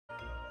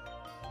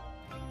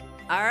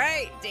All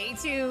right, day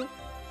 2.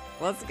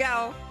 Let's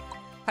go.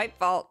 Pipe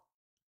vault.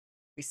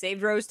 We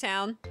saved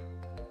Rosetown.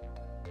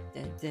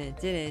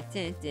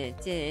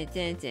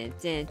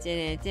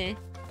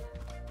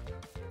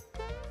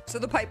 So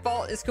the pipe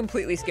vault is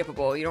completely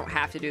skippable. You don't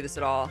have to do this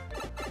at all.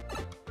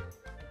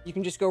 You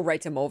can just go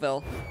right to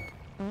Moville.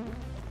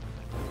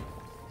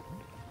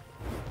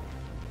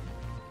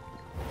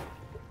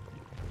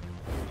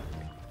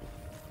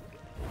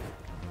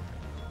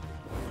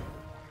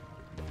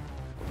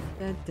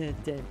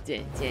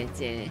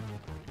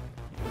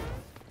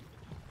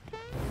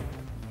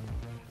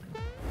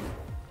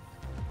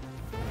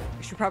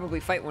 We should probably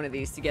fight one of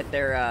these to get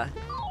their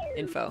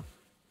info.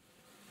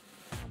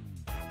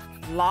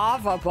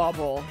 Lava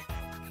bubble.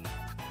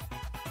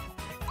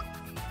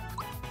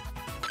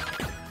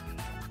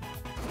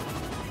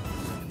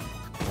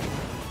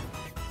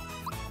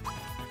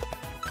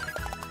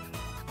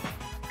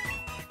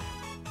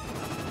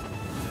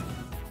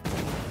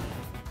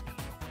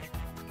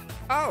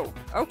 Oh,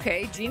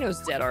 okay.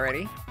 Gino's dead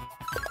already.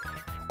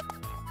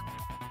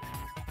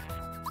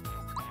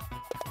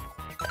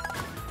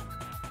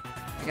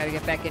 I gotta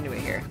get back into it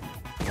here.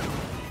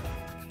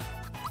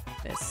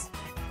 This.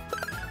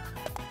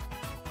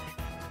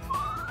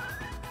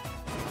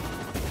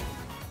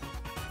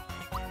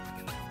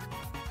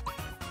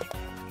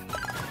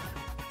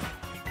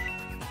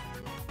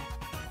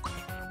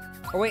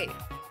 Oh, wait.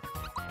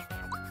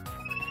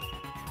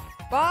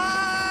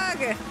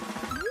 Bug!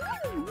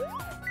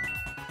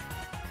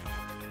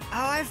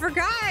 Oh, I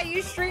forgot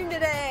you streamed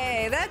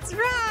today. That's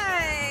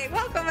right.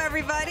 Welcome,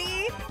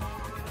 everybody.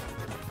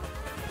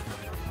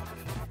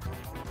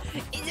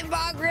 It's a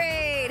Bog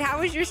Raid. How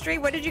was your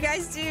stream? What did you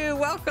guys do?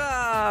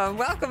 Welcome.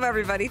 Welcome,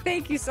 everybody.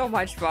 Thank you so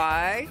much,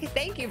 Bog.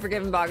 Thank you for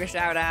giving Bog a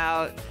shout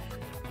out.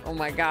 Oh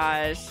my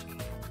gosh.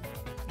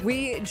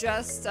 We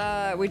just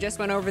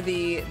went over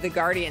the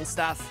Guardian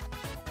stuff.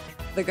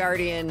 The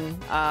Guardian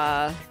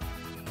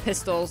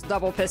pistols,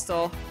 double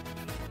pistol.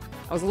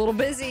 I was a little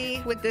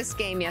busy with this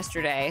game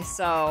yesterday,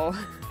 so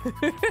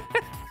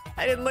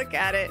I didn't look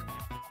at it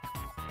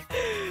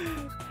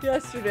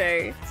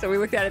yesterday. So we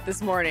looked at it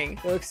this morning.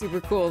 It looks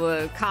super cool.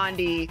 The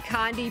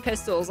Condi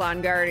pistols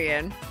on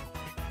Guardian.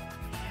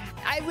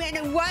 I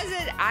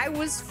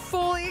was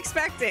fully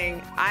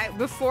expecting.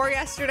 Before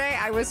yesterday,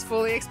 I was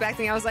fully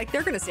expecting. I was like,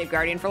 they're gonna save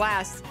Guardian for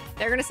last.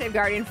 They're gonna save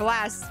Guardian for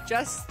last.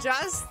 Just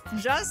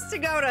to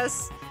goat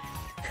us.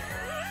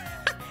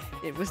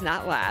 It was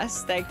not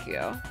last. Thank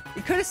you.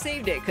 You could have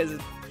saved it because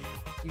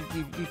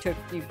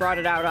you brought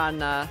it out on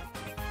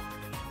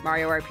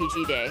Mario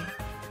RPG Day.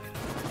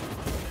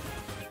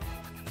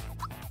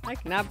 I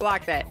cannot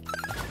block that.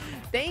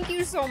 Thank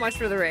you so much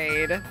for the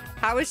raid.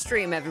 How was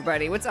stream,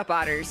 everybody? What's up,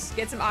 otters?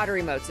 Get some otter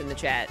emotes in the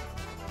chat.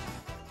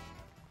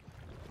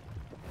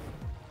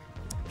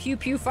 Pew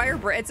Pew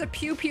Firebrand. It's a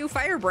Pew Pew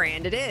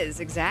Firebrand. It is,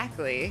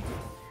 exactly.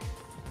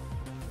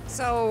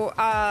 So,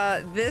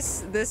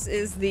 this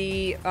is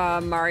the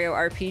Mario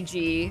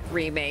RPG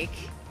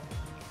remake.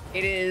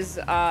 It is,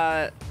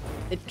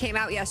 it came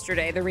out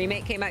yesterday. The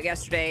remake came out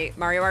yesterday.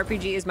 Mario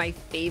RPG is my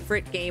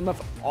favorite game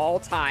of all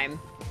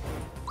time.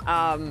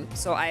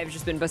 So I have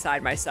just been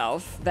beside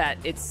myself that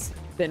it's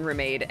been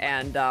remade,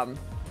 and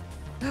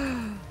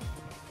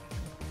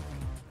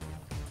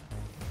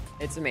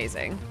it's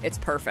amazing. It's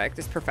perfect.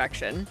 It's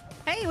perfection.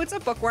 Hey, what's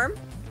up, Bookworm?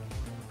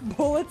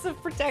 Bullets of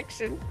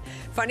protection.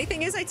 Funny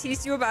thing is, I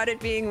teased you about it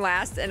being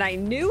last, and I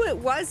knew it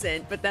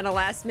wasn't, but then a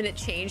last-minute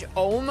change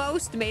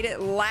almost made it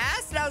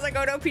last, and I was like,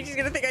 oh no, Peachy's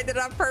gonna think I did it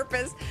on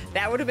purpose.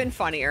 That would have been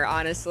funnier,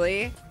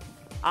 honestly.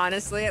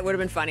 Honestly, it would have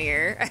been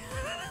funnier.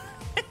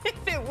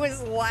 If it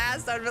was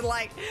last, I would have been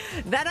like,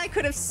 then I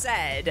could have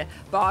said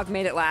Bog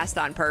made it last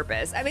on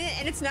purpose. I mean,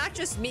 and it's not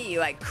just me,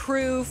 like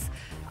Kroof,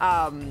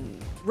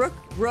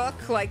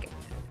 Rook, like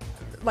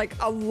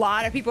a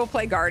lot of people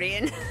play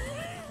Guardian.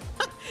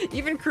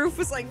 Even Kroof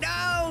was like,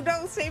 no,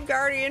 don't save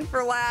Guardian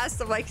for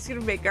last. I'm like, he's gonna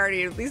make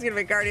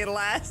Guardian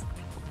last.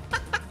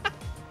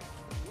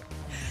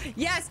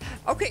 Yes,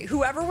 okay,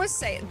 whoever was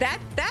saying that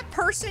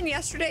person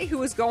yesterday who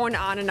was going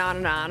on and on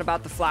and on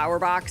about the flower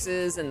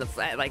boxes and the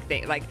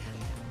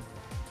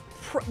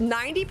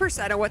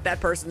 90% of what that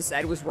person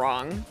said was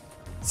wrong.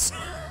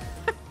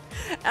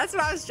 That's what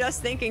I was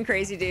just thinking,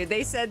 crazy dude.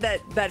 They said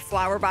that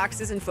flower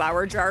boxes and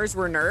flower jars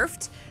were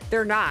nerfed.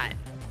 They're not,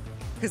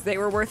 because they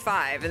were worth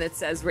 5, and it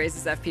says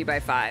raises FP by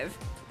 5.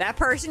 That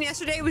person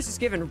yesterday was just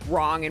given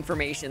wrong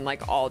information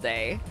like all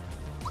day.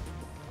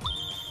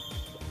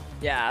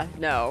 Yeah,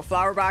 no,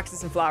 flower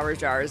boxes and flower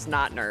jars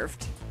not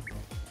nerfed.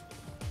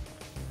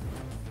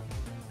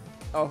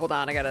 Oh, hold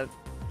on, I gotta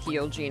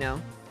heal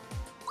Gino.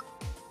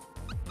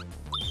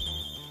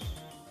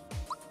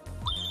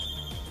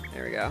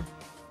 There we go.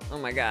 Oh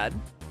my god.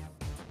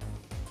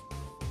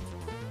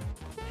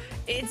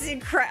 It's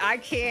I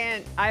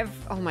can't.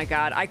 Oh my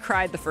god. I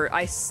cried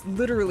I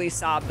literally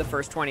sobbed the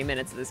first 20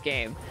 minutes of this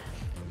game.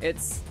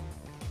 It's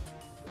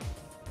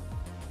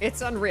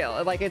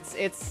unreal. Like,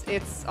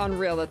 it's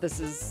unreal that this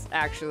is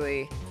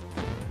actually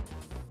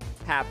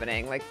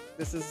happening. Like,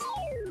 this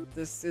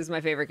is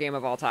my favorite game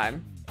of all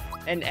time.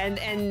 And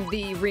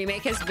the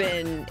remake has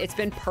been, it's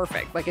been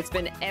perfect. Like, it's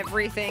been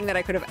everything that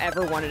I could have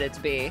ever wanted it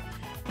to be.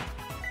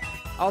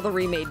 All the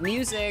remade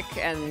music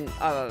and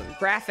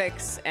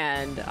graphics,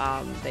 and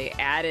they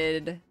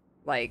added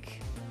like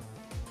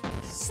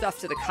stuff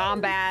to the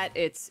combat.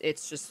 It's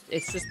just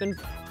been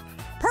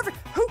perfect.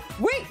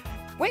 Wait,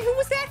 who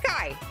was that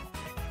guy?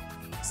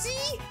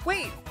 See?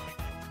 Wait.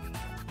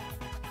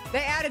 They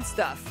added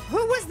stuff.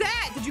 Who was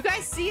that? Did you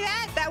guys see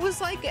that? That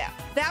was like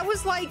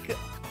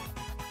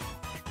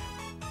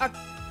a,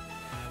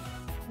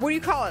 what do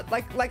you call it?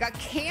 Like a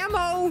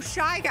camo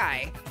Shy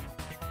Guy.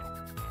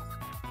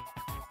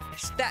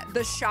 That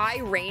the Shy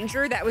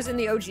Ranger that was in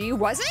the OG,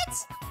 was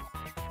it?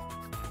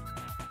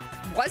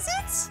 Was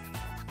it?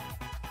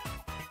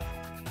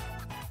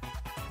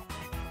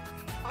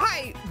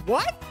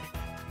 What?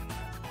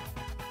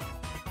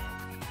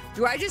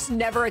 Do I just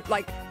never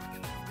like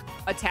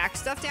attack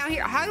stuff down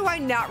here? How do I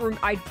not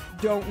I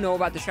don't know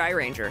about the Shy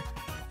Ranger.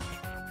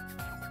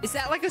 Is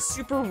that like a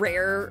super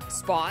rare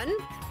spawn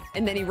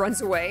and then he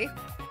runs away?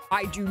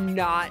 I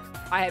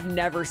have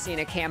never seen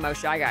a camo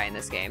Shy Guy in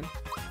this game.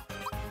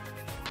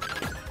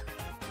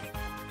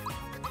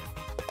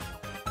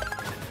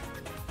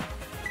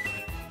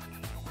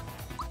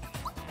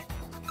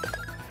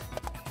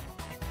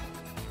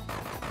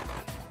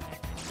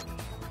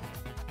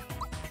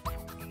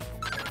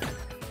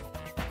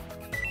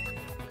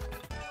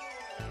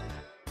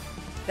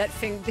 That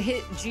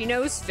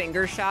Gino's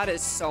finger shot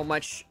is so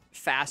much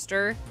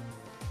faster.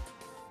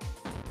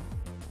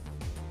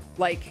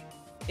 Like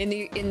in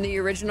the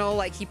original,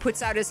 like he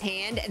puts out his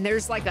hand and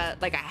there's like a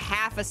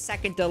half a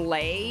second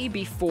delay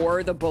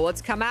before the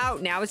bullets come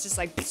out. Now it's just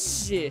like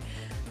psh.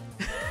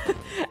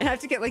 I have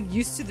to get like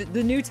used to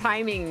the new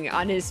timing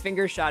on his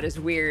finger shot is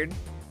weird.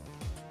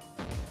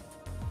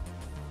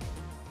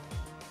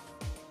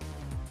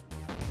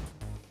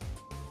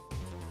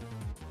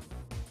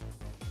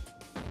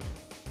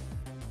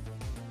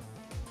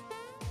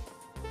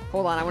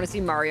 Hold on, I want to see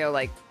Mario,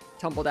 like,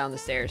 tumble down the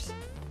stairs.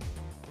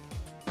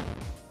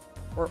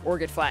 Or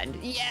get flattened.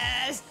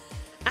 Yes!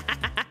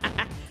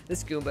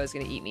 This Goomba is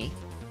going to eat me.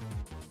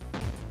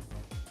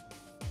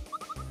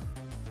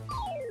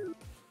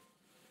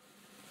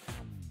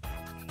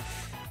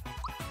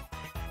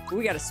 Ooh,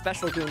 we got a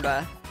special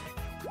Goomba.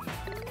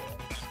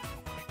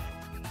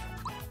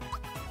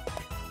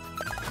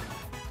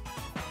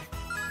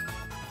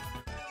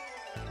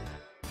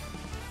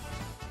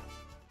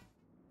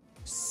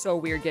 So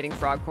weird getting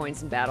frog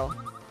coins in battle.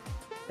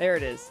 There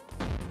it is.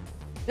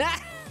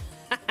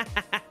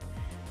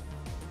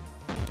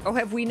 Oh,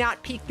 have we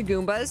not peeked the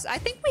Goombas? I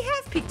think we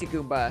have peeked a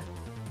Goomba,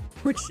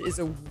 which is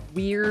a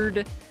weird,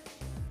 which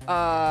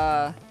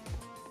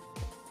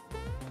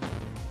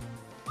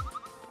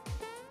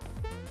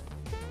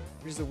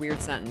is a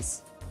weird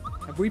sentence.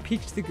 Have we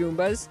peeked the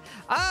Goombas?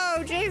 Oh,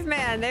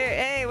 Javeman, there.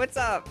 Hey, what's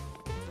up?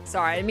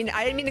 Sorry, I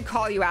didn't mean to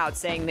call you out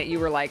saying that you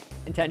were like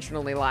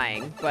intentionally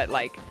lying, but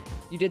like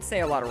you did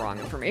say a lot of wrong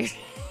information.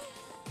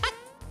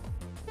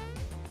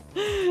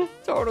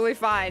 Totally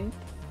fine.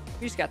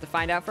 We just got to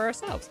find out for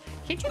ourselves.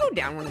 Can't you go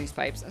down one of these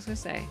pipes? I was gonna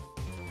say.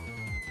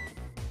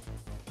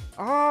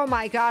 Oh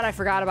my god, I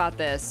forgot about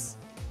this.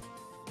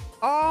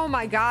 Oh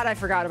my god, I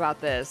forgot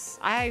about this.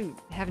 I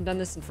haven't done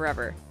this in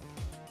forever.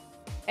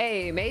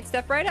 Hey, mate,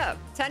 step right up.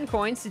 10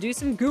 coins to do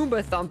some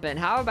Goomba thumping.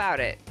 How about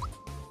it?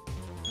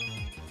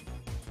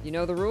 You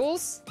know the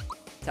rules?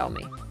 Tell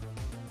me.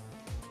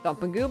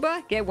 Thump a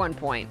Goomba, get 1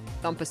 point.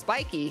 Thump a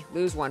Spiky,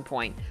 lose 1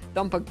 point.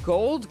 Thump a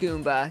Gold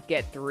Goomba,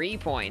 get 3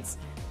 points.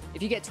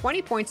 If you get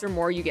 20 points or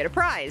more, you get a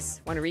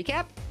prize. Want to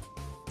recap?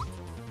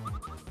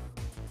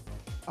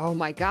 Oh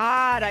my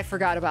god, I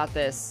forgot about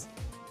this.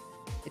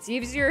 It's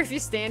easier if you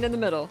stand in the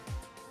middle.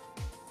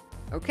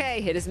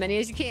 Okay, hit as many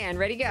as you can.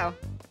 Ready, go.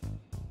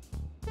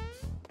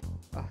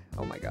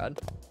 Oh my god.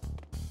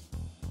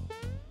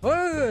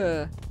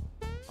 Oh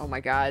my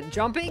god.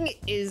 Jumping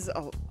is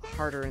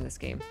harder in this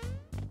game.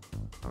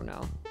 Oh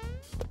no.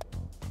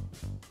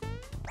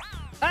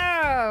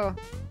 Oh!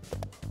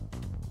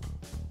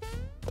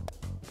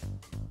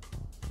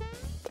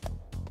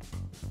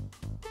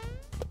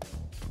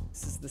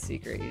 This is the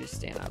secret. You just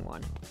stand on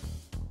one.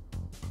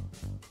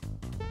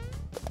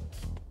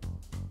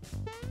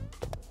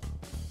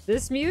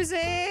 This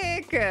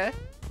music!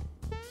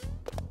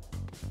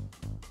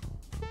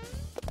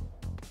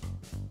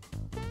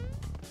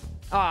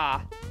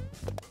 Ah.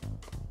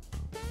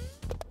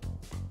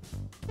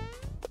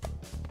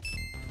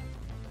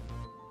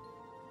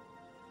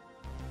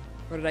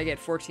 What did I get?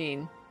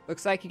 14.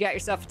 Looks like you got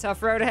yourself a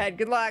tough road ahead.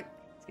 Good luck.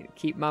 It's gonna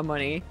keep my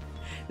money.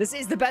 This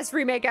is the best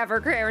remake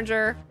ever,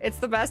 Kranger. It's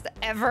the best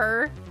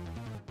ever.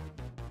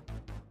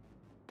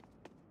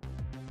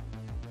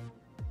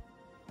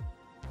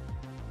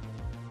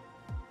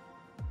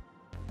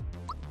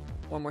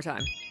 One more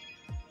time.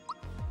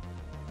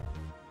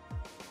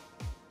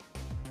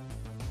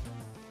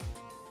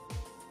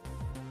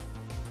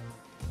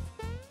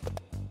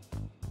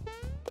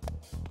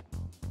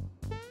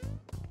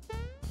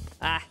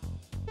 Ah.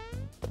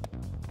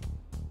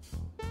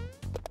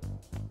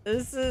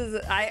 This is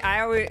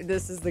I always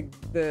this is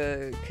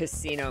the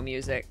casino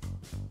music.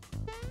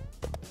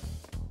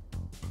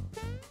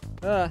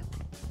 Got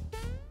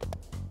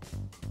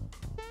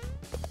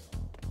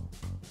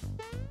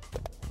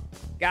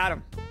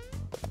him.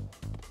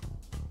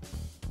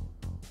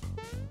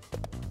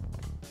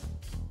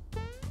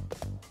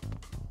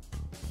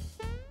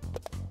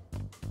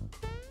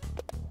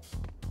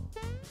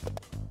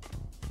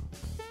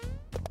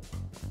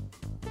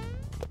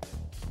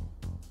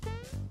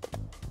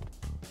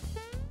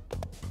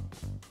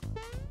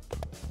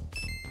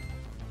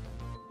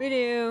 We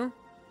do.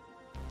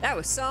 That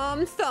was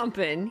some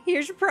thumping.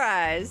 Here's your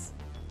prize.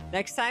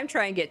 Next time,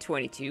 try and get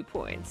 22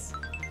 points.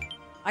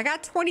 I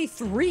got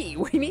 23.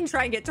 What do you mean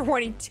try and get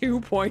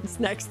 22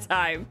 points next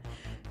time?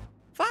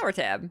 Flower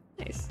tab.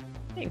 Nice.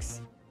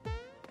 Thanks.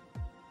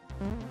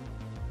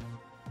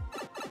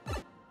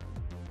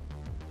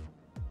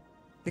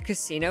 The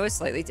casino is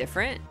slightly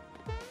different?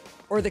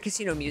 Or the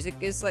casino music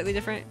is slightly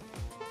different?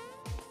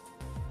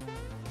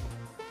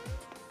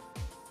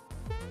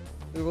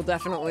 We will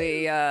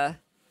definitely, oh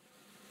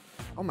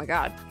my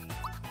god.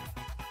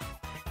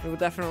 We will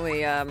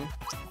definitely,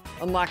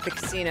 unlock the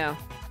casino.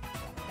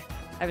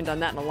 I haven't done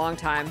that in a long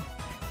time.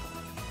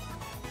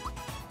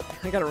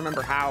 I gotta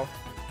remember how.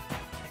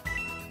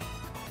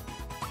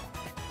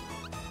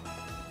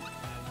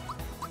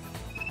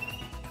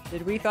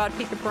 Did we thought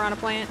peek a piranha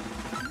plant?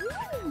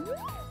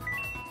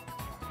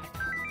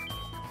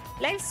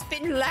 Life's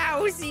been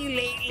lousy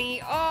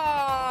lately.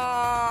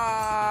 Oh,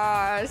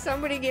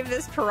 somebody give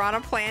this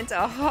piranha plant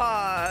a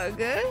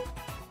hug.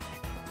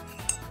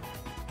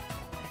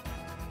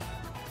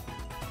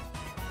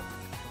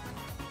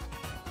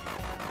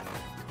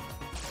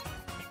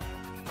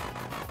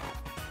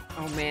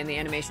 Oh man, the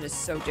animation is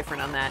so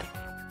different on that.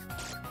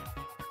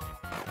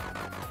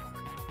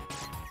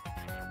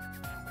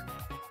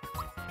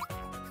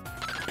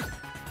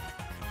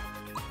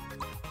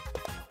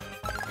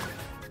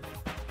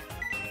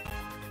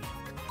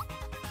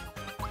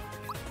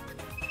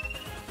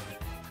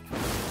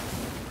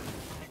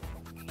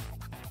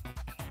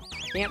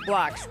 Can't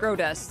block, scroll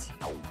dust.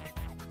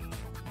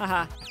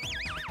 Haha.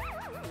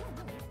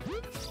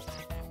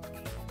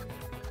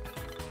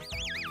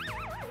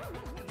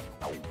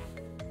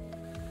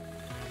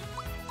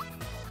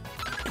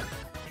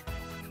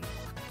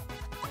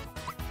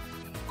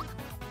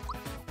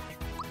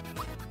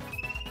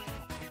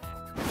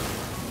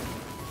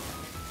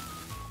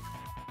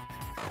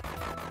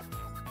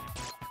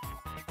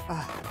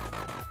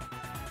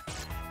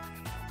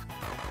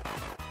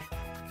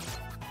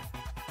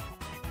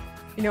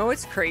 You know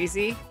what's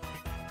crazy?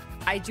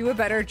 I do a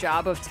better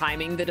job of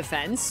timing the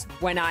defense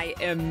when I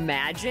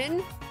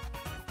imagine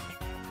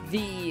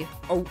the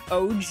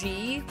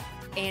OG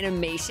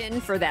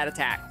animation for that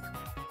attack.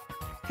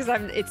 Because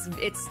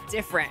it's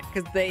different.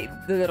 Because the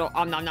little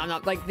nom nom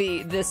nom, like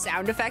the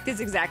sound effect is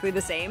exactly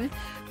the same,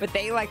 but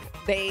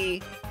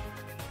they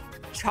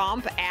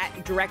chomp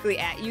directly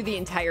at you the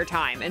entire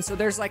time. And so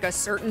there's like a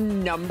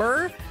certain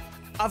number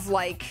of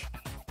like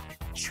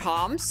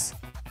chomps.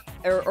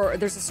 Or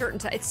there's a certain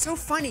it's so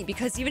funny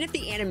because even if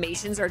the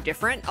animations are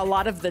different, a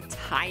lot of the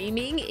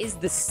timing is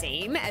the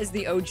same as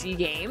the OG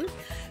game.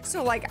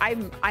 So like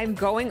I'm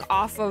going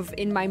off of,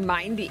 in my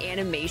mind, the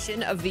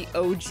animation of the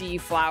OG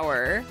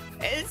flower.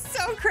 It's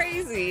so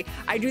crazy.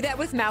 I do that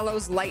with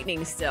Mallow's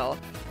lightning still.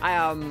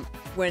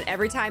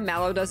 Every time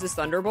Mallow does his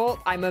thunderbolt,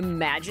 I'm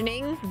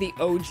imagining the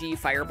OG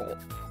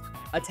firebolt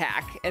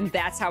attack, and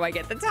that's how I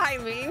get the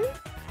timing.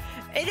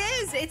 It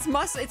is.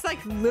 It's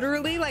like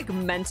literally like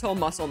mental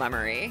muscle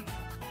memory,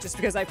 just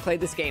because I've played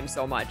this game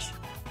so much.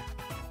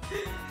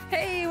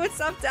 Hey,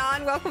 what's up,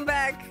 Don? Welcome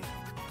back.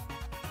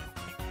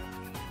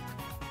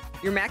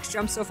 Your max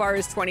jump so far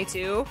is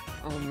 22.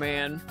 Oh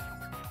man.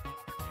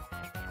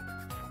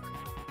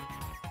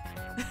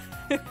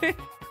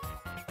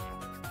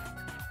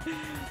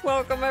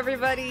 Welcome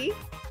everybody.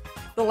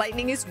 The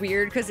lightning is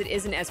weird because it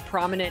isn't as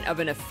prominent of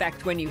an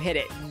effect when you hit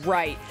it.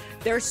 Right.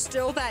 There's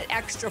still that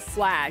extra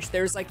flash.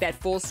 There's like that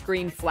full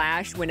screen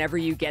flash whenever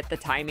you get the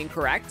timing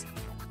correct.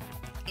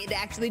 It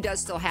actually does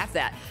still have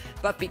that.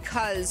 But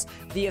because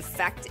the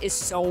effect is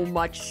so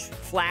much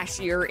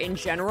flashier in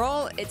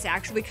general, it's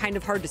actually kind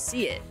of hard to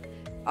see it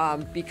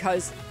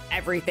because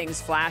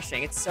everything's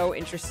flashing. It's so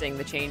interesting,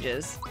 the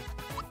changes.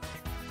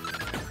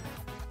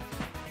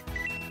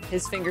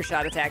 His finger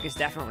shot attack is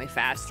definitely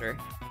faster.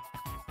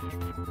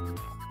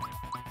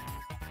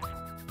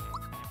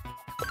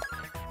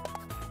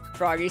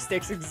 Froggy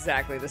Stick's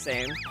exactly the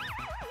same.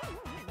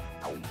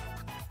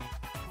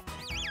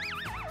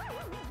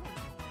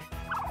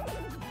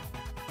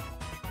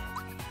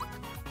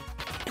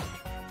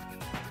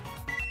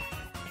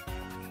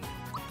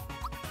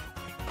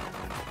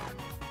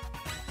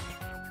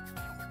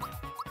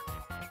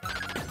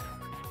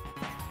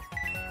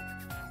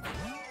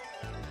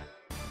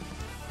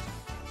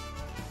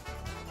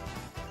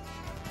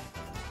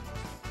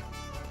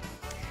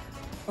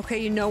 Okay,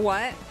 you know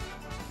what?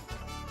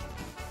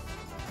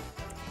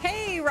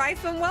 Hey,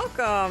 Rifum,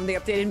 welcome. The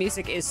updated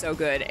music is so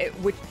good,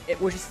 which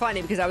is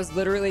funny because I was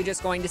literally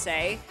just going to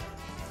say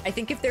I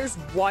think if there's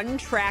one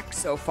track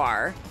so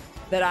far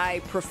that I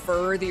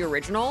prefer the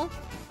original,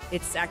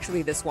 it's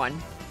actually this one.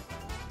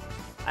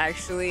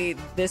 Actually,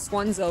 this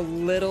one's a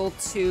little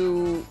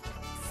too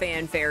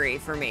fanfare-y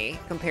for me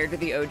compared to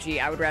the OG.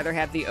 I would rather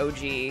have the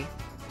OG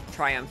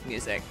Triumph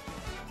music.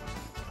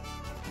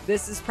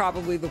 This is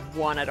probably the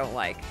one I don't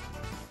like.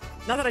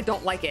 Not that I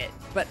don't like it,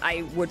 but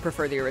I would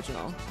prefer the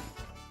original.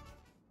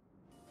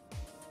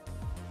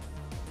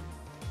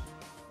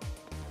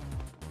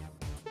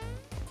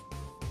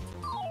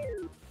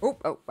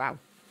 Oh, wow.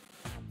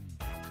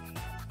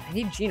 I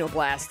need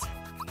Genoblast.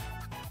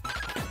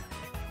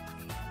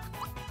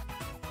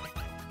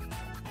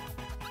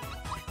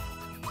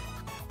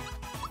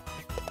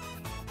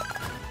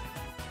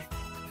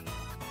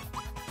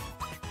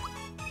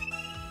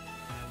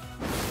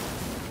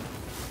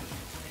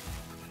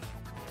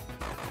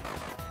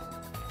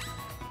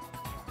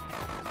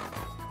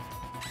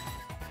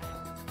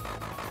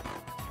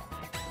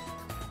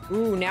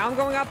 Ooh, now I'm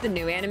going off the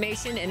new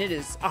animation, and it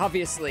is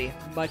obviously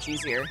much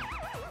easier.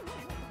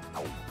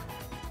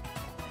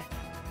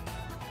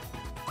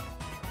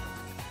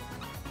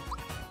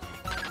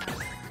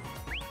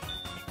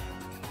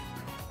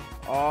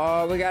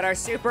 Oh, we got our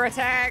super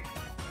attack.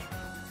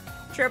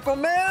 Triple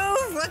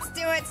move. Let's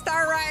do it,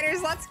 Star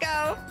Riders. Let's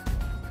go.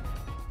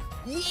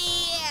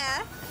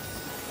 Yeah.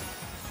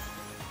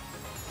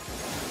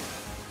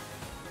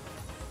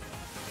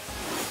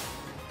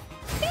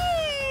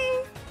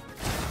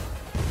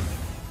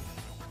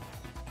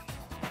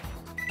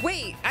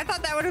 Wait, I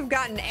thought that would have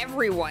gotten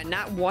everyone,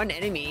 not one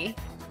enemy.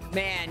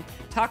 Man,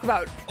 talk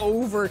about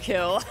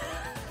overkill.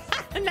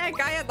 And that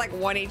guy had like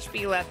 1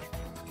 HP left.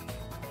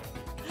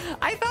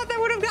 I thought that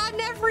would have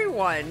gotten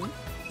everyone.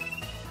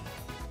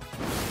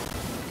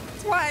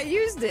 That's why I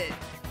used it.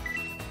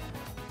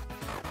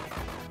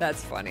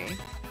 That's funny.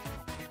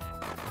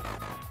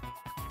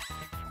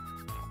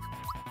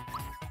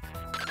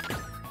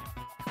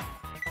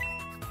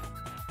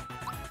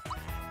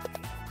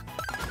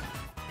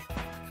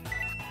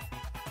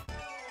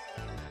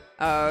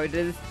 Oh,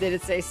 did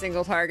it say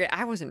single target?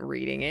 I wasn't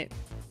reading it.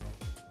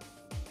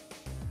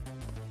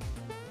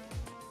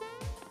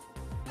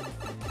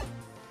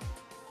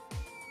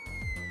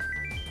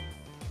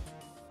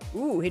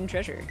 Ooh, hidden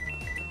treasure.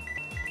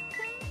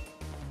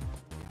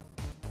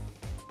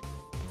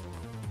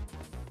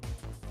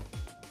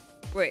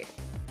 Wait,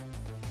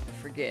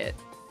 I forget.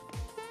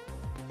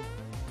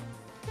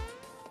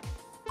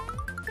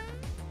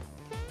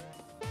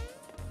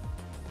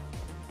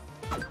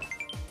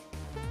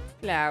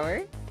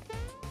 Flower.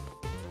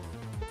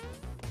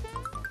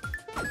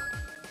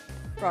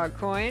 Frog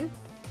coin.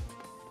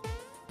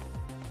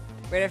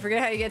 Wait, I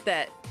forget how you get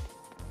that.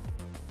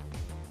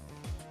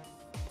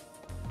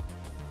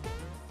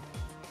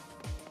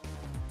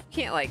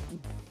 You can't, like,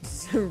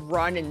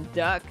 run and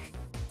duck.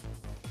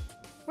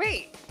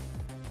 Wait.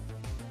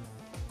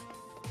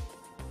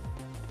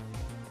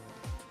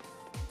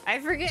 I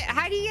forget.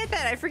 How do you get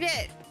that? I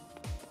forget.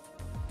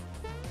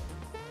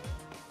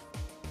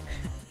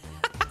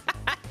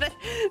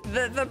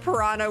 The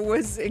piranha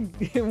was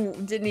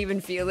didn't even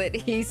feel it.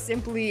 He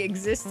simply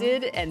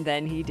existed and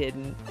then he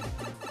didn't.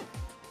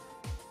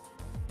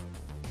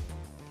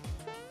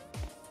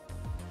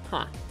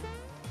 Huh.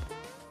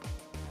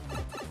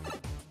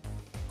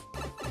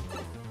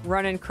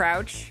 Run and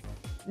crouch.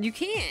 You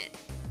can't.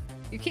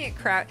 You can't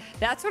crouch.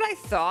 That's what I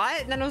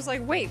thought. And then I was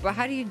like, wait, but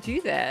how do you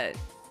do that?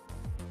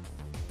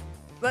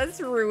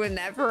 Let's ruin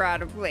that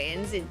piranha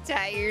plan's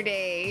entire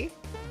day.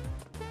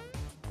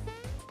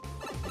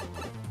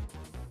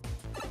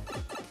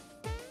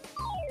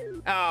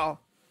 Oh.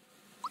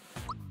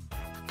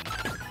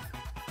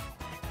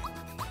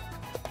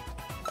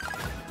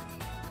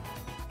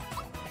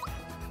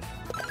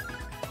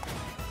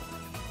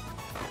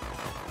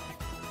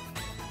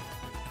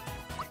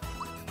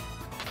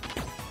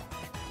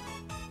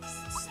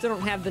 Still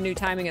don't have the new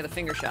timing of the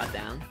finger shot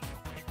down.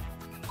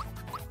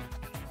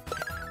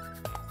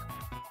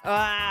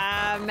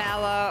 Ah,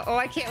 Mallow. Oh,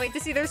 I can't wait to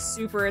see their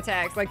super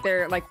attacks. Like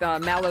they're like the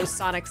Mallow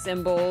Sonic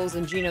Symbols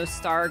and Geno's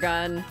Star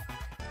Gun.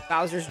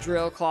 Bowser's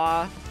Drill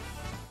Claw.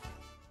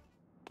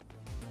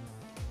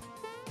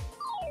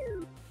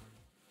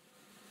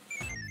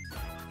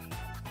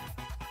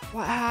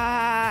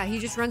 Wow, he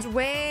just runs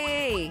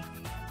away.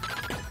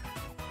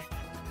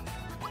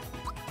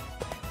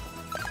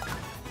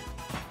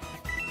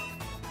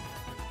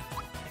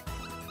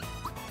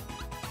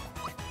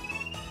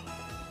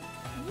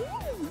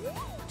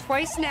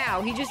 Twice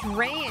now, he just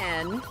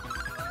ran.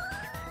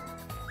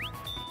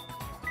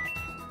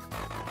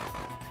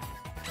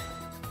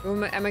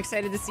 I'm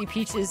excited to see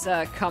Peach's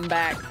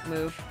comeback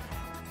move.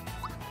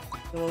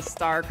 The little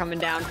star coming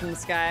down from the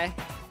sky.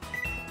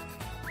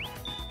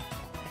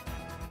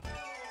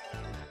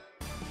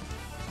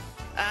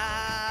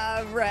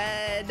 Ah,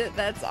 red.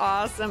 That's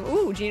awesome.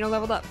 Ooh, Geno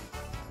leveled up.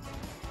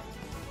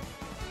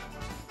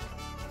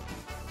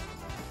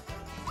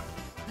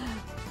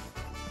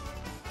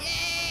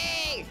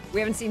 Yay!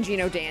 We haven't seen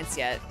Geno dance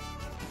yet.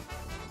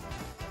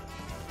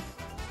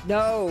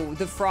 No,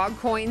 the frog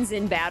coins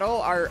in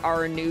battle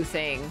are a new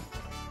thing.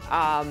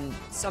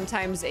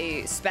 Sometimes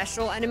a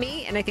special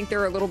enemy, and I think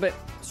they're a little bit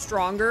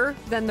stronger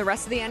than the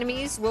rest of the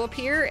enemies, will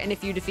appear, and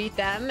if you defeat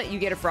them, you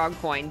get a frog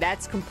coin.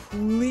 That's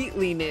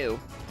completely new.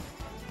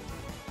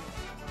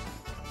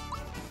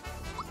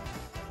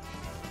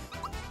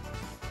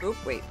 Oh,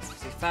 wait.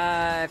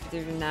 65,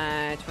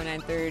 59,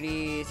 29,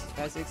 30,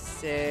 65,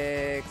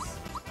 66.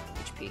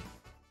 HP.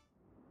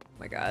 Oh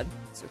my god.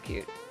 So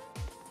cute.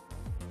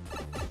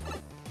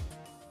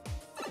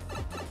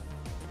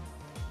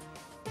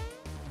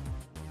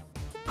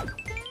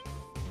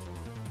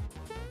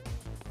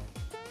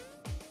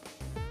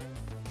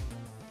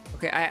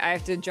 Okay, I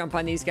have to jump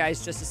on these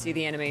guys just to see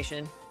the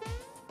animation.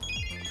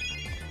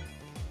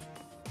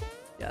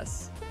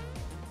 Yes.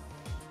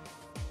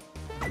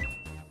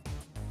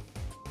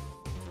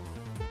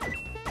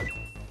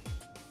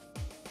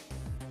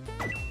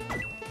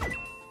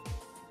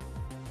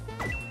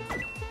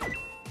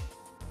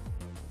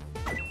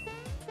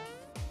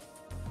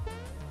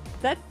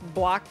 That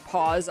block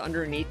pause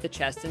underneath the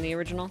chest in the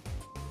original.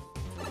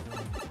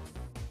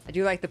 I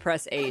do like the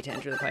press A to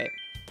enter the pipe.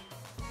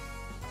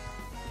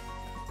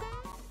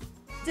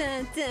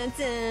 Dun, dun,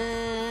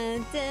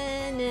 dun,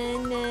 dun,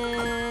 dun,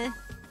 dun,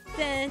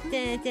 dun,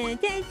 dun, dun,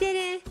 dun,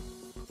 dun.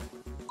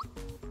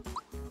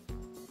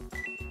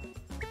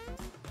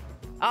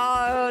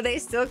 Oh, they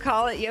still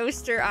call it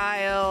Yoster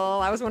Isle.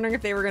 I was wondering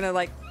if they were gonna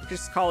like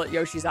just call it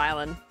Yoshi's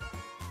Island.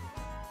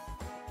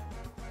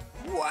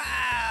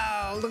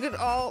 Wow! Look at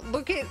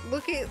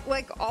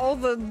like all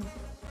the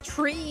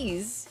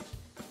trees.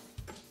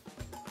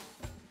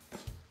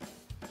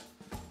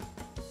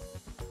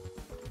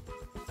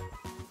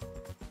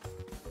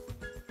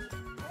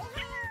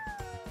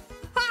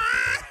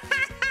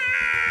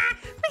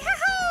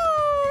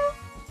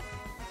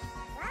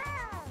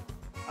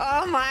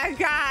 Oh my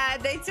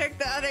god, they took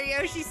the other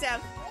Yoshi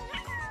sound.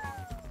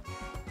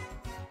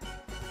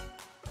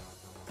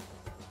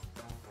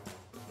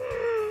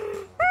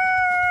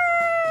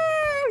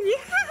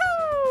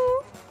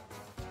 Yahoo!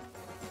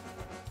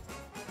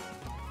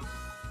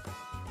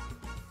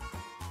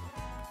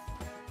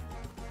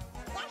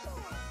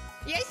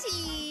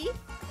 Yoshi!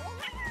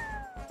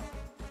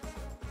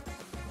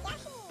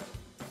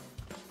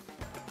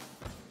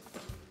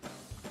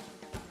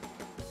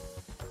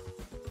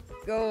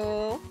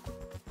 Go.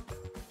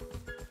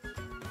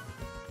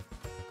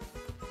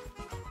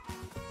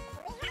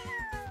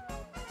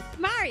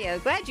 Mario,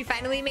 glad you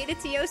finally made it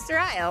to Yoster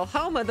Isle,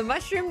 home of the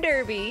Mushroom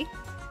Derby.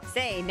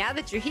 Say, now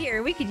that you're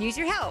here, we could use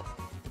your help.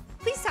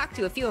 Please talk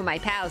to a few of my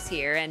pals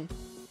here and...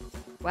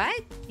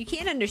 What? You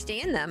can't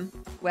understand them.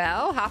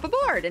 Well, hop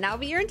aboard and I'll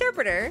be your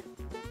interpreter.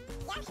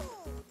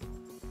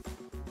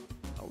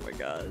 Oh my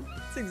god,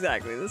 it's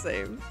exactly the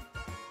same.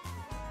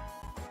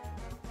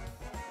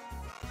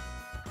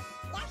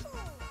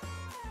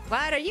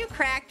 What, are you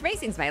cracked?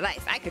 Racing's my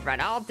life. I could run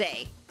all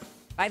day.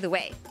 By the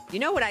way, you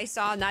know what I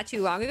saw not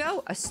too long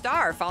ago? A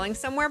star falling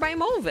somewhere by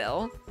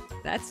Moleville.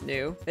 That's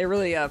new. They're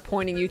really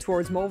pointing you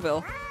towards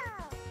Moleville.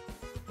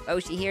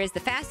 Oshi here is the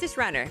fastest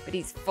runner, but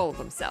he's full of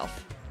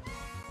himself.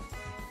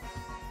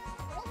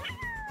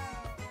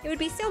 It would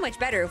be so much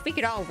better if we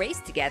could all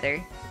race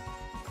together.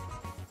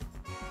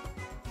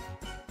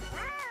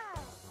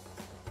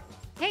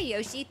 Hey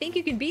Yoshi, think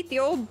you can beat the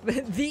old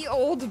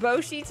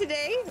Boshi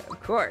today?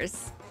 Of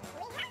course.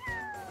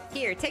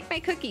 Here, take my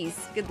cookies.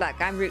 Good luck,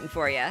 I'm rooting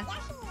for ya.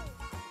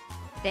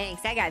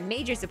 Thanks, I got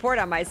major support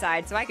on my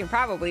side, so I can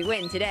probably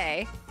win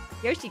today.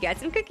 Yoshi got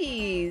some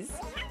cookies.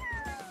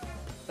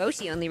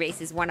 Boshi only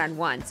races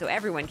one-on-one, so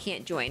everyone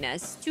can't join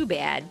us. Too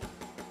bad.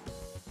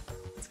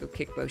 Let's go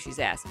kick Boshi's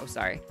ass. Oh,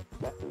 sorry.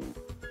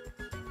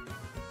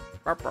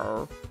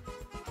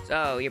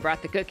 So, you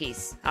brought the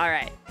cookies. All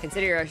right,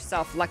 consider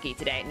yourself lucky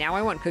today. Now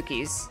I want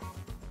cookies.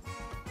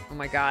 Oh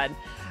my god.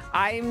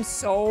 I'm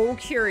so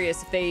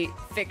curious if they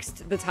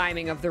fixed the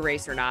timing of the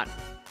race or not.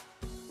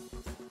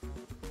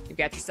 You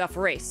got yourself a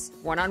race,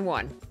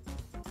 one-on-one.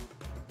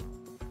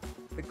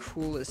 The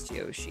coolest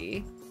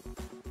Yoshi.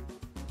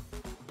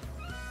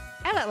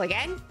 Hello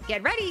again.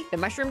 Get ready. The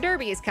Mushroom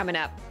Derby is coming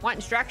up. Want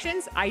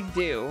instructions? I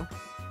do.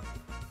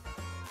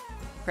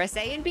 Press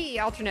A and B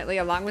alternately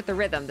along with the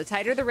rhythm. The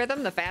tighter the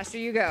rhythm, the faster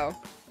you go.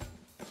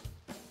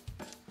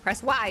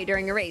 Press Y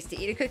during a race to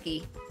eat a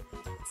cookie.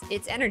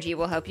 Its energy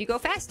will help you go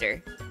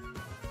faster.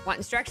 Want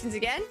instructions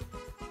again?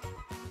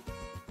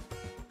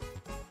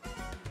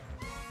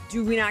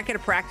 Do we not get a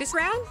practice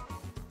round?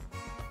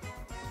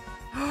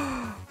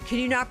 Can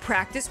you not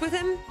practice with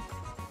him?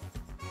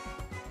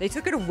 They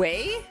took it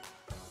away?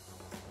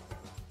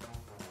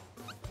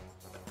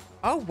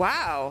 Oh,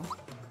 wow.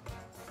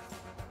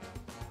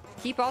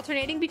 Keep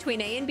alternating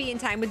between A and B in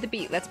time with the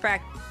beat. Let's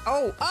practice.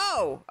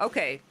 Oh,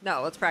 okay.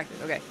 No, let's practice.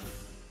 Okay.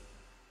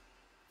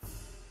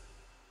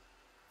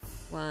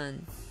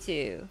 1,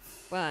 2,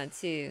 1,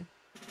 2.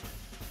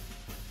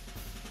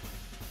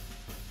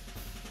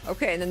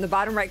 Okay, and then the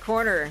bottom right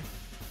corner.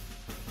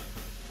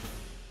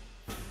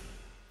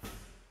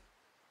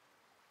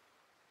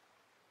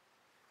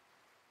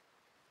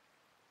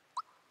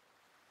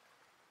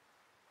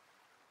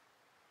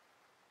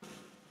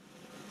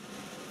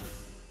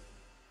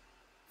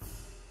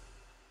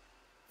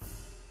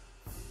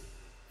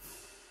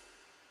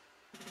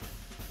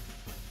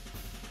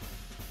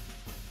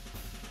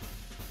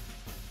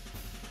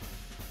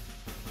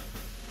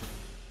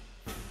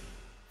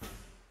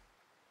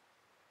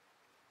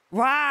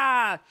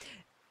 Wow.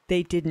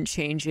 They didn't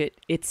change it.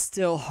 It's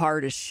still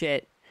hard as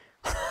shit.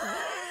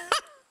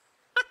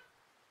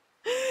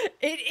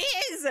 It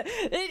is.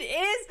 It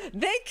is.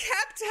 They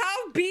kept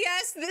how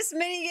BS this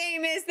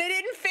minigame is. They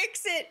didn't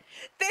fix it.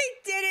 They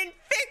didn't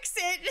fix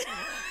it.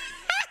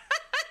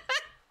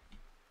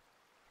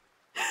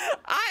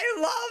 I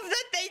love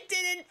that they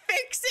didn't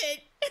fix it.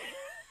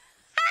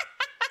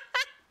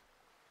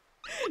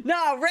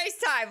 No, race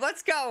time.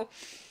 Let's go.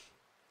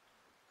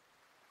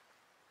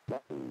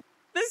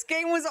 This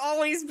game was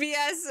always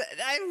BS.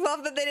 I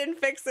love that they didn't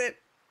fix it.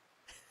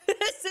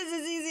 This is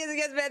as easy as it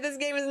gets, man. This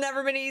game has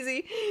never been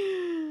easy.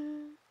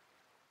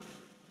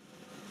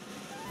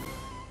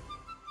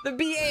 The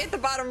BA at the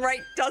bottom right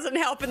doesn't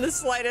help in the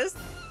slightest.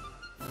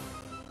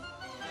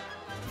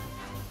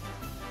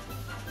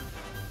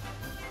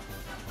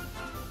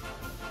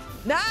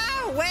 No,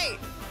 wait.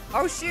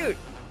 Oh, shoot.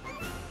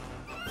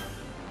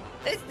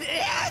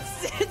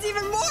 It's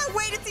even more.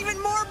 Wait, it's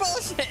even more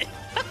bullshit.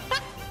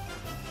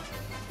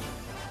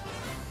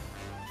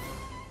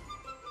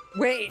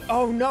 Wait,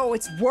 oh no,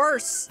 it's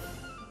worse.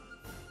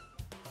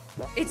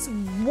 It's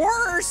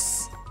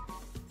worse.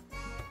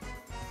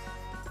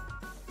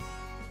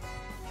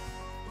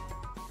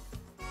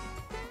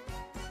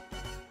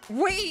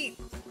 Wait.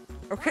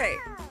 Okay.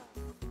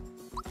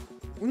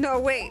 No,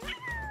 wait.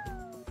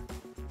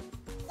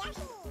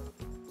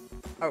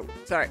 Oh,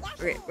 sorry.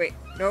 Okay, wait.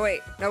 No,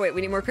 wait. No, wait.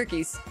 We need more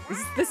cookies.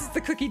 This is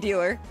the cookie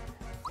dealer.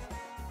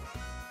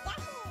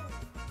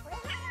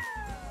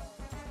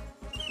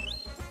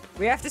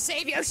 We have to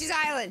save Yoshi's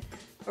Island.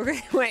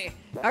 Okay, wait.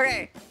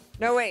 Okay.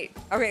 No, wait.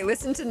 Okay,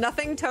 listen to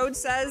nothing Toad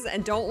says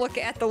and don't look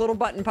at the little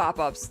button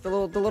pop-ups. The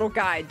little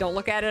guide. Don't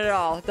look at it at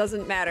all. It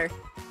doesn't matter.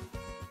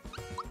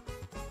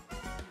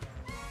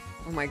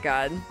 Oh my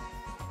god.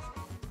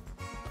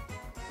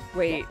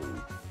 Wait.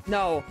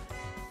 No.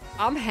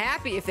 I'm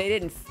happy if they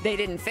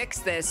didn't fix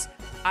this.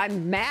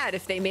 I'm mad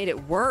if they made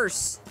it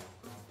worse.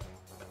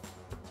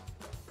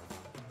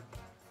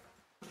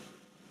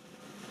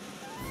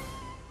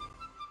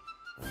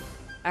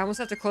 I almost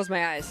have to close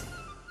my eyes.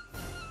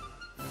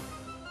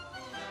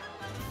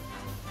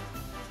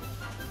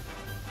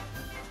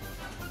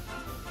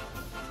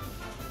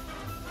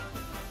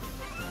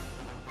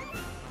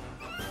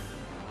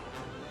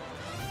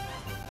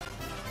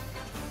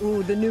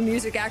 Ooh, the new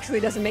music actually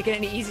doesn't make it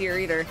any easier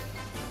either.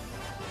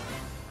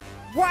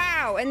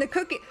 Wow, and the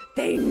cookie...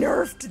 They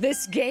nerfed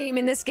this game,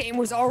 and this game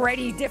was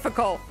already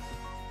difficult.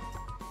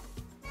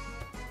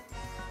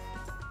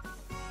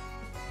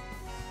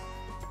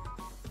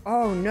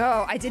 Oh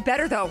no, I did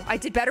better though. I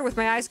did better with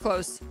my eyes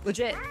closed.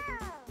 Legit.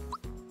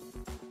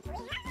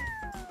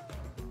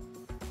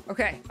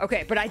 Okay,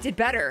 okay, but I did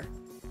better.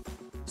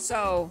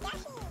 So...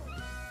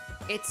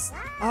 It's...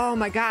 Oh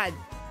my god.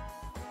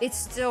 It's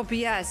still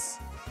BS.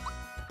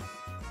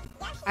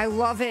 I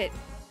love it.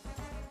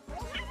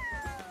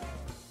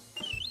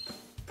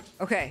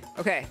 Okay,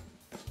 okay.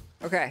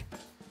 Okay.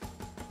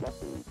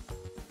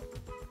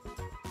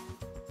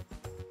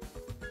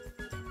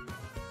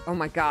 Oh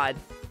my god.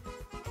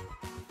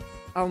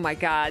 Oh my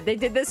god. They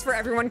did this for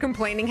everyone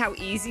complaining how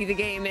easy the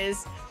game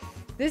is.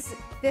 That's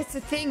the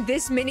thing.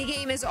 This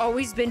minigame has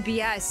always been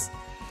BS.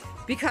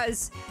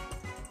 Because,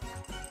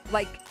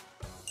 like,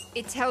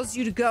 it tells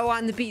you to go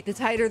on the beat. The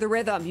tighter the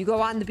rhythm, you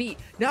go on the beat.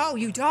 No,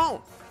 you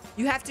don't.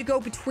 You have to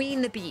go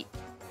between the beat.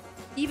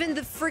 Even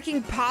the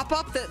freaking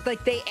pop-up that,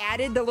 like, they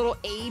added the little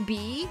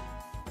AB.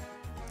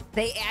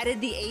 They added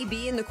the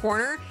AB in the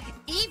corner.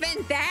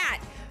 Even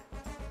that,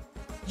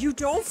 you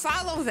don't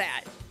follow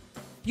that.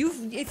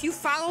 If you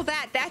follow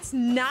that, that's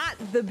not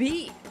the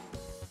beat.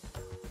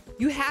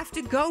 You have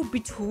to go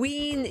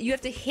between, you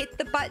have to hit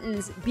the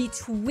buttons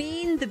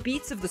between the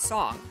beats of the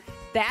song.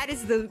 That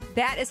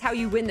is how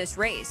you win this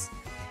race.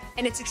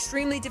 And it's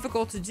extremely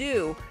difficult to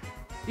do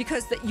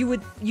because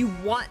you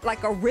want,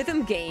 like a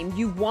rhythm game,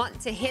 you want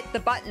to hit the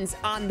buttons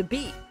on the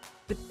beat.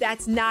 But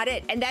that's not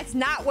it. And that's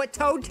not what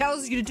Toad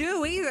tells you to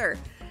do either.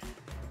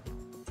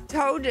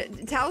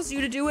 Toad tells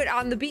you to do it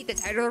on the beat, the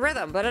tighter the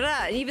rhythm, blah, blah,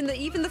 blah. And even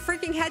the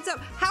freaking heads up.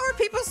 How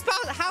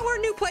are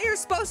new players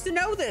supposed to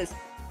know this?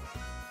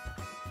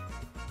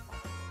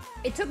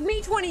 It took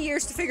me 20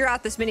 years to figure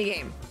out this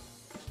minigame.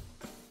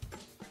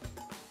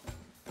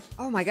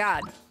 Oh my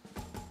god.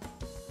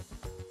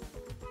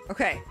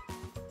 Okay.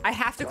 I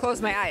have to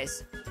close my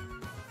eyes.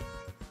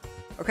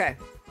 Okay.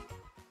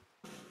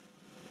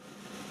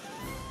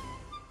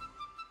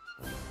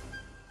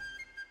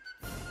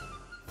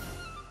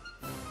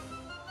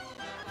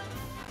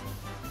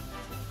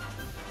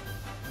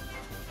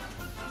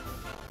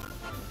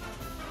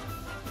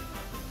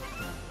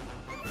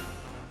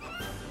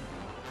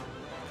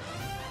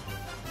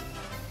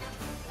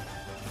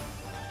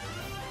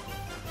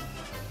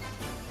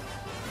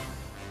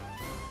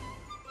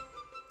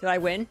 Did I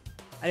win?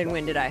 I didn't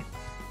win, did I?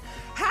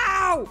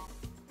 How?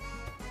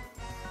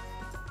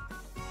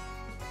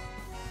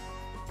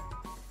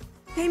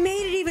 They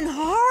made it even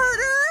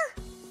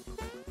harder?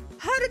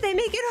 How did they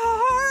make it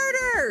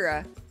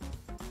harder?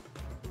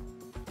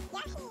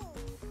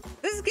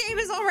 This game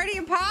is already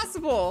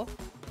impossible.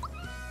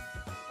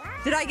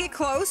 Did I get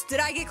close? Did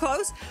I get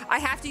close? I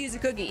have to use a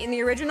cookie. In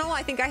the original,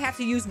 I think I have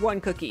to use one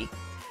cookie.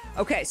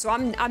 Okay, so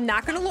I'm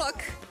not gonna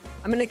look.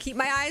 I'm gonna keep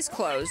my eyes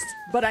closed,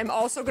 but I'm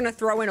also gonna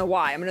throw in a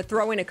Y. I'm gonna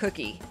throw in a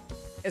cookie,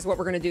 is what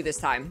we're gonna do this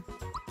time.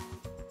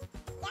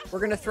 We're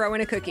gonna throw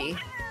in a cookie.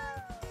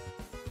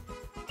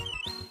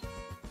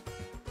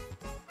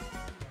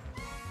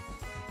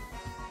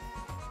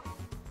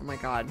 Oh my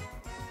God.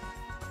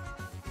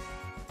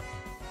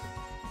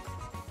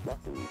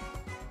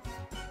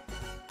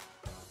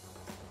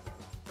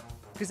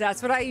 Because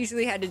that's what I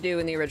usually had to do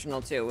in the original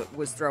too,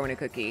 was throw in a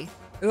cookie.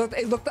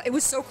 It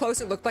was so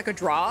close, it looked like a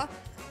draw.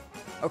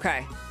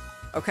 Okay.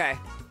 Okay.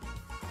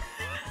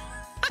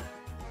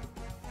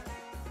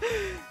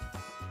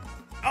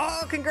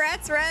 Oh,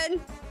 congrats, Ren.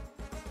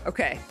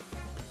 Okay.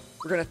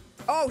 We're gonna,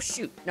 oh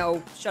shoot.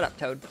 No, shut up,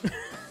 Toad.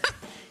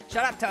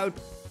 Shut up, Toad.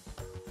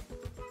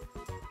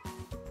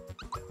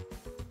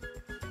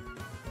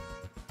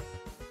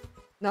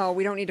 No,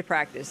 we don't need to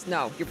practice.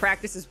 No, your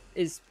practice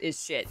is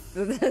shit.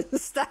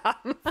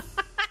 Stop.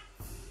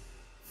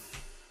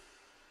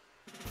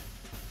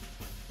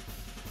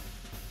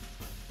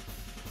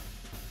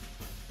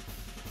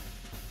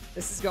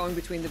 This is going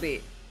between the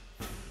beat.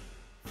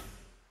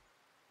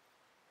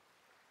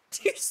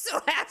 You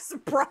still have some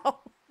problems.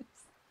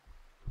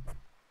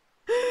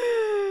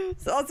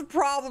 So lots of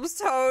problems,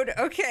 Toad.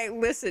 Okay,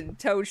 listen,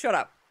 Toad, shut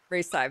up.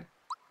 Race time.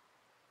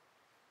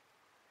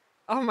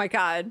 Oh my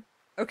God.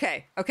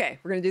 Okay, okay.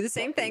 We're gonna do the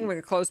same thing. We're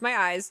gonna close my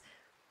eyes,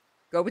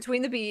 go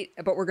between the beat,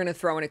 but we're gonna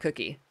throw in a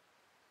cookie.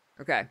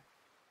 Okay.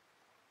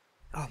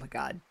 Oh my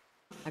God.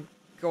 I'm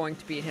going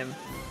to beat him.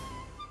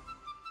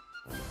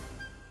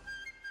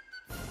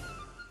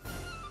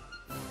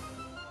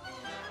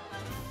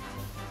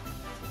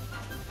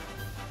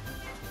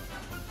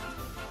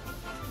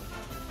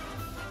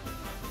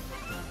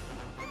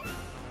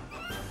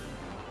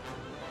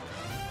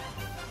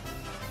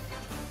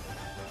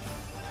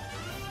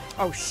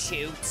 Oh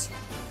shoot.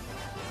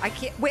 I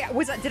can't, wait,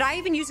 did I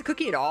even use a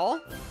cookie at all?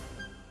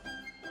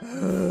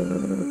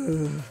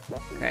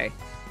 Okay.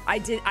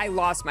 I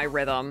lost my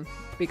rhythm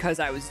because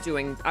I was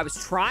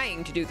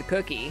trying to do the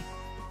cookie.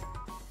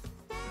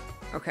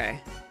 Okay.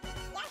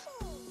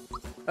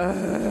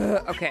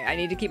 Okay, I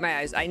need to keep my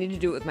eyes, I need to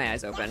do it with my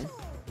eyes open.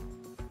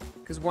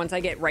 Because once I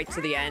get right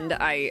to the end,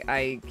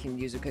 I can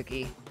use a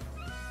cookie.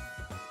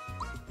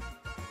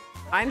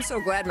 I'm so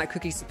glad my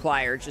cookie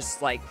supplier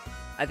just like,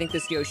 I think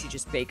this Yoshi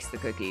just bakes the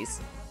cookies.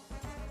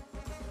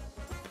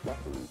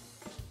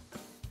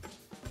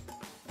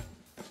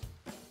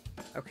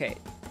 Okay,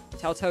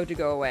 tell Toad to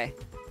go away.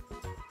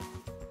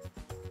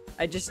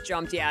 I just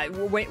jumped, yeah,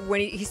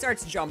 when he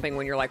starts jumping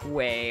when you're like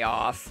way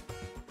off.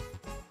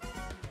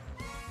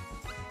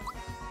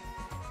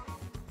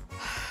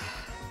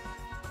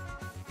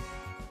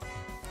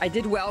 I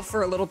did well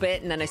for a little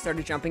bit and then I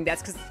started jumping.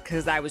 That's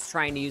because I was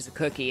trying to use a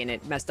cookie and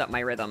it messed up my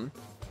rhythm.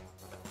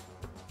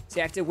 So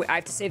I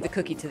have to save the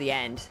cookie to the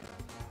end.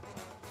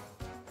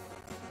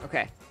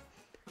 Okay.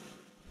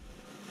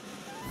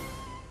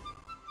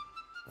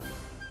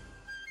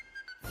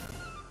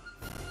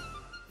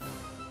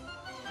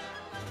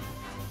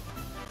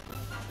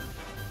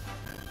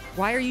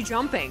 Why are you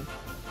jumping?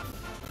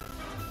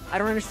 I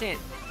don't understand.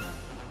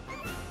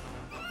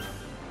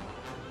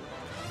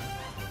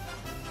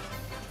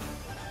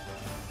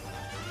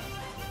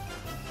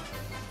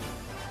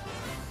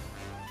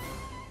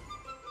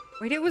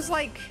 Wait, it was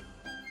like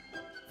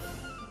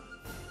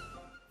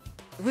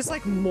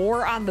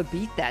more on the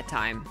beat that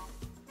time.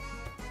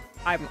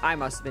 I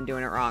must have been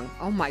doing it wrong.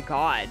 Oh my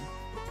God.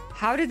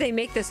 How did they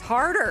make this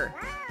harder?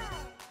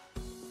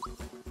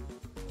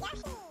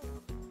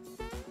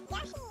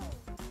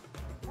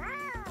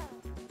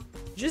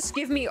 Just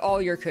give me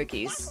all your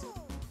cookies.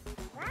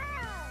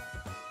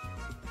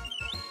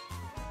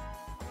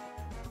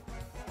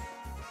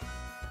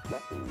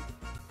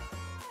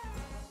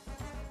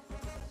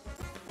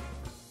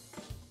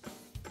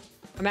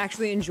 I'm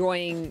actually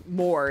enjoying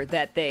more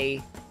that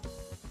they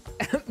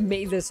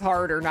made this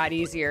harder, not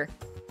easier.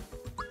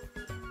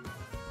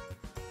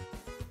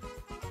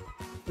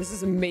 This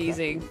is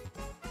amazing.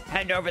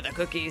 Hand over the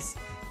cookies.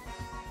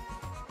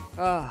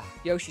 Ah,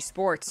 Yoshi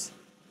Sports.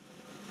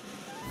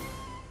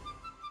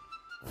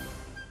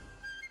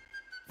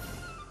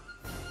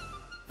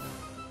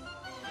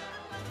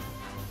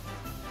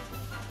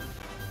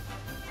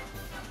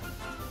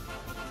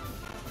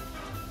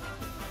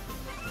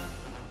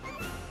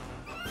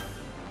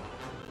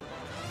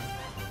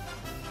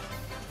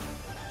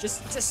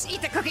 Just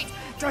eat the cookies!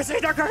 Just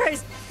eat the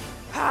cookies!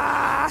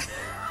 Ah!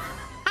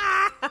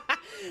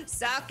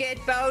 Suck it,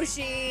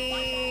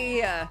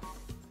 Boshi!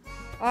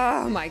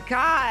 Oh my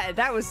God,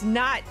 that was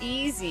not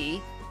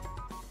easy.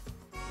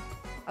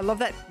 I love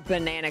that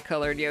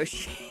banana-colored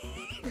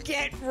Yoshi.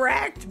 Get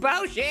wrecked,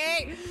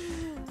 Boshi!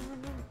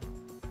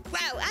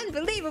 Wow,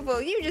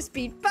 unbelievable! You just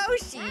beat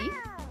Boshi!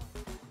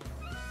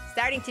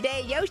 Starting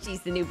today,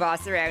 Yoshi's the new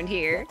boss around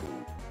here.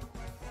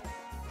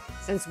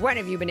 Since when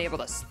have you been able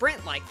to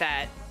sprint like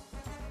that?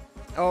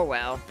 Oh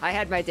well, I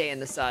had my day in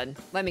the sun.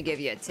 Let me give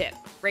you a tip.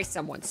 Race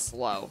someone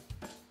slow.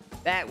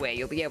 That way,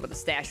 you'll be able to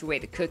stash away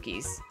the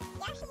cookies.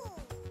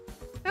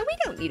 But we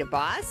don't need a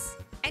boss.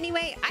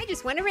 Anyway, I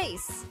just want to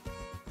race.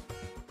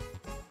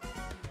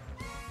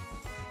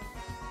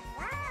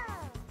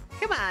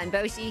 Come on,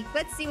 Boshi.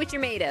 Let's see what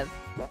you're made of.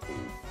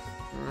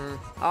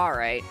 All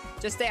right.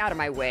 Just stay out of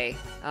my way.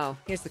 Oh,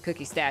 here's the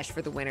cookie stash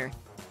for the winner.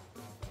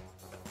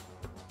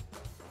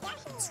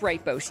 That's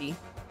right, Boshi.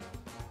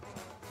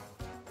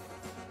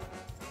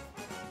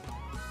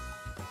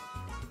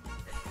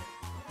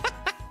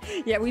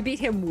 Yeah, we beat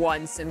him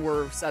once and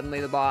we're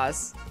suddenly the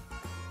boss.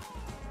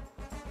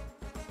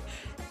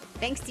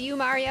 Thanks to you,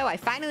 Mario, I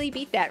finally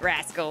beat that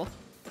rascal.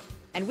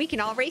 And we can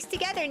all race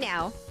together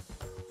now.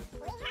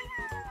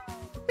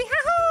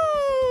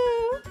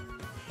 Wee-hoo!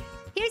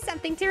 Here's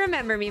something to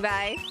remember me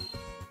by.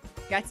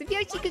 Got some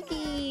Yoshi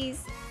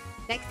cookies.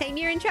 Next time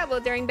you're in trouble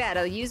during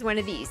battle, use one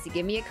of these to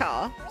give me a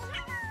call.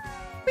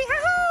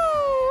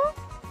 Wee-hoo!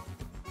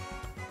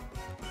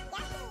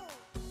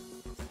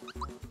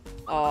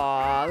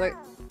 Aw, look.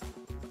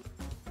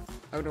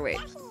 Oh, no, wait.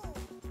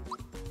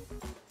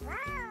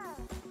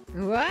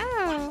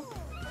 Wow.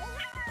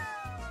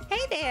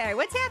 Hey there,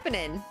 what's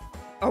happening?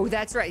 Oh,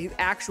 that's right, he's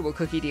actual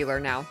cookie dealer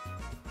now.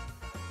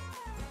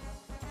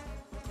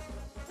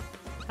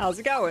 How's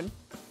it going?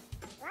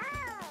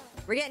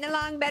 We're getting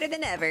along better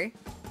than ever.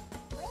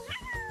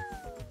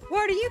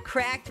 What are you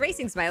cracked?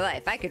 Racing's my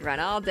life. I could run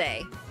all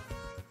day.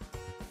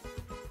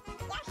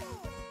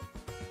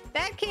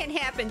 That can't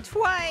happen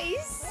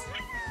twice.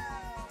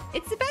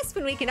 It's the best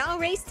when we can all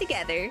race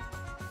together.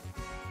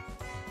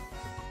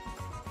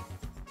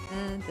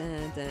 Dun,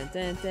 dun, dun,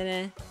 dun, dun,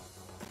 dun.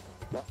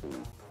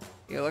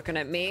 You're looking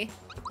at me?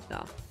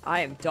 No, I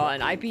am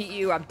done. I beat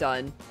you, I'm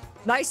done.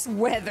 Nice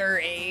weather,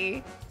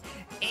 eh?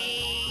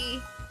 Eh?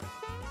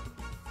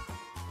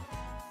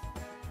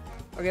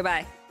 Okay,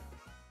 bye.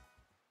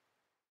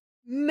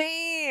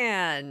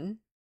 Man!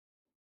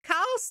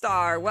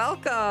 Cowstar,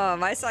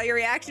 welcome! I saw your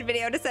reaction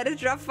video and decided to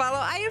drop a follow.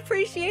 I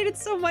appreciate it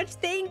so much,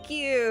 thank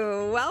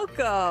you!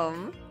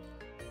 Welcome!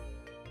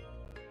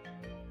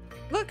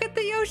 Look at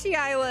the Yoshi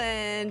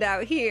Island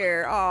out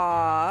here,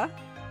 aww.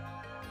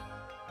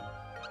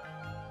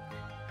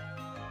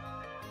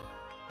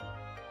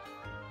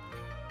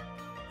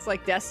 It's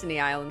like Destiny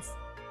Islands.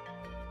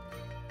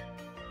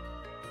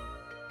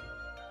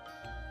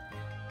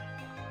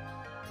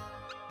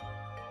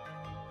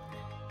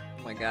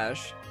 Oh my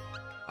gosh.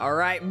 All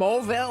right,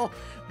 Moleville!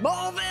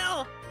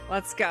 Moleville!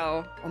 Let's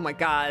go. Oh my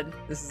god.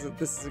 This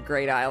is a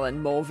great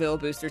island. Moleville,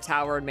 Booster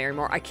Tower, and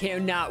Marymore. I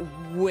cannot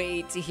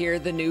wait to hear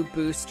the new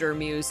Booster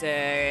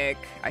music.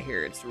 I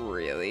hear it's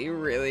really,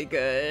 really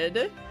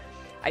good.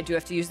 I do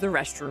have to use the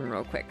restroom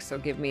real quick, so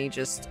give me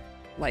just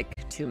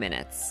like 2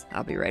 minutes.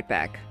 I'll be right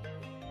back.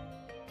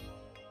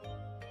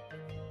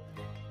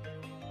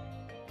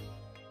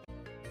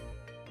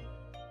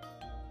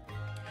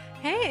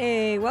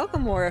 Hey,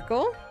 welcome,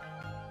 Oracle.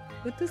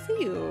 Good to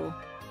see you.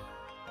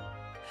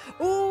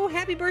 Oh,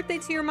 happy birthday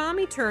to your mom,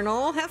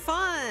 Eternal. Have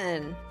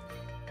fun.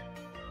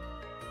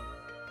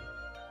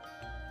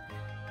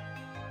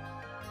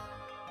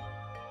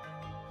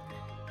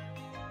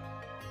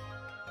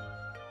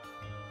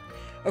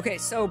 Okay,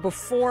 so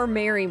before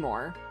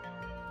Marymore,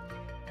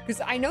 because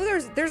I know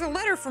there's a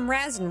letter from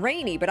Raz and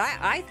Rainy, but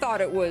I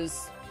thought it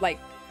was like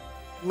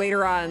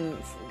later on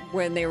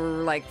when they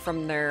were like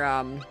from their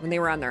when they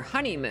were on their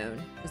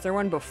honeymoon. Is there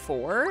one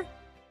before?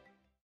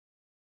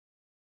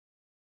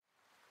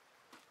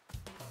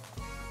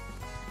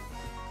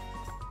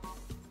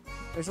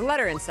 There's a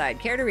letter inside.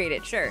 Care to read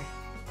it? Sure.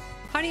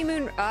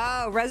 Honeymoon.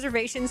 Oh,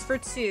 reservations for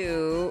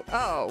 2.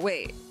 Oh,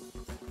 wait.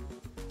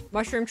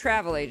 Mushroom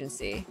Travel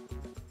Agency.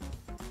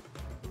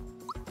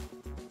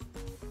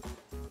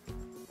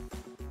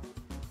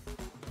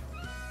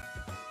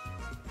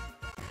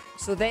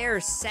 So they are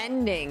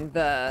sending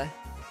to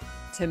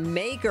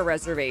make a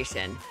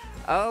reservation.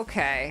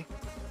 Okay.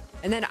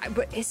 And then,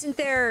 but isn't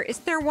there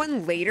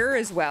one later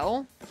as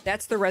well?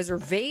 That's the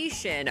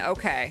reservation.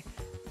 Okay.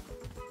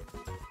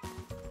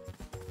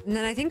 And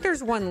then I think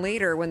there's one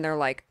later when they're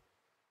like,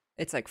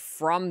 it's like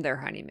from their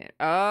honeymoon.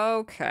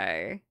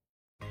 Okay.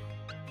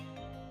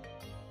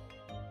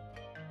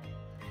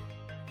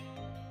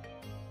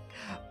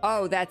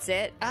 Oh, that's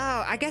it?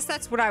 Oh, I guess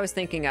that's what I was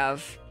thinking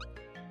of.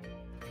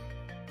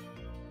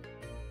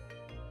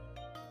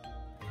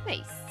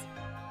 Nice.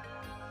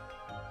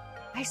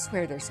 I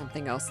swear there's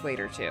something else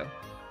later too.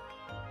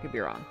 Could be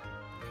wrong.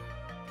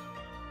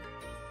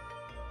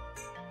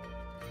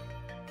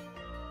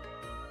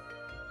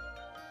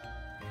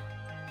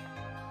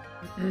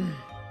 Oh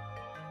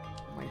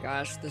my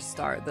gosh,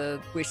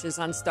 the wishes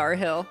on Star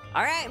Hill.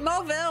 All right,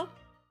 Moleville.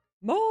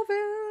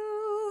 Moleville.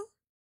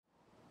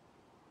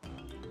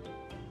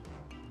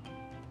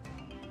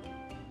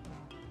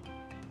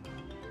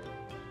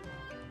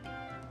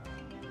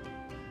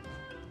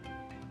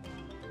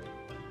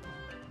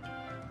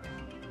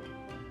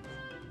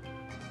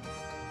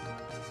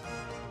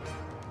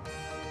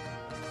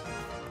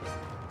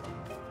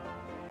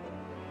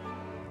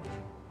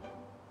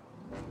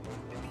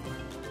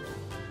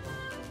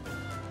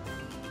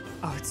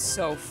 Oh, it's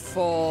so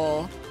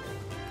full.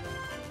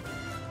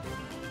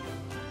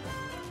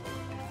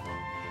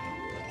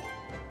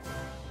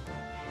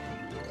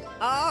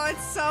 Oh,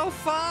 it's so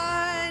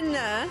fun.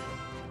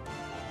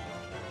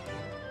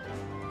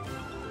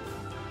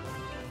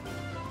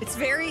 It's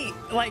very,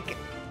 like,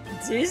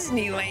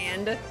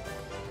 Disneyland.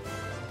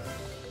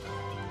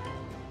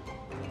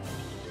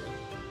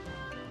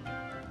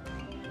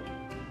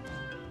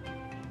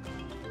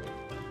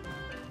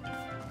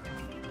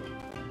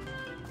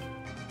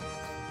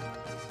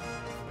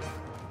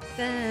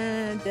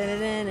 Da, da,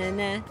 da, da,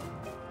 da.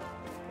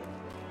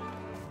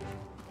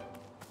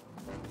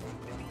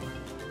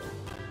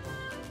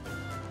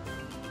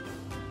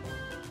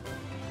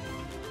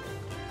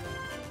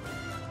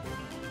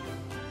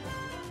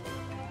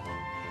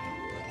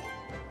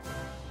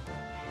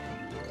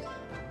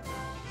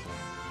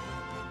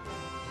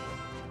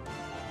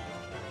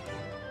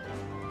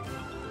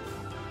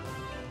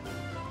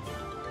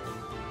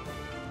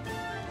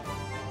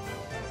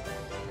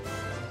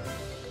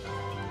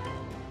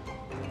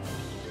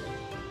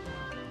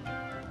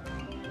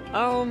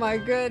 Oh my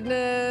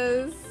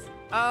goodness.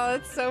 Oh,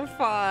 it's so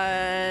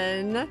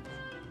fun.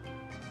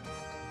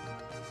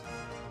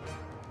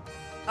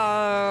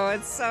 Oh,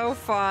 it's so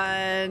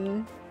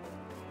fun.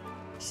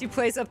 She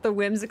plays up the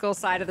whimsical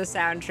side of the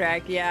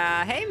soundtrack.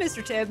 Yeah. Hey,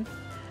 Mr. Tibb.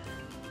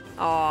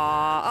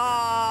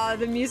 Aw,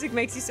 the music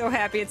makes you so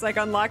happy. It's like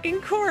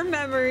unlocking core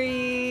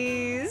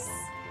memories.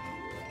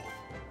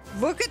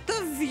 Look at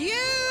the view.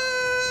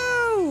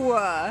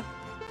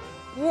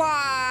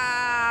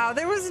 Wow,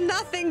 there was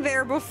nothing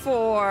there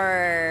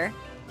before.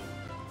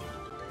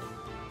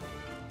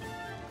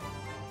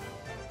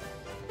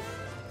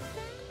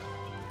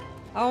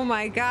 Oh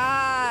my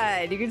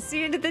God, you can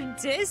see into the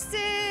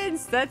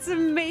distance. That's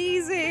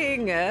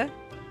amazing.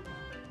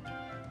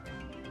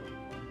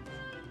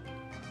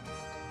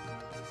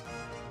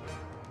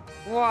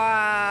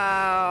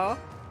 Wow.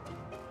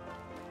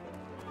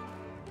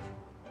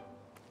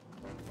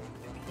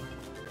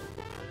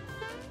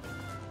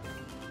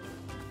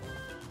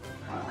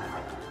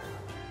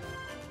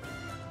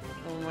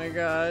 Oh my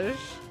gosh.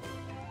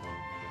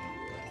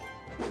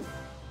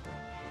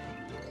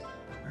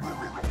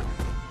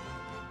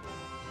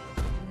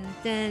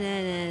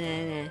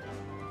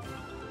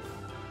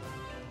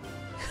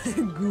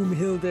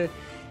 Goomhilde.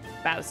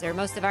 Bowser,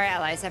 most of our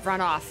allies have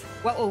run off.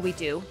 What will we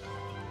do?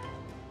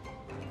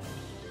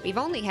 We've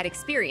only had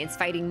experience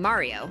fighting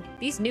Mario.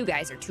 These new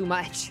guys are too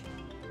much.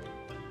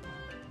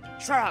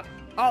 Shut up,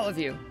 all of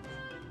you.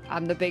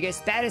 I'm the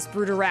biggest, baddest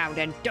brute around,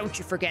 and don't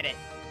you forget it.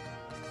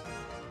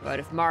 But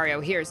if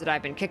Mario hears that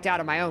I've been kicked out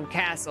of my own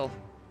castle,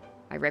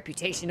 my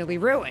reputation will be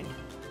ruined.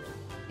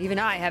 Even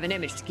I have an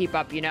image to keep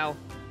up, you know.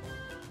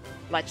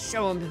 Let's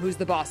show him who's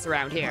the boss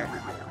around here.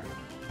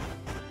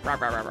 Rah,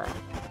 rah, rah, rah.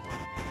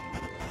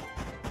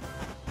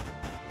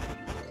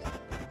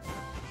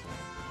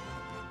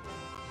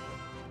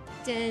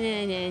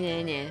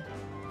 Da-na-na-na-na.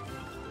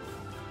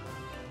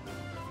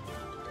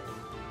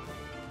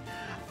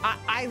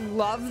 I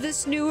love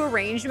this new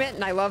arrangement,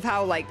 and I love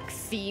how, like,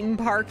 theme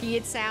parky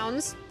it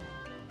sounds.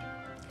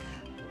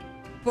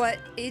 But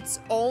it's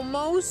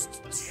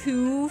almost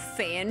too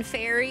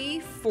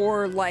fanfare-y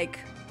for, like,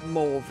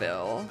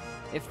 Moleville,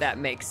 if that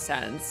makes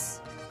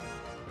sense.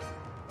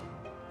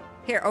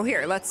 Here, oh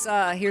here, let's,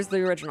 here's the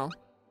original.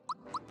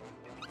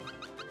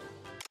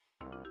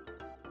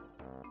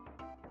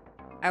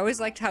 I always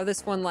liked how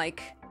this one,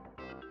 like,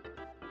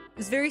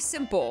 is very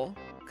simple.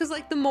 Because,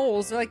 like, the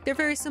moles are, like, they're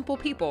very simple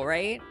people,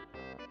 right?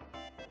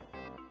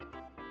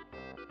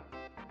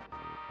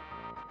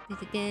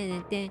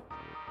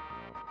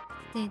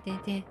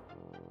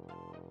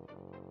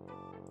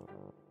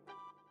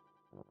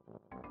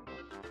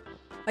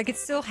 Like,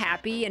 it's still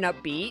happy and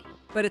upbeat,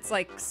 but it's,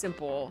 like,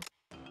 simple.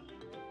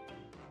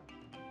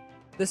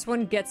 This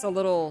one gets a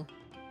little...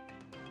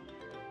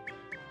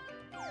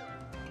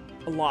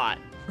 a lot.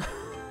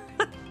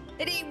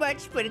 It ain't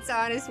much, but it's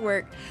honest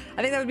work.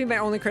 I think that would be my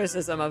only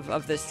criticism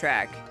of this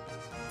track.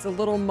 It's a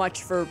little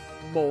much for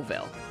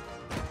Moleville.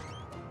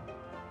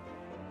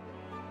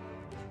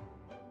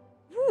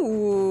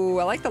 Ooh,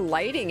 I like the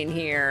lighting in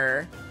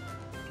here.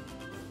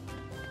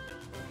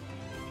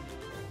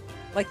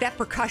 Like that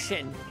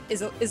percussion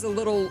is a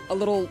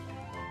little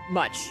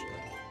much.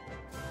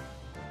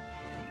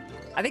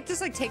 I think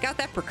just like take out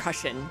that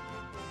percussion.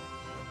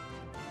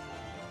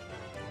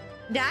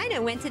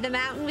 Dinah went to the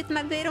mountain with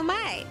my little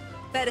mate,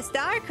 but a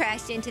star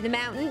crashed into the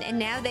mountain and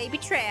now they be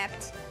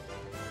trapped.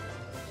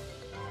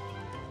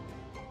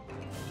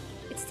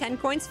 It's 10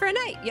 coins for a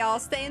night. Y'all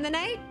staying the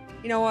night?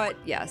 You know what?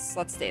 Yes,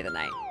 let's stay the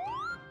night.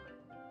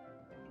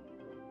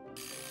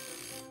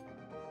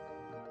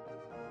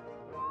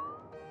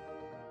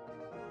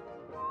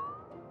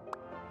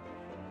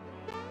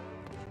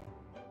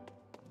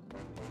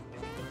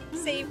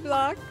 Save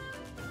block.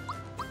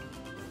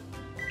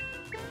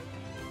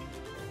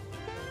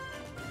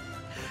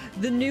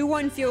 The new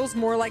one feels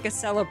more like a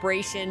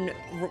celebration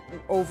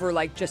over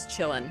like just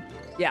chilling.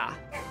 Yeah.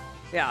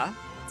 Yeah.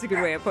 It's a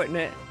good way of putting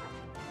it.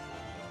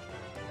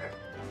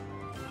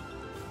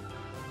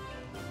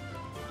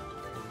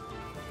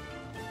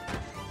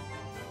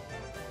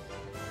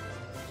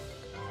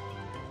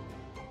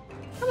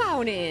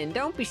 on in.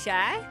 Don't be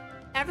shy.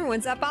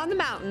 Everyone's up on the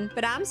mountain,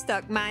 but I'm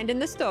stuck minding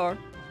the store.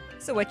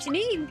 So what you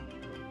need?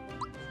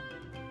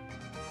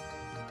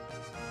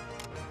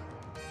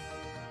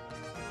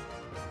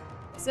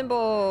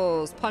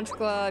 Symbols. Punch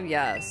glove.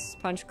 Yes.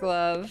 Punch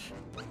glove.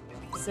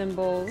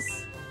 Symbols.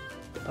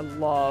 I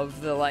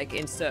love the, like,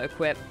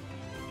 insta-equip.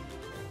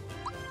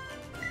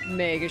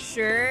 Mega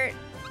shirt.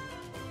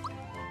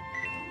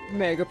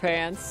 Mega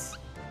pants.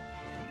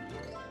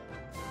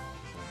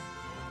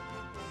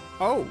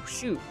 Oh,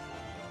 shoot.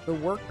 The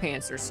work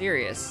pants are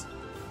serious.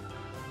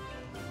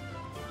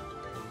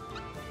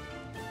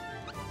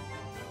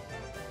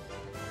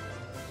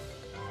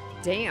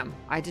 Damn,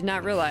 I did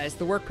not realize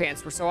the work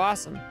pants were so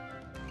awesome.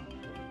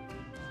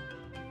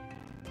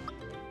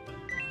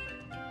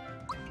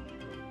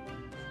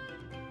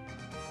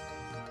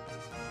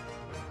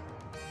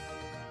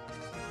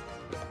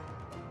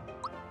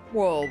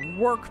 Well,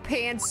 work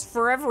pants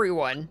for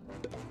everyone.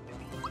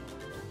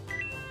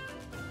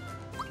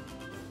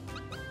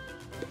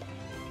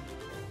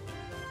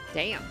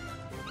 Damn.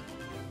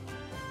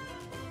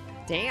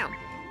 Damn.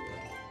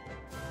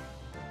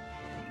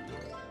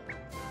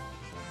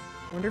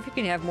 Wonder if you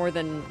can have more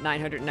than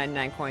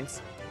 999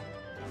 coins.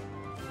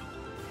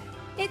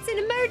 It's an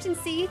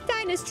emergency.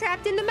 Dinah's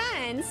trapped in the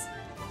mines.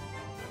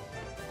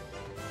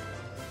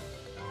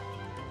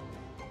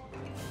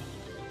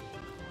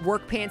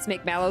 Work pants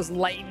make Mallow's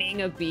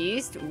lightning a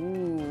beast.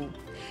 Ooh.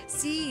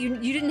 See,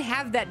 you didn't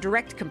have that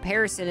direct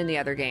comparison in the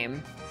other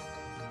game.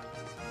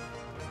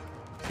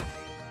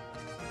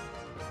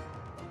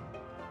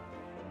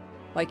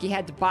 Like, you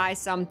had to buy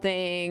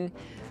something,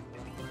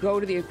 go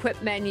to the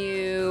equip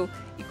menu,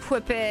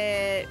 equip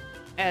it,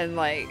 and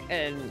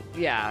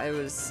yeah, it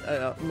was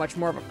much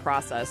more of a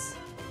process.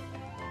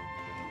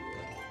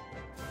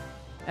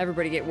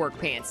 Everybody get work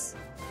pants.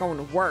 Going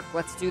to work,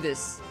 let's do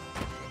this.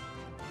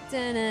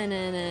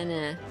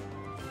 Da-na-na-na-na.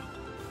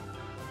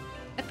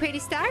 A pretty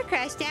star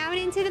crashed down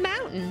into the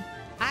mountain.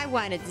 I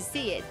wanted to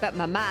see it, but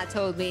my ma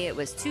told me it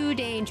was too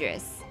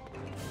dangerous.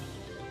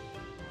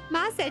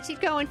 Ma said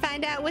she'd go and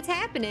find out what's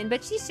happening,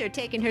 but she's sure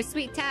taking her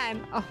sweet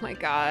time. Oh my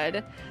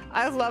god.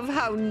 I love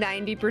how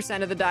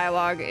 90% of the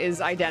dialogue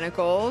is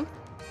identical.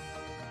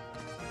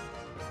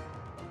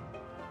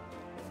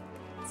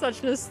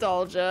 Such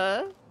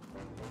nostalgia.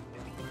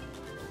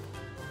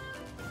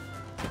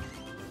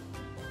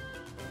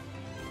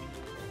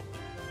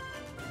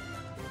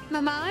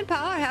 My mom and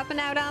pa are helping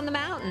out on the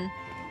mountain.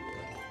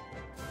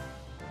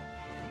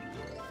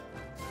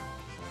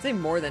 I'd say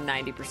more than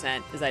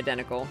 90% is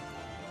identical.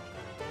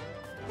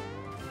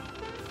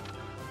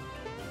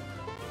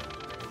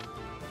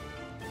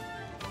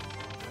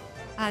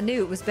 I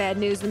knew it was bad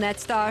news when that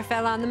star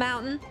fell on the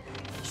mountain.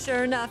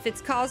 Sure enough,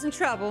 it's causing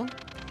trouble.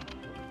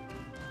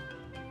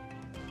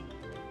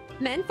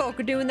 Menfolk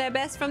are doing their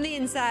best from the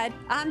inside.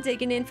 I'm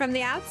digging in from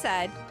the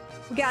outside.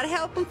 We gotta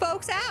help them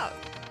folks out.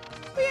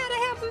 We gotta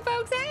help them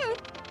folks out.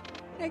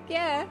 Heck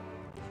yeah.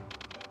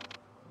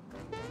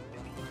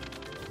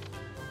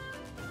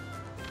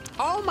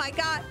 Oh my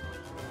god.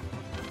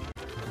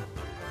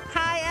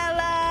 Hi,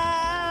 Ella.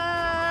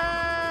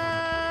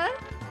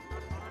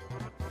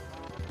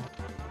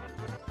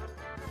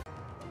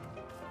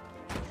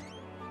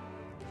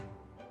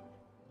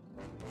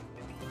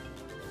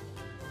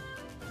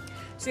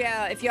 So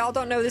yeah, if y'all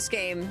don't know this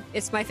game,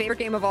 it's my favorite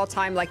game of all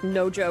time, like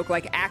no joke,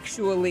 like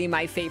actually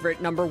my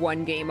favorite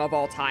 #1 game of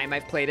all time.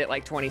 I've played it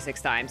like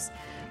 26 times.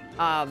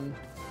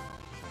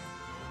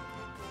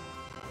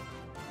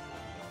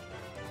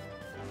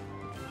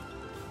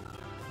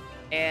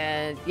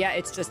 And yeah,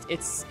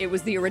 it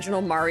was the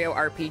original Mario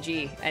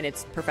RPG and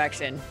it's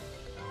perfection.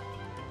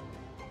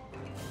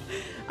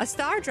 A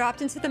star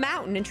dropped into the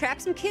mountain and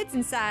trapped some kids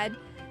inside.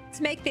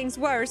 To make things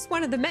worse,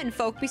 one of the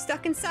menfolk be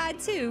stuck inside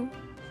too.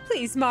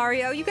 Please,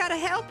 Mario, you gotta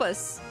help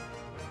us.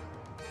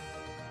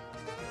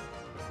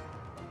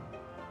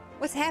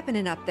 What's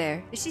happening up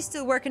there? Is she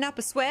still working up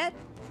a sweat?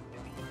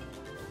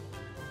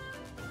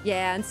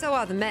 Yeah, and so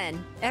are the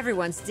men.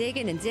 Everyone's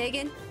digging and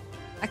digging.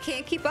 I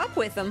can't keep up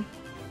with them.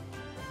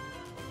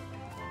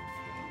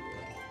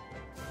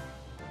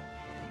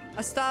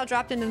 A star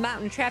dropped into the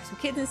mountain and trapped some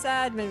kids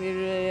inside.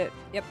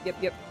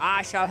 Yep.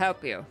 I shall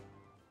help you.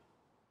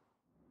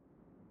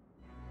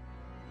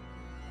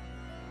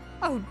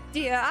 Oh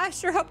dear, I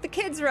sure hope the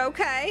kids are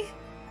okay.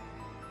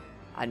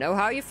 I know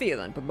how you're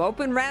feeling, but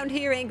moping around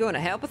here ain't gonna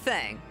help a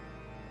thing.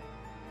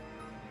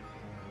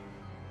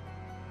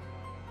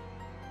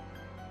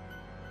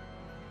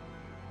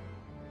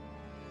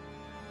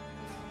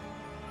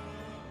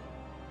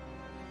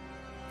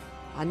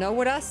 I know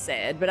what I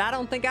said, but I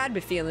don't think I'd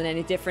be feeling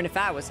any different if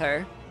I was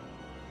her.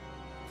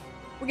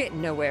 We're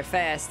getting nowhere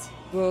fast.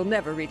 We'll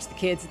never reach the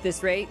kids at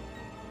this rate.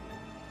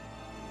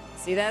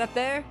 See that up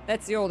there?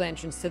 That's the old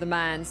entrance to the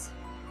mines.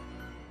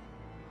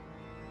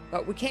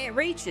 But we can't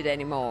reach it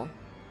anymore.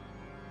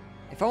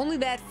 If only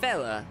that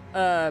fella,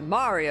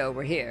 Mario,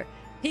 were here,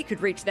 he could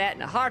reach that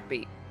in a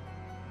heartbeat.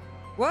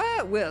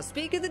 What? Well,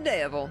 speak of the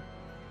devil.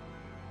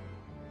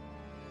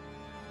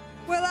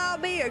 Well, I'll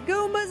be a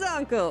Goomba's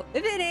uncle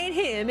if it ain't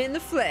him in the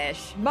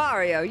flesh.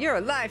 Mario, you're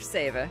a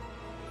lifesaver.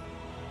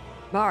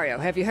 Mario,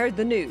 have you heard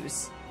the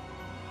news?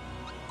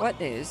 What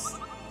news?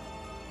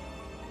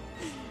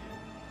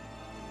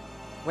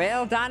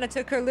 Well, Donna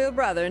took her little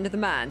brother into the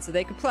mine so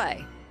they could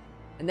play.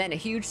 And then a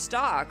huge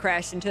star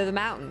crashed into the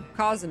mountain,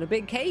 causing a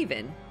big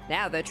cave-in.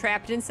 Now they're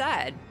trapped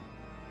inside.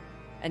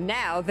 And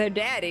now their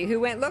daddy,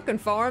 who went looking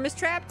for him, is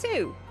trapped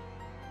too.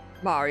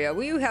 Mario,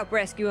 will you help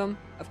rescue him?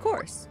 Of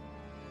course.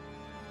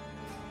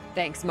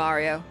 Thanks,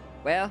 Mario.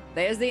 Well,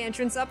 there's the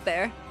entrance up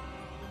there.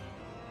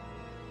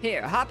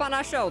 Here, hop on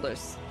our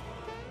shoulders.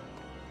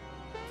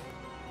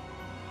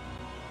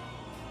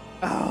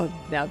 Oh,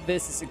 now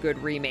this is a good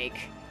remake.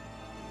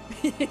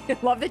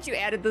 Love that you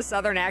added the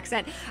southern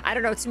accent. I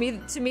don't know,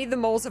 to me the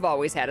moles have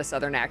always had a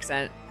southern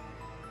accent.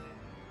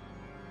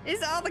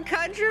 It's all the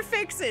country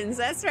fixins,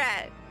 that's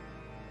right.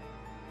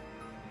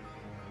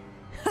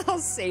 I'll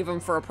save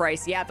them for a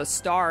price. Yeah, the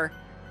star.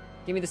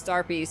 Give me the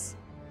star piece.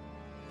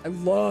 I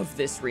love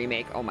this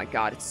remake. Oh my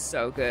god, it's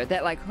so good.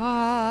 That like,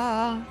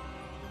 oh,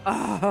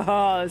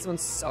 this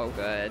one's so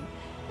good.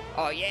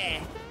 Oh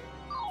yeah.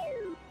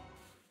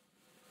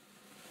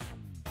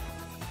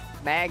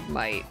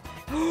 Magmite.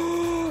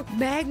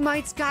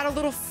 Magmite's got a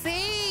little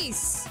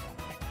face.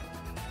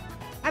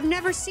 I've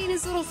never seen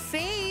his little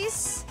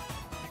face.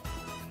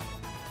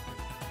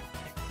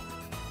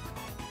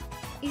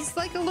 He's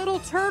like a little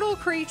turtle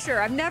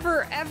creature. I've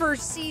never ever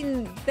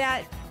seen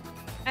that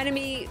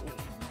enemy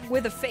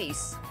with a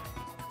face.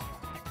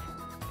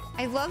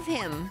 I love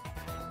him.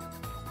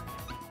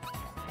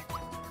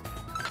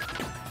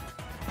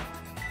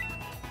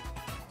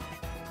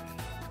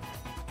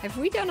 Have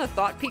we done a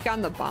thought peek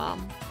on the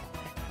bomb?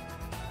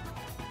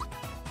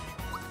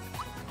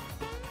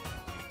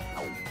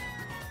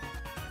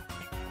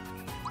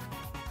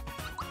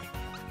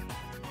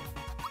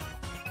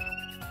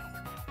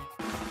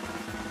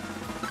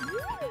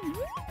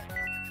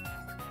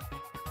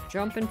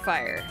 Jump and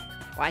fire.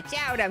 Watch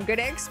out, I'm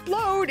gonna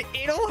explode.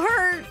 It'll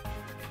hurt.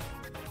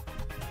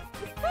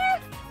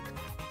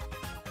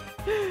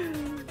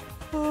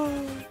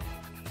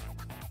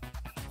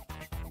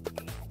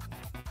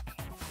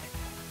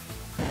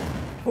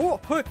 Oh,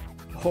 oh,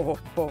 oh,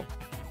 oh.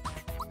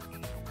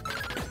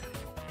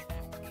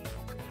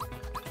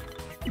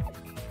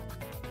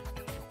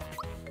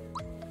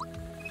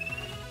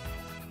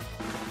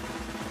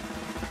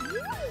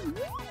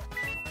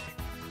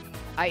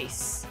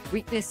 Ice.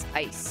 Weakness,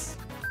 ice.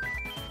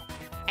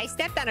 I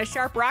stepped on a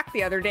sharp rock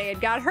the other day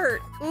and got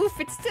hurt. Oof,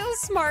 it still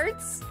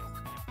smarts.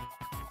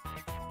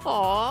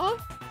 Aww.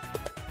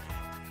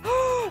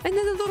 And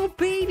then the little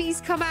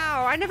babies come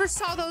out. I never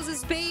saw those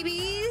as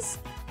babies.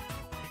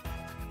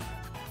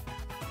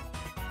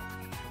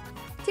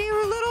 They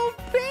were little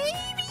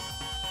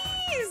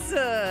babies.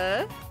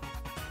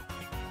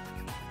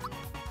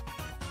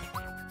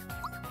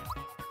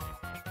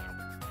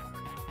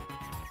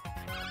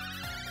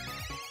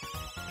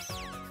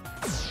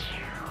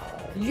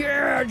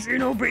 Yeah,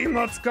 Geno Beam,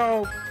 let's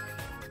go.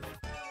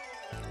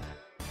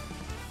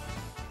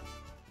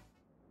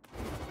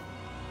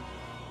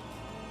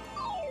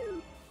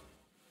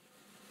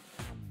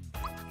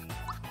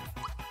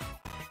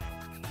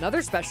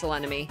 Another special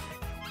enemy.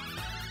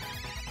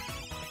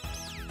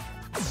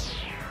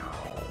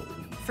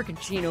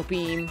 Freaking Geno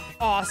Beam.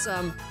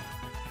 Awesome.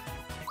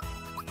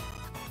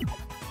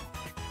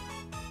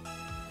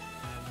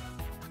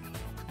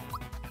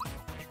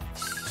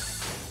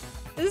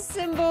 The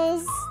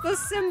symbols. The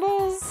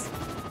symbols.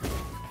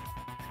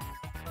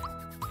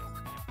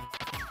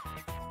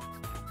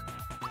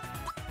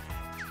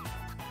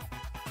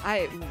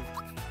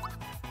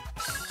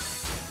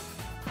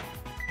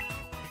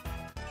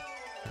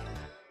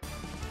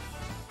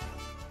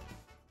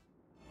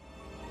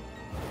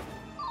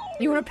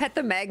 You want to pet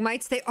the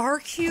Magmites? They are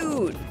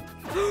cute.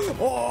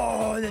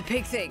 Oh, the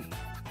pig thing.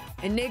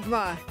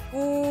 Enigma.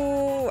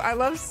 Ooh, I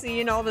love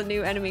seeing all the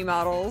new enemy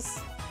models.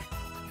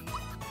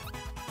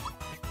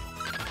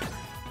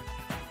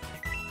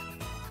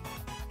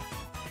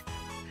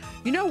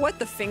 You know what?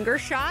 The finger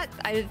shot,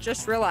 I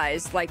just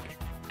realized, like,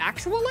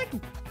 actual, like,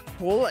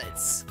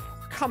 bullets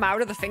come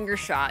out of the finger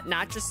shot,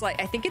 not just, like,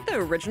 I think in the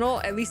original,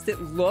 at least it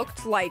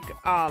looked like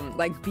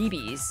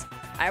BBs.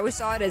 I always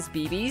saw it as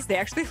BBs. They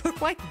actually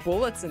look like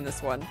bullets in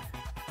this one.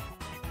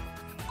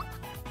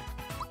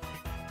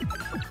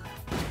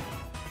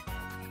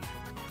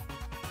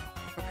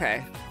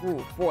 Okay.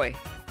 Ooh, boy.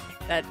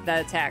 That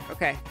attack.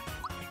 Okay.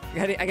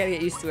 I gotta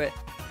get used to it.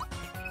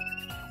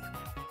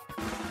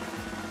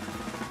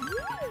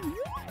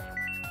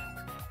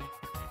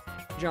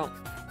 Jump.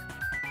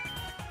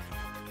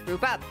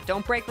 Group up.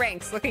 Don't break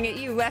ranks. Looking at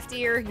you, left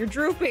ear. You're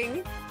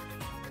drooping.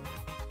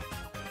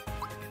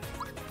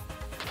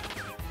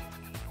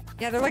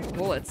 Yeah, they're like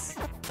bullets.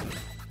 A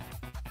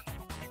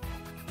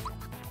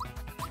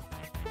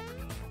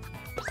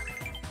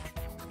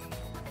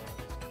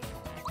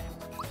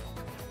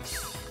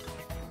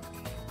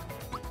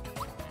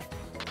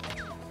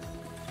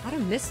lot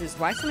of misses.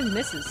 Why so many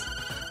misses?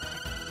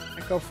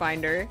 I go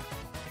find her.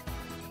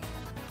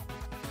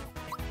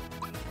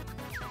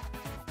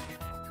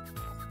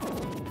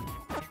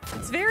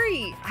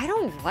 very, I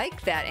don't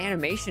like that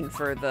animation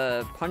for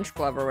the punch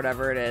glove or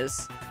whatever it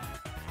is.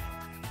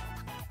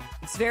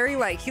 It's very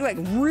like, he like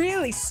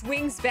really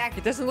swings back.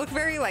 It doesn't look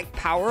very like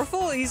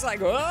powerful. He's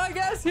like, oh, I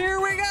guess here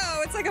we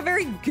go. It's like a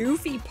very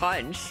goofy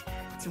punch.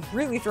 It's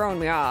really throwing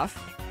me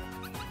off.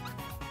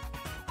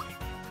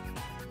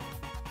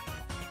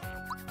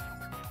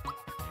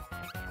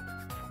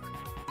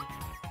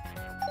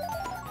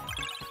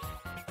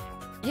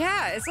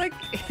 Yeah, it's like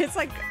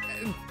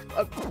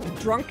a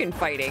drunken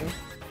fighting.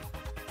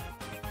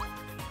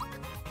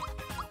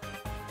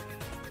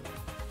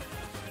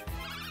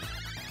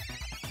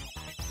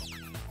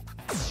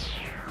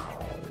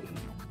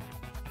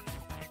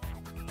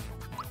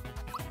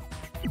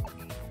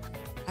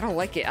 I don't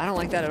like it. I don't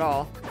like that at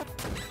all.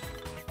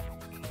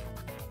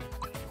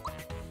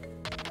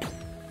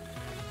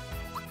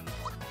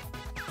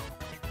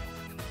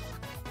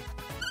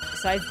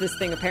 Besides this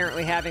thing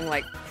apparently having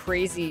like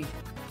crazy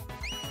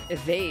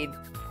evade.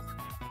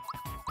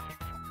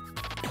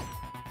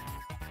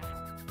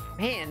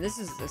 Man, this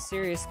is a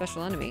serious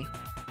special enemy.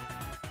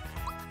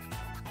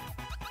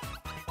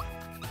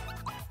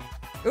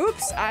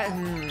 Oops,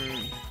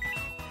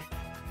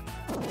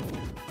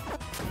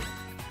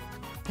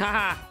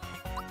 Haha.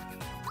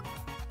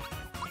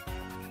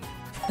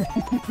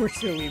 We're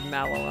just gonna leave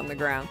Mallow on the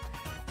ground.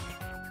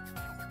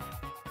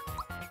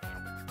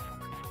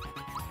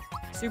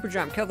 Super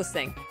jump, kill this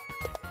thing.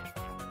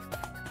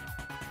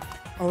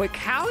 Oh, it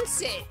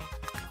counts it!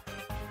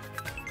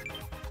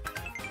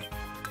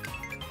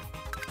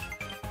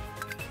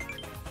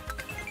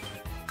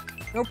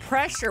 No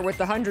pressure with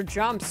the 100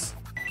 jumps.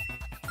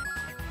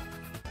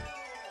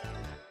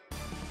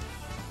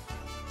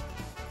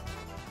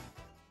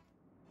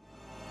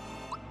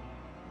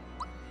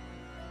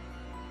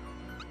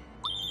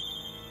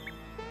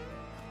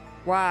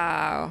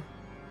 Wow.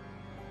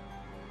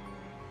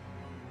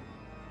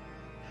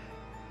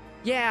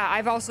 Yeah,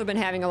 I've also been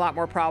having a lot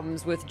more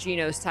problems with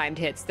Geno's timed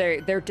hits.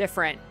 They're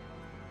different.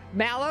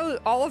 Mallow,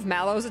 all of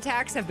Mallow's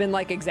attacks have been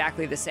like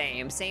exactly the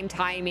same. Same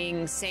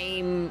timing,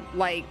 same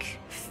like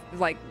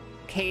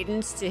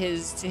cadence to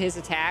his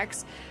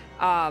attacks.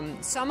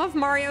 Some of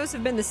Mario's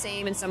have been the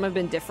same and some have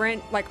been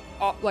different. Like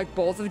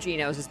both of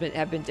Geno's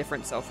have been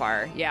different so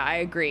far. Yeah, I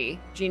agree.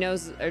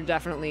 Geno's are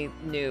definitely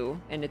new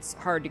and it's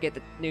hard to get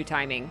the new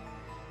timing.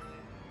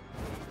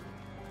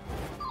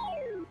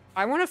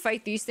 I want to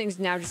fight these things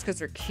now just because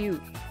they're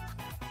cute.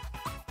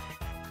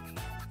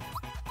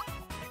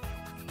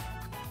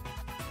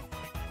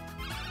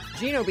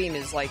 Geno Beam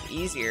is like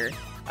easier.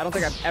 I don't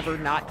think I've ever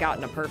not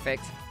gotten a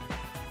perfect.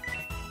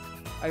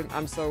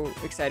 I'm so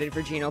excited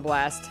for Geno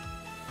Blast.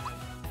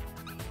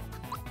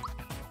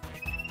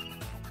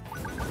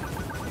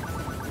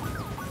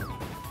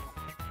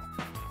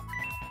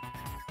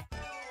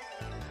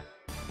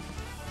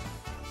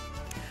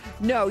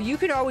 No, you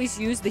could always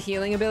use the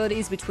healing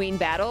abilities between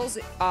battles.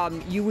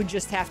 You would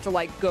just have to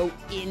like go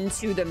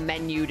into the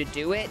menu to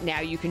do it.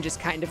 Now you can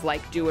just kind of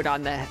like do it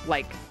on the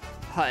like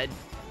HUD.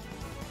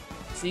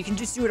 So you can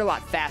just do it a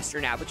lot faster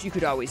now, but you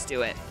could always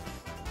do it.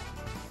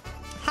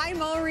 Hi,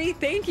 Mulry.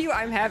 Thank you.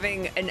 I'm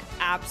having an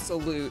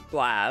absolute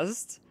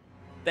blast.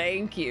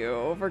 Thank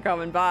you for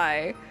coming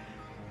by.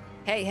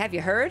 Hey, have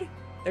you heard?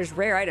 There's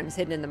rare items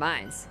hidden in the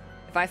mines.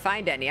 If I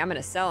find any, I'm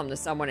gonna sell them to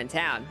someone in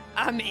town.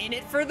 I'm in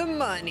it for the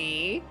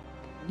money.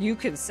 You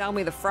can sell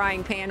me the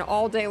frying pan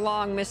all day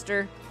long,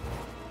 mister.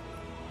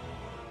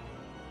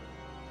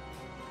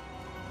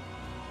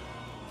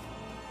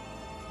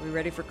 We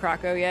ready for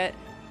Croco yet?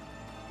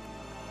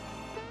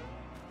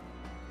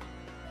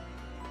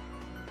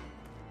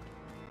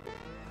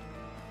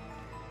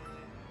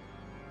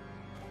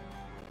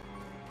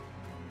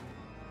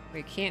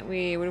 Wait, can't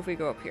we? What if we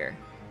go up here?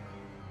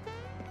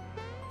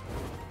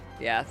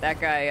 Yeah,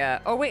 that guy,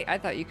 oh wait, I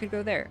thought you could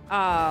go there.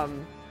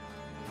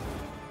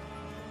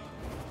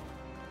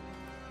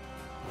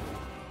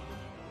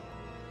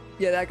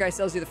 Yeah, that guy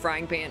sells you the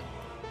frying pan.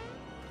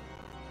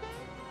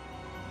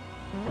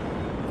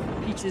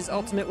 Peach's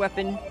ultimate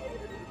weapon.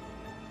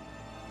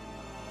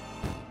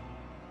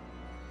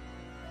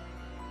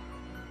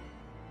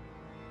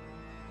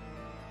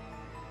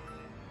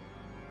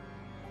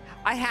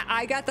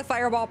 I got the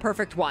fireball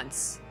perfect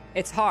once.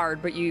 It's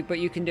hard, but you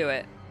can do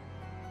it.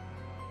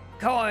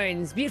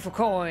 Coins, beautiful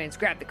coins,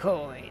 grab the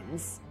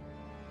coins.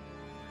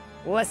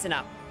 Listen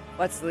up.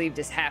 Let's leave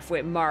this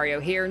half-wit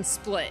Mario here and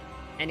split.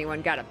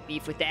 Anyone got a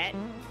beef with that?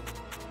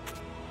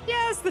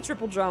 Yes, the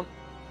triple jump.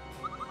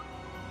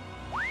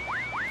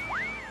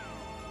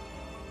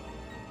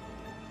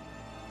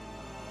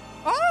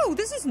 Oh,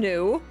 this is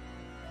new.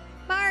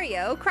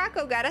 Mario,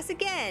 Croco got us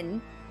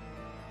again.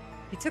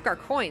 He took our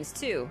coins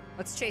too.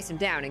 Let's chase him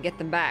down and get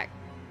them back.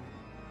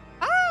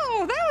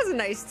 Oh, that was a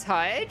nice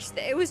touch.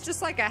 It was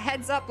just like a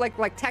heads up,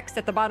 like text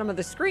at the bottom of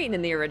the screen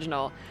in the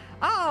original.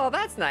 Oh,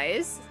 that's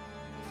nice.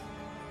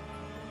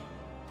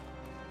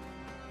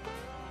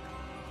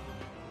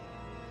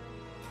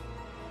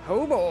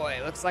 Oh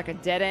boy, looks like a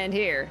dead end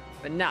here,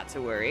 but not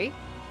to worry.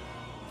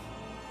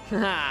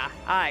 Haha,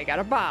 I got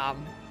a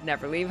bomb.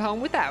 Never leave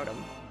home without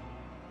him.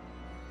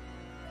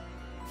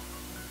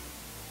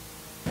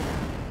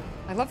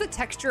 I love the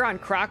texture on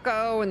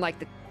Croco and like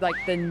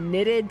the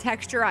knitted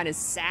texture on his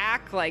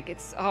sack. Like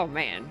it's, oh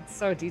man, it's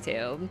so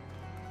detailed.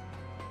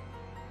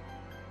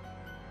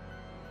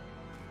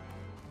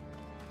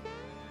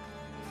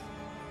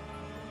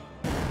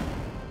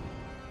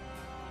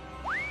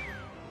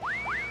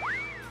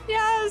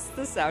 Yes,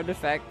 the sound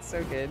effect,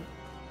 so good.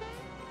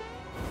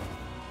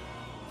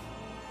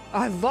 Oh,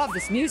 I love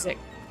this music.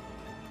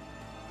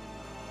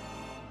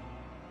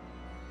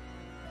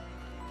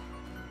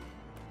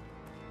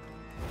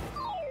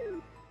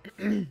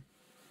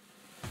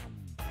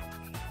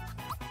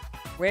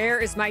 Where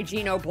is my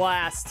Geno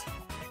Blast?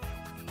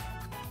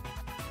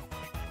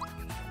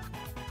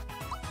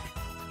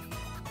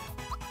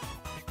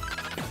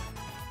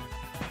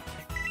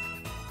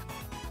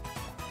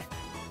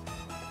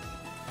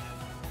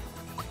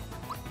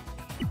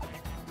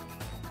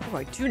 Oh,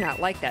 I do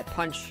not like that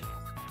punch.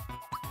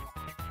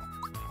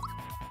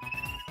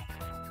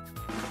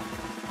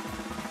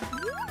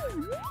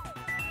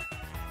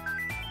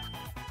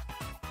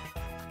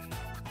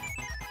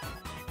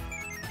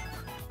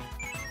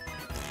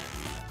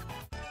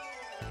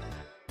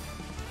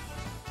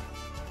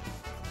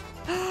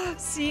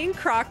 Seeing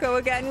Croco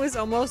again was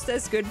almost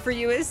as good for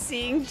you as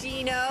seeing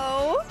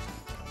Geno.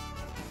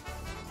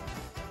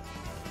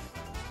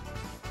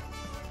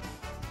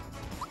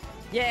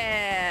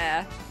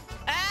 Yeah.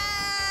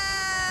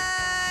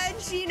 Ah,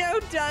 Geno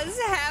does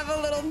have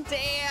a little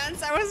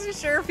dance. I wasn't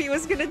sure if he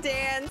was gonna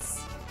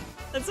dance.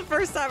 That's the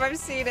first time I've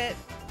seen it.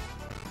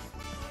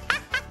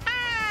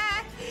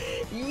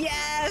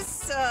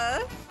 Yes.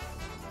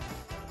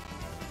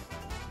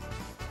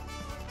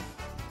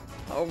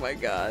 Oh my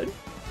god.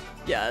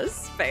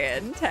 Yes,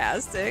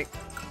 fantastic.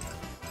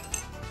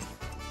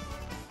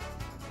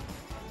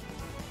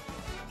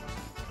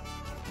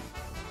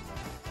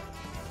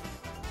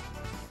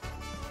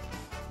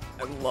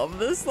 I love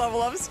this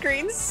level up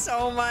screen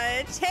so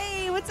much.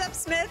 Hey, what's up,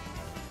 Smith?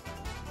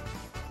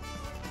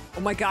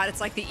 Oh my god,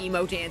 it's like the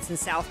emo dance in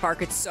South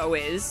Park. It so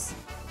is.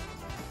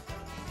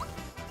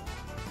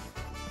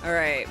 All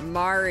right,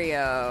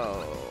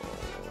 Mario.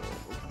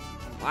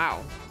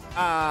 Wow.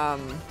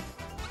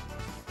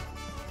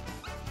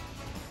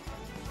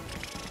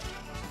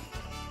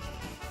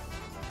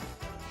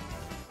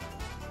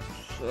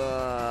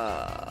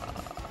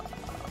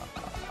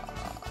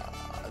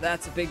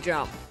 That's a big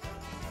jump.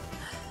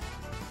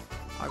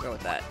 I'll go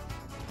with that.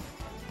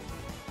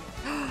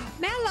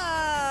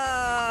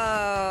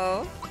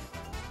 Mellow!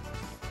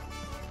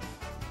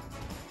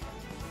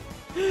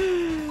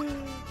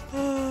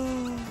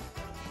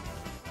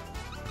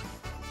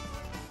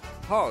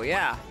 Oh,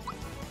 yeah.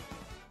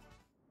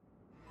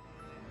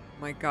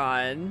 My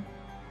god.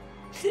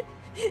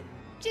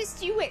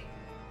 Just you wait.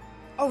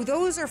 Oh,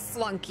 those are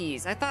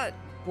flunkies. I thought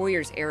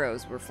Boyer's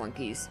arrows were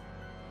flunkies.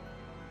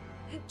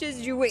 Just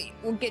you wait.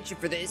 We'll get you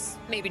for this.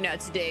 Maybe not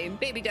today,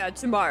 maybe not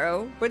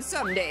tomorrow, but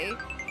someday.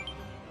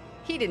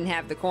 He didn't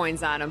have the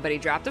coins on him, but he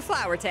dropped a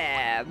flower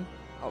tab.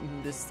 Oh,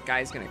 this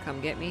guy's gonna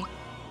come get me.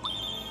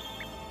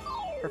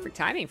 Perfect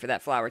timing for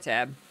that flower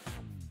tab.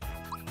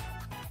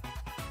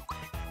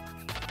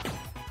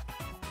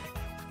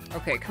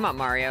 Okay, come on,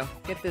 Mario.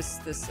 Get this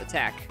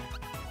attack.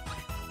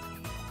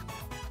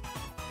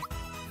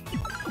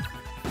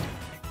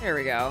 There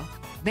we go.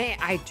 Man,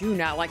 I do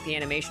not like the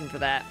animation for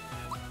that.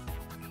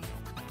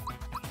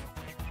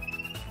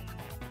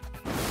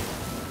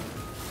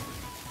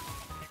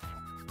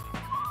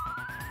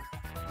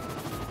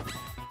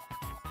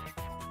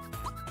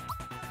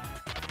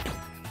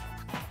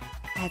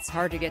 It's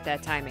hard to get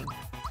that timing.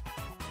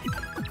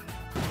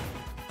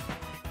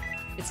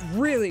 It's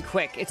really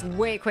quick. It's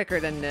way quicker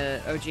than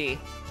the OG.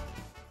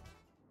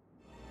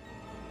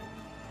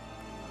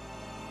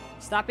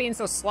 Stop being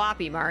so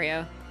sloppy,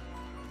 Mario.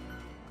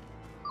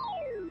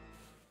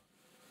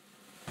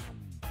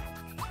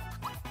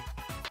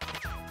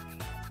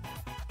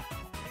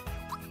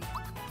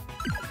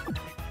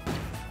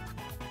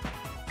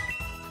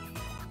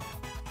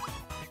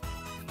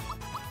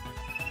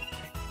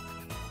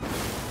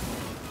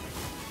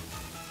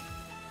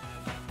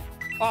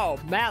 Oh,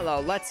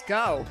 Mallow, let's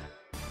go.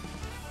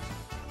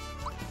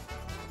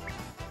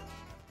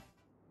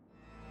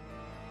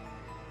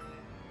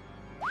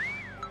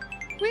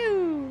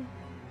 Woo!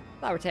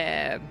 Flower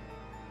tab.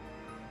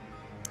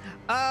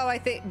 Oh, I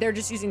think they're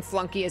just using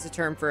flunky as a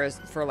term for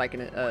like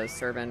a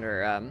servant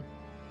or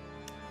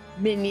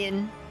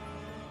minion.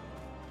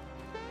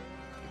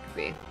 It could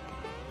be.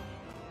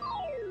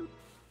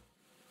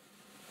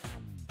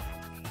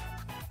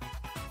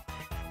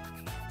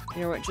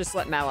 You know what? Just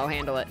let Mallow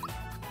handle it.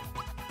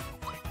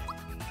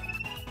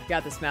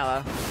 Got this,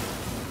 Mallow.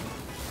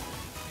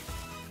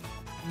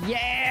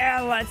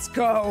 Yeah, let's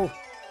go.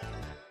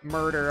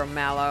 Murder of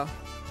Mallow.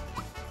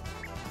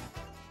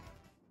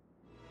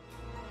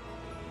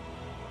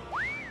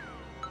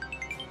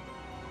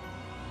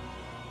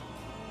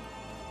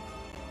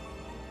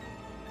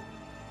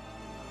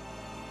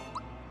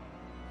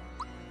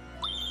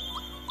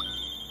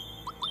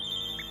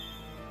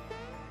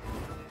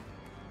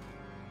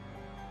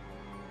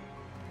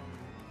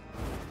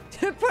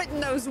 Putting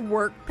those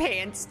work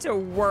pants to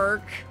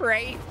work,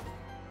 right?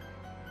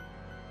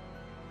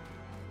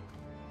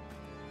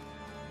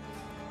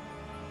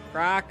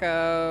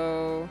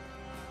 Rocco.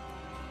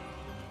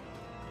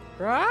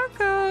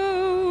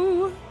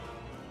 Rocco.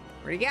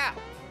 Where'd he go?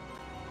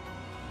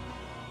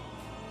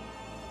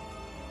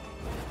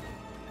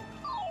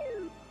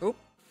 Oop.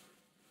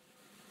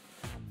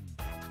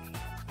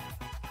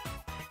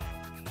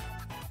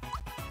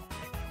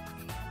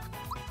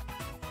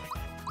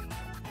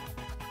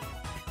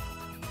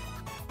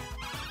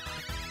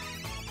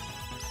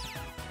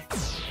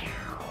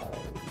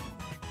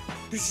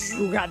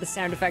 Oh god, the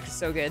sound effect is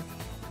so good.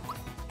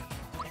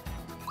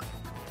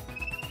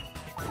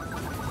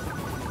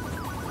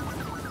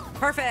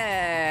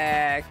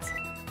 Perfect!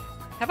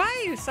 Have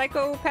I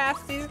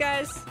psychopathed these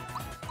guys?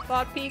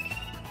 Thought peek?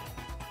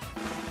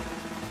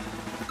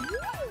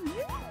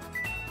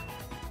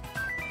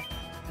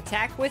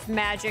 Attack with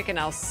magic and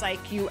I'll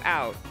psych you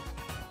out.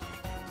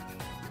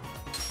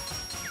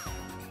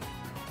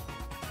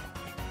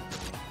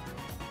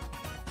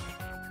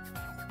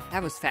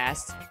 That was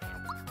fast.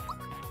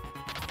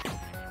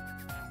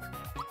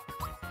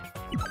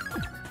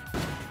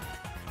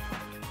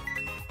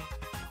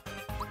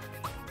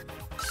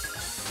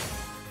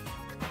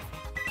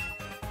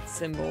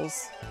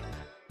 Symbols.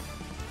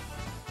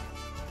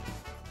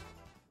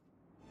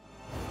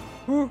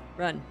 Woo,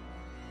 run.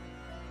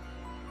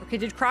 Okay,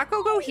 did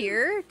Croco go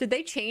here? Did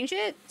they change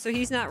it so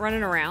he's not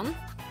running around?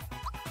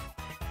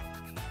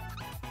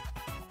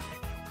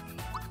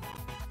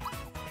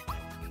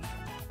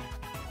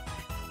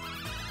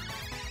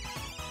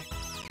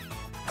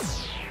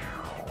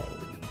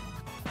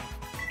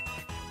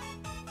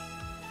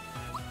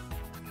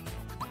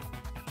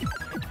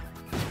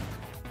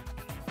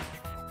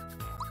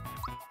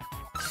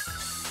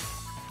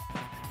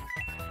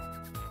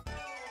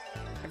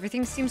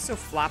 Everything seems so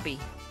floppy.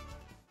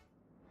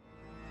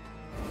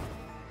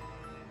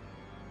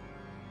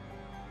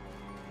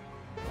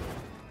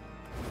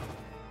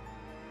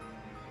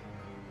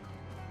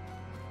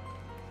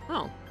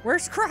 Oh,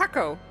 where's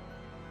Croco?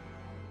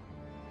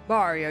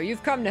 Mario,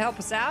 you've come to help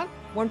us out?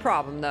 One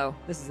problem, though.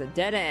 This is a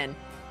dead end.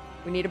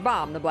 We need a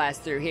bomb to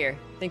blast through here.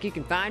 Think you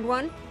can find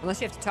one?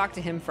 Unless you have to talk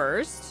to him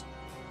first?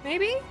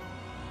 Maybe?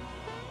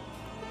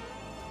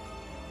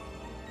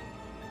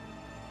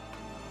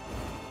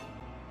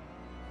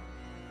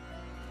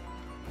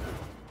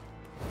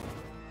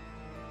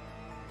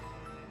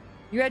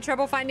 You had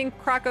trouble finding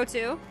Croco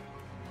too?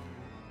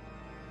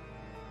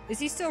 Is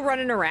he still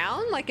running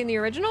around like in the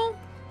original?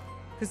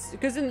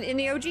 Because in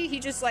the OG, he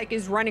just like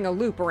is running a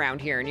loop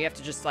around here and you have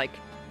to just like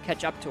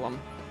catch up to him.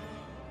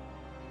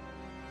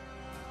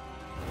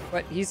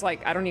 But he's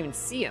like, I don't even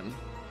see him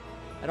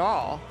at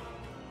all.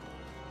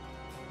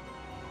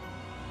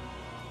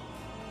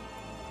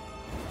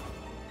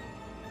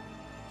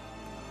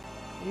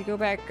 Did he go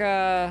back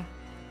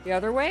the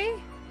other way?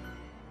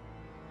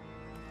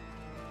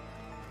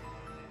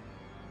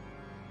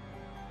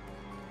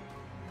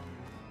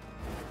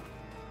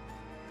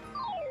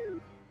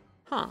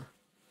 Huh.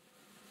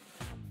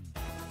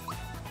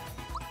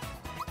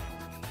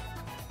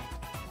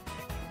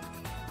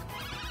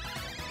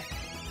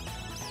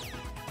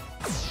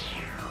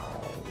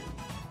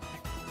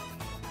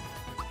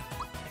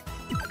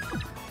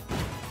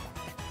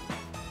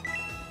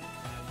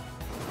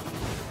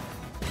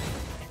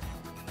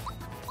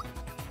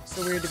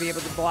 So weird to be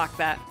able to block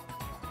that.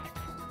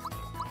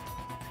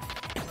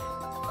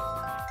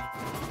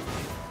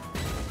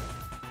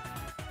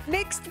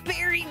 Mixed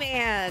Berry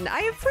Man,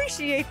 I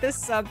appreciate this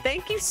sub.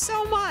 Thank you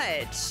so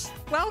much.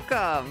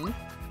 Welcome.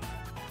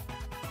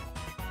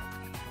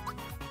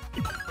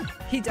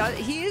 He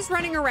is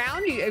running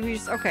around.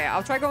 Okay,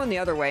 I'll try going the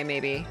other way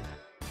maybe.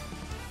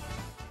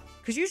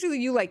 Because usually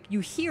you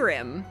hear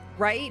him,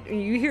 right?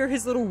 You hear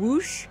his little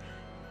whoosh.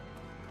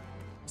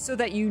 So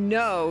that you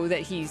know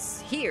that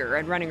he's here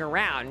and running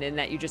around and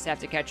that you just have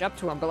to catch up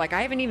to him. But like,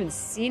 I haven't even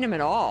seen him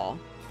at all,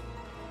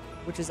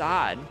 which is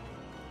odd.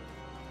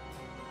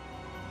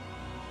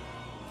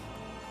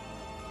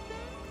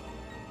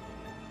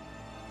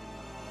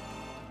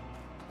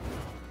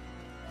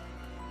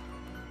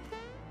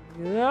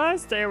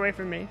 Stay away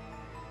from me.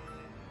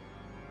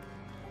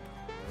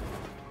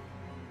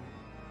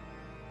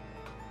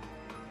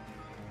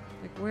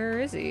 Like, where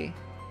is he?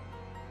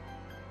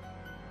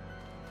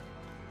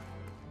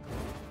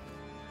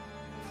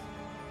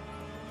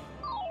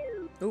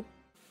 Oop.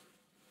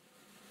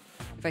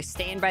 If I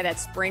stand by that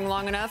spring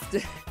long enough,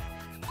 does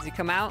he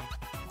come out?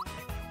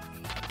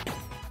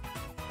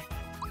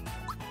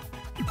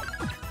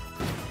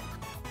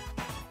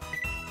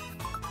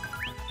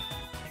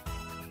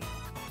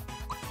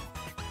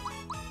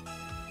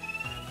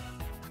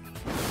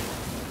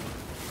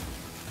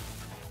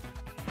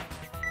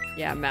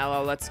 Yeah,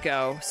 Mallow, let's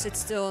go. Sit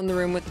still in the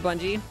room with the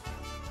bungee.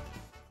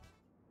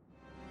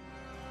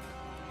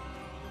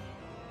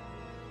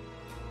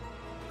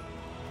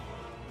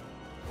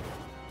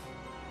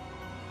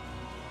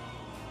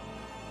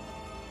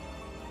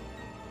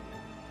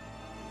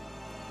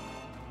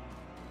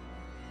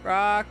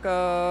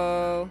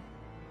 Rocco.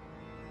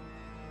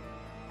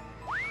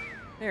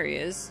 There he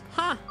is.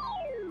 Huh.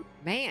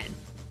 Man.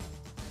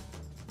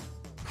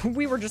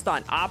 We were just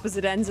on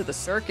opposite ends of the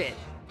circuit.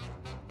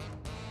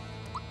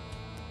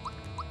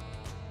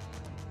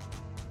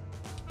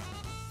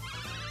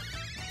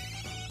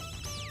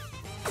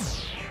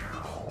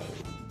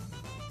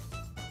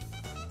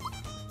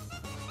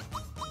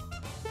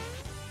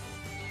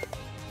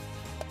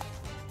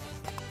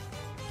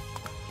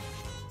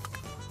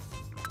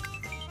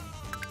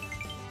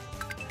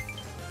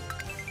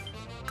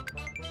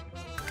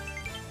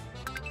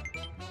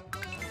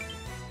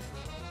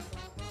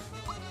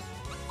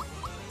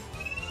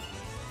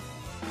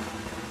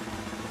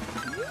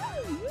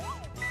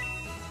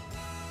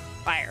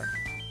 Fire.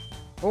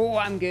 Oh,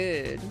 I'm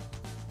good.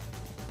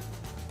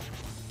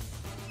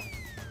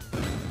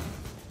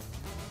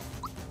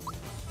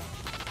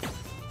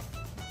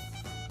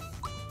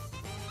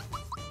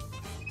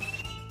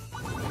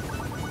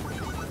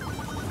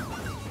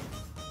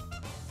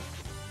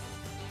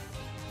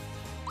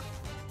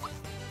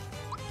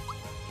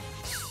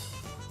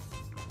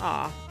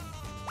 Aw.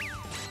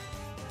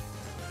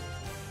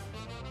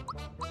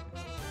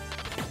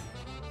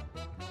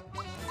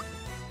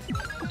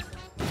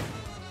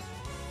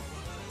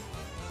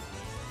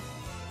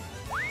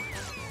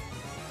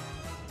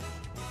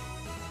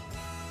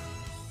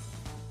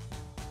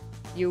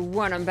 You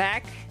want him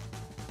back?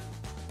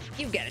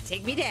 You gotta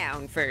take me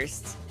down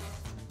first.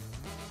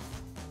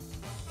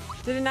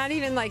 Did it not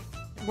even, like,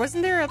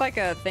 wasn't there like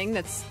a thing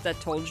that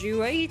told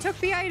you, hey, he took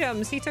the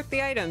items, he took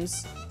the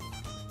items?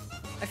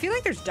 I feel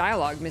like there's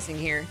dialogue missing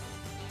here.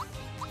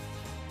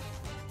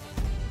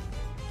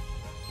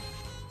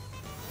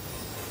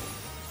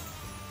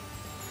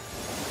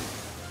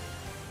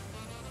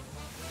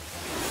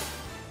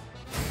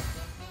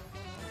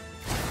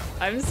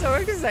 I'm so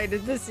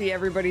excited to see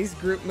everybody's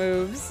group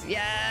moves.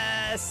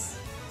 Yes!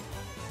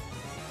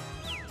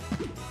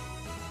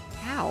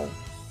 Ow.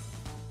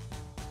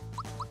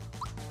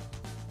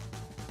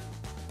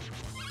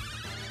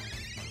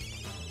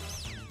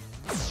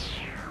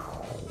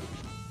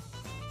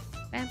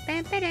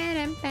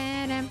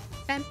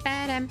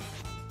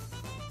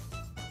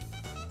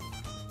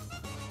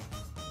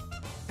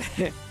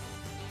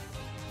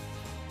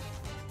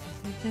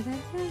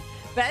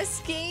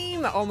 Best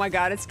game. Oh my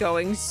god, it's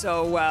going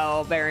so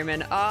well,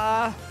 Berryman.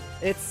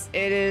 It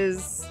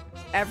is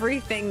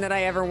everything that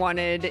I ever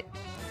wanted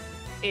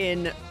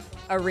in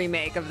a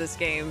remake of this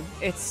game.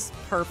 It's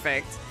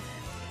perfect.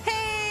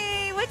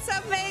 Hey, what's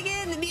up,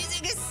 Megan? The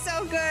music is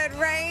so good,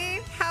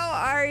 right? How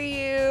are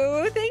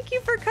you? Thank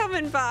you for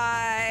coming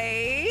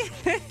by.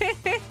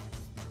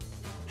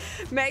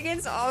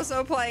 Megan's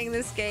also playing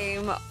this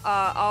game.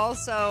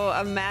 Also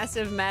a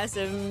massive,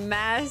 massive,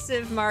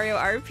 massive Mario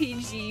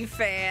RPG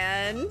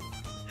fan.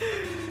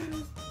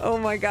 Oh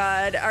my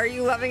god. Are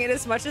you loving it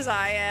as much as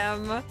I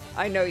am?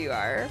 I know you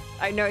are.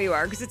 I know you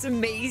are, because it's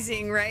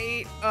amazing,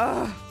 right?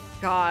 Oh,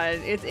 god.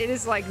 It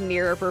is like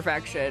near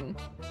perfection.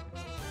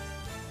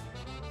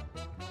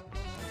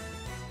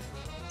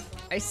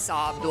 I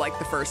sobbed like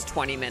the first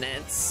 20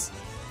 minutes.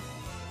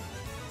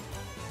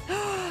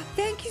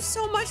 Thank you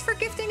so much for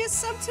gifting a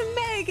sub to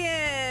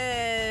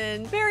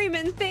Megan.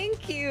 Berryman,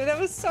 thank you. That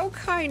was so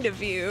kind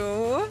of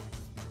you.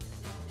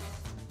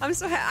 I'm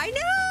so happy. I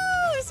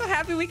know. I'm so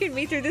happy we can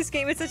meet through this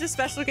game. It's such a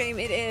special game.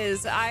 It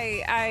is.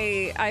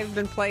 I've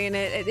been playing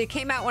it. It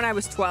came out when I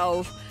was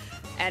 12,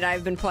 and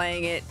I've been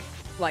playing it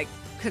like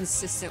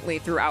consistently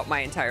throughout my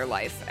entire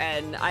life.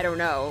 And I don't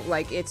know,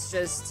 like it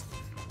is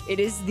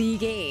the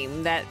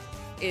game that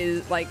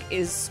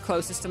is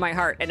closest to my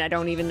heart, and I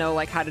don't even know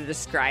like how to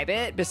describe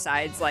it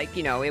besides like,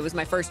 you know, it was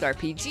my first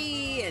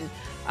RPG, and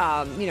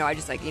you know, I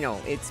just like, you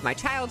know, it's my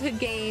childhood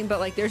game, but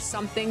like there's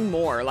something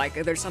more, like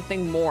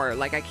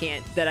I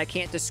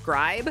can't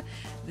describe.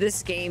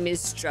 This game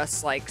is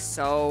just like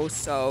so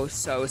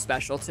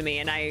special to me,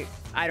 and I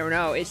don't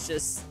know, it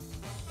just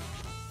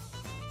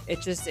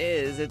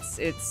is.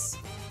 It's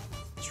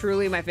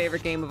truly my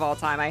favorite game of all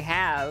time. I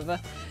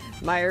have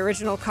my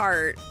original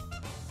cart.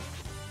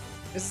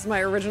 This is my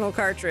original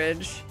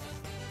cartridge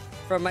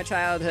from my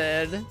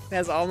childhood. It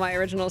has all my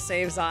original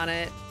saves on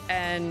it,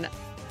 and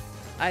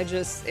I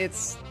just,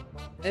 it's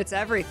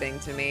everything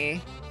to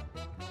me.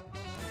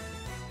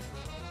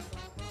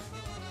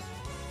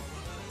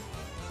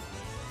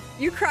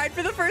 You cried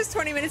for the first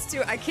 20 minutes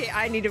too.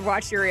 I need to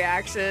watch your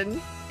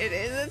reaction.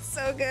 It's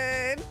so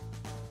good.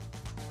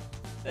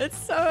 It's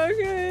so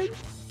good.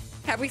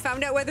 Have we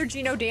found out whether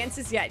Gino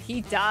dances yet?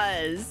 He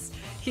does.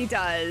 He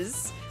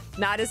does.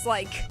 Not as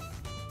like,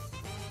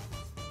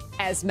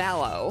 as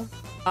Mallow,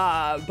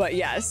 but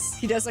yes,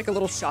 he does like a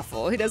little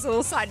shuffle. He does a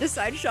little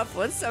side-to-side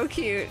shuffle. It's so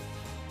cute.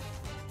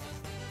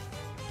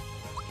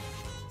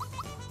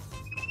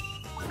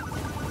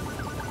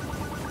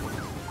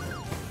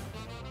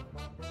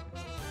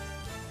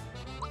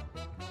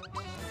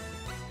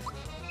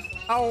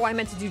 Oh, I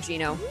meant to do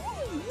Gino.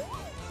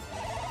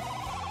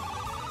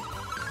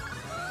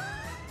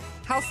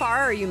 How far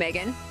are you,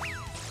 Megan?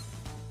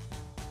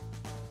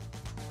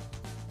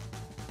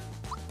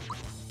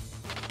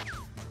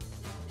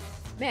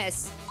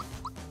 Miss.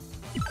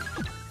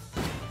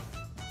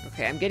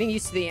 Okay, I'm getting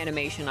used to the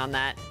animation on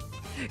that.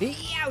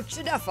 Ouch,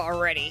 enough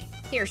already.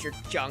 Here's your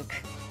junk.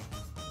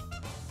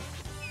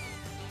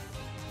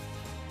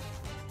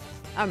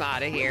 I'm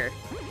out of here.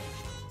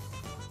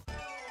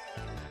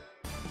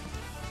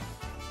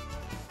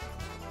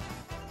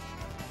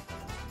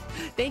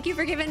 Thank you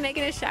for giving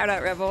Megan a shout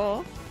out,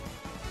 Rebel.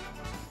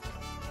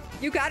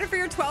 You got it for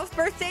your 12th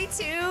birthday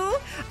too?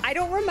 I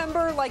don't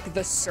remember like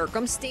the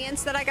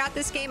circumstance that I got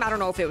this game. I don't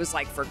know if it was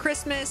like for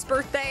Christmas,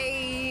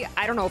 birthday.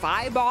 I don't know if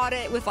I bought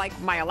it with like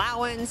my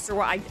allowance or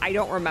what. I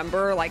don't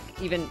remember like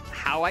even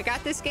how I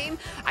got this game.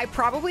 I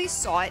probably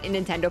saw it in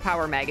Nintendo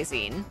Power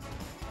Magazine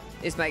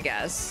is my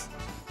guess.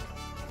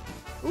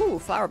 Ooh,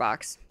 flower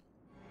box.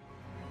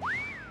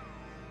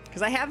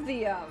 Cause I have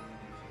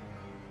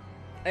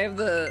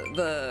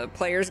the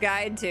player's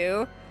guide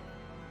too.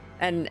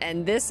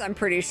 And this I'm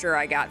pretty sure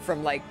I got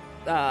from like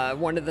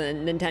one of the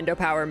Nintendo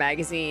Power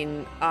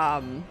Magazine,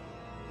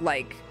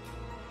 like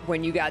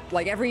when you got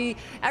like every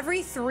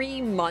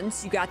 3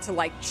 months you got to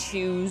like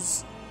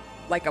choose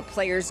like a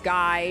player's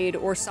guide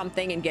or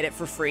something and get it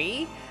for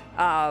free.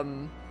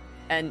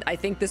 And I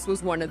think this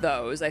was one of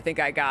those. I think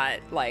I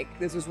got like,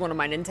 this was one of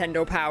my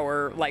Nintendo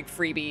Power like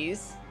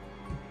freebies.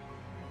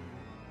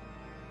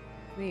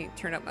 Let me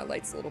turn up my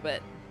lights a little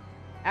bit.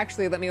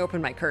 Actually, let me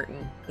open my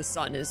curtain. The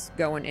sun is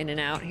going in and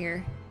out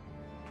here.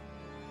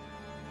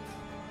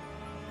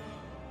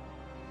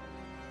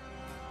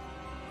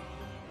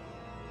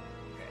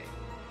 Okay.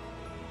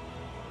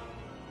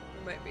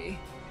 It might be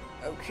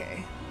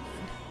okay.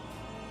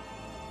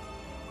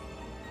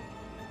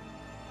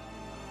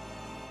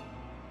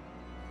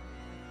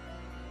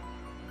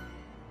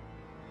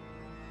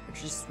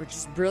 Which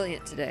is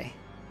brilliant today.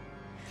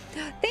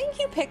 Thank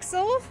you,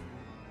 Pixel.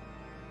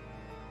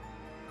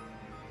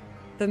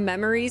 The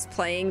memories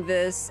playing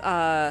this,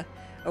 oh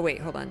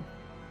wait, hold on.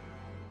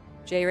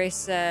 J-Ray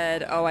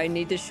said, oh, I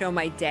need to show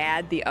my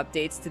dad the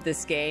updates to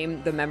this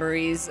game. The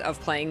memories of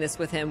playing this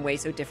with him way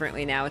so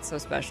differently now. It's so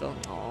special.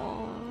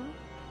 Aww.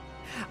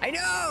 I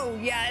know,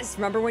 yes.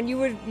 Remember when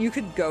you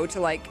could go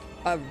to like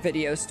a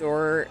video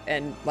store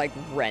and like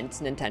rent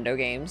Nintendo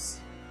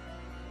games?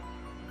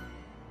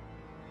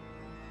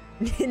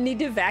 Need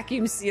to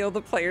vacuum seal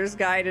the player's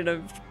guide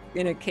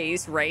in a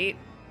case, right?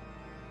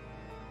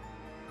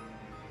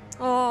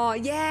 Oh,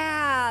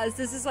 yeah.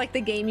 This is like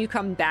the game you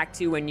come back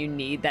to when you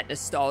need that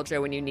nostalgia,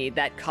 when you need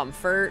that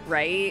comfort,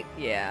 right?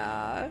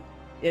 Yeah.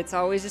 It's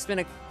always just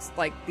been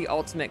like the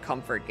ultimate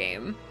comfort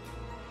game.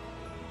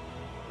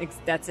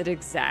 That's it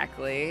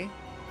exactly.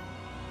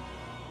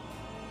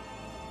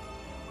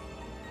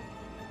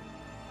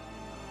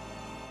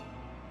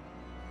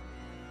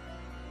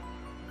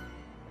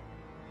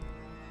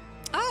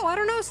 Oh, I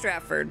don't know,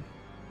 Stratford.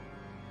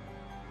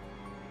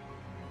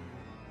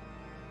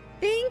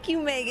 Thank you,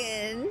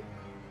 Megan.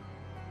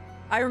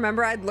 I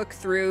remember I'd look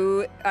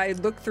through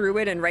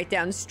it and write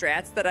down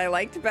strats that I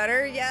liked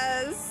better.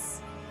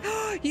 Yes.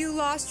 You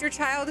lost your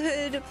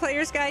childhood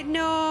player's guide.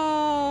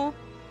 No.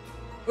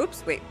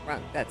 Oops, wait,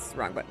 wrong. That's the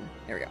wrong button.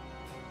 There we go.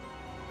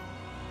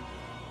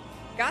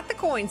 Got the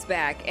coins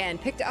back and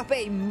picked up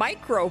a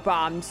micro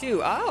bomb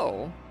too.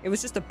 Oh, it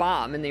was just a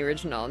bomb in the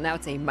original. Now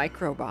it's a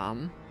micro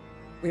bomb.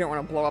 We don't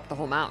want to blow up the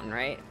whole mountain,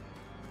 right?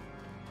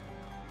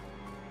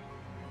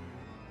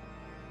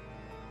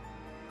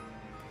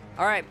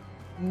 All right,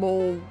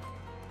 mole.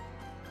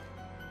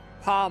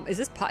 Palm. Is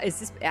this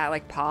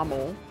like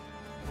pommel?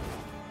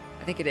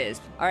 I think it is.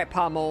 All right,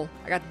 pommel.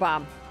 I got the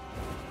bomb.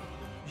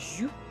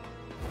 Zoop.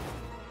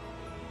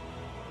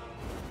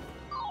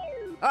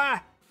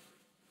 Ah!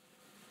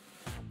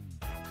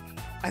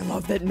 I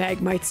love that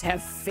Magmites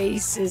have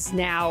faces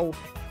now.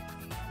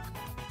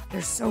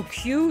 They're so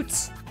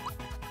cute.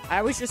 I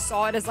always just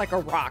saw it as like a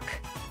rock.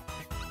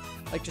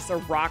 Like just a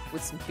rock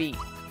with some feet.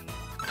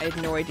 I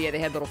had no idea they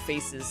had little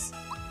faces.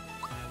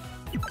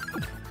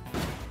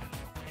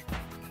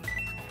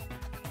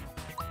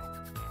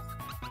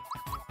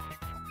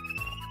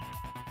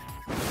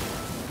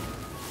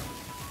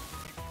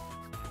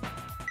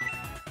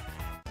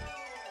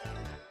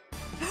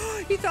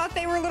 You thought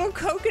they were little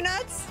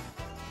coconuts?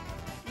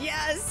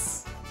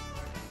 Yes!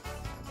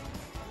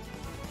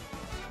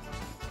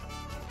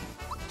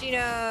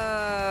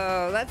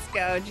 Gino! Let's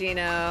go,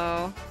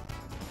 Gino.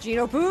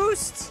 Gino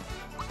boost!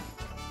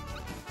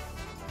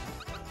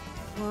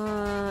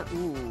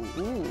 Ooh.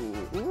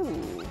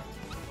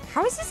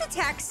 How is this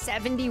attack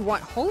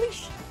 71? Holy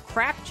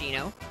crap,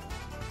 Gino.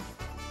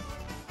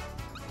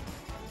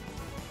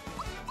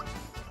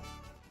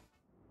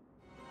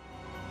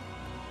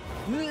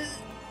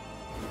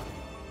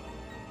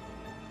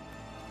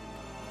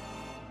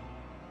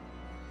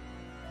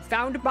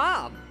 Found a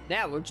bomb.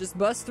 Now we'll just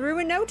bust through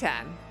in no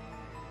time.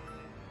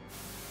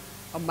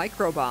 A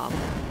micro bomb.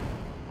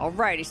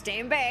 Alrighty,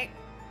 stand back.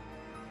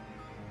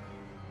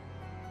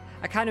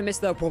 I kind of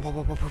missed the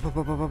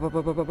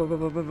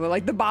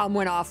like the bomb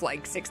went off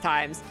like 6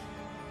 times.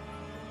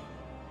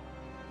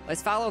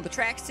 Let's follow the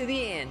tracks to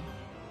the end.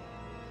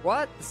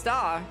 What? The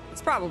star?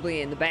 It's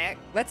probably in the back.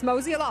 Let's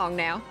mosey along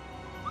now.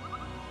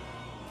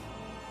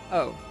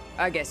 Oh,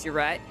 I guess you're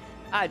right.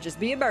 I'd just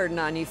be a burden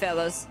on you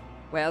fellas.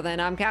 Well, then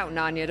I'm counting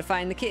on you to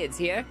find the kids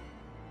here.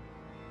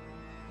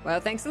 Well,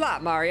 thanks a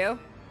lot, Mario.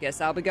 Guess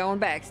I'll be going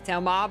back to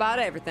tell Ma about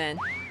everything.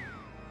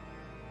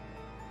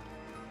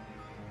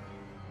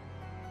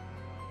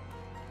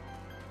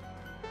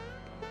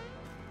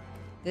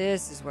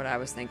 This is what I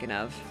was thinking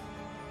of.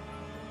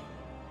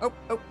 Oh,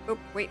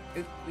 wait,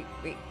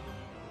 wait.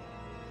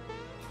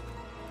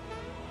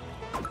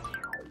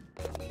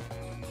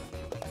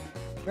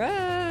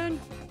 Run!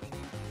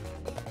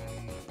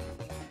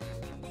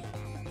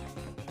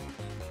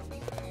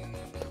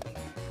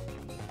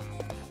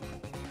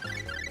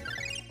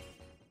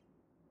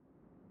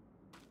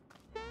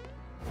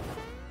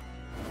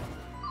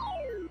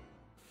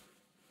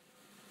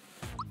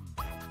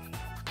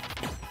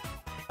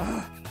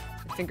 Ugh,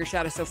 the finger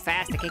shot is so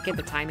fast, I can't get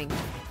the timing.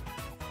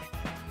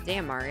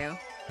 Damn, Mario.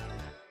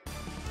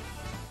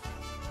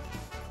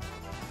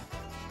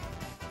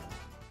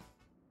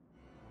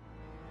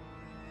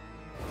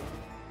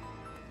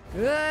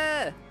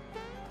 Ugh.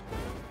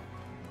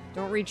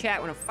 Don't read chat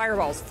when a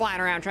fireball's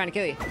flying around trying to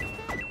kill you.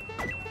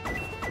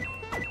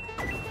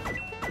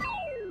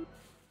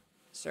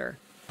 Sir.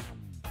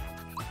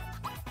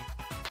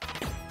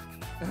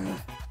 Ugh.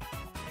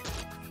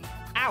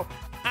 Ow!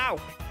 Ow!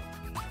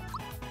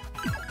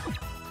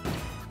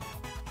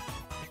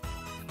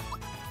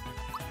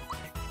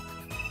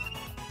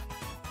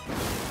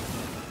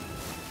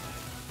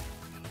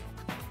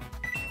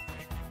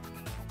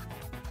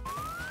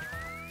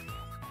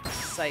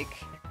 Psych.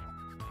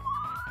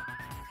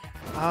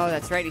 Oh,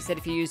 that's right. He said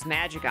if you use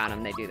magic on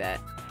them, they do that.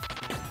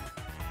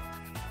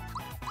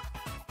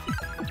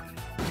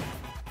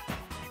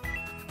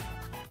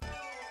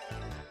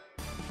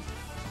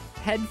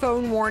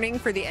 Headphone warning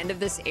for the end of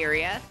this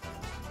area.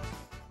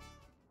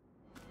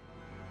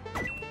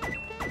 Okay,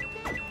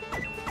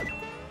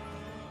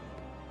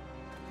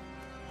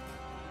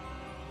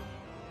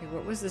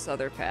 what was this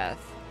other path?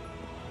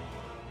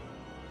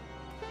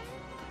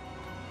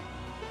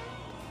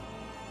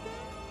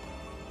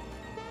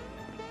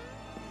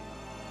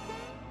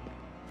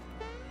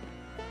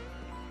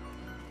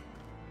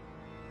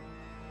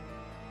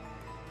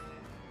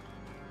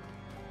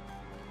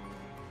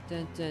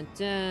 Dun, dun,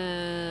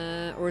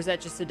 dun. Or is that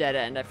just a dead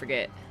end? I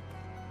forget.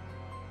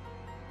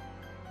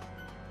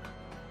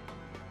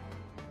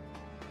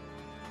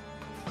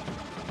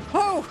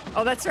 Oh!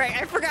 Oh, that's right.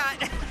 I forgot.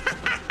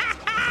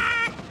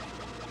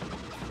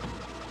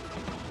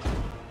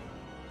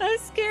 That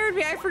scared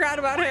me. I forgot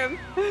about him.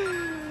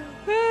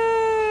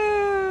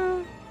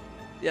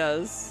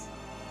 Yes.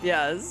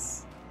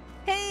 Yes.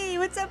 Hey,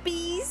 what's up,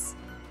 bees?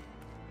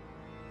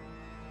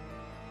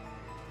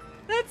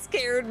 That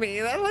scared me.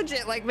 That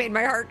legit, like, made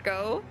my heart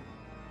go.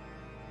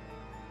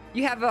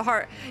 You have a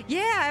heart.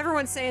 Yeah,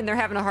 everyone's saying they're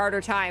having a harder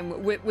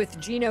time with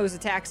Gino's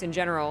attacks in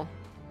general.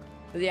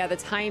 But yeah, the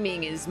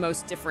timing is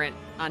most different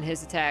on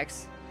his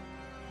attacks.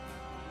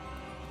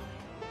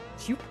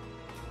 Shoot.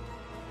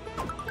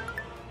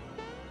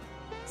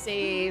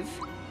 Save.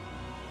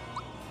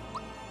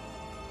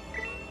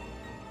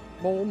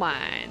 Mole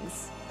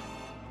mines.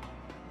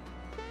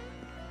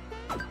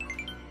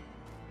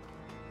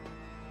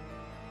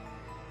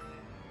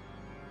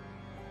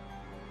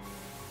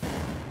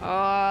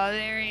 Oh,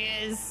 there he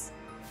is.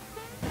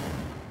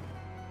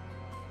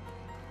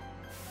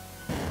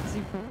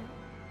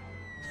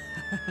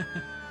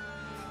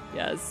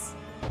 Yes.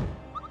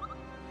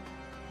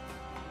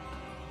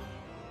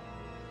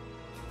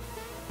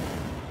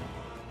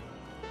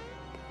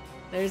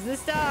 There's the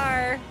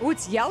star. Oh,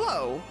 it's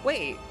yellow.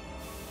 Wait.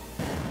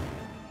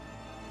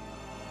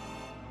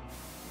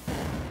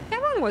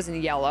 That one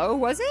wasn't yellow,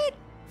 was it?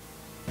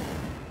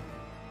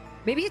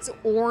 Maybe it's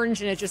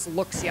orange and it just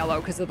looks yellow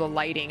because of the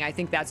lighting. I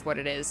think that's what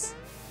it is.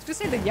 I was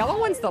gonna say the yellow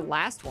one's the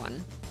last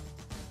one.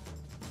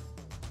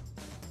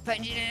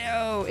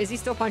 Punchinello. Is he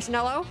still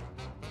Punchinello?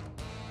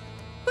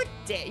 Put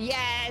it.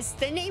 Yes,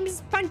 the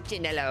name's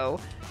Punchinello.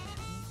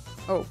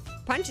 Oh,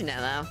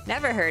 Punchinello.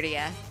 Never heard of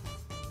ya.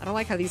 I don't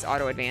like how these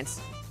auto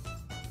advance.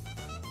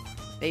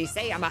 They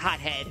say I'm a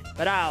hothead,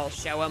 but I'll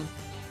show them.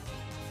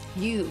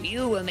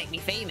 You will make me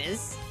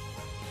famous.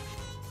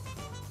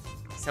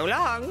 So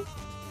long.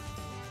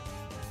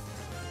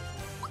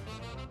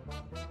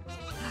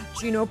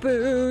 Gino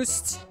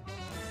boost.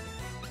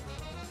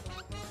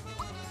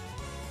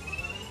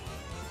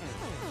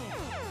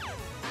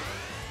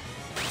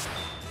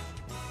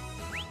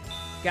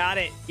 Got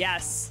it.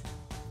 Yes.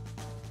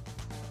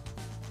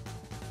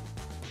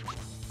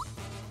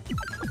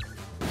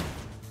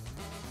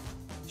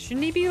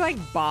 Shouldn't he be like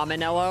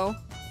Bombinello?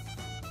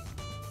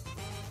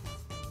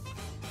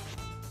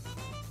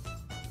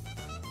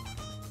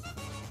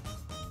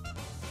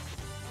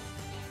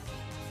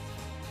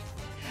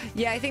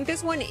 Yeah, I think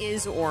this one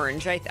is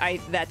orange.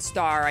 That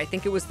star, I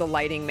think it was the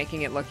lighting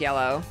making it look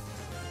yellow.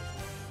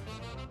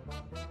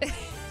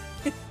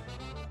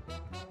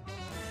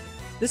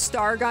 The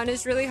star gun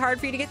is really hard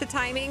for you to get the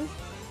timing.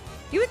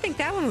 You would think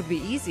that one would be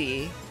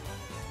easy.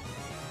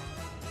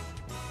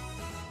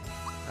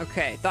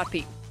 Okay, thought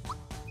peek.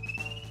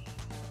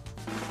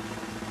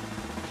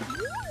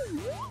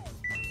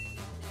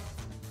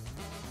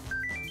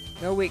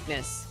 No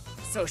weakness.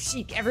 So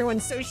chic.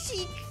 Everyone's so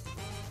chic.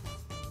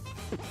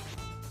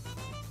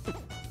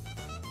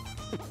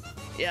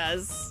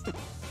 Yes. And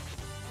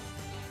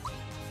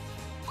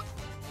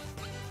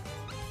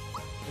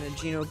then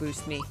Gino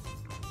boost me.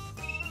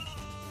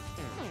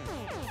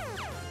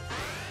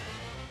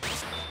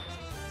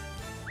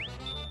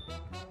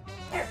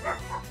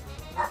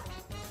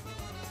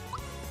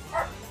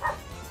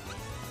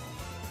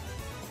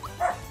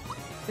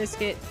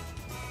 Biscuit.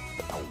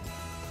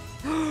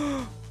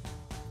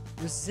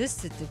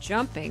 Resisted the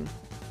jumping.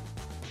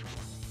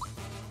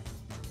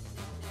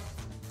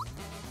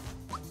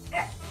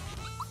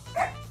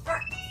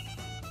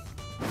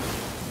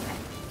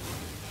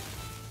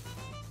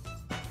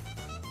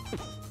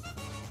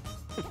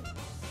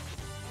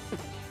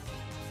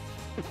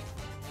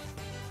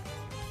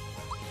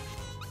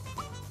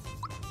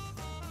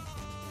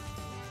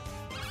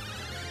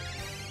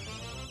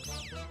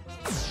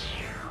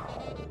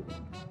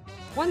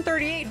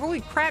 $138.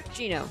 Holy crap,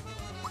 Gino.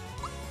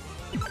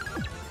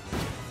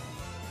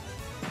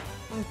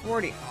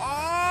 140.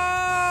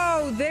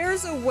 Oh,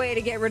 there's a way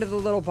to get rid of the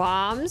little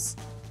bombs.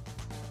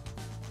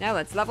 Now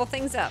let's level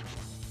things up.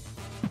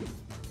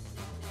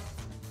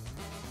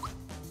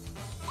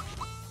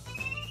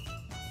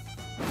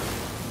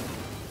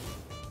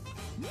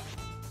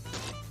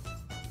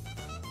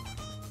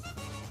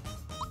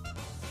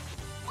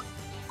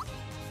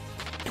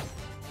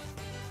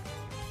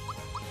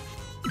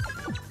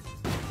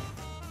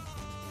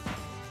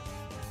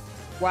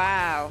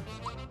 Wow.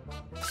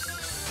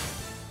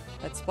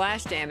 That's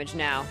splash damage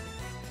now.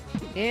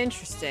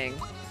 Interesting.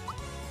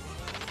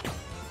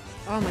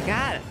 Oh my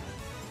god.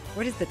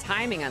 What is the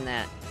timing on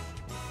that?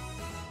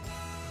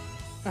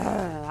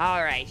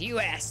 Alright, you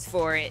asked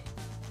for it.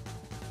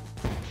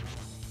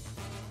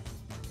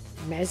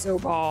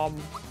 Meso bomb.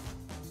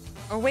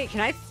 Oh wait,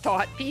 can I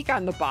thought peek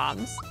on the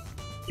bombs?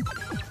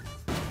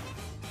 I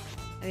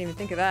didn't even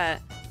think of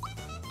that.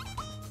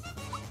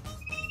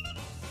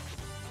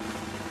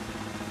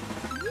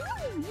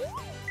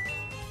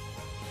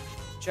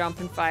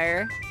 Jump and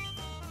fire.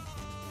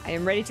 I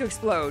am ready to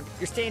explode.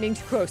 You're standing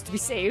too close to be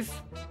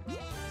safe.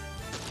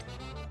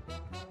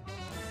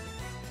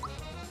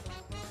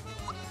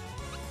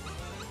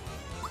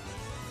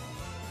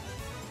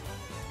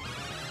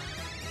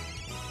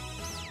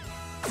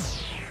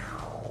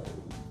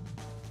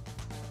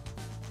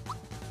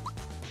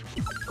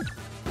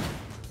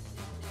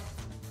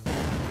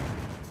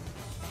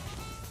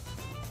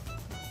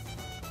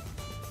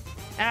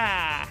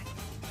 Ah!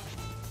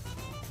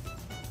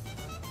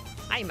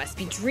 I must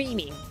be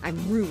dreaming.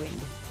 I'm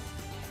ruined.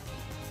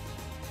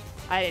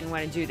 I didn't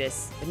want to do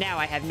this, but now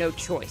I have no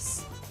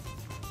choice.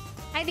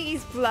 I think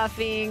he's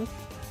bluffing.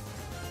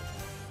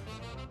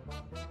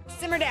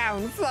 Simmer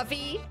down,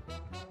 Fluffy.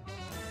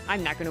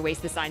 I'm not going to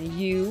waste this on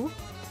you.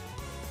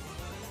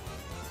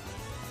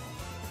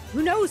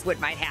 Who knows what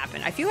might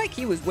happen? I feel like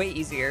he was way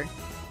easier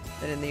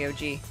than in the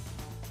OG.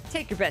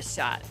 Take your best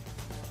shot.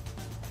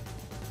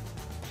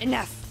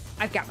 Enough.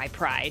 I've got my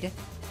pride.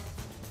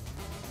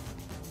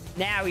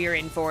 Now you're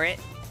in for it.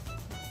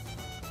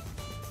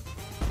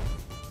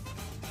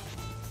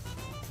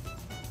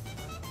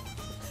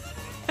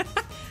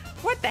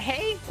 What the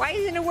hey? Why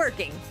isn't it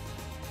working?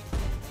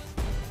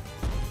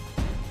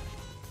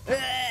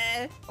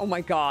 Oh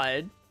my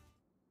god.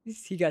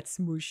 He got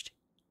smooshed.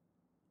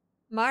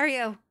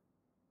 Mario.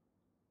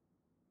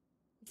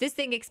 If this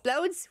thing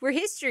explodes, we're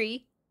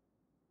history.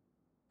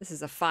 This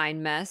is a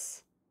fine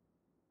mess.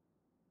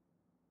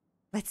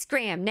 Let's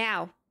scram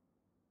now.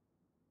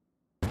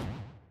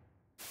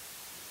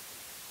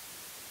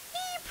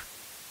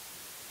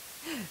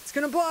 It's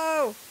gonna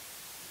blow!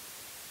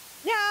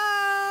 No!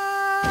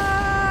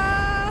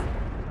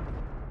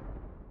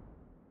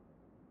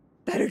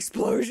 That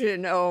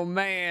explosion, oh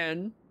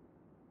man.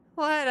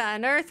 What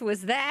on earth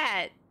was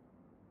that?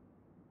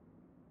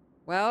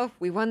 Well,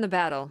 we won the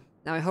battle.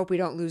 Now I hope we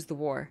don't lose the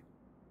war.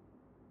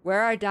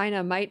 Where are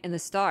Dynamite and the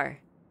star?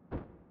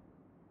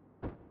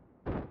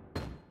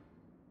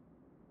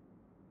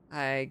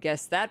 I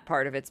guess that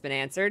part of it's been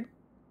answered.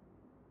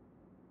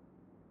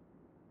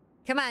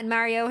 Come on,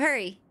 Mario,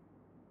 hurry.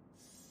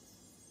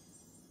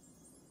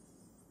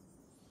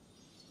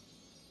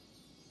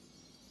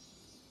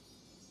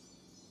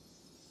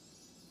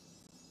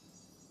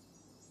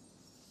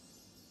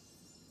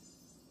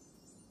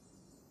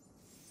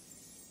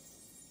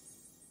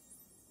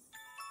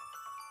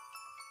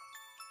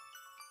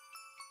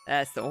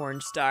 That's the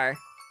orange star.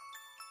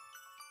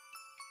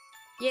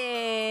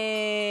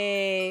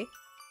 Yay!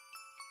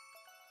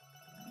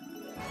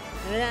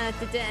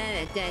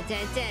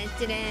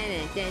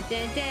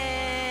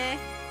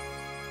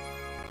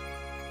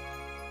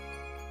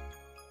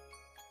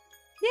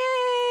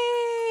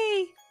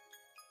 Yay!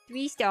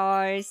 3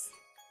 stars.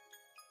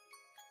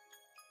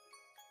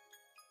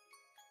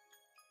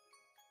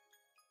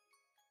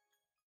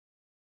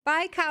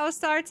 Bye,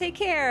 Cowstar. Take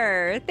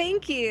care.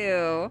 Thank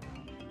you.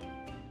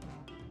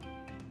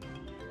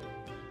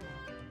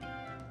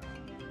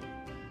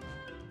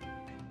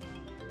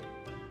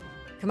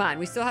 Come on,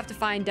 we still have to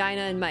find Dinah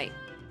and Mike.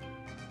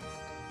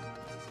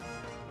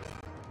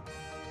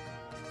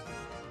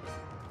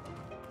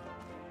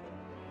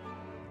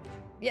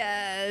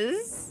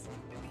 Yes.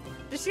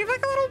 Does she have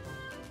like a little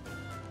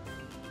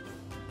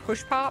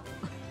push pop?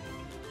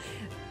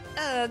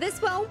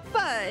 This won't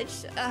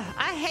budge.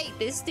 I hate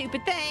this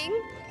stupid thing.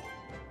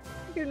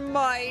 It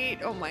might.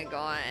 Oh my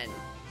god.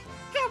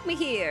 Help me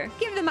here.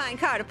 Give the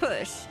minecart a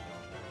push.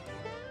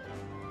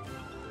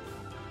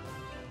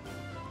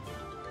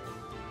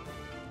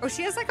 Oh,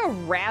 she has like a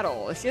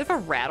rattle. Does she have a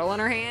rattle in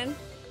her hand?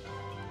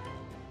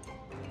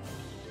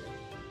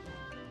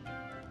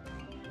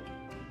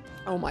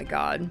 Oh my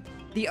god.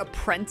 The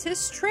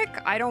apprentice trick?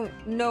 I don't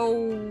know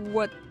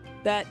what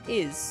that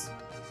is.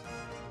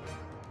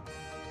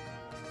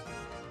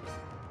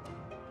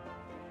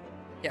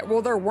 Yeah,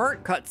 well, there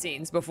weren't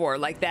cutscenes before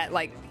like that.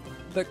 Like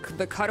the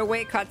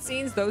cutaway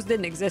cutscenes, those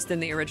didn't exist in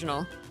the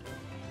original.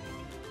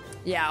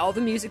 Yeah, all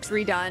the music's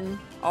redone,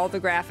 all the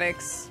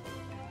graphics.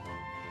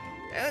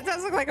 It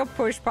does look like a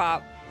push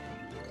pop.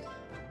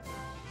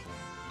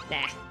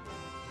 Nah.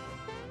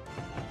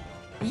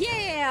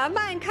 Yeah,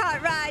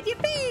 minecart ride,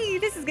 yippee!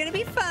 This is gonna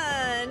be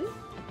fun.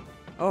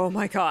 Oh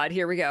my god,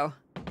 here we go.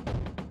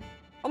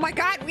 Oh my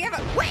god, we have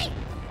a wait.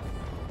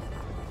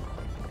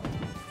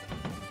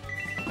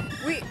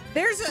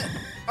 There's a...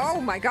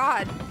 Oh my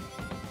god.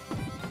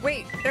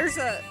 Wait, there's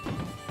a...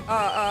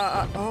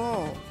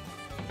 oh.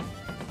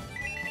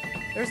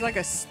 There's like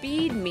a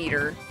speed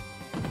meter.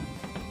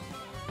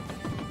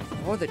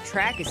 Oh, the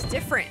track is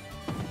different.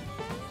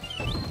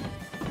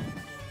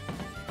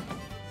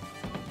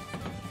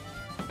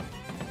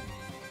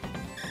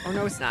 Oh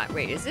no, it's not.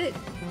 Wait, is it?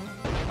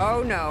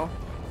 Oh no.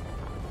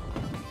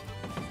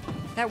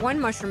 That one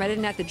mushroom I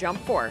didn't have to jump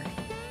for.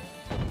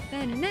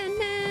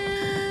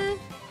 Na-na-na-na.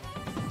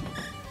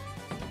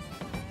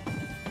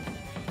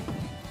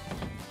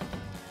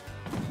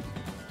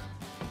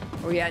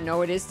 Oh yeah,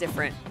 no, it is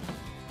different.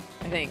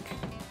 I think.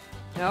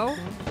 No?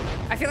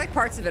 I feel like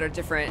parts of it are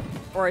different.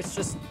 Or it's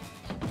just...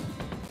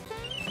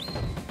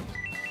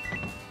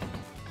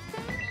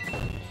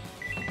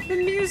 The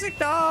music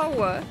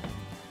though!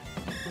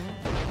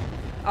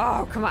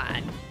 Oh, come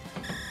on.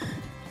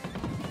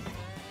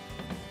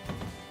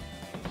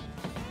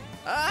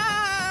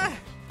 Ah!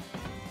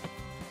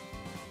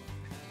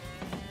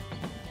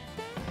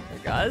 There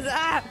it goes.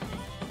 Ah!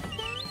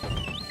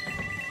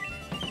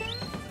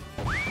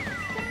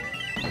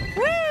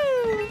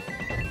 Woo!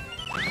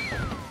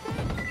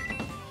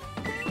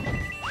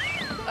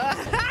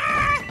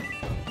 Ah!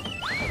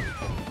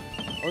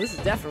 Oh, this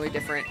is definitely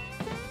different.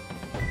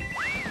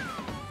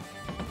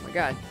 Oh my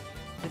god.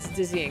 It's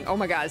dizzying. Oh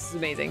my god, this is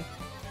amazing.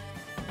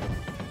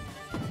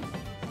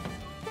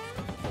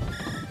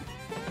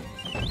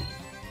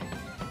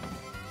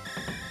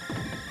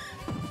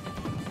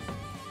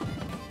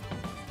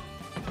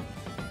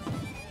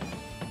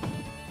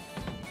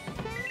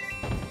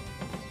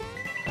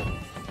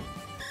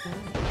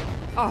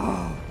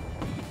 Oh.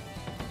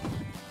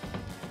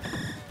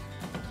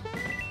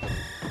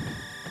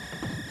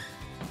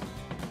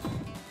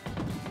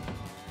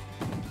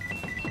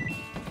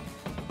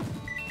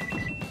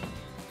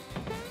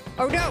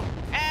 Oh no!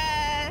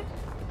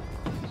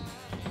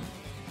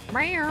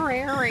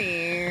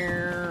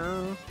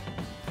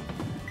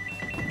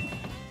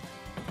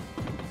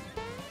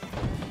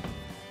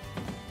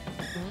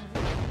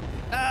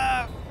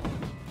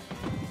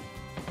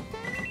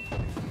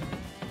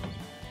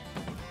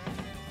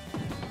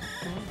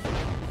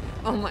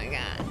 Oh my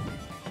god.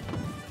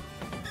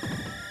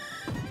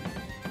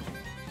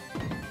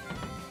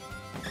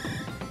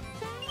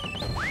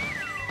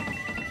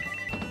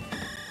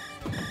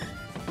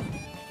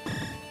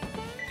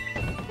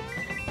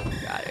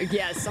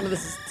 Yes, some of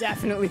this is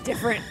definitely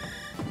different.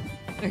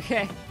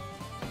 Okay.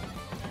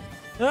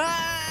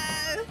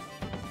 Ah!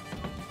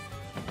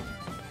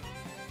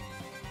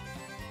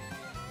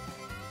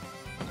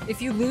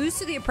 If you lose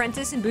to the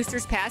apprentice in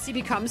Booster's Pass, he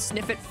becomes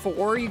Sniff It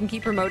 4. You can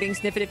keep promoting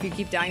Sniff It if you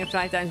keep dying up to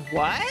 5 times.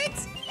 What?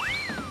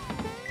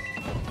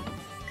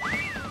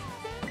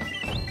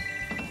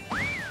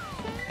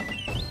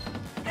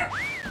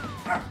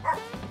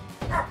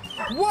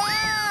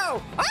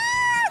 Whoa!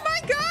 Oh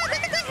my god,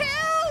 look at the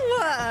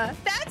hill!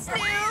 That's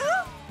new!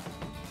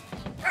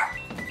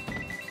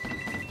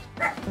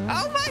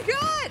 Oh my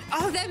god!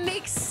 Oh, that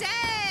makes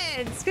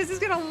sense! Because it's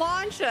gonna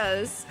launch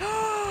us.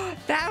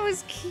 That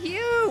was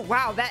cute!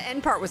 Wow, that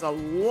end part was a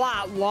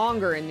lot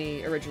longer in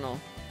the original.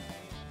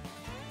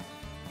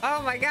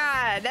 Oh my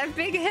god, that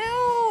big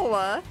hill!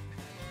 I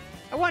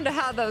wonder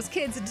how those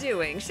kids are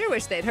doing. Sure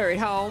wish they'd hurried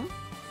home.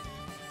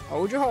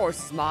 Hold your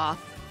horses, Ma.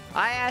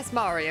 I asked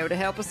Mario to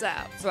help us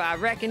out, so I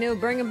reckon he'll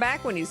bring him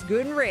back when he's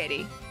good and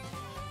ready.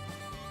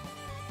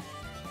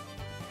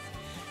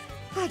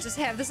 I just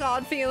have this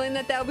odd feeling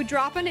that they'll be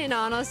dropping in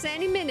on us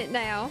any minute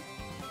now.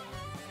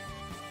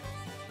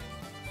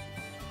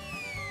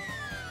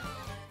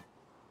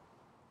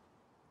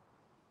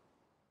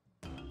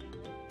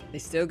 They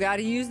still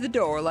gotta use the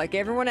door like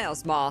everyone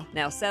else, Ma.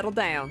 Now settle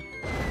down.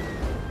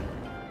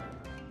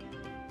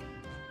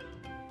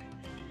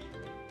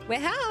 We're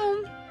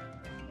home.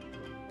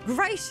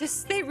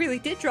 Gracious, they really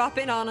did drop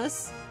in on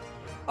us.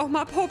 Oh,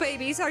 my poor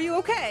babies, are you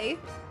okay?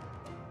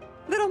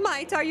 Little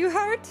mite, are you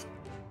hurt?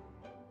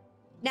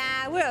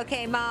 Nah, we're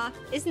okay, Ma.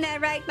 Isn't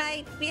that right,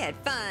 mate? We had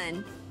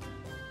fun.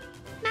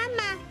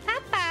 Mama,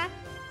 Papa.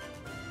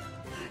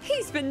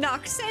 He's been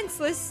knocked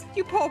senseless.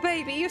 You poor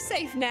baby, you're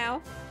safe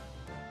now.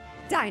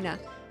 Dinah,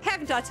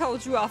 haven't I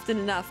told you often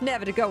enough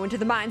never to go into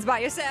the mines by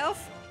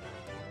yourself?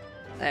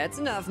 That's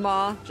enough,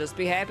 Ma. Just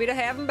be happy to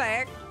have him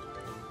back.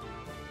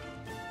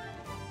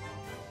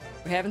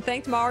 We haven't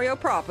thanked Mario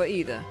proper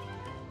either.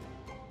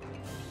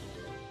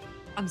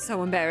 I'm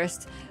so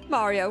embarrassed.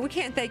 Mario, we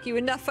can't thank you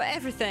enough for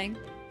everything.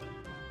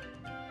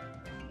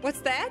 What's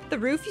that? The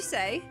roof, you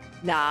say?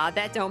 Nah,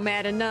 that don't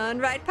matter none,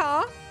 right,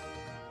 Pa?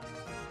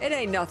 It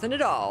ain't nothing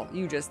at all.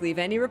 You just leave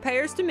any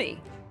repairs to me.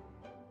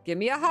 Give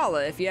me a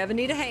holler if you ever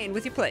need a hand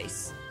with your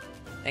place.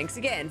 Thanks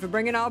again for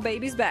bringing our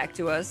babies back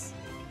to us.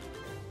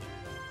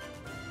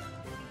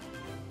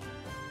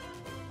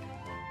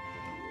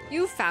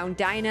 You found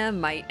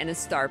dynamite and a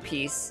star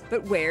piece,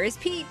 but where is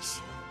Peach?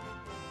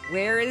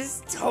 Where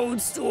is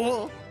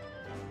Toadstool?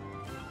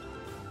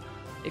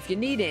 If you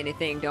need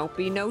anything, don't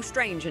be no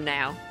stranger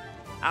now.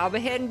 I'll be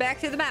heading back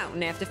to the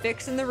mountain after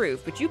fixing the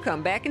roof, but you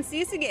come back and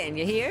see us again,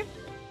 you hear?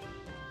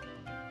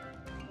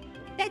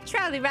 That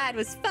trolley ride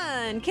was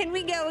fun. Can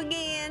we go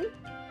again?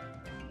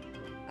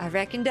 I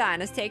reckon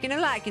Dinah's taking a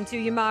liking to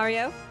you,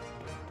 Mario.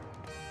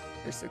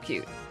 You're so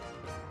cute.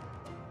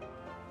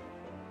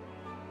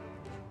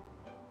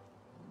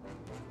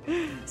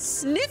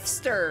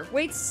 Sniffster!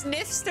 Wait,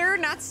 Sniffster,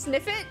 not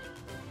Sniff It?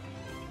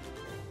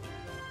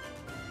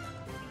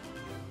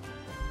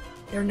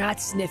 They're not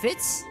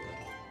Sniffits?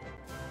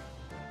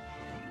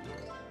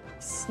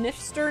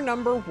 Sniffster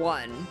number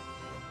 1.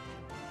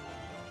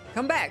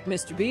 Come back,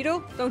 Mr.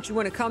 Beetle. Don't you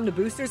want to come to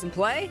Boosters and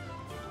play?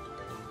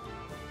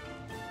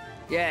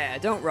 Yeah,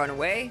 don't run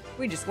away.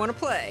 We just want to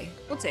play.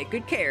 We'll take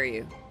good care of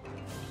you.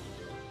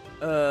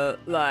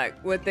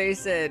 Like what they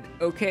said,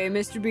 okay,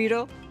 Mr.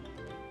 Beetle?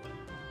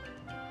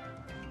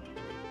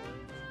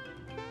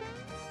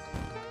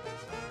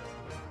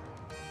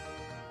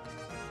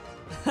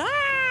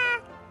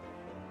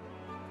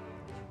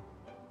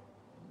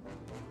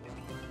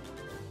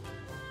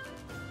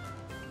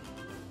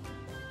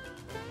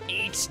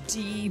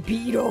 HD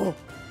Beetle!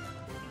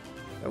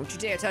 Don't you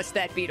dare touch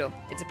that, Beetle.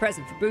 It's a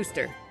present for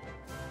Booster.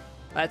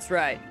 That's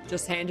right.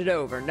 Just hand it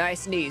over.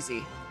 Nice and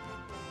easy.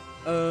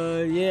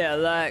 Yeah,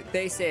 like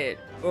they said,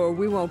 or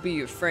we won't be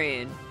your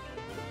friend.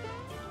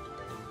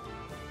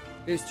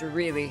 Booster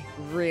really,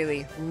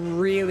 really,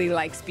 really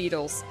likes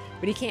beetles,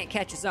 but he can't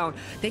catch his own.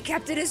 They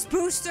kept it as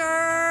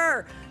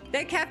Booster!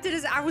 They kept it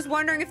as... I was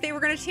wondering if they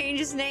were going to change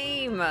his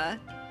name.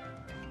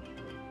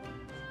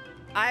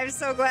 I'm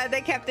so glad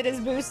they kept it as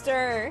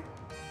Booster.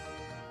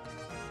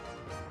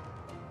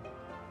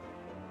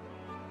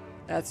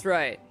 That's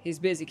right. He's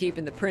busy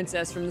keeping the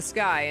princess from the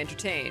sky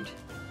entertained.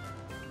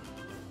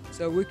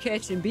 So we're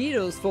catching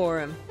beetles for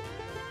him.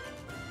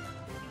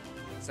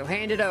 So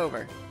hand it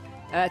over.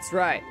 That's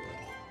right.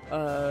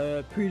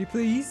 Pretty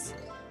please?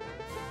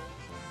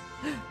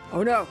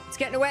 Oh no, it's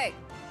getting away.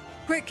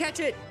 Quick, catch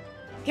it.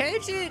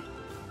 Catch it.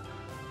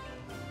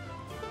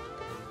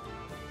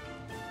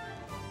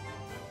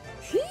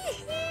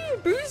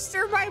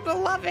 Booster, my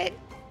beloved.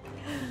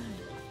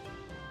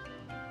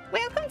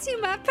 Welcome to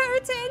my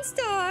Proton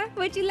store.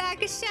 Would you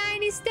like a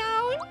shiny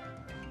stone?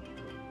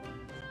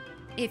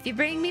 If you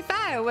bring me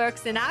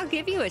fireworks, then I'll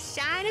give you a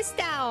shiny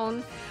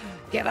stone.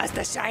 Give us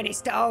the shiny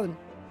stone.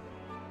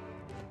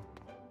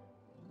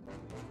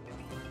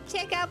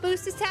 Check out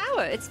Booster's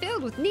tower. It's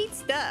filled with neat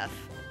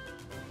stuff.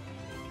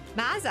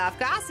 Ma's off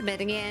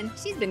gossiping again.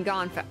 She's been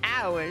gone for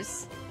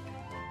hours.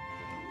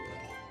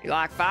 You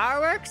like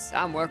fireworks?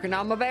 I'm working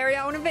on my very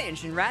own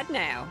invention right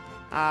now.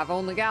 I've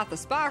only got the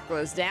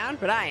sparklers down,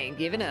 but I ain't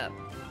giving up.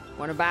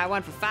 Want to buy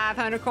one for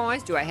 500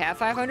 coins? Do I have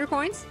 500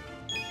 coins?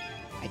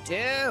 I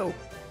do.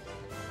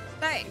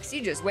 Thanks,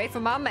 you just wait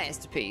for my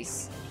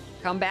masterpiece.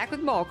 Come back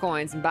with more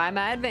coins and buy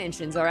my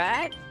inventions, all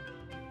right?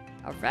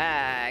 All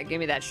right, give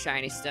me that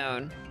shiny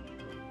stone.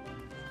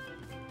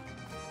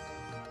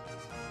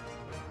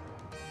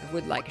 I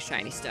would like a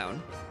shiny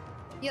stone.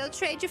 You'll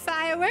trade your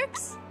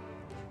fireworks?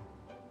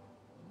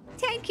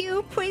 Thank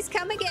you, please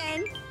come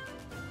again.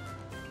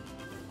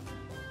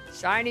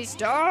 Shiny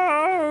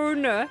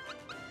stone!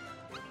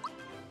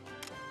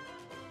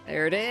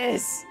 There it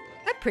is.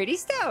 A pretty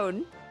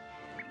stone.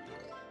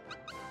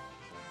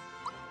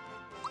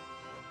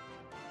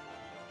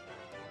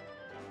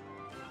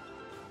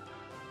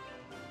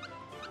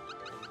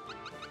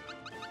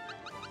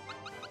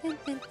 Dun,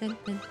 dun, dun,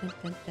 dun, dun,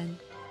 dun, dun.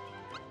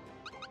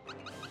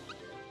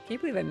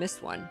 Can't believe I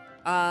missed one.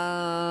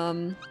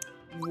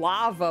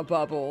 Lava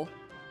bubble.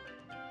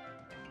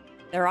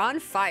 They're on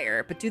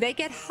fire, but do they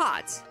get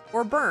hot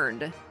or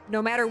burned? No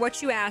matter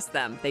what you ask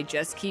them, they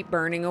just keep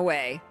burning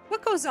away.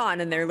 What goes on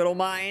in their little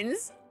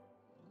minds?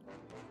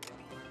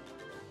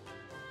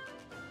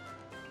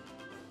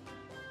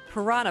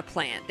 Piranha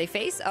plant. They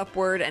face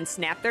upward and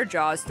snap their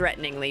jaws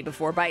threateningly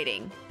before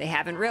biting. They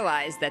haven't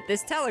realized that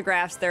this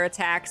telegraphs their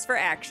attacks for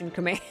action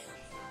command.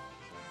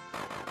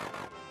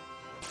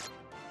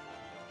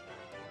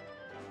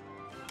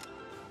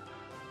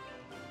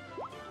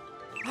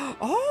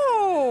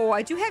 Oh,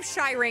 I do have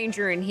Shy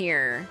Ranger in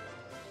here.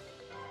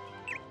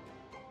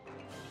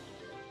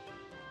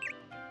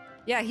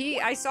 Yeah,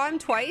 I saw him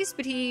twice,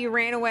 but he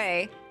ran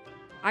away.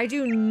 I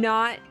do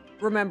not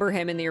remember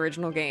him in the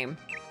original game.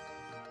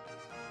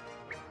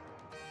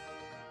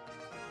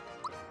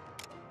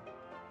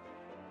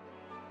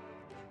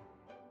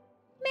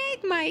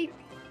 Magmite.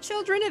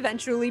 Children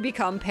eventually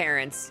become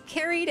parents,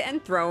 carried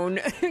and thrown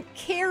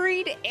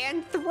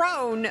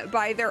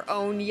by their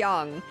own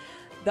young.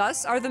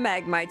 Thus are the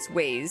Magmite's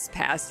ways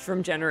passed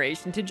from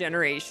generation to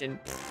generation.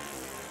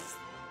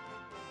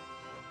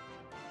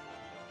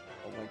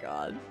 Oh my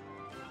god.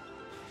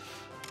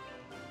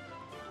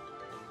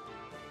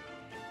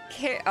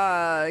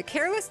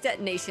 Careless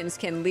detonations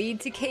can lead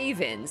to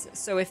cave-ins,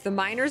 so if the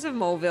miners of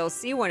Moleville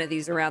see one of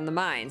these around the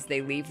mines,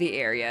 they leave the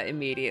area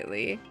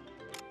immediately.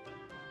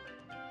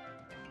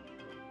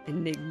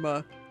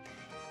 Enigma.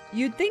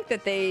 You'd think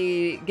that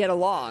they get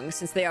along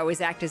since they always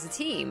act as a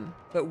team,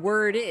 but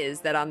word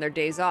is that on their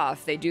days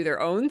off, they do their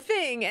own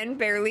thing and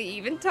barely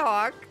even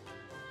talk.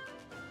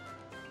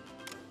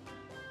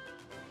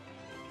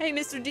 Hey,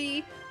 Mr.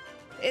 D,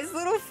 his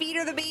little feet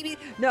are the baby.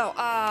 No,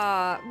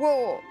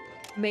 well,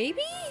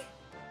 maybe?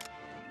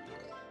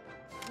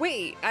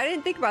 Wait, I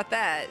didn't think about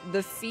that.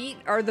 The feet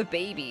are the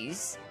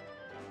babies.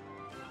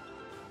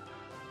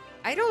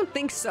 I don't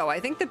think so. I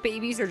think the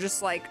babies are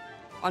just like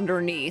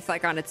underneath,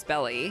 like on its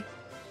belly.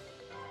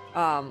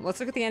 Let's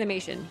look at the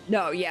animation.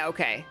 No, yeah,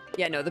 okay.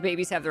 Yeah, no, the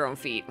babies have their own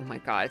feet. Oh my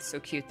god, it's so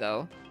cute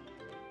though.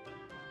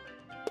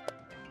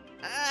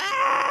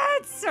 Ah,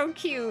 it's so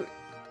cute.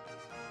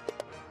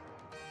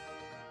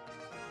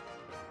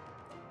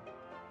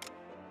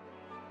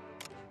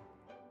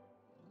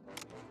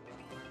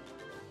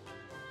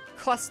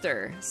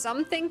 Cluster.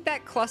 Some think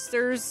that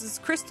Cluster's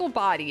crystal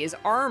body is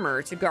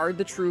armor to guard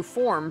the true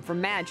form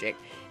from magic.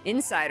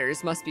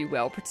 Insiders must be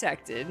well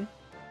protected.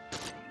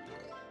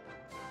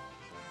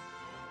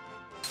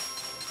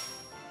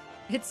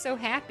 It's so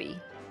happy.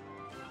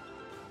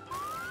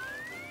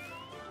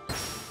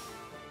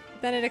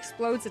 Then it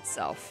explodes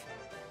itself.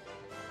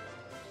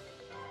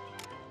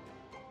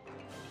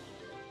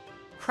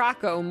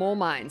 Croco Mole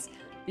Mines.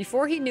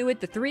 Before he knew it,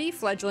 the 3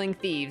 fledgling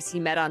thieves he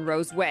met on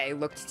Rose Way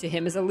looked to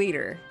him as a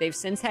leader. They've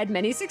since had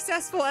many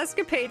successful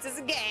escapades as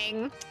a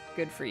gang.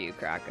 Good for you,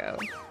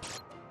 Croco.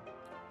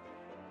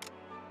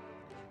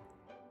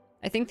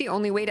 I think the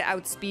only way to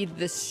outspeed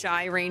this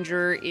Shy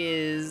Ranger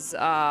is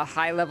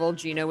high-level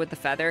Gino with the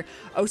feather.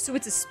 Oh, so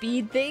it's a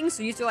speed thing?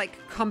 So you have to, like,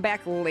 come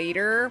back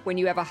later when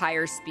you have a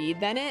higher speed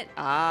than it?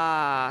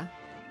 Ah.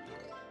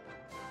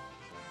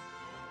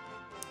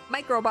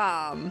 Micro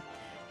Bomb.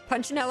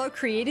 Punchinello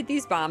created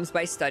these bombs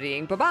by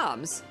studying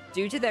bombs.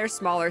 Due to their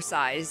smaller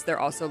size, they're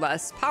also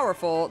less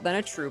powerful than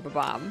a true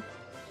bomb.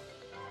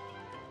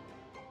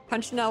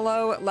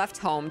 Punchinello left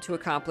home to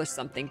accomplish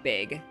something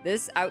big.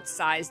 This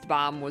outsized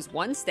bomb was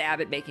one stab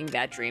at making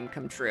that dream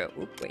come true.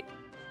 Oop, wait.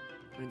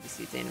 I wanted to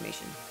see its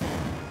animation.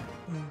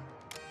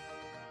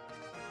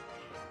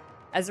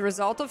 As a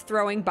result of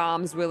throwing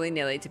bombs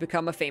willy-nilly to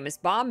become a famous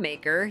bomb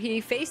maker,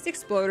 he faced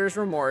exploder's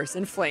remorse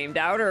and flamed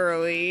out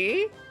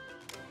early.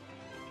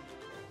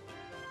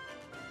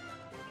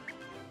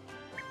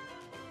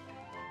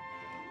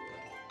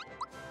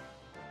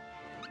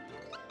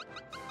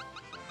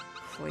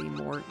 Clay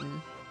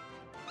Morton.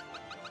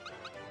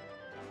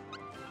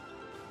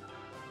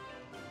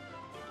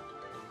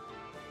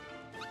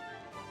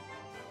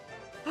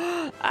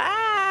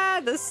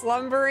 Ah, the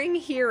slumbering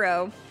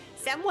hero.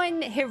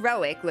 Someone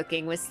heroic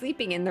looking was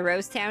sleeping in the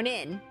Rosetown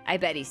Inn. I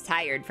bet he's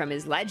tired from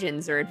his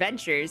legends or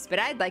adventures, but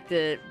I'd like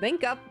to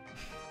link up...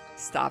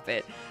 Stop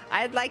it.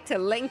 I'd like to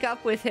link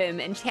up with him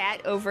and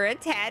chat over a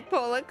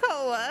tadpola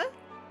cola.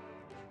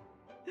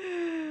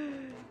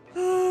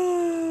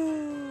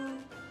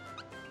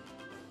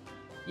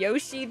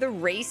 Yoshi the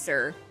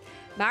Racer.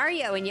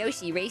 Mario and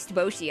Yoshi raced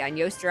Boshi on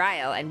Yoster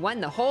Isle and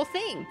won the whole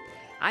thing.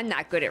 I'm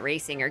not good at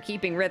racing or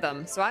keeping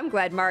rhythm, so I'm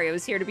glad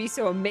Mario's here to be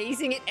so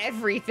amazing at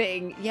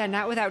everything. Yeah,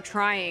 not without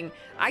trying.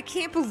 I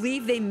can't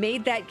believe they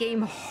made that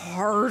game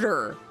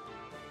harder.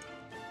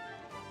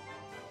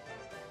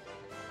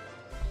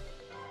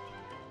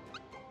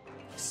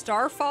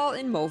 Starfall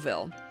in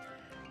Moleville.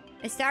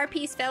 A star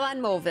piece fell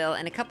on Moleville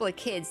and a couple of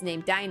kids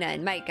named Dinah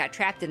and Mike got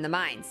trapped in the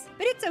mines.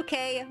 But it's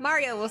okay,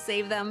 Mario will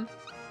save them.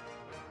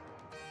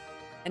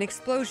 An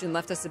explosion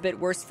left us a bit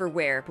worse for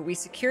wear, but we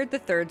secured the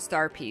 3rd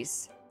star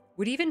piece.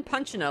 Would even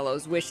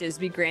Punchinello's wishes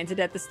be granted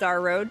at the Star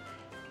Road?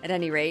 At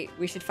any rate,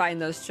 we should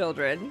find those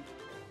children.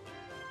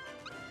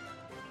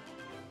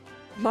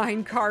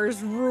 Mine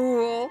cars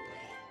rule.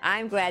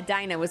 I'm glad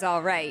Dinah was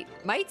all right.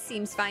 Mite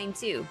seems fine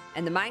too,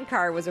 and the mine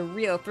car was a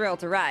real thrill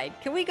to ride.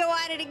 Can we go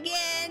on it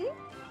again?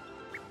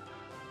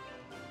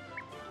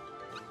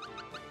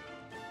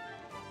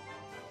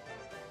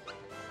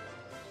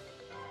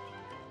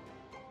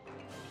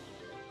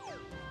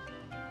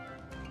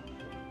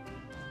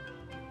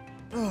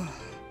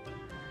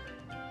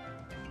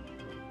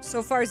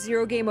 So far,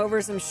 0 game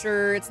overs. I'm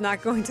sure it's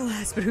not going to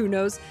last, but who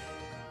knows?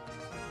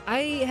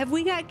 Have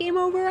we got game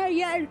over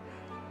yet?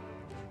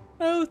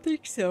 I don't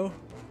think so.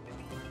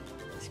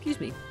 Excuse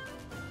me.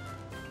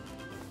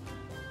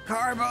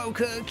 Carbo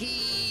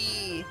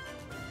cookie!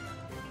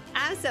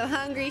 I'm so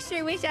hungry,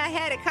 sure wish I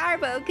had a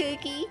carbo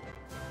cookie.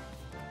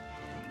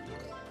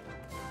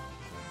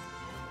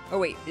 Oh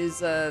wait,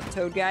 is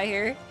Toad Guy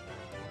here?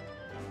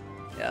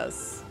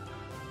 Yes.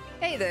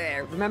 Hey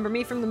there, remember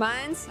me from the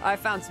mines? I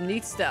found some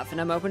neat stuff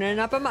and I'm opening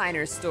up a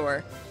miner's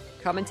store.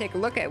 Come and take a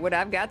look at what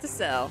I've got to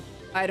sell.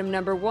 Item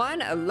number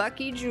 1, a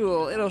lucky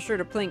jewel. It'll sure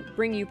to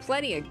bring you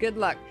plenty of good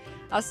luck.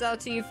 I'll sell it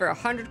to you for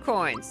 100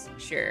 coins.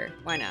 Sure,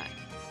 why not?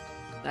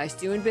 Nice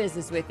doing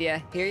business with you.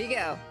 Here you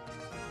go.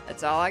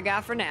 That's all I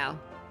got for now.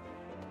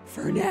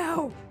 For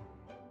now.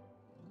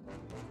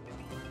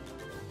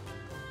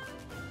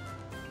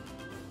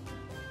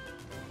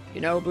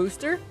 You know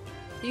Booster?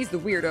 He's the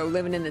weirdo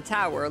living in the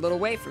tower a little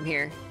way from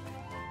here.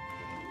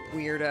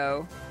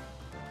 Weirdo.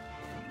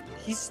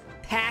 He's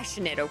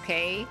passionate,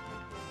 okay?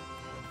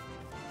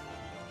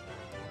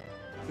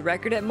 The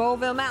record at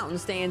Moleville Mountain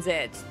stands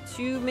at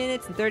 2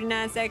 minutes and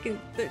 39 seconds,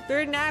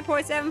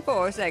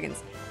 39.74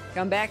 seconds.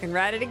 Come back and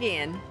ride it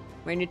again.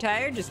 When you're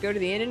tired, just go to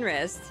the inn and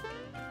rest.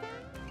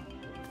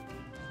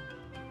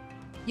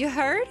 You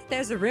heard?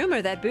 There's a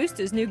rumor that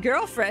Booster's new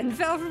girlfriend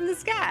fell from the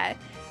sky.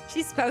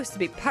 She's supposed to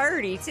be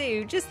purty,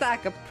 too, just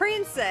like a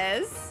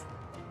princess.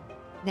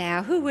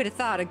 Now, who would have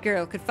thought a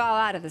girl could fall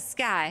out of the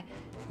sky?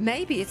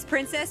 Maybe it's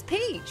Princess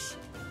Peach.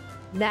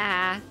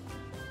 Nah.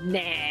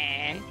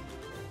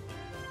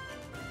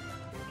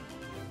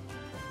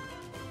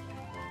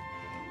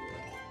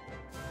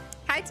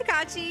 Hi,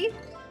 Takachi.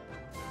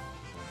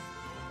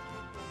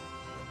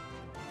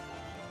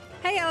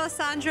 Hey,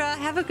 Alessandra.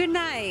 Have a good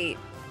night.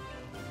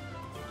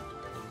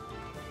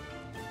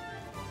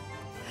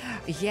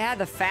 Yeah,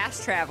 the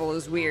fast travel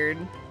is weird.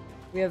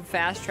 We have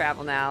fast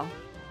travel now.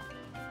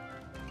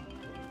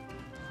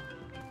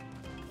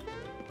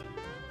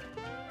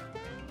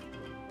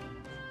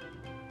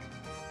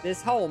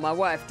 This hole my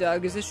wife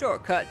dug is a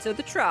shortcut to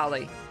the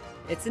trolley.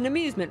 It's an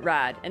amusement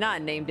ride, and I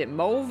named it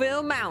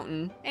Moleville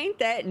Mountain. Ain't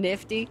that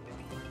nifty?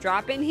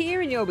 Drop in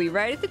here and you'll be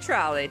right at the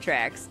trolley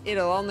tracks.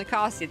 It'll only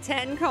cost you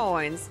 10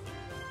 coins.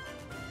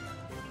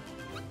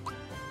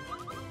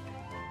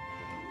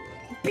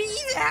 Be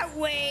that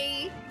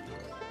way!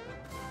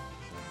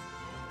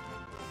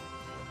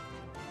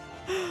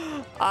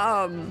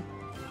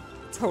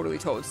 Totally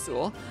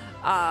Toadstool.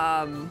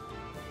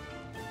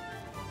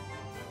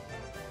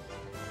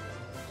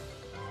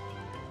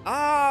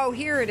 Oh,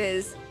 here it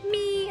is.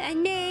 Me, a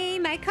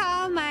name I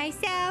call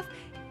myself.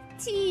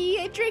 Tea,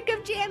 a drink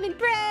of jam and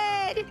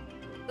bread.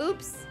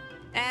 Oops,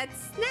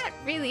 that's not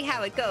really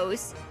how it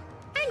goes.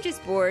 I'm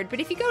just bored, but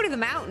if you go to the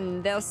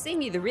mountain, they'll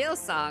sing you the real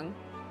song.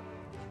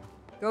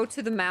 Go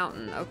to the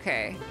mountain,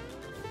 okay.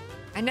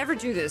 I never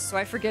do this, so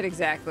I forget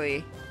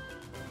exactly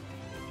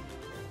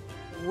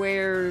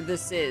where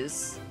this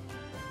is.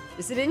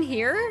 Is it in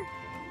here?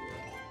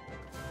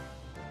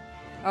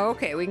 Oh,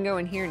 okay, we can go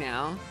in here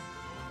now.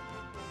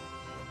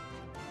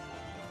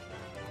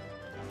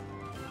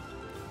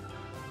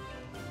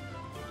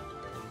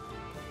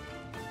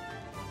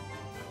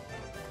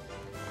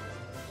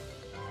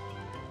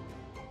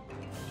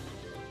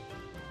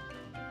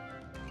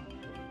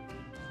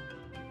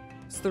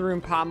 It's the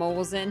room Pommel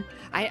was in.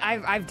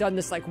 I've done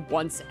this like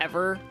once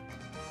ever,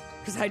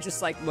 because I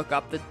just like look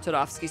up the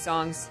Todovsky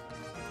songs.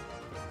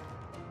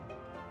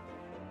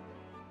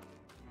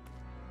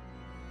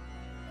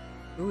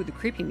 Ooh, the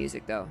creepy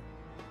music though.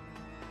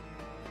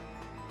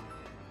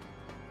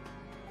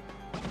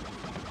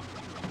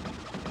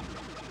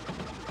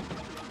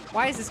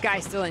 Why is this guy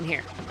still in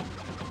here?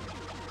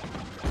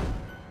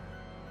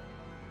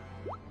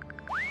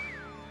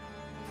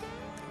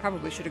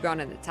 Probably should have gone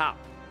to the top.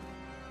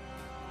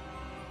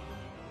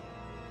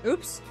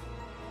 Oops.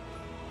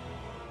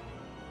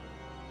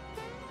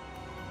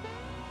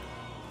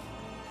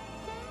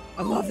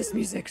 I love this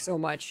music so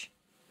much.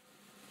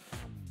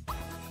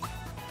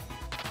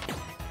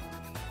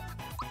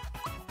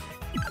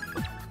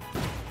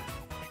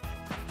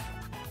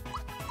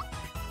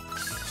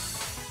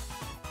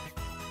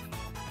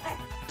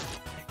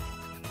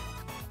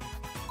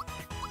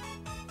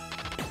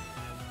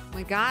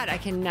 My God, I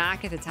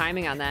cannot get the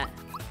timing on that.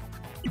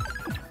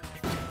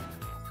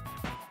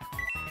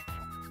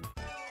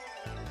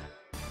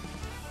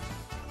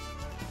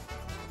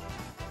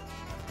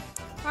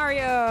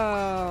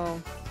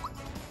 Mario!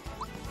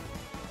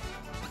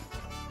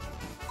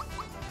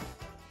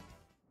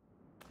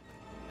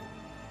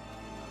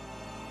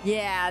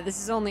 Yeah,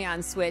 this is only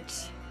on Switch.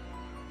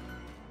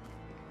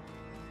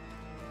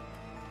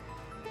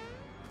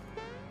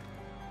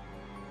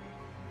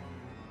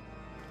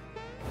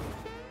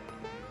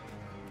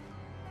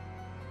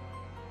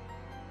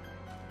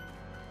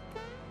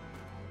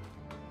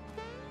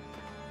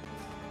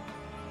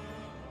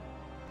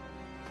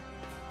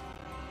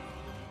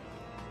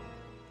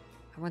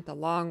 I went the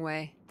long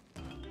way.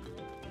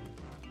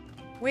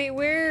 Wait,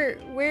 where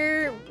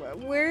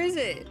is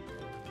it?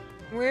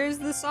 Where's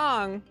the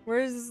song?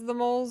 Where's the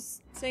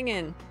moles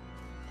singing?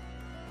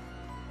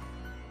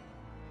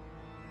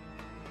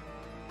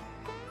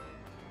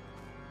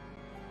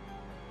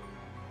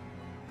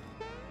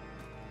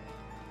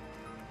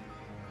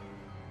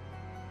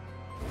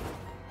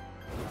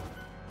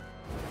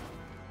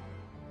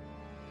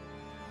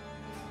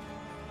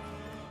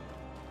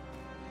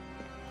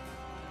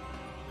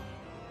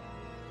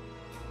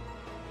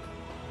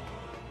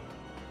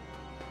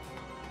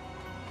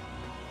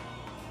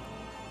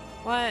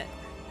 What?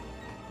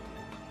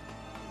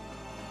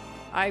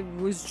 I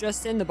was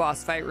just in the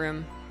boss fight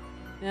room.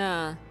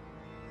 Yeah.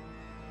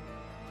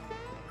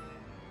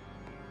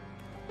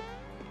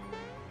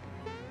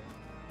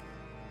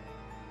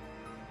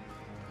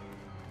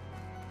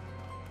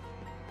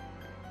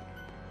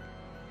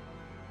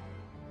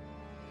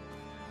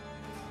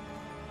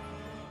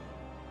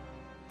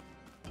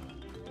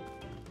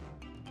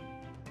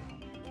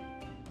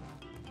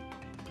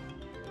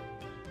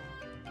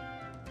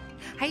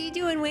 How you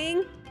doing,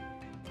 Wing?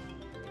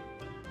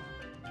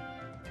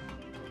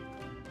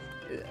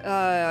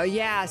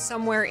 Yeah,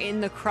 somewhere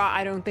in the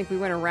I don't think we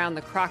went around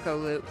the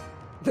Croco loop.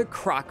 The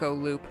Croco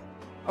loop.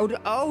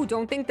 Oh,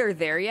 don't think they're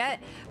there yet?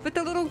 But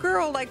the little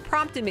girl, like,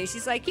 prompted me.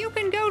 She's like, you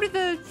can go to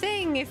the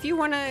thing if you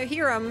want to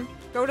hear them.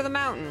 Go to the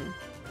mountain.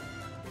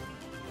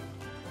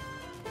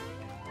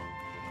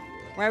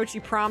 Why would she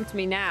prompt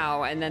me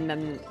now and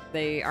then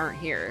they aren't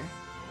here?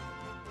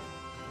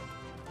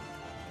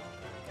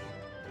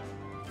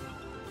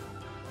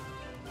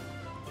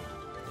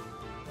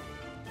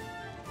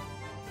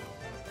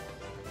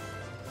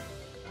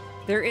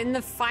 They're in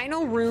the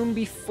final room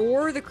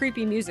before the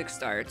creepy music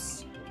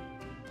starts.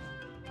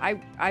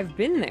 I've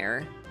been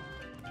there.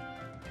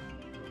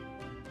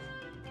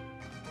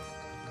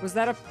 Was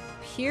that up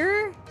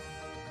here?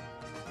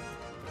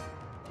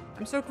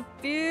 I'm so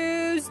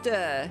confused.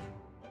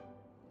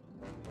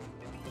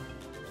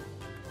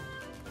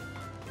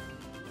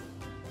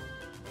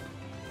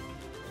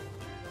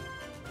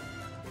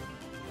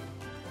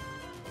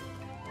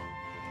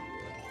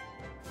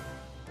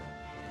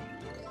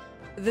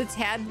 The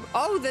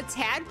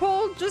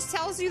tadpole just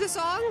tells you the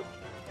song?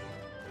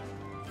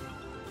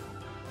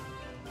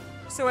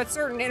 So at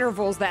certain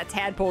intervals, that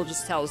tadpole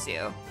just tells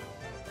you.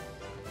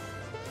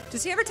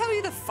 Does he ever tell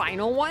you the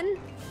final one?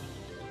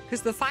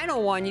 Because the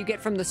final one you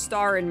get from the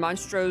star in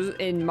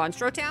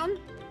Monstro Town.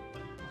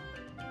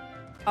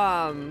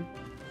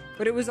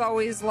 But it was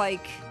always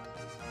like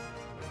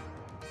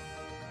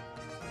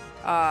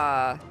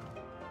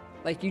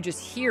you just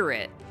hear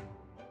it.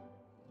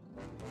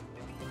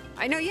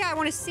 I know, yeah, I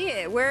want to see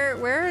it.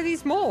 Where are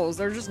these moles?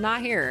 They're just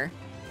not here.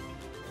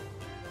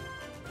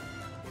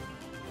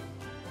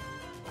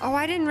 Oh,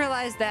 I didn't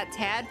realize that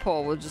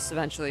tadpole will just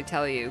eventually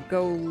tell you.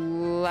 Go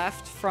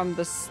left from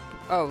the...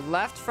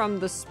 left from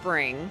the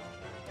spring.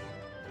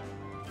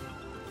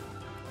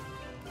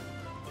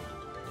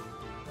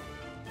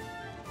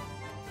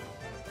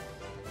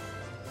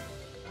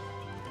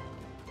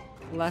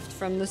 Left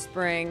from the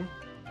spring.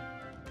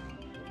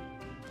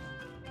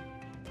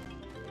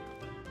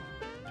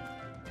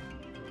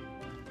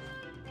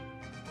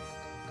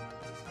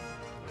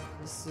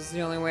 This is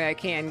the only way I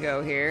can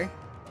go here.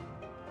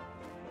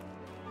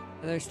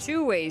 And there's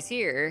two ways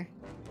here.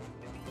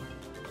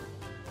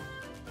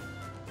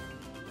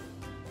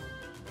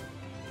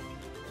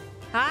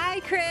 Hi,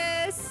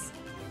 Chris!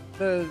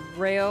 The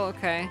rail,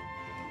 okay.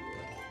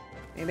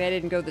 Maybe I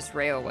didn't go this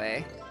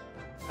railway.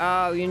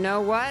 Oh, you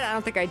know what? I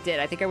don't think I did.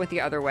 I think I went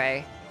the other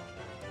way.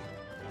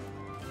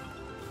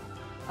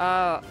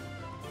 Oh.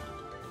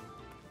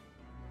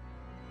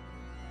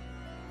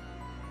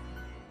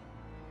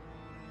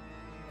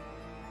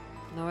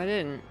 No, I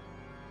didn't.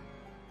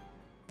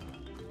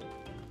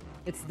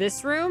 It's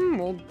this room?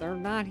 Well, they're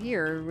not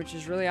here, which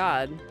is really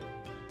odd.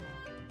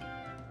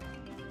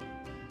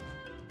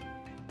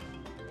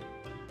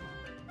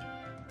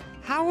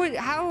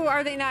 How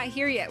are they not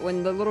here yet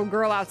when the little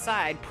girl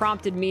outside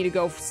prompted me to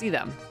go see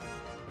them?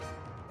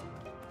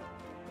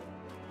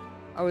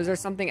 Oh, is there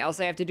something else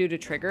I have to do to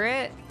trigger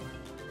it?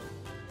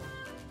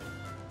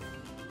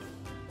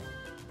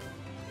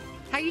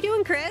 How you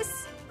doing,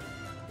 Chris?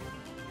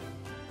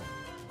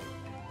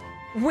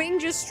 Wing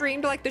just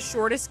streamed like the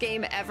shortest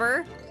game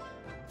ever.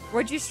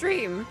 What'd you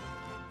stream?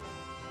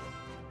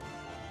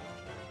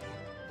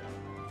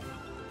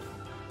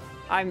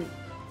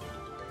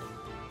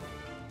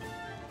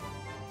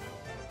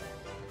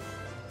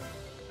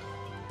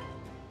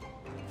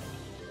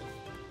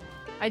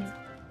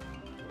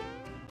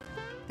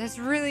 That's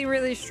really,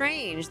 really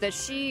strange that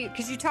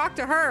because you talk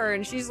to her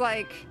and she's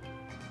like,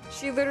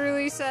 she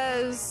literally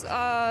says,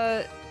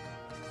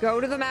 go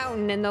to the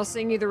mountain and they'll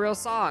sing you the real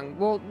song.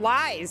 Well,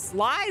 lies,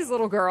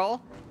 little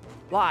girl,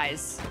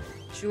 lies.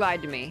 She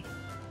lied to me.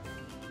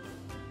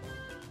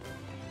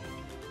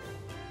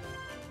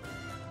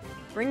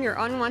 Bring your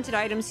unwanted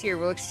items here.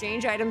 We'll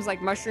exchange items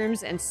like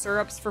mushrooms and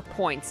syrups for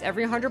points.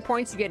 Every 100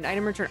 points, you get an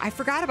item return. I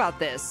forgot about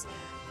this.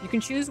 You can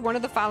choose one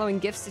of the following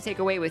gifts to take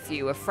away with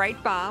you. A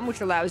fright bomb,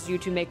 which allows you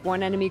to make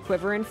one enemy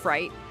quiver in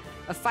fright.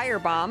 A fire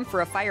bomb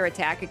for a fire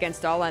attack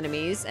against all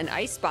enemies. An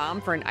ice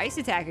bomb for an ice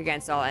attack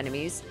against all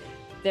enemies.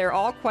 They're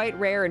all quite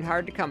rare and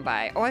hard to come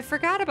by. Oh, I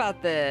forgot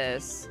about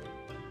this.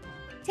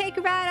 Take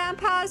a ride on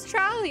Pa's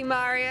trolley,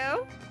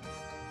 Mario.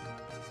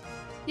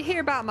 You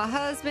hear about my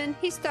husband?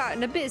 He's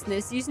starting a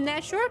business using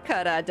that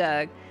shortcut I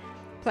dug.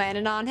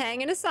 Planning on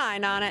hanging a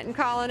sign on it and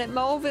calling it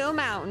Moleville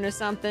Mountain or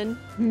something.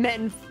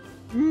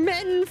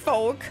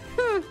 Menfolk.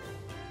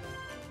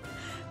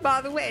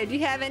 By the way, do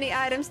you have any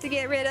items to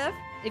get rid of?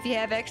 If you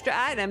have extra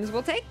items,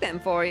 we'll take them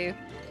for you.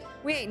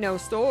 We ain't no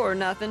store or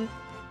nothing.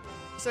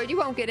 So you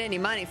won't get any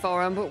money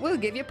for them, but we'll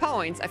give you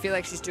points. I feel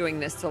like she's doing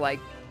this to, like,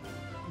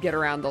 get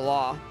around the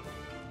law.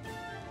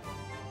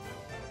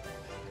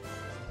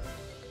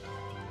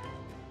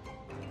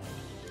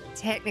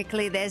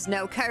 Technically, there's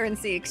no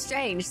currency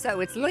exchange, so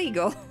it's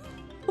legal.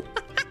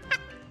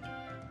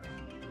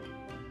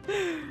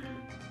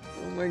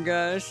 Oh my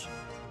gosh.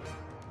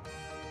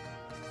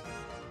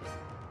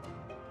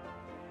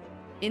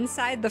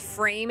 Inside the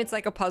Frame, it's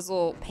like a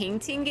puzzle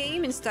painting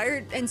game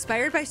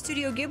inspired by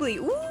Studio Ghibli.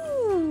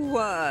 Ooh,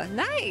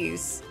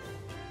 nice.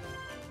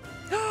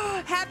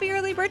 Happy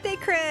early birthday,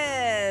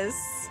 Chris.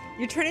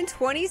 You're turning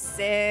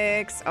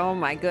 26. Oh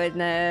my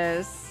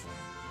goodness.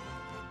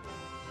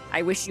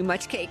 I wish you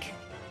much cake.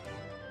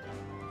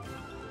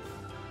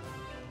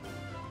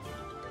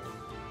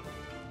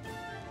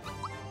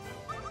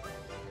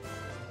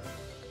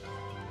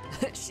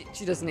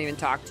 She doesn't even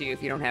talk to you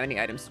if you don't have any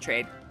items to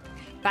trade.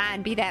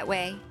 Fine, be that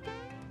way.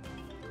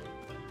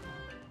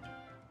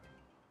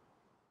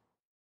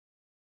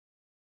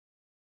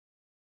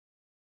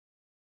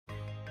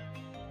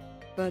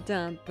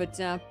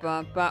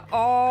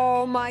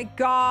 Oh my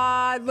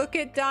god, look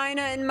at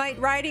Dinah and Mite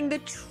riding the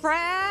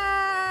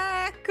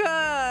track.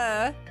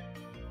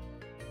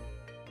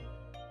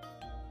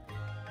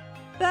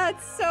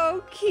 That's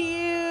so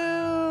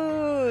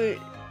cute.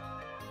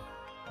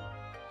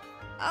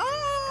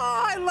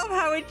 Oh, I love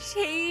how it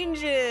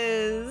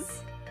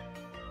changes.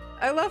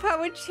 I love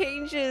how it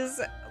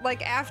changes,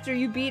 like, after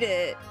you beat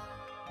it.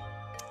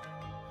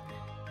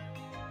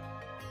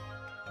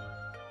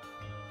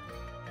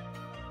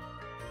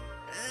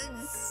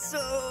 It's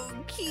so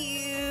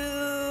cute.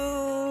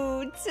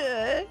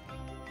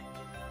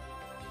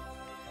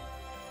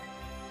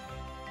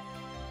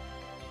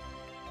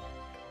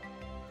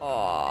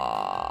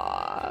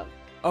 Aww.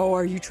 Oh,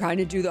 are you trying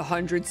to do the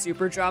 100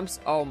 super jumps?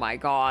 Oh my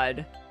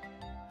god.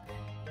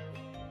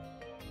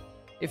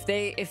 If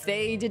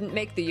they didn't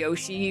make the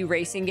Yoshi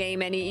racing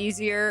game any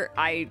easier,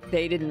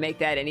 they didn't make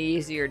that any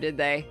easier, did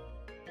they?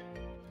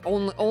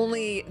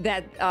 Only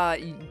that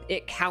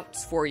it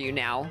counts for you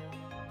now.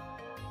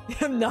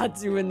 I'm not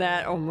doing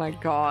that. Oh my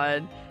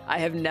god. I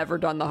have never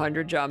done the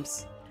 100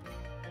 jumps.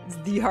 It's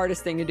the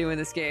hardest thing to do in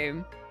this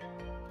game.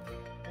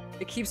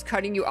 It keeps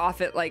cutting you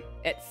off at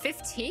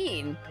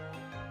 15.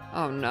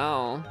 Oh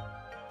no.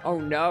 Oh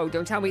no,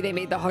 don't tell me they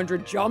made the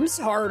 100 jumps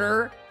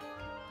harder.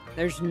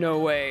 There's no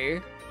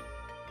way.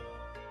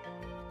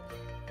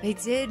 They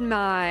did,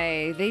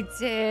 Mai. They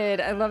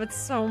did. I love it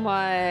so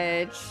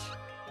much.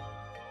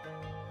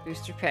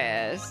 Booster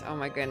pass. Oh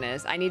my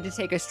goodness. I need to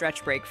take a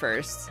stretch break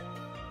first.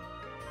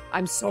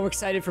 I'm so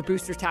excited for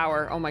Booster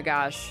Tower. Oh my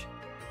gosh.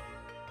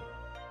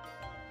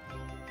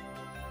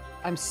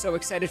 I'm so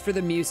excited for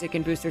the music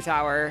in Booster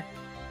Tower.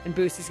 And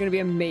Booster's gonna be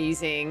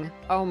amazing.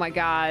 Oh my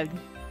god.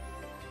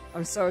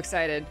 I'm so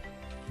excited.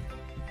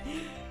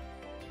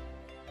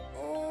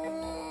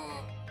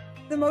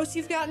 The most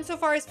you've gotten so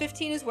far is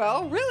 15 as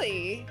well?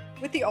 Really?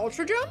 With the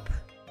Ultra Jump?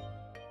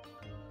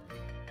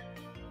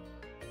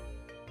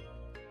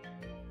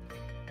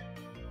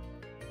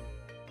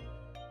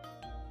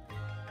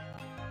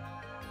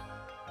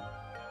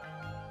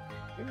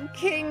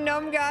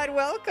 Kingdom God,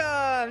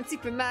 welcome!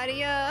 Super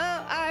Mario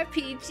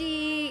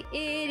RPG,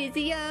 it is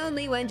the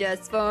only one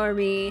just for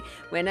me.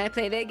 When I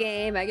play the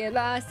game, I get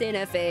lost in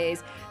a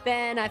phase.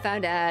 Then I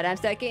found out I'm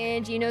stuck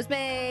in Gino's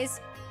maze.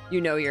 You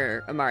know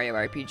you're a Mario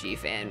RPG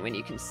fan when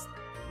you can,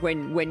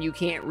 when you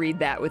can't read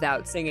that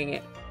without singing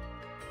it.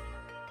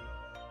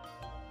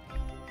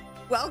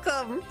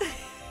 Welcome.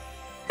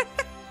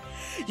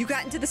 You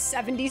got into the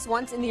 70s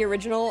once in the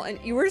original, and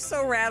you were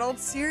so rattled.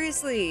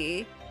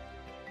 Seriously.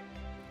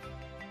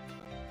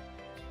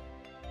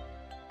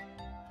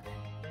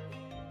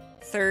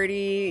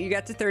 You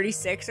got to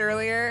 36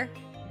 earlier.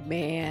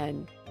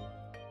 Man,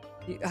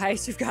 the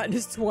highest you've gotten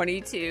is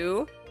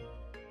 22.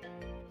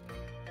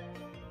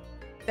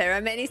 There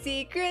are many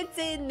secrets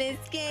in this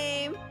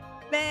game.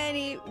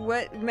 Many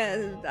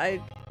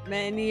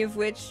of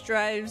which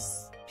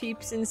drives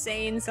peeps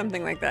insane.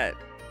 Something like that.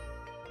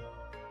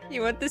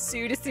 You want the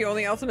suit? It's the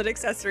only ultimate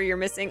accessory you're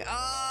missing.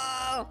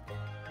 Oh!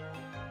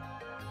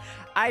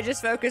 I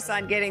just focus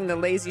on getting the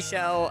lazy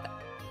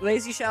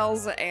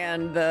shells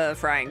and the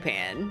frying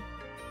pan.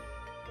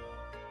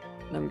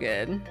 I'm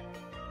good.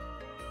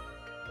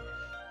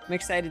 I'm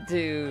excited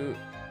to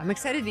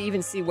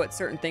even see what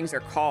certain things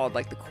are called,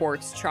 like the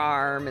quartz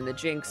charm and the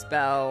jinx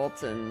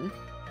belt, and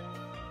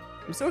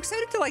I'm so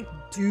excited to like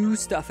do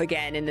stuff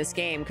again in this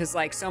game, because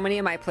like so many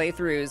of my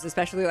playthroughs,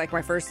 especially like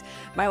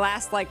my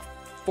last like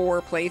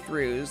 4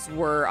 playthroughs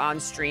were on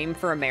stream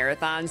for a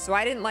marathon, so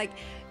I didn't like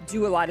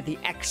do a lot of the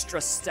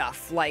extra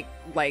stuff like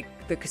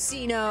the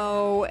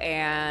casino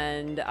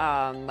and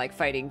like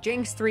fighting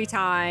Jinx 3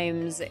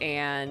 times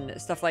and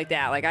stuff like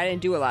that. Like I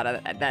didn't do a lot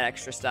of that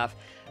extra stuff.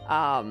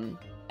 And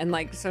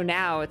like, so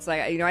now it's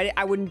like, you know,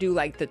 I wouldn't do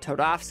like the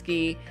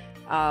Todovsky,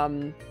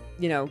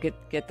 you know,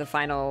 get the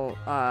final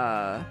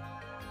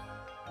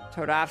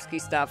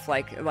Todovsky stuff.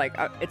 Like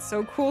it's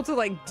so cool to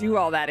like do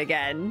all that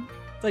again.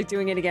 It's like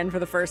doing it again for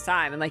the first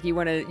time, and like you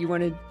want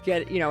to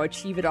get, you know,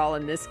 achieve it all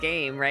in this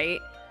game, right?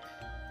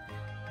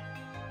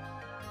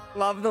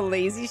 Love the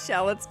lazy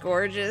shell. It's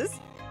gorgeous.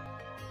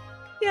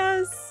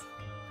 Yes.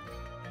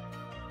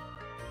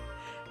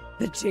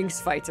 The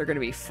Jinx fights are going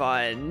to be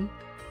fun.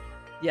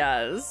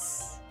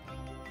 Yes.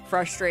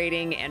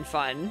 Frustrating and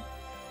fun.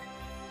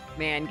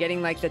 Man,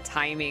 getting like the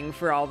timing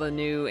for all the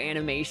new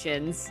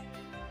animations.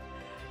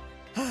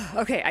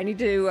 Okay, I need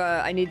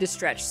to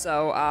stretch,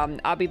 so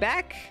I'll be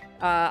back.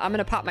 I'm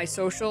gonna pop my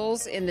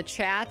socials in the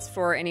chat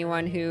for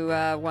anyone who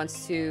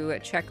wants to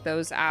check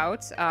those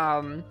out.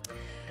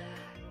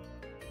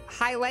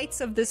 Highlights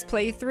of this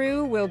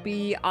playthrough will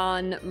be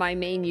on my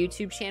main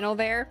YouTube channel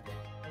there.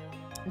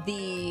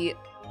 The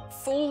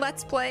full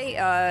Let's Play,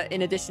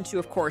 in addition to,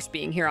 of course,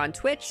 being here on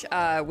Twitch,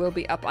 will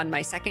be up on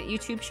my second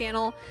YouTube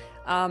channel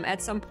at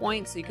some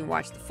point, so you can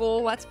watch the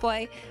full Let's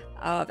Play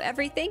of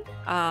everything.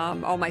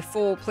 All my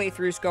full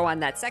playthroughs go on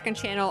that second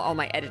channel. All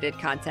my edited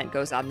content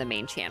goes on the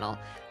main channel.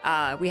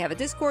 We have a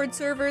Discord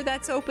server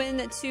that's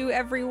open to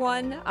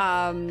everyone,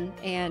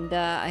 and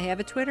I have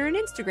a Twitter and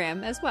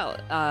Instagram as well,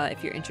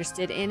 if you're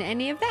interested in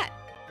any of that.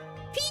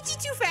 Peachy,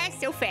 too fast,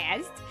 so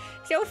fast,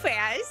 so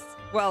fast.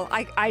 Well,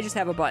 I just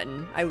have a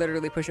button. I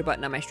literally push a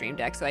button on my stream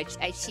deck, so I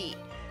cheat.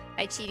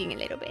 I'm cheating a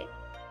little bit.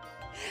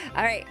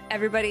 All right,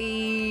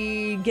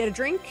 everybody, get a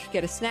drink,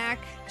 get a snack,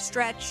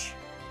 stretch,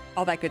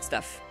 all that good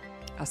stuff.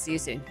 I'll see you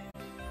soon.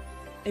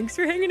 Thanks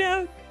for hanging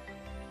out.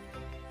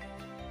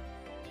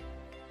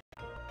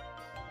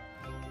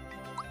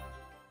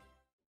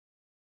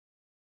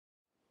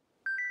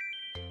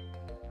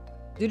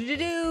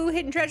 Do-do-do-do,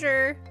 hidden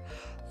treasure.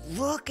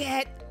 Look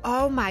at,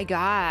 oh my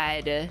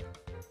God.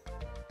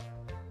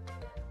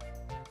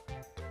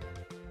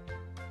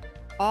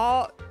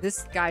 Oh,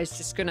 this guy's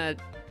just gonna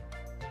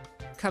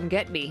come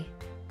get me.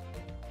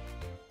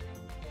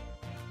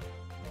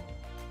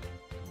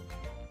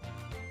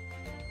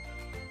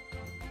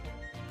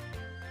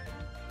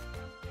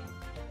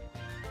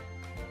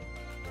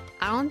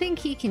 I don't think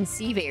he can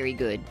see very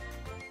good.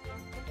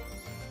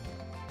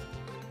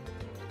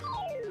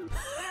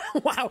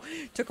 Wow,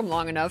 took him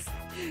long enough.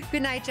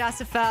 Good night,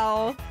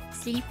 Josephel.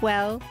 Sleep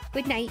well.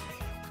 Good night.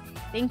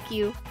 Thank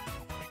you.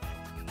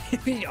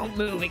 If you don't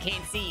move, I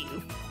can't see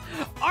you.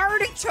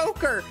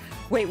 Artichoker!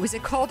 Wait, was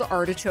it called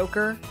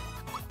Artichoker?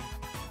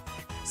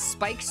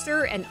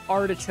 Spikester and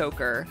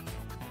Artichoker.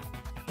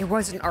 It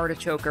wasn't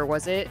Artichoker,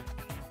 was it?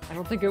 I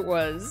don't think it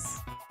was.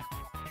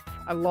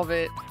 I love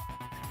it.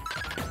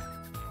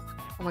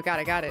 Oh my God,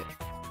 I got it.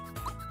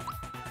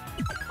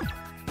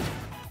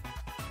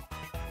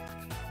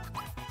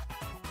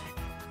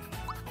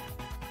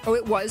 Oh,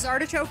 it was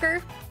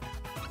Artichoker?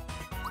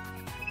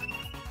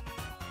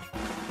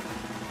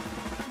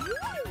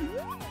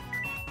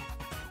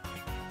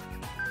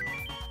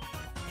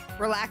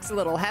 Relax a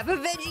little. Have a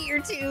veggie or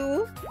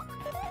two.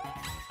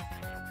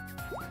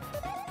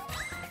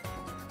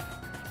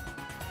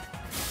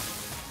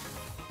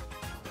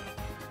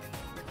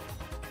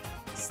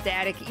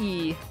 Static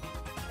E.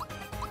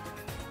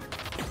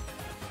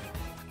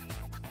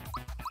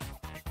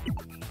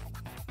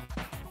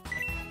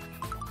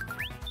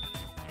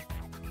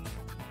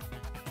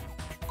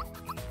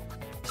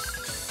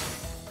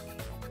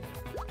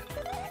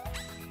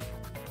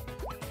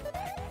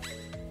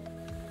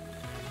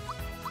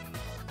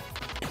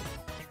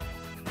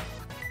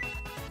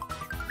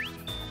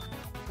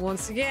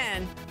 Once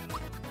again.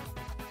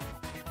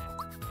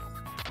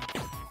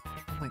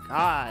 Oh my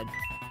God.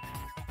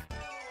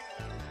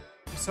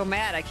 I'm so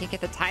mad I can't get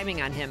the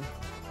timing on him.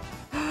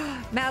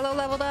 Mallow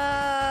leveled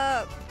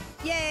up!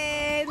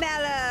 Yay,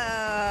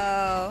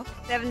 Mallow!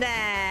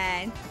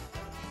 7-9.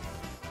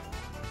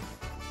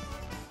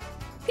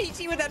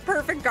 Peachy with that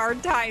perfect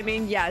guard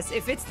timing. Yes,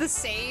 if it's the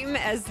same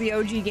as the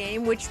OG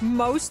game, which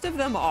most of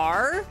them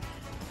are,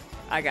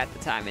 I got the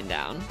timing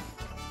down.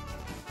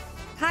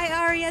 Hi,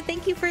 Aria.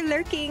 Thank you for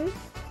lurking.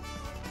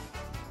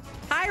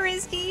 Hi,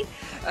 Rizky.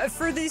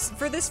 For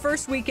this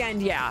first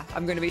weekend, yeah,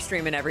 I'm going to be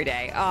streaming every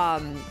day.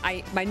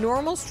 My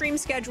normal stream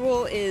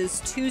schedule is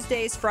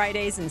Tuesdays,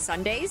 Fridays, and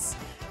Sundays,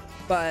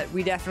 but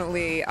we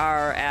definitely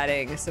are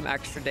adding some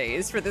extra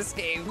days for this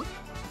game.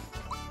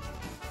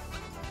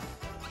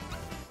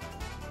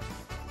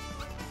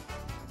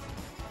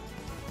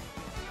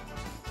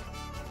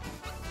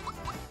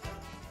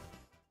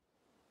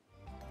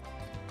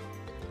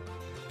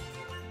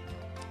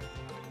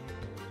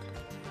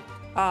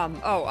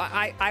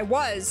 I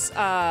was,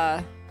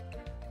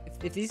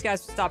 if these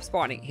guys stop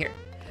spawning here,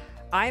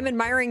 I'm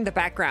admiring the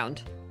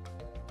background.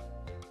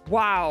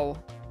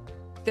 Wow.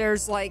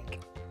 There's like,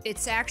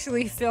 it's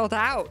actually filled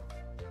out.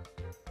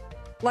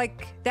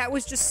 Like, that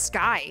was just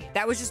sky.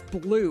 That was just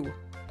blue.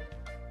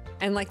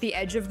 And like the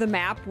edge of the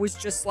map was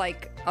just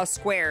like a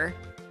square.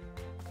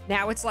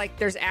 Now it's like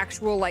there's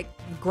actual like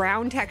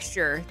ground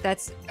texture.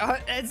 That's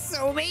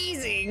so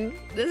amazing.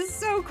 This is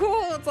so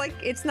cool. It's like,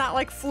 it's not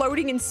like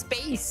floating in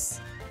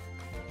space.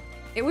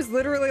 It was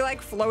literally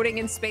like floating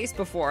in space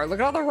before. Look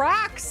at all the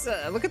rocks.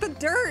 Look at the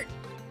dirt.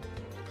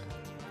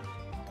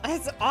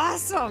 That's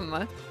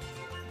awesome.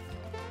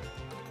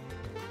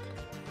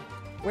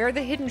 Where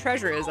the hidden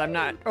treasure is, I'm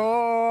not...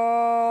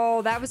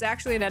 Oh, that was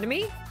actually an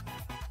enemy?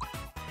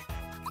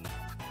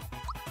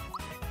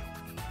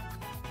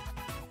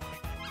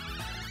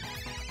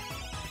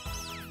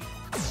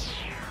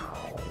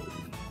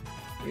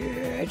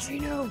 Yeah,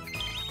 Gino.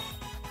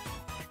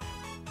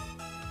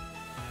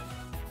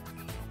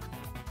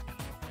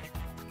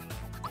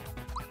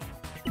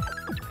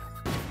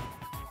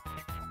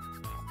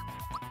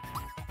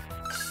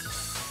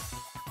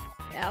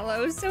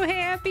 Hello, so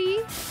happy.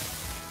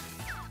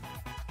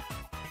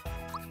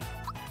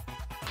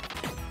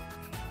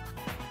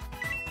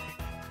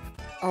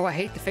 Oh, I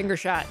hate the finger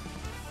shot.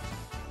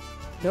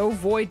 No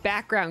void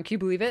background. Can you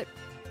believe it?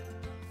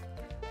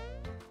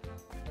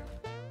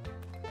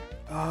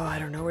 Oh, I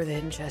don't know where the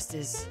hidden chest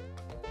is.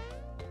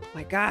 Oh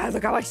my God,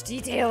 look how much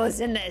detail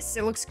is in this.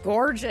 It looks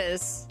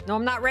gorgeous. No,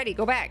 I'm not ready.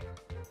 Go back.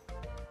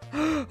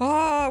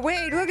 Oh,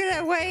 wait, look at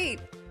that.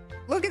 Wait.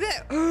 Look at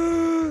that.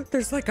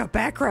 There's like a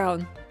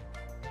background.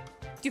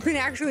 You can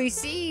actually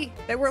see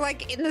that we're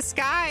like in the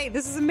sky.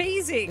 This is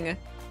amazing.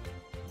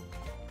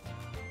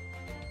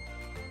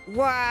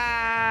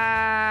 Wow.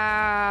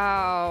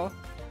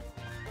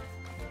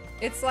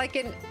 It's like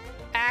an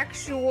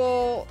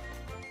actual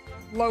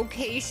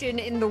location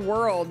in the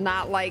world,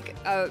 not like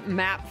a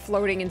map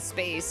floating in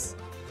space.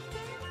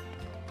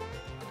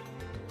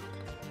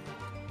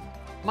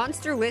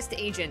 Monster list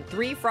agent,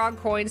 3 frog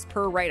coins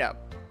per write-up.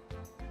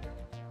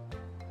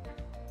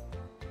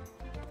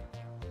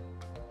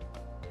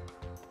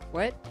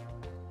 What?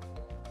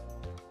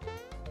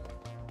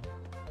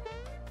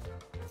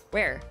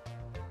 Where?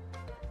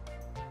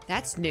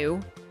 That's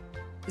new.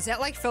 Is that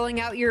like filling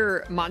out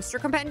your monster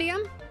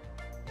compendium?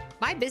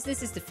 My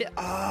business is to fill...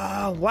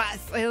 Oh, what?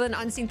 Fill in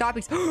unseen thought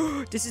peaks.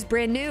 This is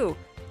brand new.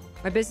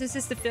 My business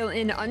is to fill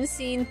in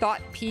unseen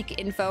thought peak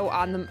info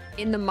on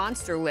in the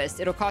monster list.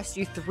 It'll cost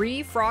you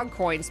 3 frog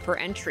coins per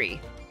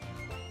entry.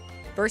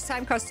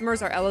 First-time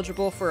customers are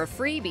eligible for a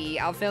freebie.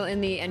 I'll fill in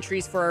the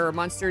entries for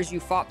monsters you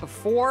fought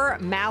before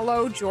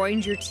Mallow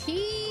joined your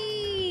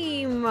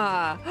team.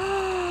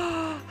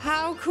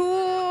 How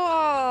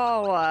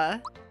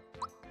cool!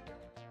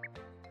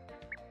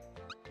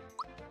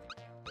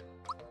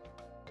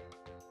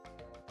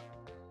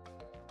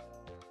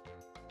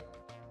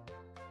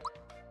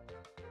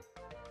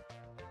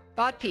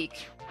 Thought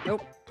peak.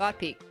 Nope. Thought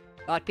peak.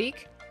 Thought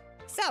peak.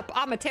 Sup,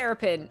 I'm a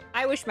Terrapin.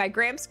 I wish my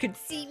Gramps could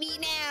see me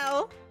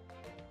now.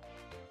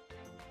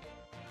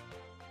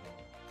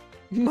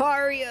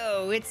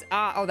 Mario, it's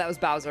on. Oh, that was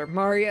Bowser.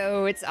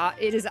 Mario, it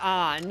is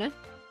on.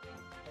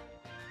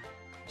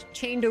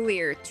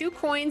 Chandelier. 2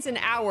 coins an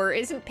hour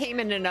isn't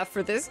payment enough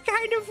for this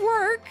kind of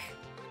work.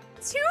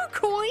 2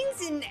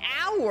 coins an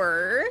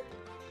hour?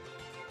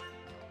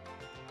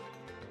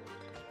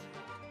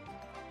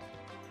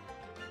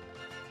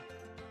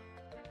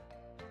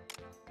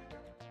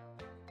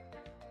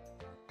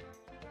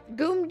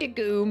 Goom de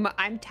goom,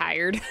 I'm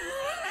tired.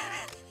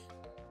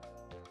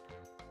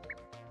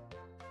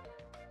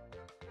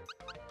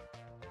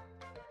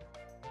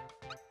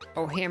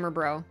 Oh, hammer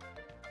bro.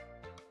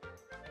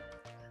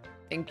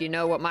 Think you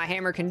know what my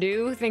hammer can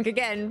do? Think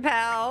again,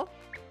 pal.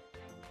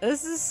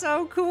 This is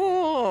so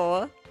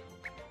cool.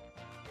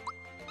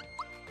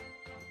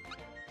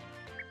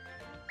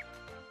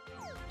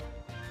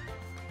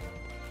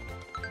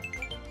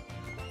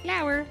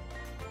 Flower.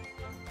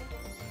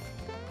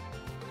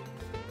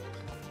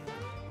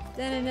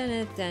 Dun, dun,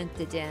 dun, dun,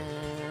 dun,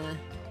 dun.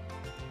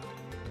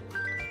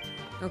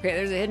 Okay,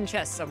 there's a hidden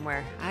chest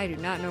somewhere. I do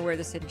not know where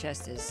this hidden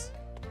chest is.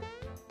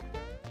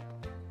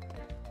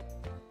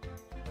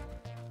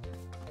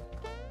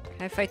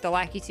 Can I fight the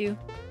lackey too?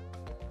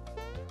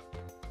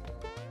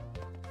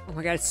 Oh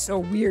my God, it's so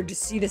weird to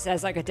see this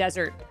as like a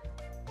desert.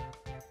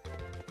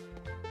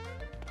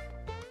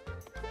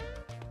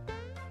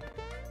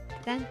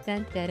 Dun,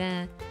 dun, dun,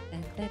 dun,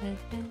 dun, dun, dun,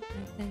 dun,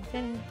 dun,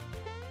 dun.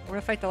 I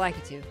want to fight the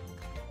lackey too.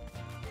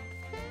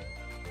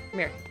 Come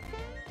here.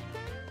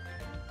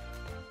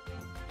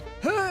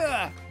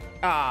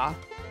 Ah,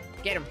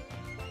 get him.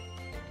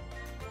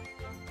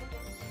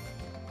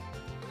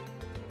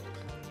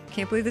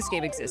 Can't believe this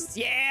game exists.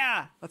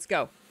 Yeah! Let's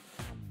go.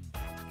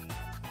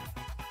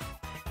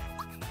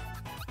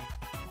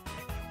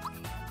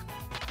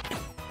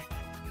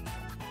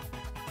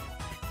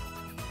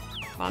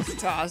 Monster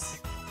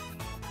toss.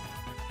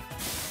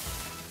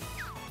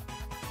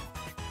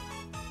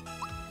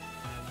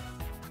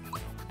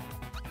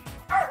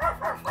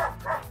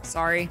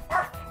 Sorry.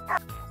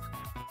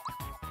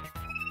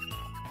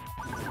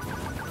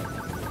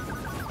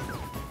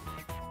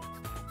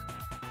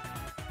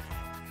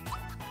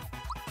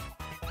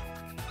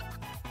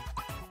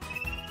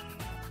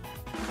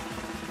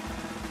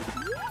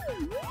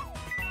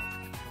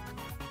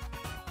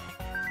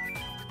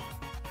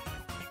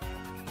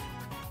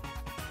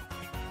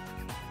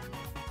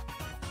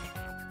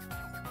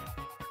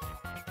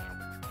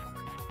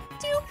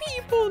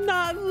 People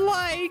not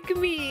like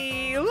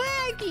me.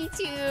 Lackey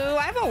 2.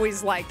 I've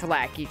always liked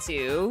Lackey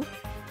 2.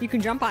 You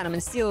can jump on him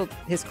and steal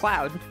his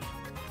cloud.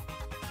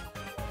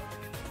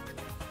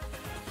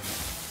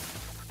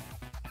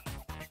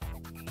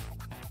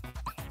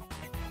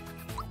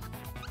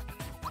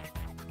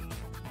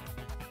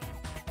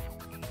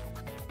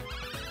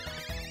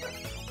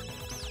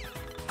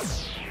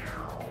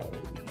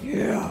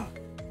 Yeah.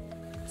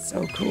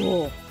 So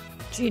cool.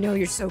 Gino,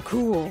 you're so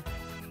cool.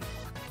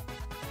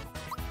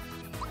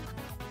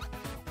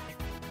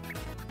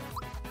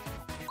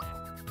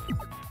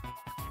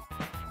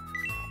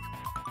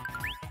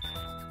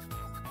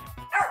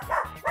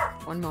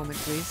 One moment,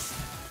 please.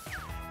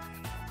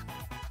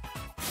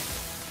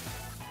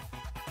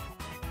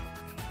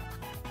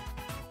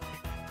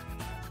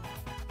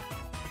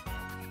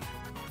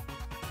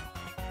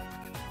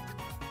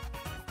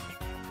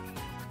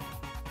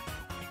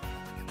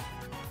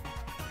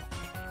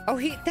 Oh,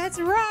 that's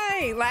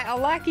right!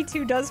 Lackey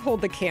 2 does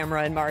hold the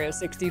camera in Mario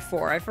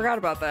 64. I forgot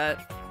about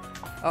that.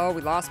 Oh,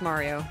 we lost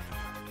Mario.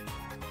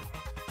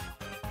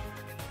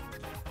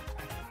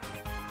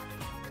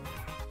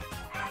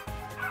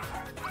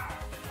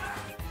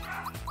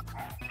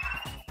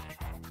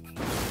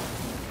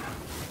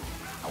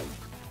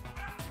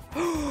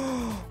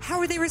 How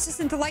are they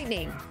resistant to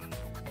lightning?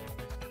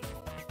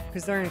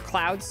 Because they're in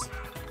clouds?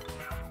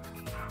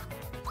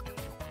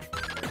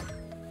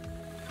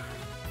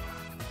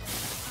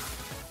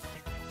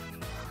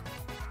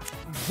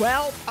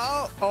 Well,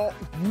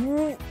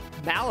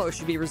 Mallow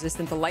should be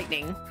resistant to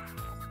lightning.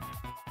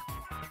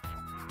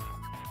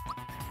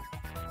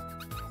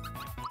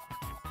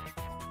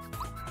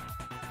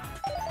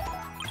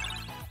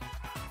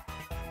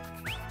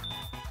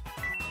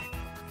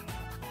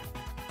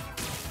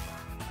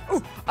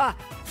 Ooh, ah.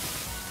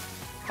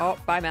 Oh,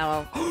 bye,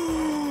 Mallow.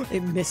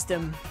 It missed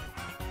him.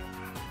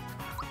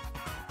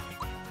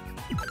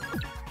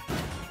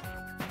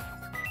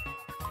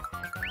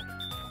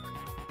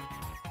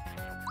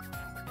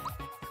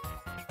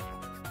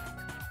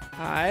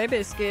 Hi,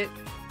 Biscuit.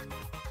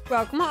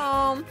 Welcome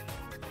home.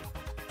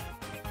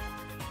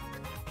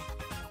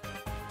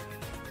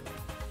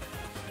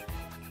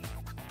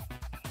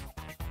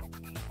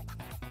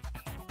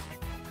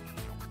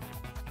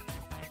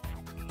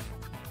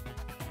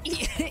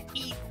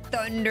 Eat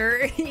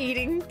thunder.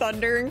 Eating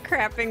thunder and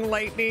crapping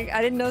lightning.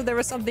 I didn't know there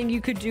was something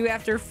you could do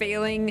after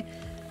failing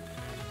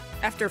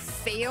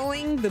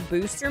the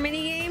booster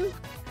minigame.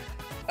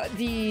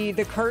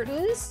 The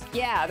curtains,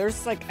 yeah,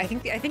 there's like I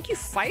think you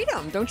fight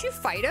them. Don't you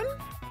fight them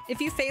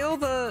if you fail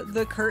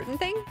the curtain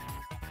thing?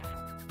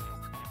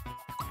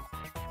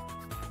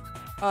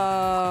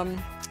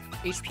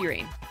 HP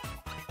rain.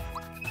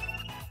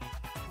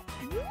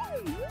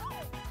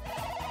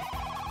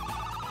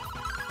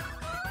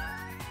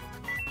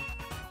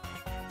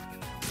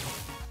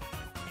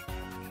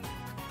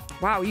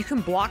 Wow, you can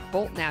block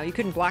Bolt now. You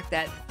couldn't block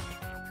that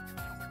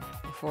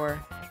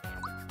before.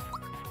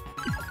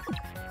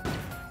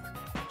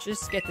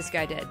 Just get this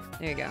guy dead.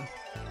 There you go.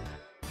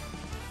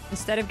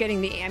 Instead of getting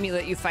the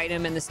amulet, you fight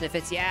him and the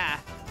sniffets. Yeah.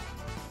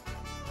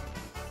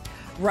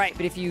 Right,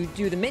 but if you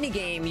do the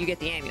minigame, you get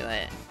the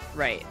amulet.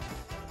 Right.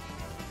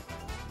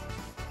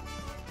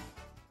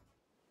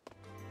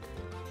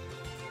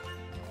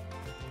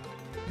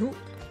 Ooh.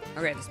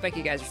 Okay, the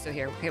spiky guys are still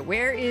here. Okay,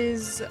 where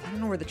is... I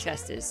don't know where the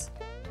chest is.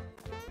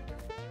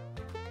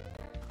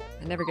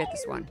 I never get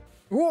this one.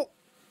 Ooh.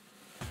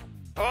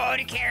 Oh,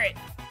 the carrot.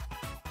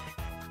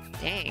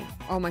 Dang.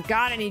 Oh my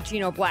god, I need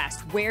Geno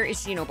Blast. Where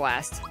is Geno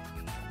Blast?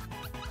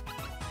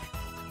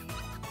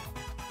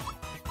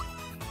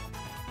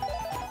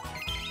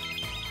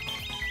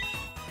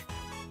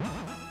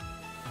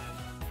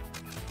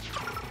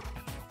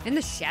 In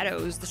the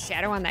shadows. The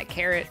shadow on that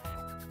carrot.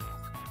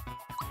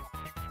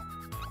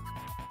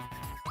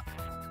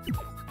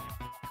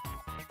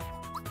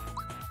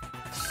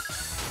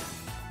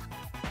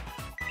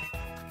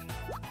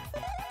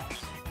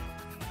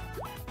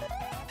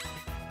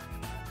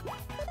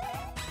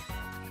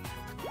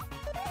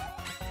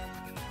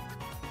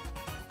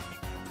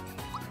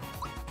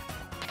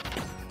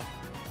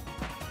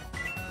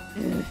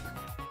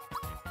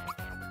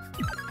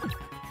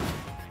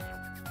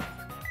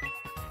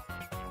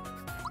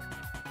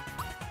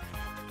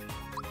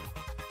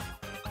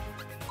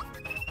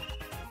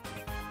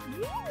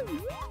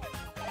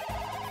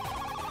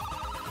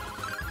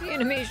 The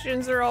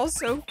animations are all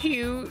so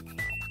cute.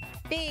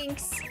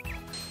 Thanks.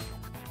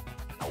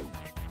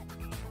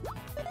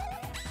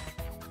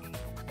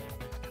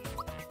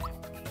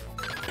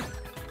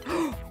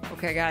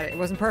 Okay, I got it. It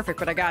wasn't perfect,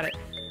 but I got it.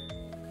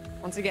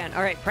 Once again.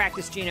 All right,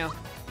 practice, Geno.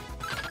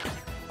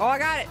 Oh, I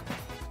got it.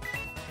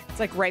 It's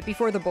like right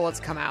before the bullets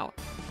come out.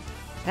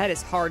 That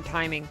is hard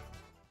timing.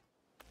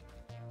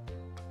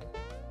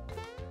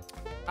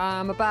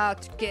 I'm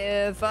about to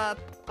give up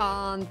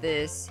on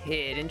this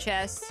hidden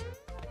chest.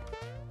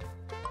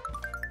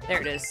 There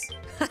it is.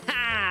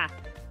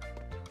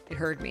 It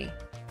heard me.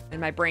 And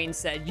my brain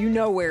said, you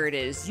know where it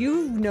is.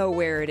 You know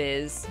where it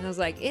is. And I was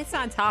like, it's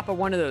on top of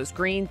one of those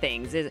green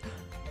things.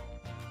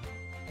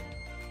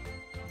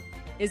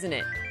 Isn't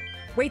it?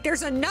 Wait,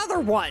 there's another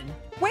one.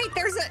 Wait,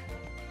 there's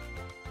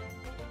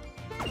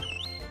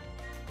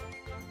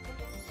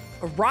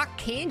a rock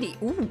candy.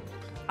 Ooh,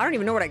 I don't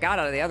even know what I got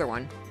out of the other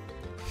one.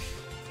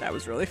 That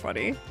was really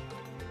funny.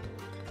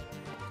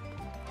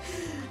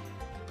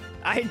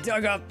 I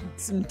dug up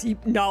some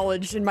deep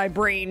knowledge in my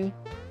brain.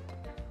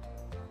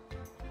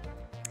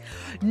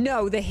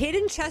 No, the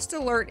hidden chest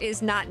alert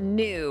is not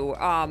new.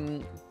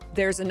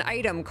 There's an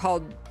item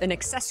called, an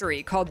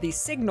accessory called the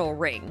signal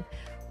ring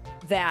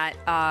that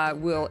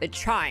it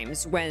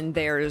chimes when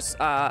there's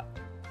a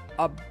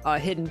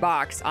hidden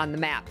box on the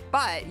map.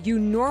 But you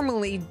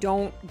normally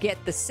don't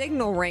get the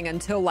signal ring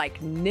until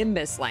like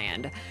Nimbus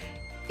Land.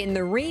 In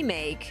the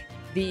remake,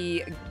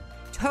 the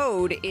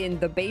toad in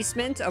the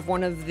basement of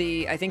one of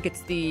the, I think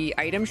it's the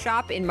item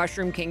shop in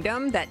Mushroom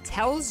Kingdom that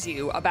tells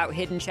you about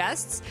hidden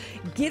chests,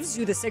 gives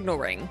you the signal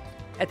ring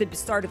at the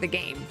start of the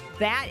game.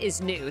 That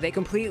is new. They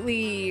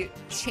completely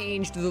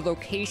changed the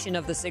location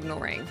of the signal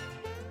ring,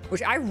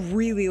 which I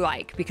really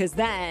like, because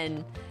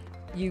then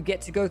you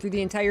get to go through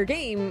the entire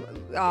game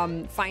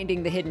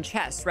finding the hidden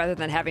chest rather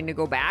than having to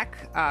go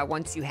back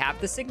once you have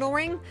the signal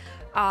ring.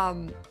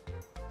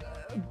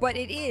 But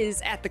it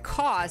is at the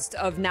cost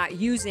of not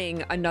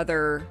using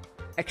another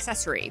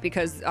accessory,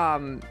 because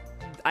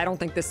I don't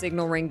think the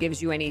signal ring gives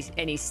you any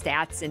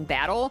stats in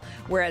battle,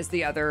 whereas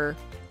the other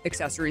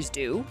accessories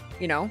do,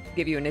 you know,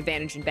 give you an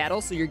advantage in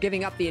battle. So you're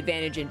giving up the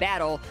advantage in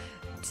battle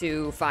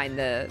to find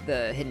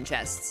the hidden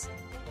chests.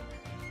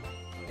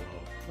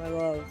 My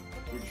love.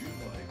 Would you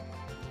like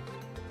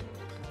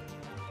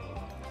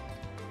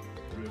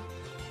ribs?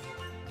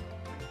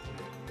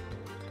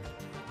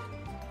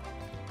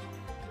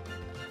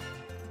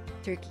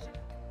 Turkey.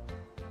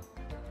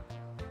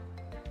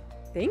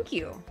 Thank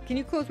you. Can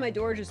you close my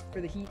door just for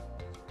the heat?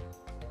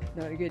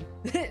 No, you're good.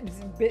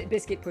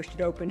 Biscuit pushed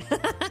it open.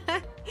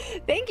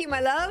 Thank you, my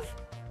love.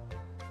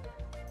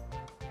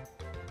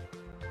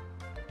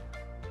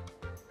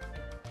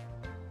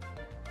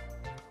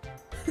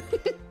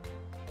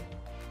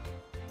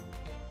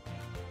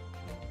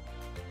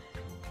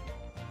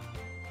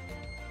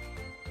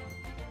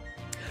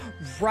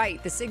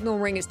 Right, the signal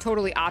ring is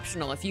totally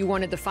optional. If you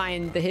wanted to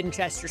find the hidden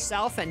chest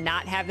yourself and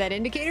not have that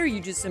indicator, you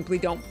just simply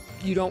don't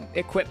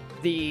equip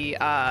the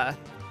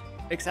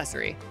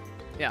accessory.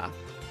 Yeah.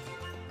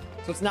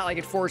 So it's not like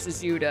it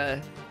forces you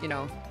to, you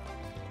know,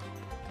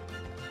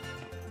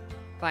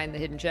 find the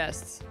hidden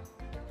chests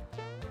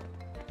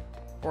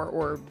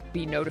or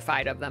be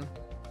notified of them.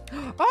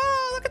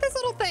 Oh, look at this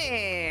little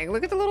thing.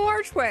 Look at the little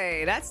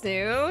archway. That's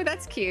new.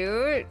 That's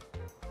cute.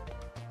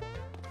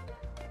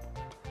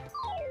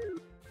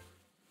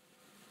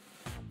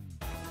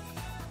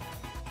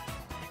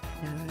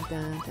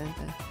 Dun, dun,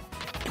 dun.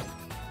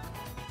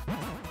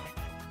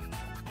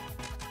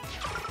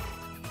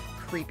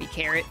 Creepy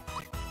carrot.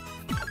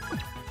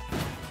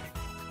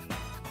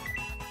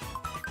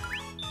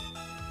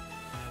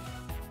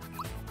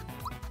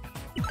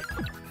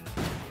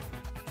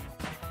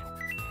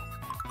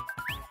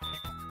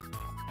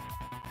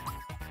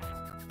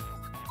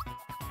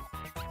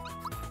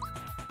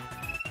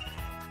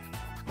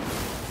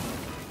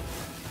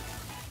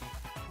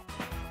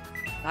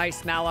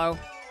 Nice, Mallow.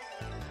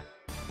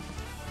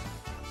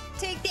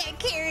 Take that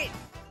carrot,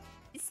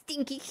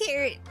 stinky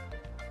carrot.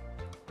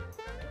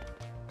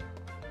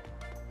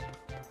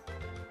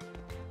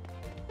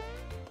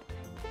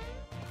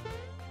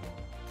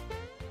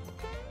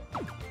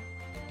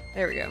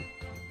 There we go.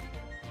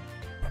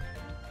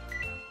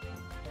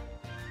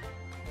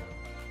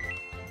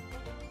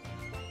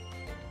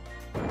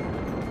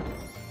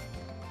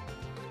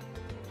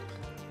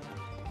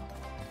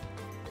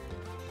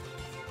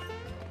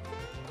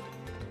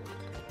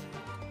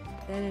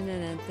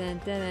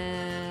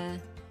 Da-da-da-da-da-da.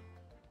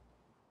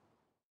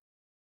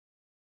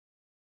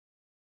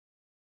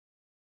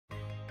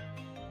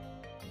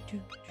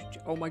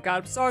 Oh my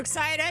god, I'm so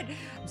excited!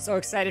 I'm so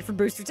excited for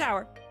Booster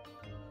Tower.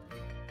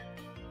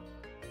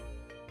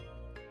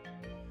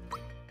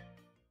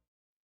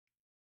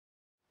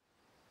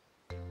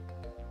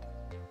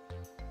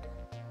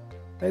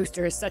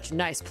 Booster is such a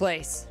nice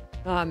place.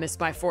 Oh, I miss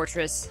my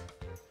fortress.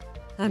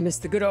 I miss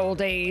the good old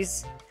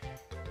days.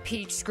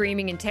 Peach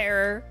screaming in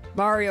terror,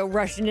 Mario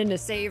rushing in to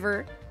save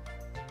her.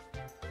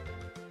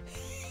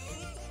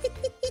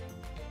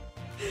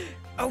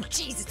 Oh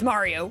jeez, it's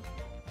Mario.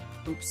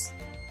 Oops.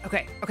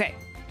 Okay,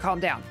 calm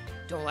down.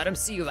 Don't let him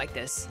see you like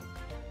this.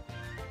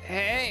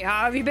 Hey,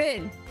 how have you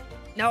been?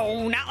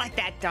 No, not like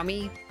that,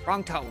 dummy.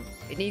 Wrong tone.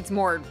 It needs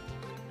more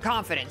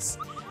confidence.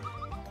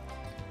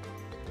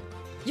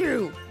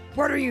 You,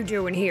 what are you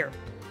doing here?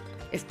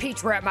 If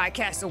Peach were at my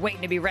castle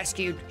waiting to be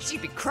rescued,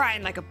 she'd be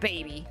crying like a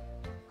baby.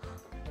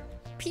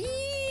 Peach!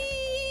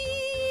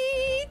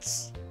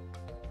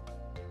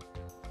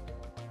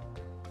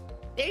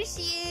 There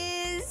she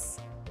is!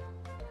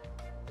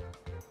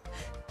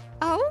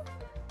 Oh?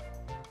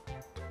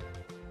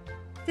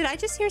 Did I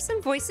just hear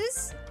some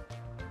voices?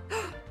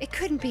 It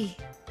couldn't be.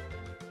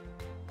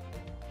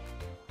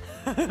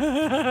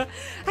 I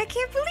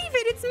can't believe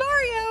it, it's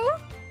Mario!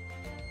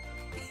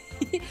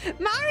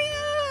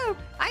 Mario!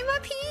 I'm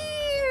up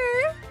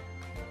here!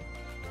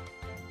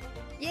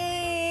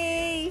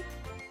 Yay!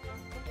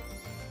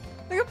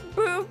 Look at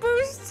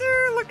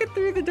Booster looking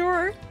through the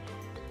door.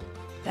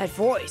 That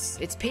voice,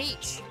 it's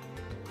Peach.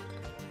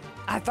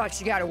 I thought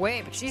she got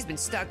away, but she's been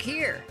stuck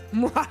here.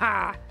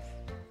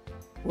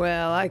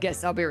 Well, I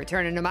guess I'll be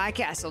returning to my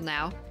castle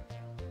now.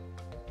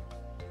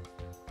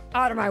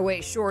 Out of my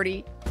way,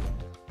 shorty.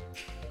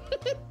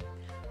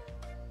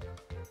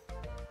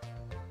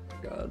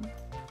 God.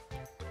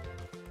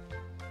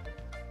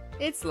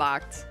 It's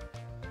locked.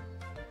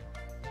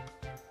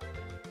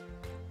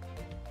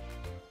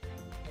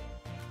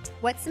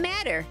 What's the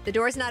matter? The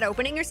door's not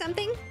opening or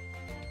something?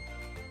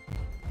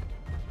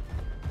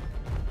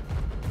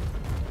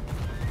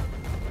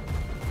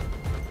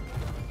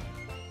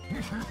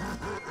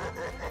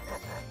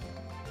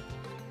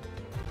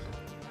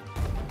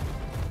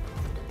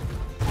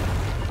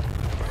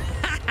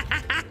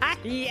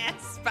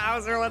 Yes,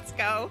 Bowser, let's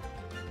go.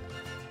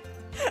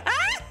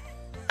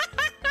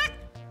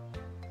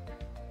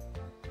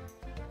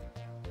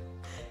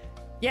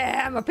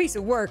 Yeah, I'm a piece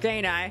of work,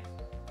 ain't I?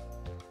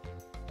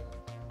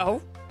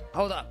 Oh,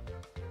 hold up.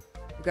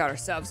 We got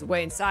ourselves a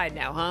way inside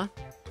now, huh?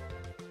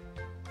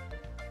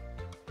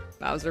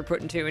 Bowser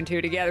putting 2 and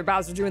 2 together.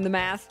 Bowser doing the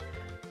math.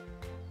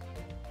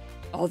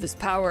 All this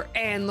power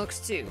and looks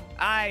too.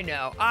 I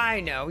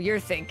know. You're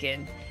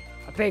thinking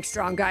a big,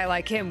 strong guy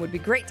like him would be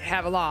great to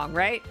have along,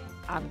 right?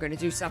 I'm gonna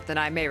do something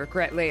I may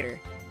regret later.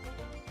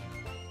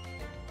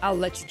 I'll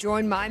let you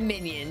join my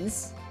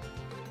minions.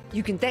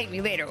 You can thank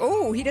me later.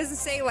 Oh, he doesn't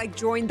say, like,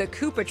 join the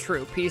Koopa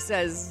Troop. He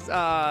says,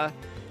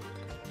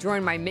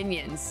 join my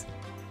minions.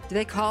 Do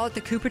they call it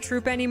the Koopa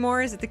Troop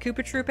anymore? Is it the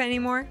Koopa Troop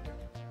anymore?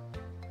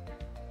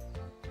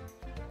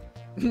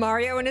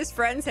 Mario and his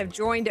friends have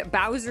joined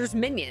Bowser's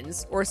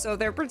minions, or so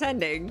they're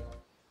pretending.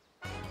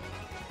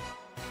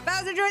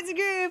 Bowser joins the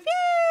group! Yay!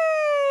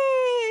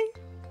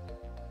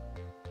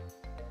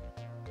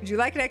 Would you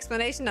like an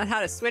explanation on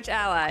how to switch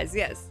allies?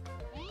 Yes.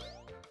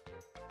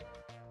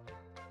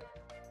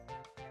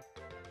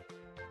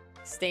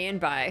 Stand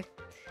by.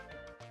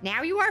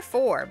 Now you are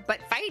 4,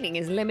 but fighting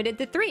is limited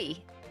to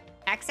 3.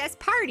 Access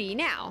party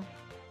now.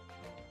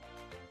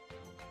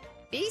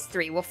 These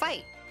 3 will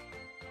fight,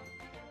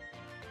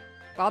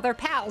 while their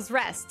pals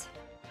rest.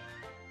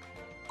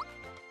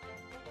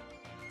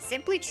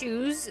 Simply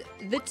choose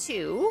the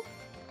 2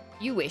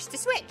 you wish to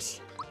switch.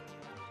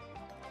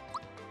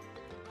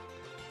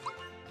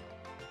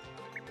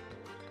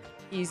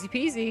 Easy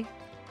peasy.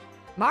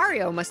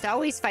 Mario must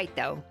always fight,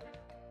 though.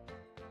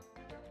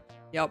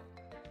 Yup.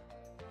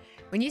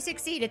 When you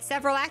succeed at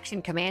several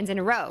action commands in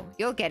a row,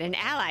 you'll get an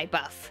ally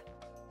buff.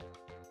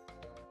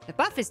 The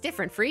buff is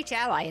different for each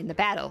ally in the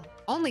battle.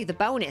 Only the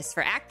bonus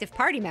for active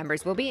party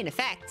members will be in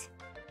effect.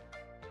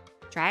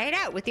 Try it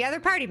out with the other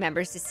party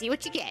members to see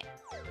what you get.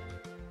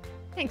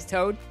 Thanks,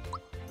 Toad.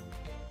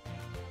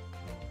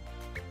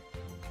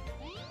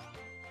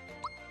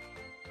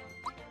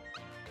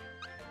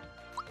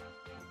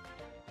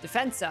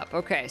 Defense up.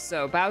 Okay,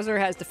 so Bowser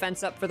has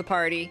defense up for the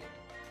party.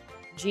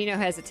 Geno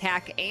has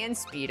attack and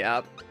speed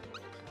up.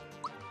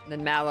 And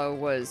then Mallow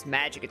was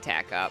magic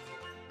attack up.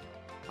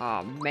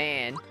 Oh,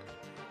 man.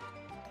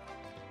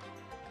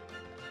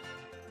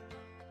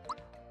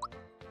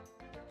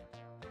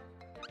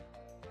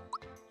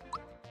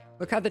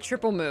 Look how the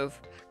triple move.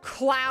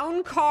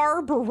 Clown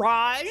Car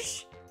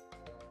Barrage.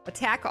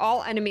 Attack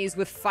all enemies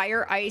with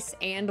fire, ice,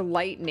 and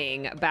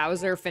lightning.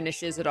 Bowser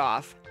finishes it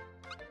off.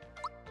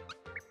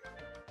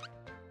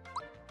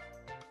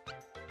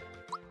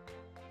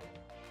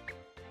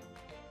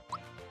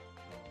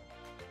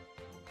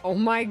 Oh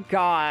my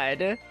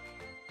god.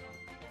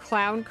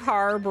 Clown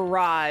Car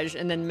Barrage,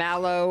 and then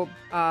Mallow,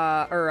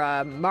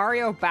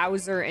 Mario,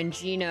 Bowser, and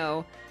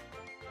Geno.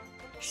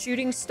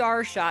 Shooting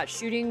Star Shot.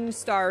 Shooting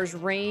stars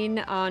rain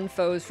on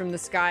foes from the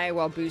sky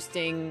while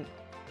boosting,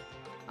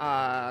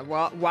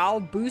 while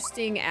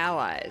boosting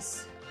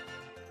allies.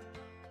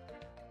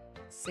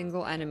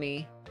 Single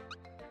enemy.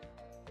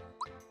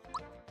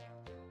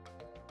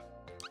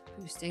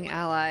 Boosting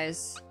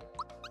allies.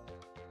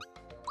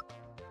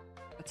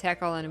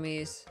 Attack all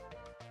enemies.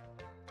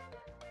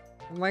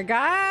 Oh my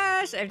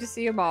gosh! I have to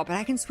see them all, but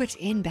I can switch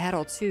in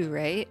battle too,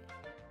 right?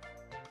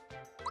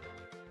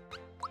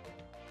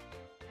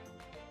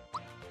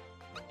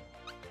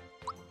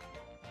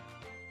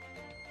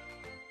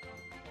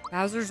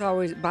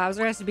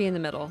 Bowser has to be in the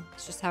middle.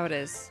 It's just how it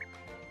is.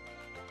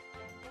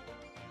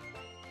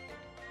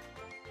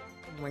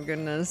 Oh my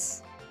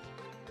goodness.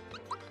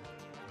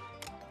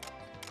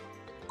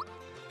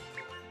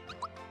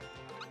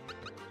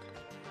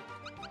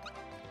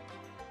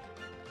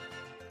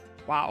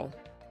 Wow.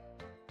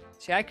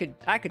 See, I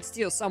could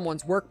steal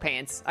someone's work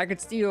pants. I could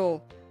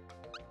steal...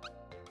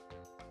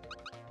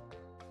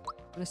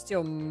 I'm gonna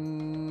steal...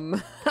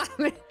 I'm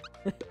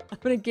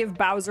gonna give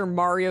Bowser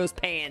Mario's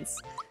pants.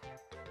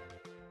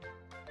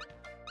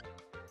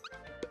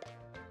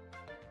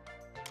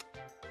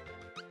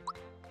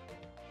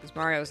 Because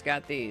Mario's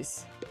got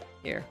these.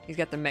 Here, he's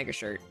got the mega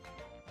shirt.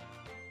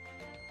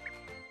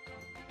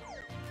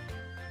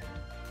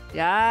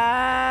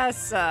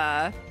 Yes!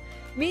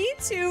 Me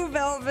too,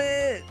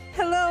 Velvet!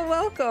 Hello,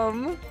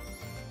 welcome!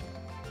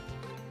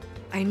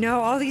 I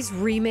know, all these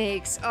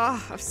remakes,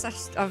 of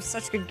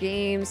such good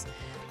games.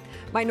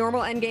 My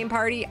normal endgame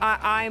party,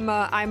 I'm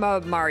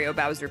a Mario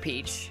Bowser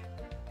Peach.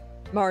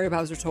 Mario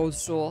Bowser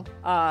Toadstool.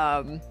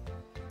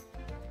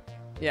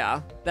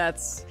 Yeah,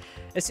 that's...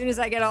 As soon as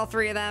I get all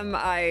three of them,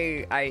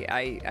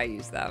 I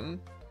use them.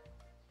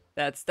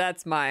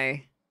 That's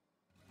my...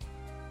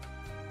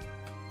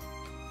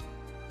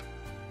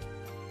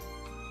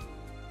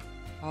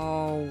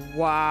 Oh,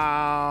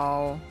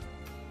 wow.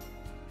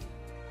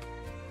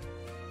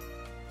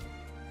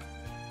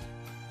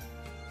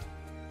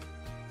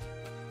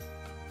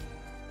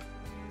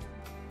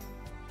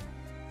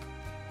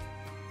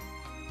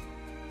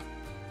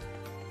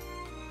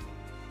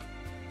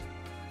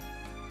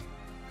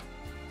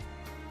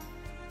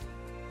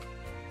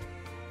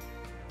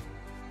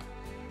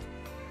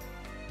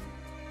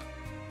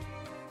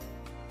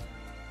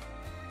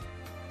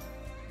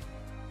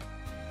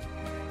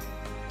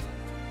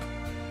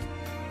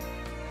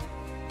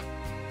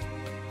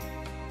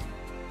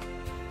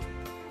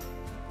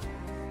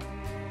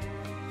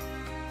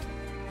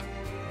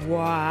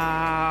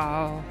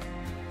 Wow.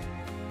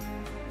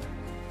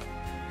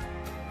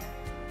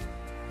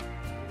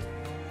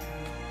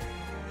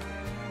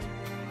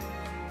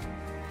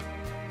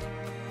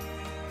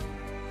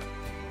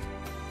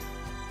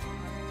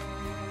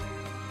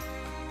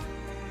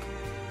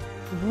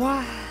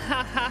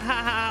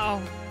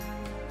 Wow.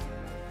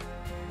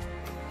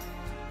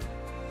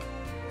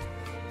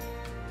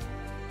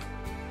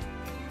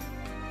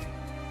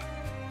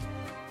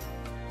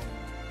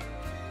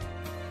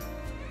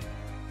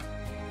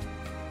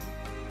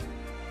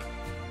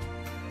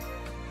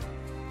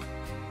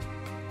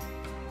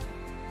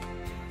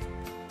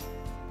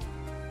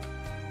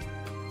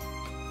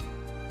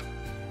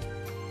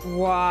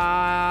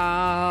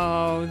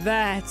 Wow,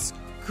 that's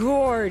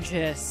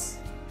gorgeous.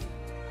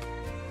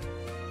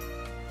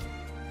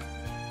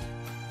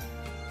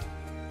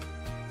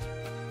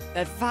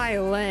 That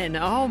violin,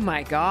 oh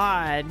my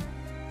God.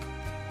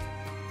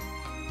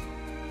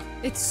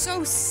 It's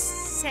so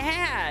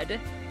sad.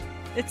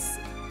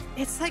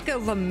 It's like a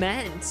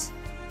lament.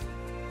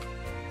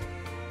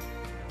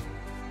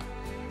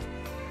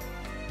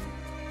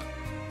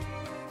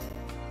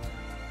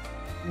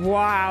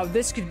 Wow,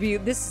 this could be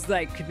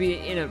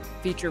in a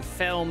feature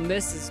film.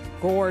 This is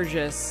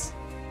gorgeous.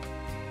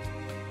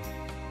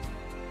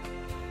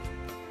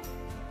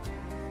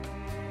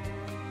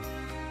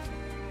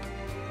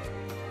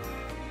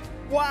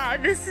 Wow,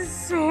 this is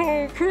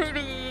so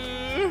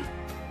pretty.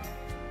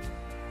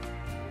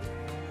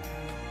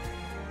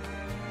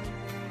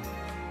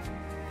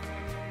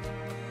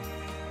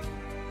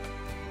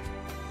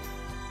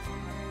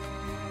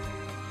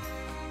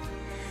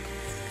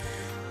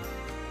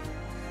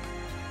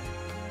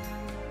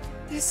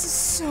 This is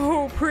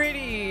so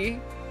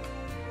pretty.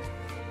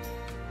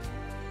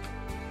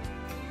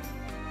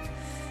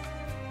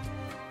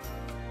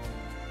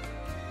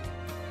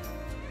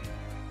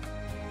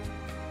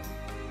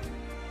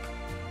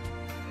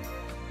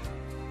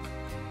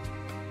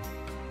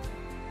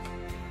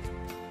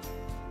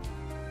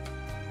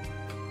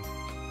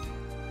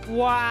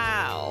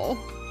 Wow.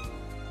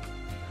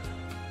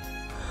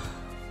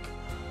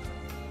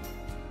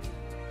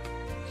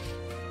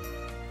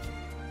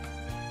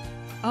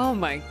 Oh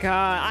my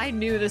God, I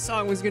knew the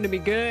song was gonna be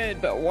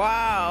good, but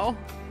wow.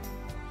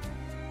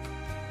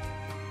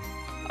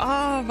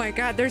 Oh my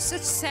God, there's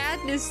such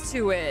sadness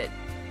to it.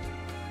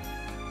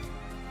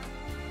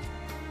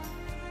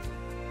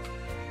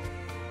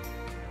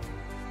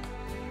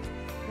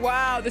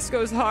 Wow, this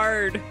goes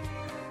hard.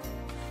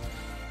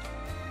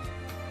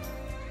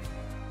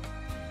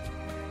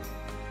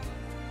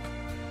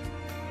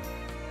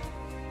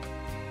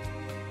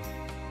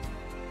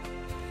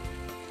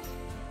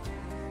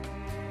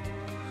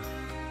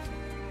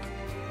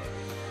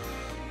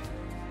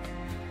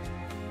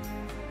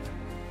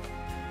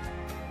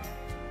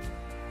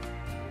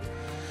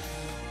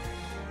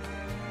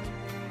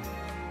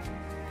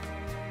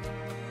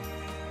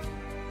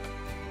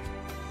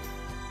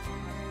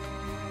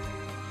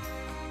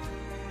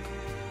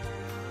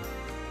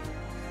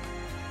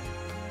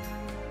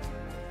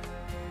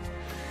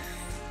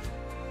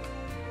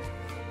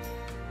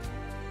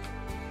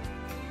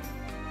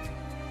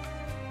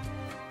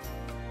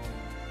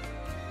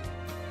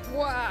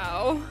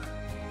 Wow.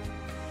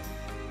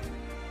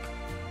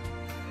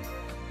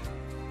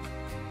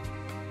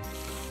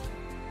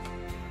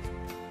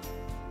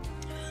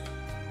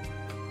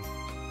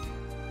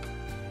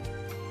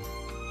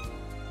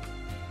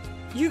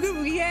 You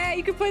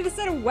could play this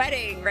at a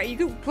wedding, right? You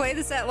could play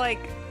this at like,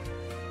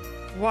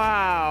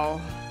 wow.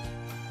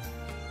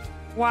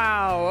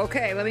 Wow.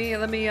 Okay, let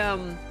me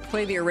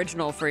play the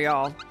original for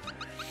y'all.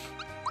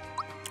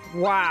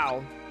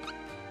 Wow.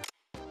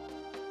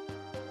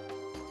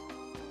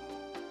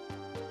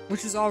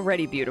 Which is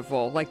already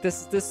beautiful. Like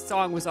this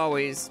song was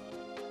always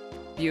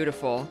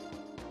beautiful.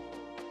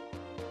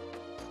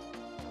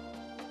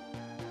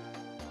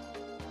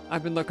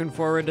 I've been looking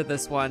forward to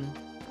this one.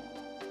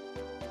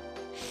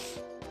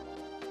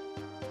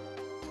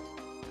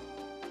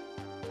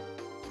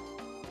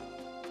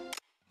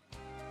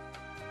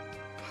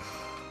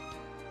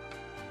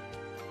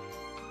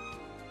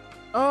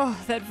 Oh,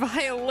 that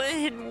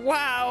violin,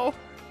 wow.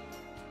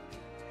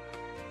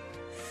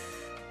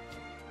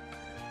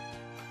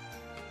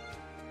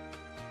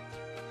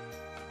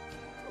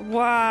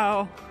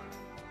 Wow.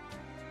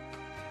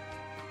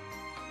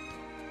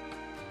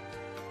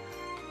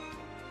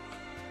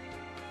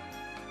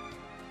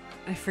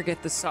 I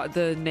forget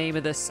the name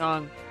of this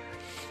song.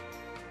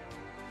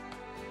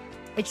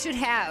 It should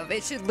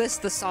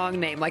list the song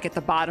name like at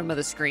the bottom of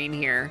the screen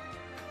here.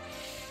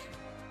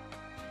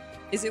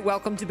 Is it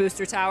Welcome to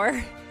Booster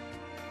Tower?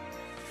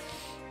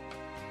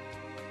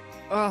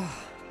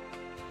 Oh.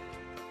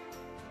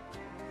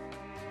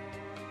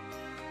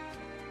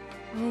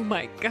 Oh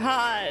my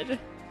god.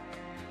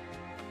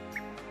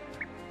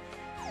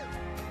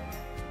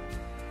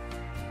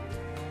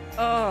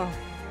 Oh.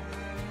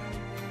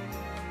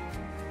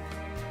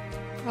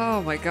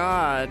 Oh my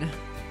god.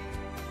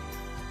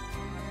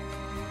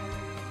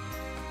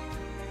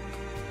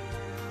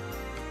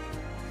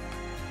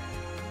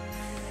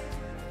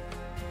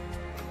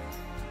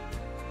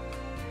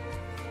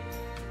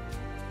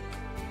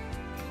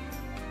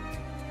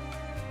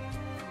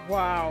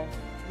 Wow.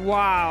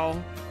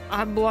 Wow.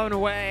 I'm blown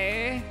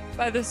away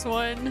by this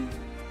one.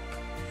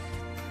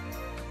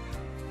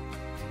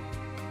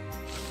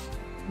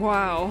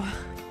 Wow.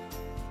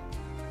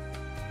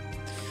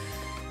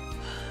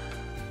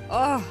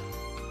 Oh.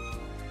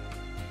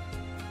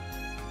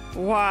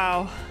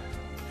 Wow.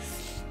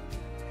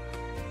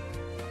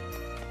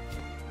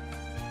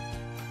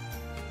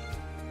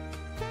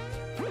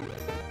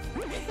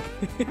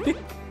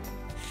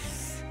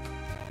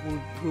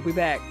 We'll be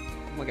back.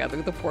 Oh my god, look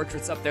at the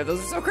portraits up there.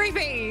 Those are so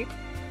creepy.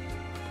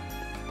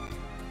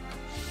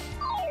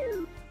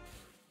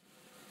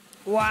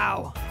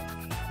 Wow.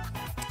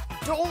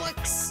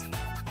 Dolix.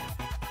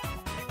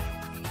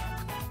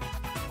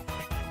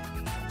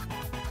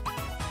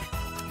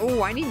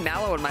 Oh, I need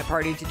Mallow in my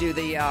party to do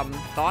the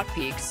thought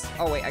peaks.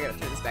 Oh wait, I gotta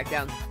turn this back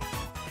down.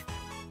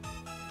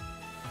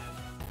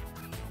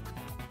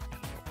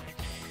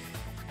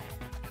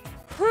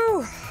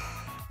 Whew.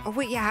 Oh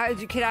wait, yeah,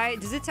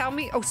 does it tell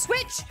me? Oh,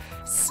 switch!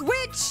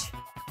 Switch!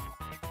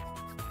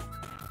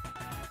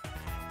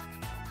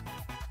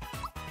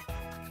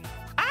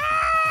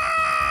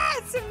 Ah!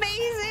 It's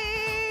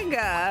amazing!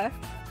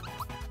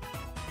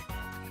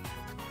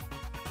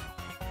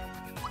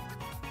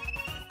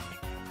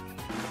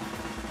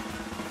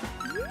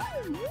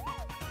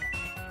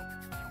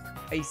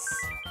 Ice.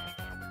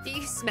 Do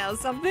you smell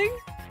something?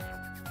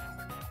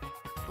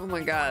 Oh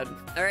my god.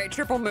 All right,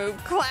 triple move.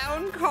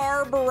 Clown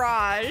car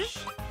barrage.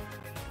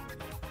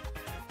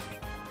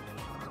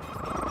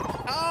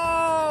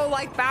 Oh,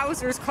 like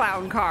Bowser's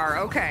clown car.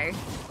 Okay.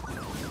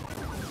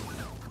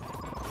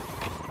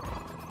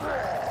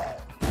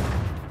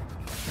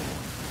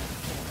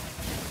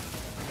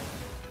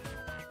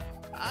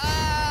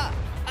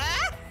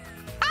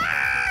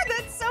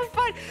 That's so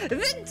fun. The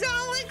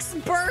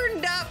Daleks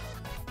burned up.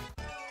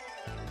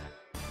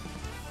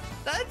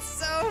 That's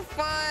so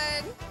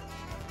fun.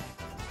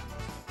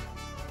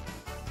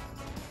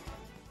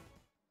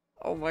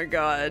 Oh my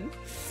god.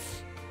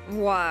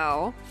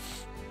 Wow.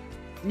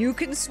 You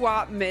can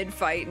swap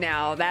mid-fight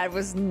now. That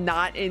was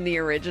not in the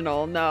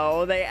original.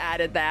 No, they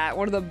added that.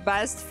 One of the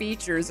best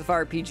features of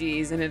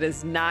RPGs, and it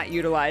is not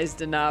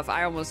utilized enough.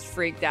 I almost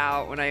freaked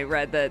out when I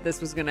read that this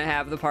was gonna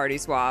have the party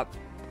swap.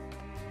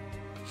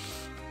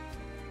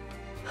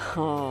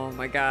 Oh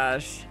my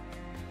gosh.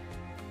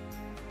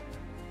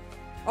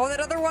 Oh,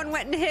 that other one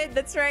went and hid.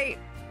 That's right.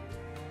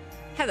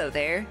 Hello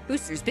there.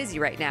 Booster's busy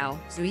right now,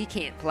 so he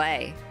can't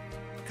play.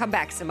 Come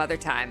back some other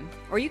time,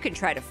 or you can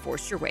try to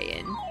force your way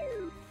in.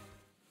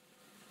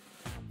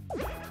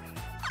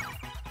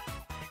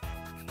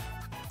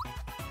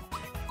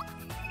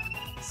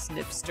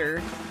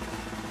 Snipster.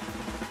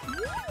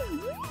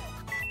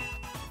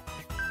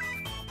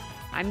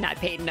 I'm not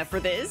paid enough for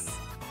this.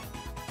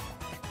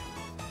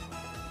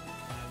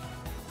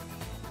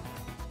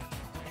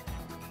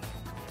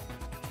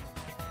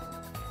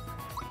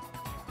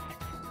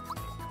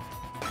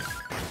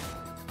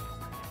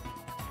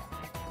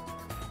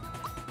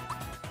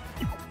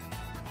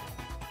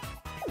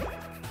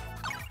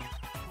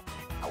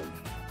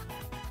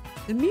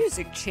 The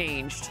music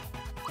changed.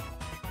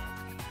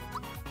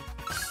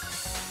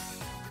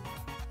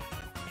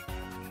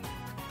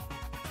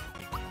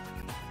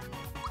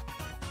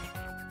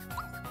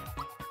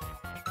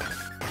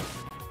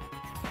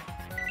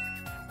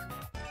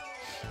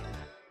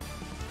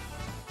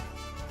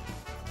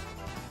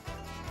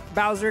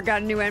 Bowser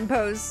got a new end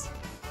pose.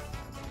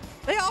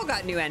 They all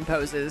got new end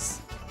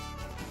poses.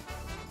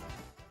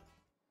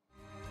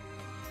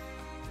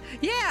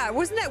 Yeah,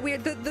 wasn't that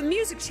weird? The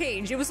music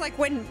changed. It was like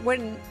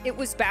when it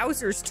was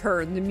Bowser's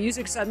turn, the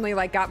music suddenly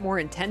like got more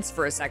intense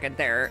for a second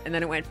there, and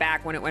then it went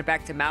back when it went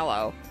back to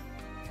Mallow.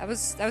 That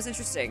was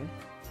interesting.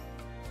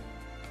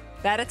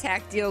 That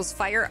attack deals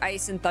fire,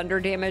 ice, and thunder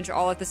damage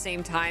all at the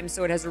same time,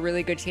 so it has a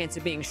really good chance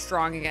of being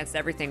strong against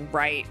everything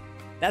bright.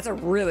 That's a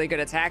really good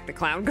attack, the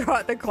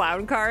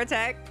clown car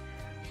attack.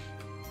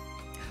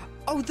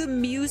 Oh, the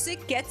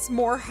music gets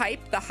more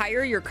hype the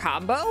higher your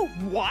combo?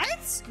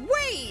 What?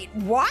 Wait,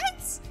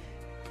 what?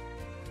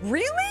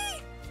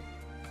 Really?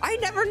 I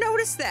never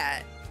noticed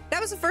that.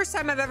 That was the first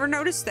time I've ever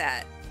noticed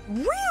that.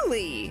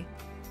 Really?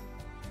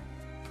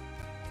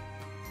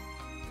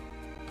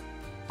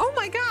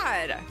 my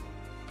god!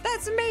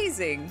 That's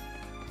amazing!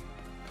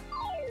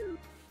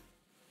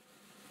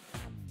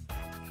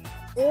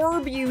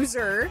 Orb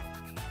user.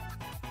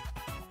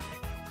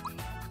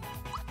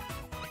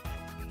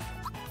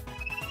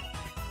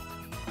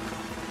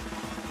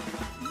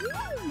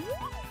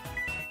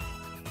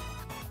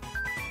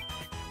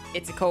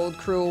 It's a cold,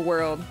 cruel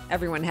world.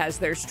 Everyone has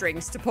their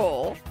strings to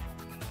pull.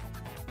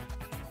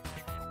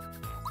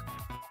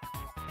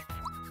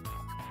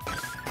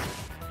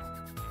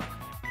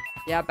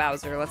 Yeah,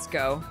 Bowser, let's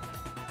go.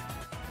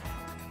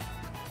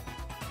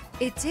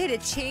 It did.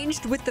 It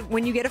changed with the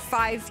when you get a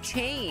 5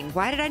 chain.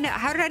 Why did I not?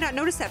 How did I not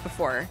notice that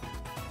before?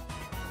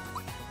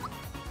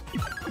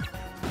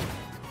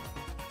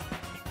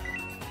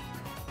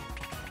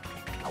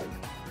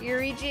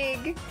 Eerie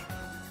jig.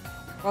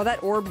 Well,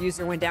 that orb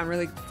user went down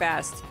really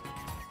fast.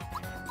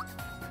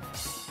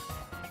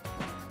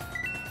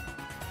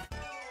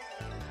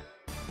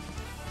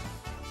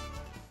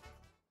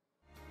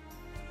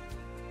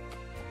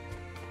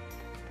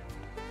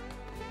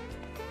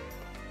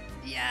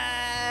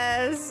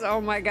 Yes! Oh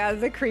my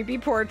god, the creepy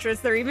portraits.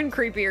 They're even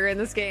creepier in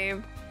this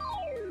game.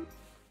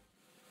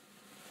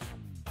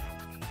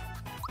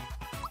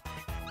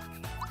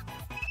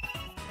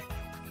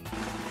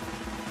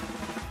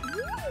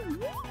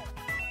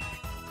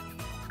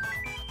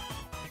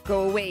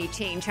 Go away,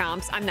 chain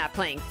chomps. I'm not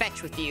playing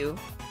fetch with you.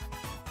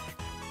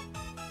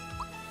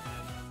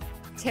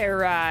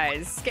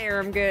 Terrorize. Scare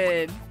him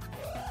good.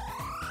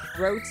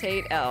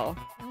 Rotate L.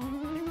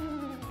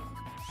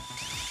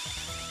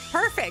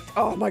 Perfect.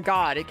 Oh my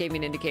god, it gave me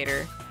an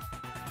indicator.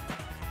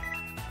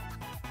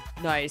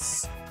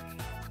 Nice.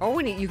 Oh,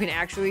 and you can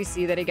actually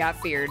see that it got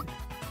feared.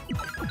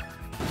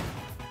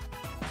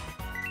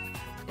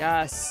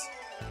 Yes.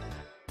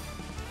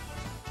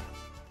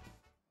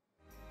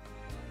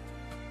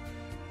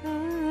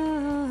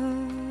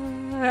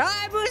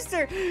 Hi,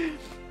 booster!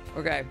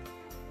 Okay.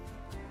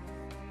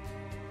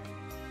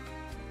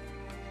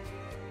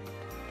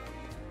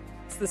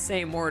 It's the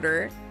same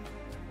order,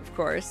 of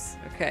course.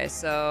 Okay,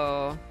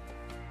 so...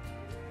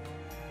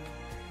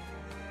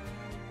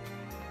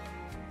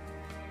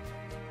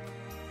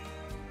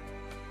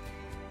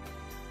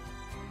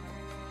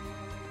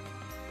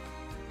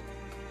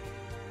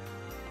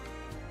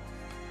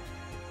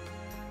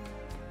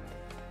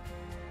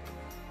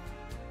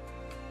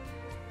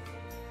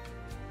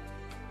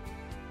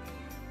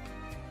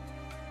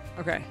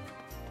 Okay.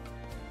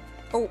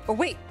 Oh,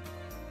 wait.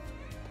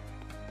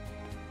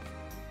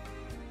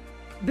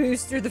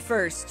 Booster the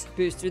first,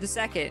 booster the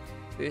second,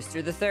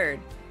 booster the third,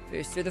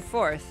 booster the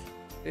fourth,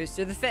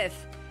 booster the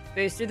fifth,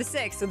 booster the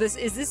sixth. So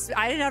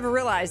I didn't ever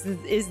realize,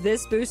 is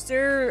this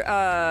booster,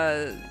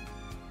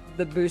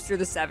 the booster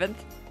the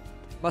seventh?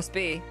 Must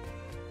be.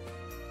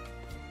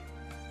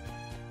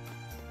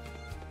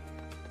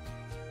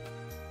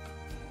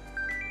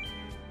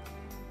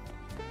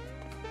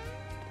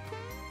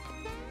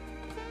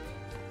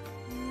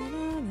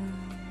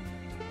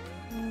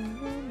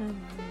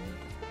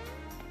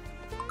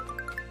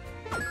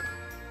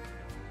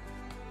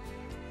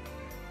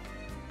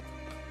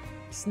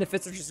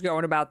 Sniffits are just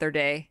going about their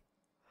day.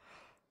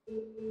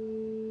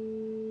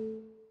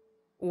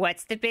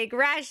 What's the big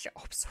rush?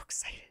 Oh, I'm so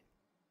excited.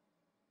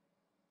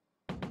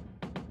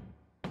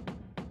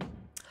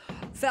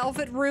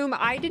 Velvet Room,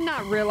 I did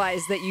not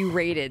realize that you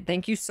raided.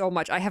 Thank you so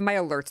much. I have my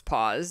alerts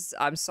paused.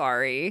 I'm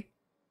sorry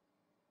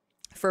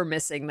for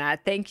missing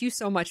that. Thank you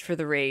so much for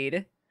the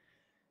raid.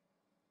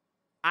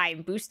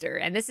 I'm Booster,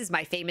 and this is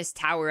my famous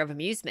Tower of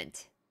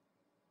Amusement.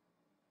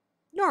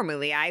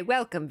 Normally, I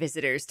welcome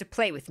visitors to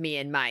play with me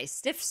in my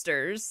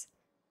sniffsters.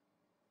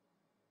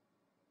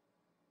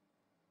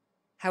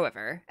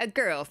 However, a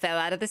girl fell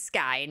out of the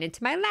sky and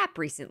into my lap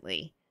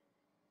recently.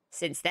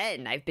 Since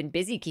then, I've been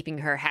busy keeping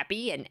her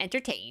happy and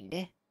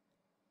entertained.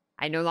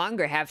 I no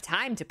longer have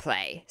time to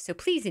play, so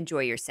please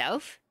enjoy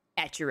yourself.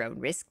 At your own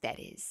risk, that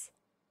is.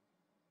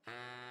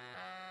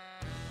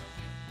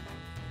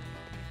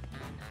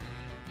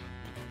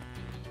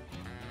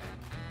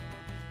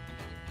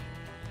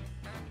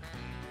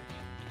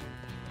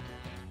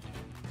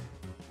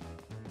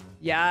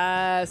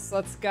 Yes,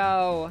 let's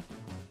go.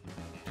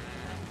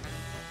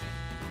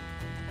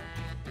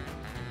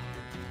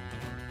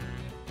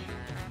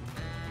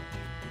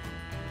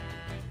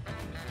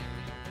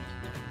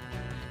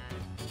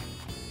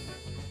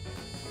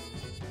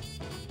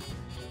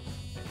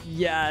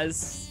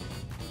 Yes.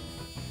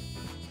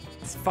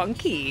 It's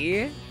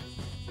funky.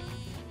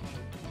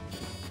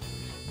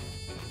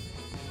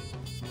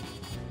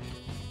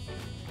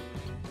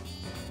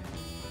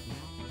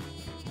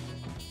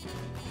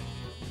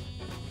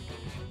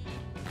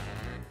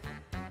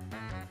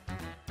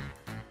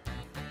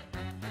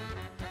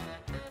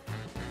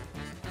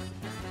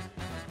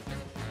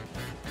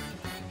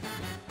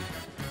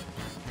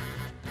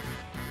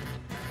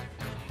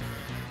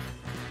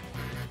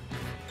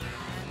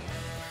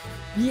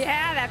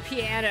 Yeah, that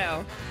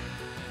piano.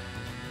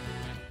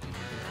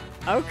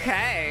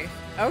 Okay.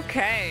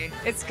 Okay.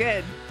 It's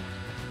good.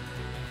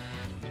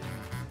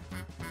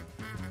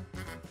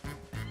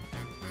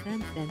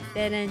 Dun, dun,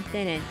 dun, dun,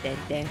 dun, dun,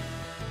 dun.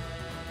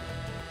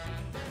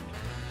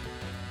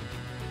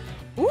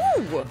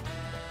 Ooh!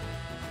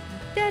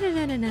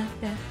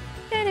 Da-da-da-da-da-da.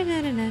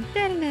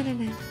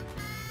 Da-da-da-da-da-da-da-da-da.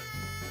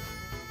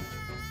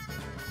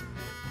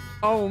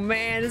 Oh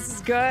man, this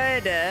is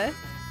good.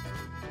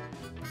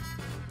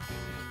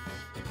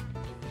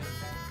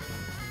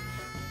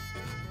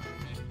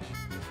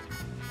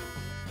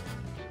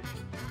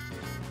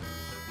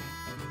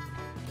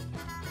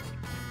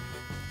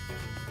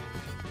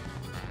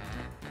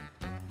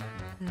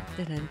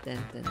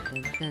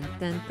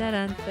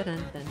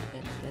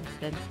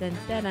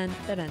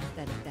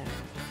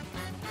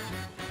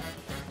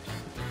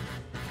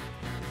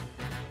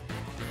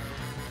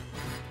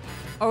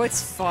 Oh,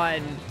 it's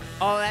fun.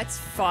 Oh, that's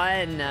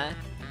fun.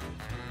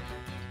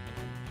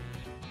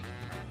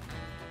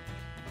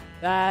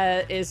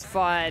 That is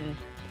fun.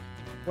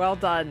 Well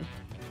done.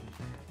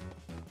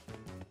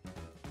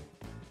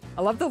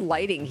 I love the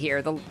lighting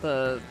here,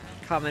 the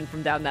coming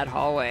from down that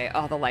hallway.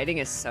 Oh, the lighting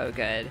is so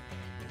good.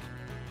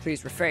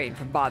 Please refrain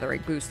from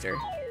bothering Booster.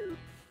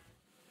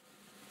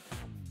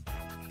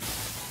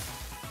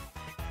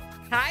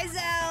 Hi,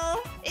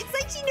 Zell! It's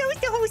like she knows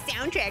the whole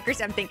soundtrack or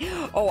something.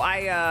 Oh,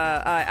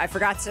 I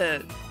forgot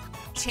to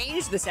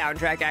change the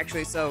soundtrack,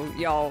 actually, so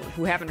y'all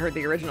who haven't heard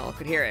the original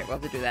could hear it. We'll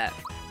have to do that.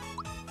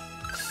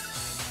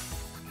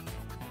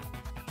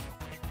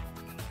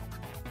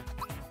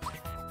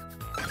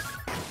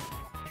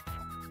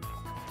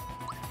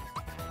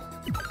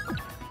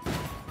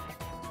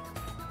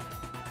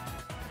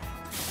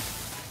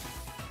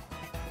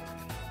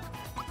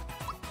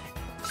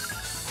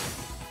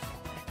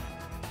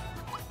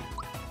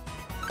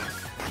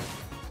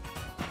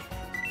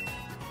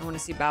 I want to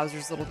see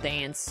Bowser's little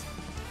dance.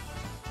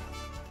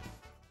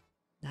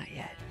 Not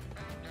yet.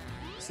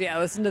 So yeah,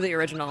 listen to the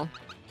original.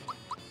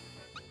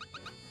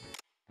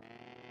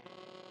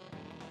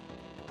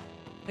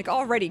 Like,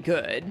 already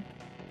good.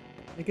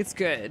 Like, it's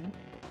good.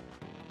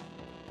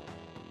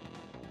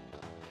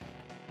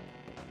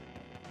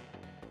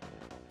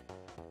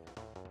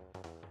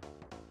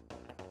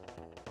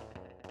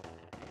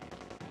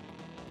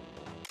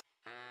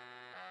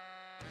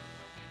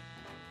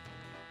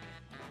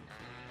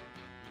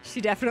 She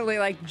definitely,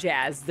 like,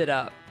 jazzed it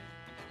up.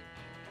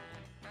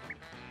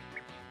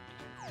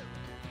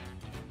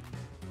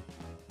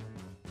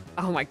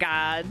 Oh my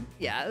god.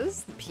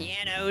 Yes. The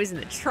pianos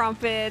and the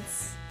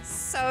trumpets.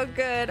 So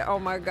good. Oh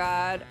my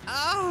god.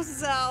 Oh,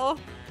 Zell.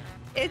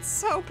 It's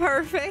so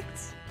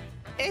perfect.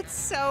 It's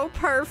so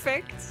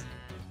perfect.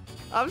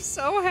 I'm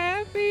so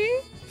happy.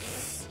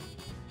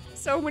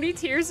 So many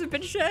tears have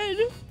been shed.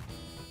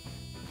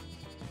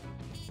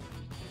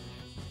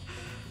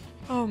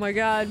 Oh my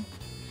god.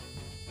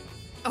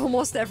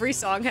 Almost every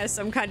song has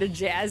some kind of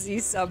jazzy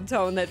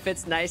subtone that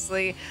fits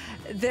nicely.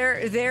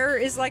 There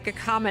is like a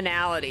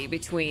commonality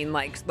between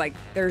like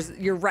there's,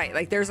 you're right,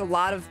 like there's a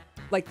lot of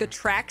like the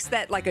tracks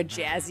that like a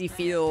jazzy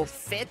feel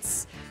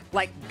fits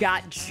like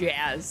got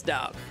jazzed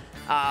up.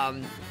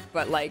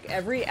 But like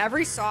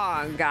every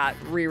song got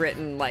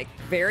rewritten like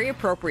very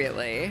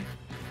appropriately.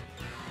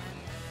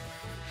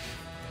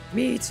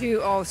 Me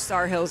too. Oh,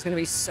 Star Hill is gonna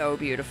be so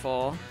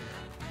beautiful.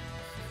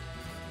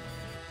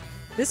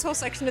 This whole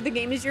section of the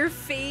game is your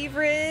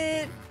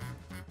favorite.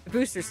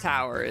 Booster's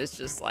Tower is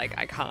just like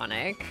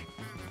iconic.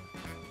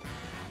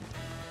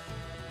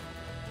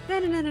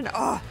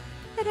 Oh,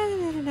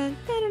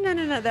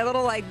 that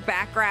little like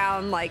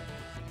background like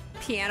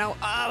piano.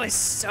 Oh, it's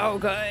so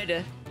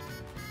good.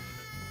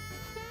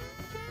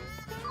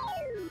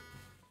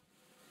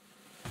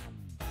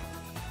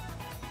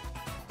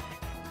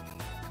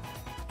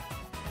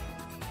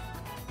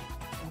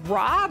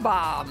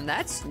 Raw-bomb,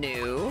 that's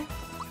new.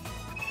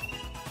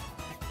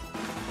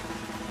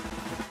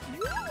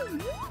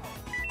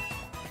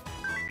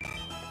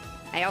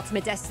 My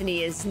ultimate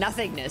destiny is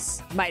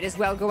nothingness. Might as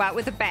well go out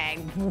with a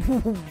bang.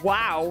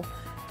 Wow.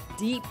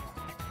 Deep,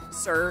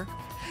 sir.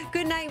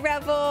 Good night,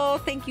 Revel.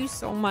 Thank you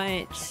so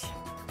much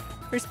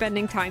for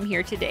spending time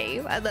here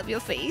today. I love your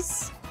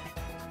face.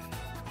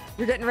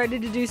 You're getting ready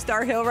to do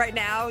Star Hill right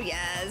now?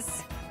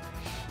 Yes.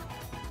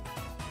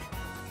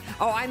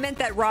 Oh, I meant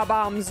that raw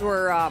bombs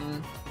were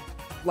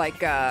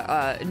like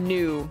a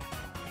new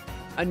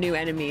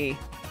enemy,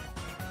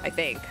 I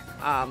think.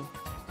 I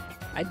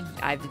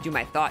have to do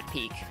my thought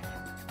peek.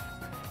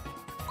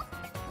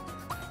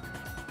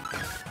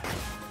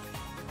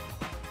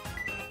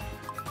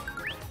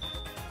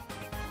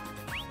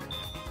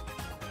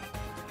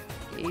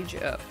 Gauge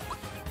up.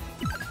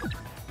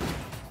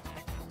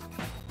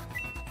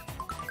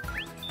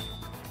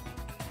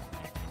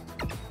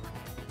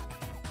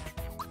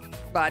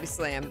 Body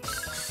slam.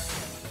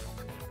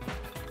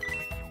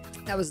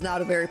 That was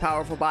not a very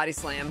powerful body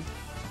slam.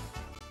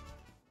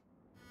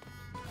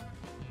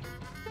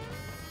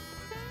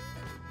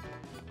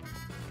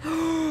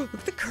 Look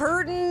at the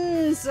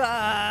curtains! Look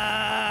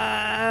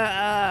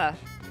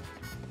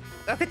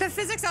at the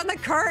physics on the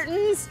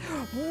curtains!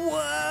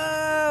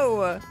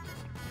 Whoa!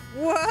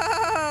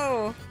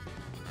 Whoa!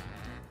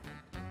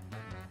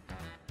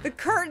 The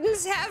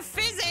curtains have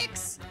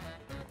physics!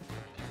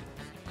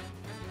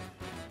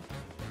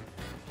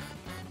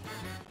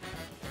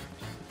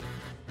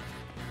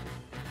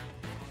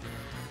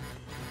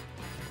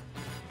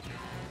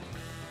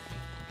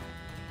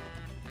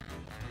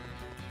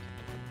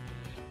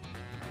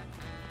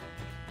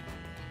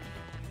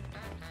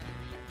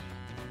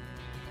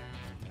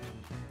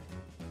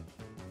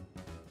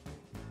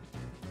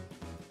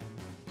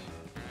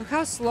 Look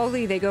how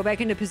slowly they go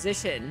back into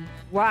position.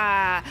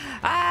 Wow.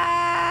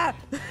 Ah!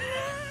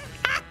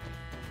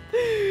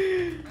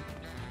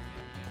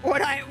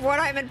 What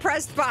I'm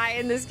impressed by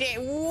in this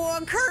game.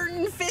 Whoa,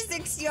 curtain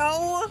physics,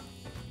 yo.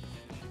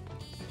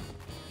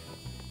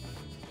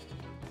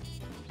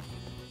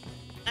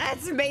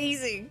 That's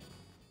amazing.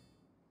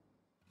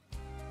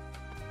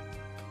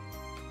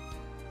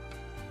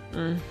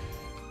 Oh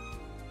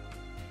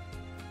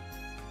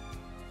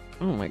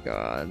my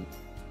god.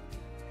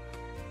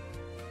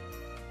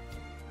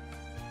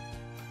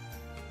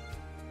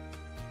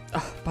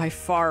 Oh, by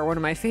far one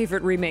of my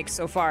favorite remakes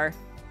so far.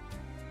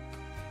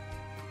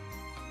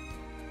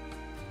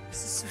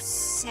 This is so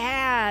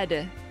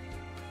sad.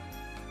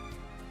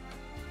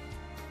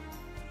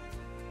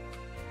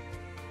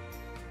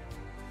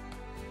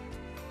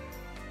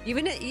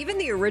 Even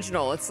the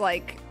original, it's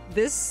like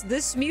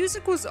this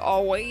music was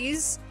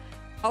always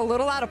a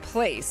little out of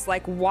place.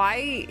 Like,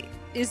 why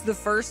is the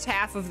first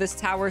half of this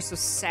tower so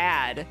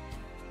sad?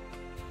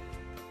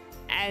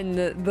 And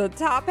the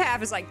top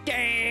half is like,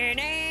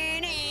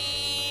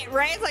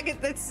 right? Like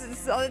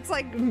it's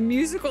like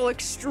musical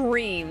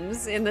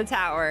extremes in the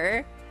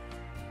tower.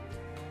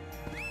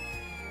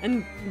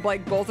 And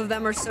like both of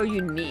them are so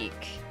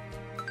unique.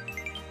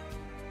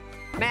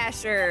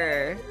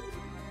 Masher.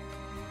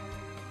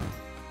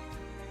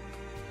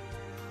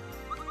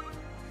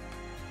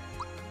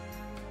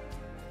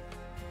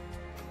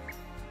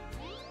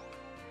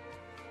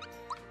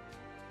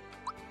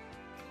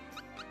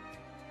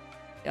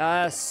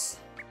 Yes.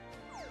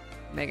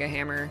 Mega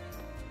hammer.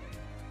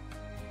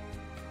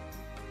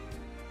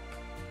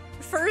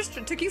 First,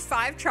 it took you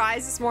 5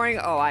 tries this morning.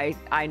 Oh,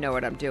 I know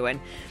what I'm doing.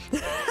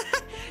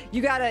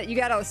 You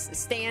gotta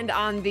stand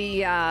on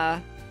the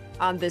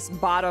on this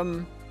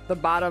bottom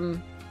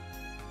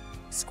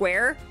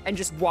square and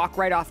just walk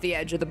right off the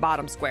edge of the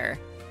bottom square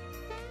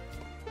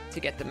to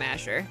get the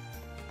masher.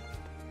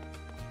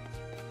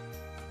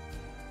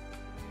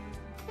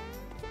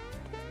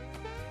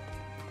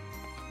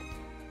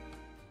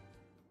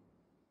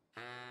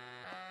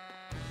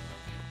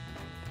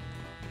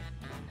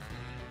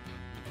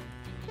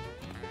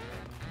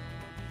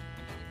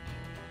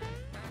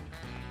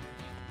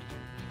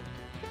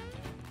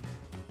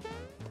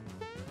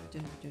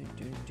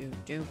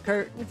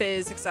 Curtain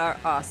physics are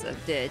awesome.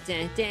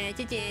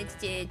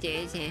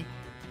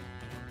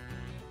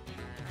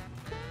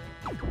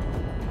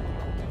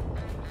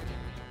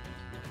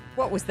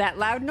 What was that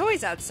loud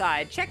noise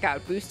outside? Check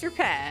out Booster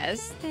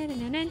Pass.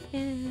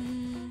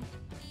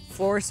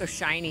 Floor is so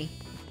shiny.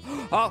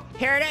 Oh,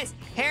 here it is.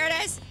 Here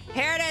it is.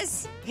 Here it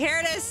is. Here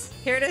it is.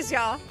 Here it is,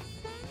 y'all.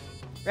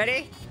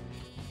 Ready?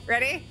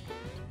 Ready?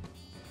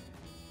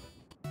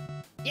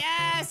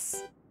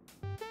 Yes!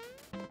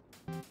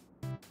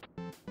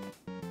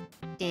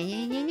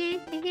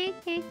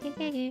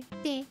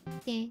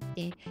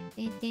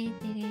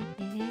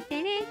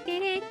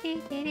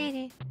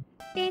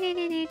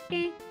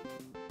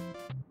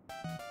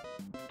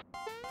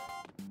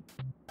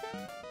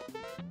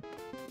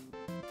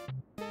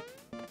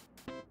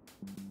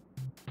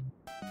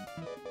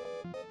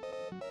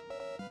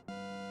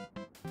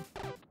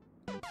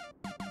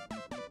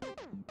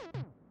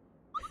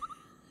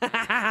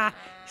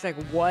 She's like,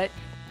 what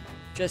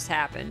just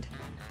happened?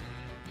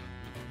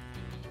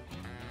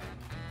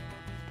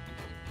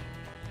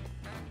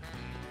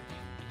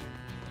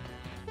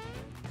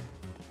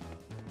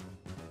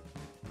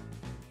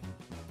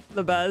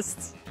 The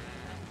best.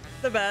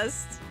 The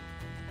best.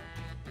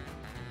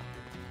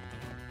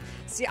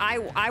 See,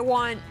 I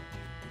want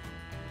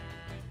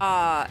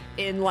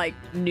in like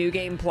New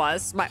Game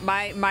Plus,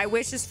 my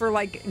wish is for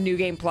like New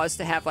Game Plus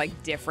to have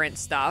like different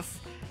stuff.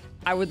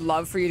 I would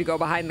love for you to go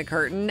behind the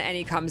curtain and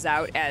he comes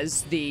out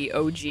as the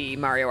OG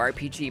Mario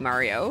RPG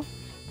Mario.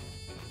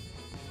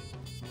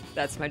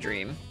 That's my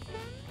dream.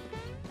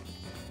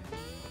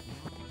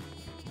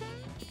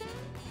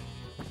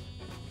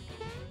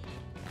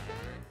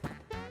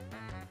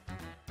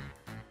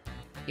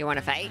 You want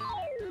to fight?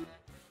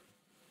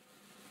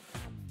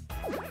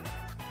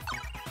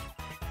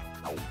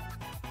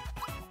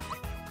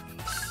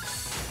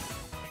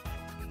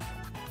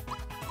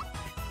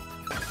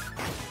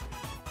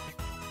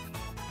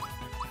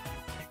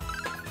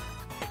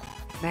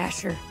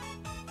 Masher.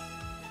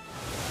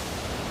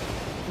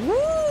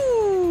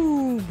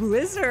 Woo!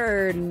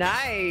 Blizzard,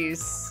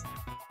 nice.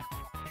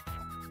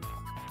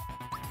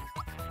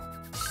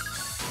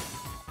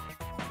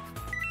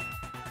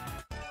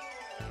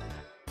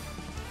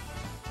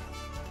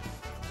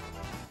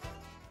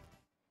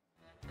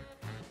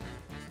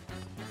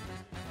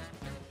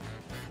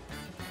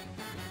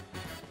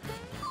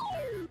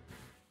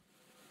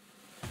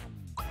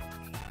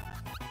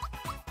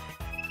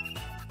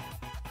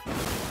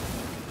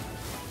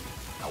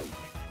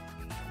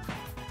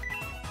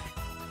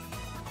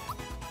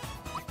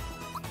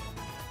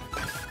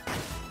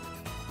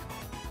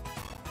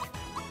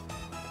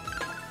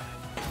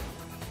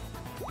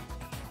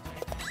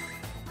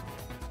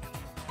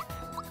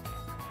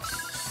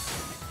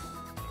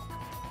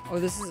 Oh,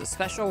 this is a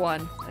special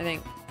one, I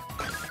think.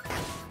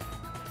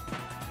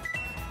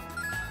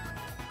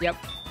 Yep.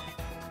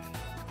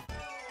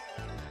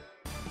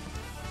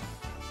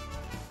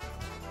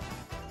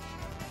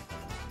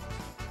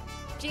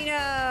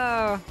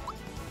 Gino!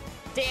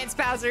 Dance,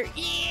 Bowser!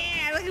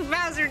 Yeah! Look at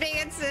Bowser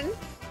dancing!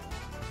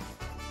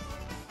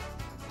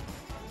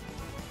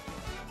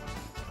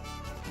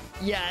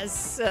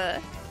 Yes!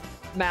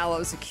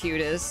 Mallow's the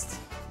cutest.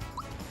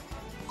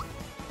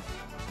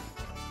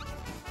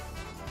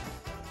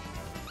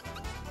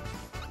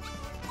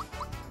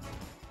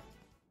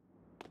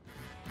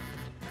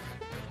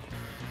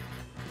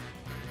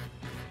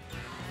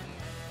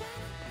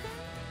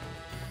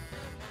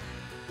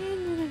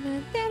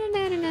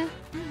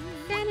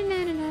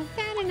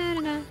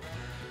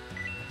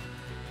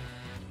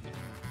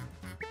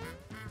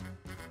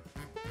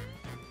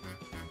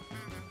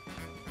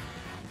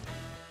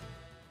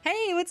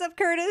 Hey, what's up,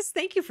 Curtis?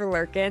 Thank you for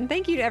lurking.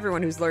 Thank you to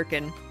everyone who's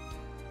lurking.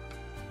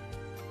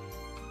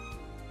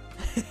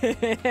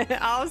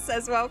 Olive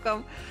says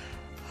welcome.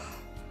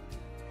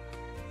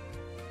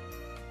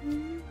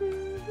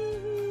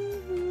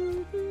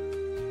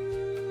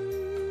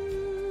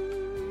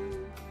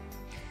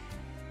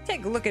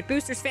 Take a look at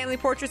Booster's family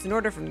portraits in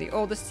order from the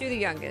oldest to the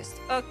youngest.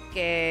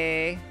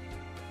 Okay.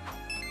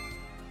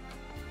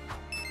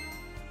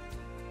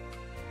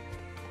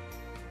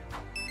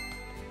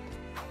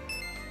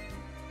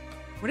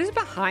 What is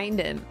behind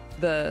him?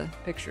 The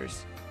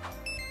pictures.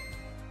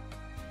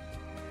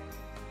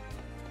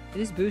 It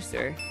is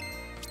Booster.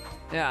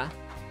 Yeah.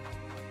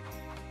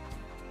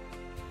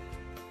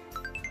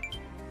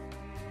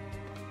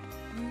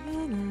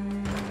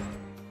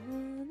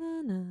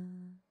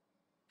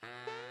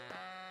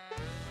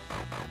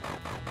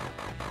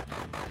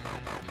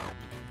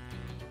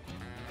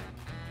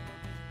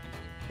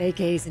 They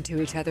gaze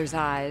into each other's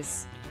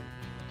eyes.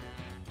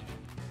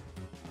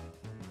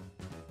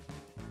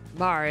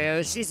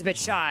 Mario, she's a bit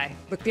shy.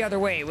 Look the other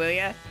way, will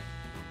ya?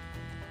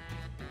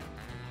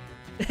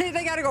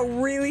 They gotta go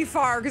really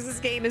far because this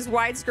game is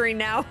widescreen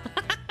now.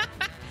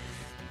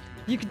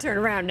 You can turn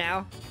around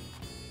now.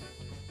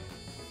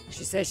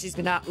 She says she's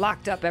been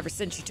locked up ever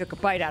since she took a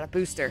bite out of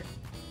Booster.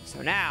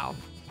 So now...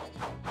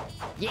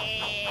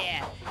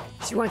 Yeah!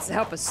 She wants to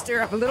help us stir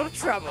up a little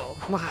trouble.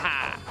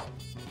 Waha!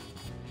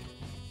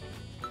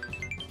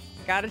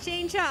 Got a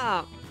chain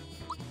chomp!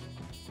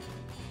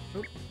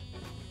 Oop.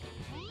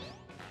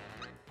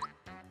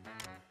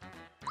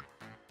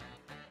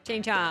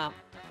 Chain chomp.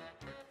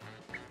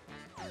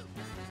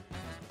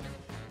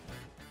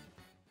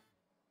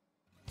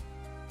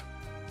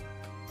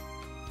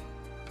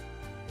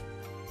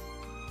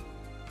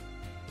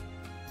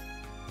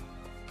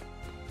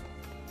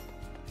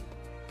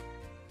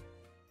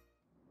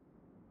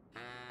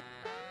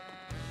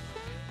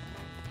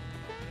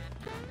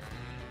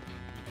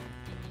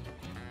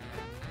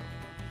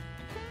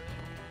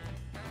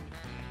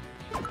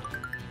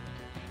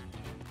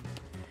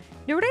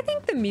 You know what I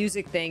think the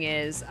music thing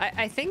is?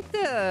 I think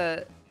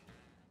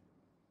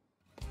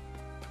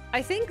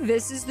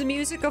this is the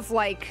music of,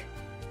 like,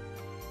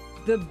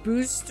 the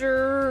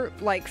Booster,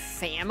 like,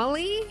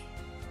 family.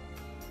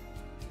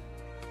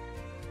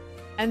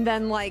 And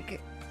then, like,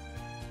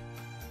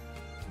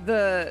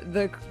 the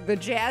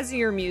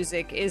jazzier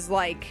music is,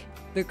 like,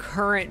 the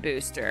current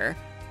Booster.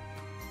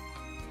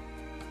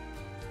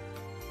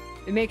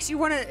 It makes me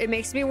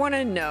want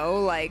to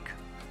know, like,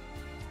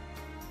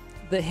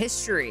 the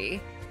history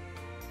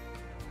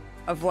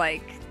of,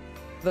 like,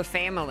 the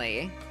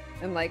family,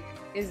 and, like,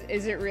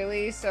 is it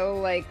really so,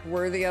 like,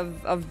 worthy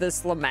of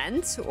this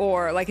lament?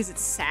 Or, like, is it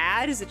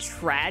sad? Is it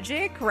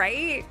tragic,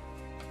 right?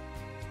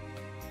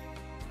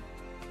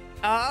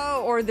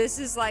 Oh, or this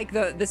is like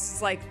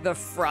the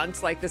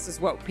front, like, this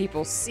is what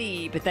people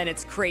see, but then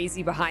it's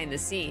crazy behind the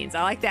scenes.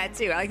 I like that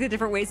too. I like the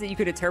different ways that you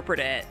could interpret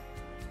it.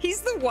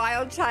 He's the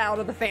wild child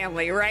of the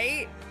family,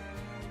 right?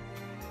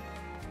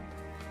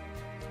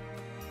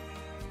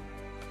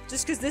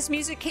 Just because this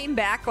music came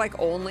back, like,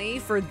 only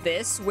for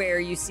this,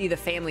 where you see the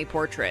family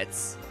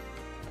portraits.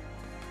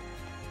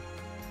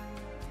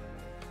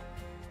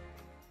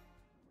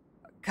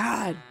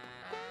 God,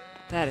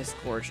 that is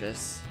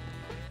gorgeous.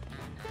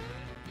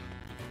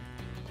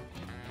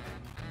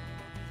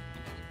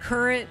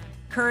 Current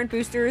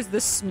Booster is the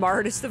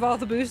smartest of all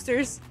the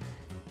Boosters.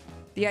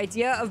 The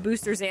idea of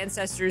Booster's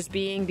ancestors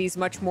being these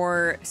much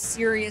more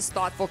serious,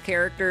 thoughtful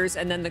characters,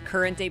 and then the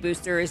current day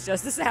Booster is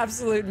just this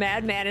absolute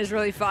madman is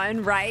really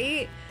fun,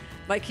 right?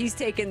 Like, he's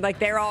taken, like,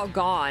 they're all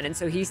gone, and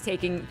so he's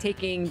taking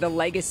the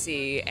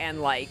legacy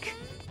and, like,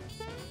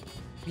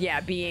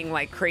 yeah, being,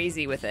 like,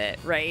 crazy with it,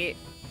 right?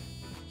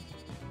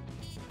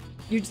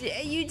 You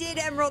did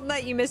Emerald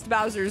Knight. You missed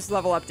Bowser's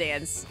level up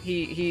dance.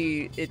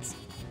 It's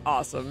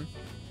awesome.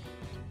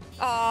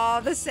 Aw,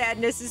 the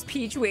sadness is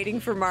Peach waiting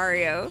for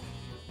Mario.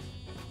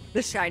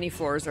 The shiny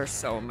floors are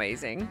so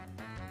amazing.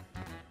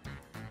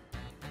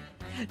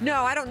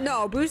 No, I don't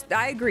know.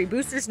 I agree.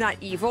 Booster's not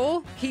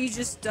evil. He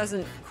just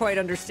doesn't quite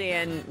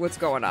understand what's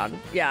going on.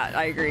 Yeah,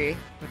 I agree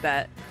with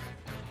that.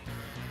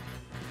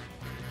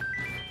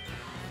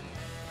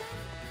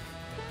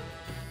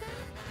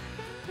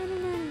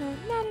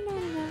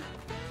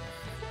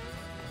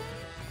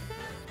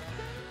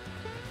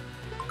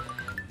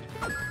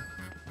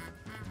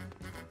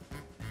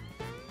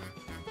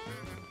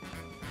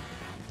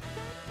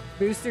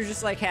 Booster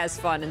just like has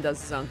fun and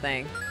does his own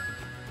thing.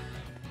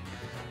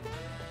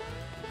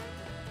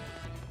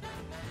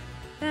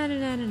 Da da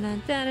da da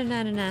da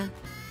da da da.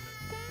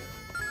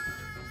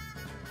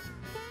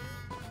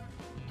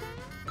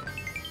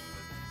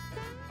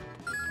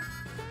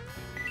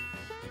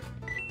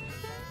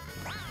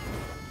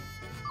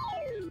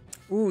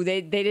 Ooh,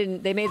 they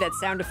made that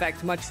sound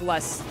effect much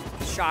less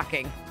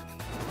shocking.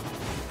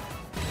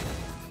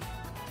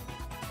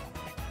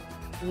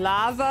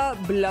 Lava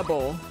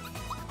blubble.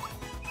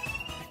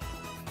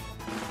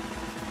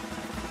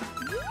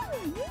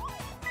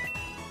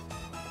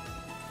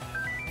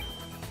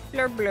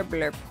 Blurb, blurb,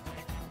 blurb.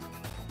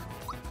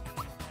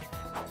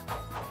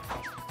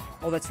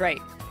 Oh, that's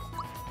right.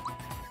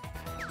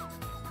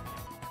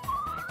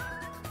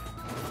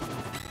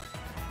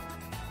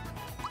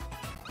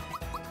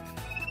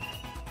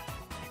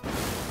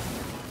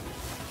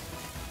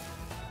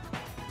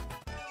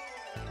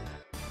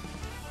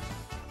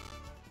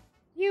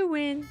 You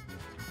win.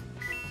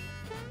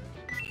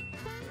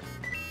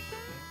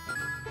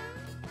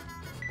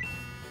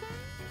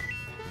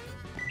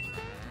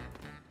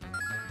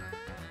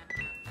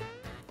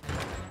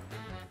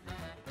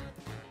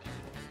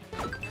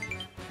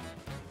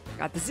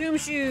 Got the Zoom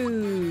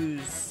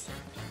shoes.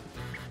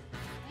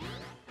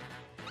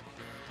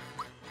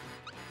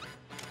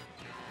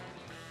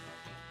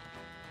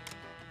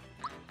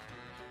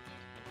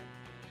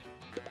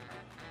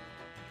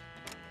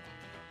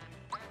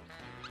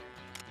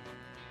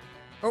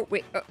 Oh,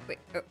 wait, oh, wait,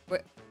 oh,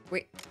 wait,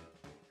 wait.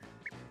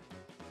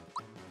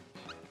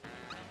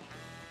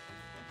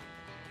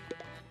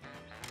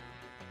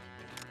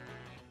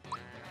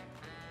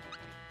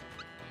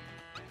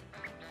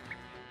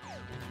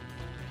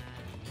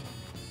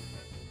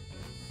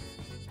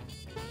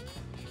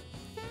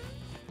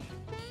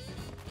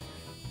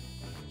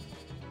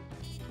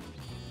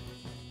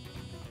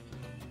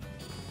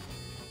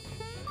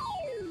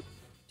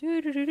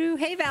 Doo-doo-doo-doo.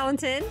 Hey,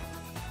 Valentin.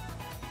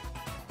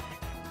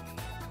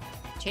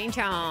 Chain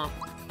chomp.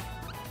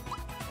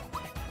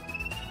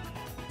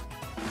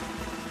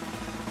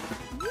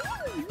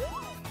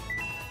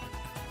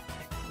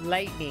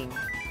 Lightning.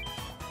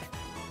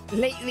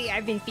 Lately,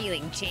 I've been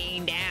feeling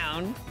chained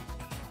down.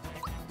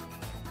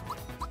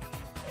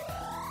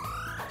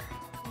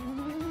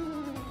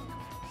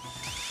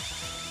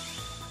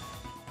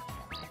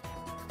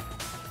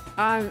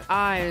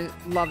 I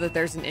love that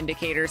there's an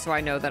indicator, so I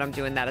know that I'm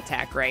doing that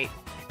attack right.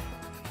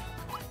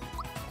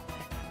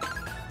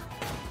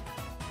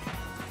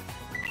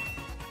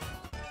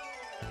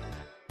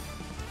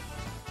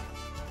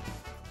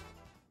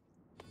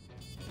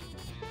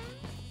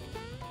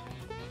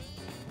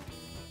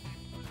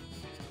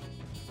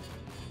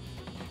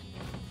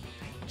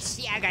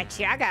 Chaga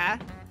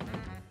chaga.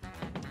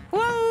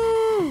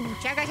 Woo!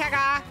 Chaga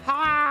chaga!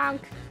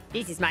 Honk!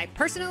 This is my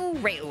personal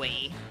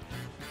railway.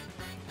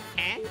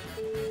 And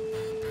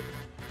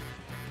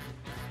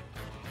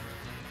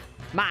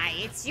my,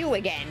 it's you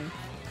again.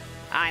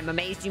 I'm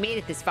amazed you made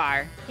it this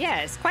far.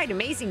 Yes, quite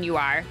amazing you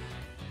are.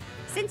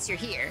 Since you're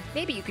here,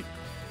 maybe you could...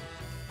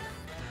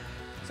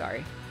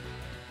 Sorry.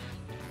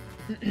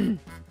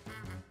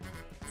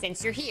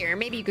 Since you're here,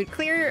 maybe you could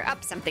clear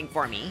up something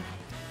for me.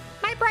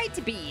 My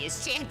bride-to-be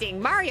is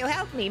chanting, Mario,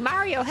 help me!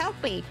 Mario,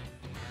 help me!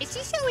 Is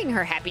she showing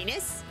her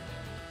happiness?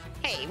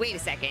 Hey, wait a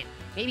second.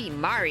 Maybe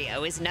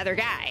Mario is another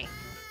guy.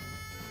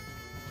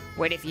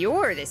 What if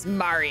you're this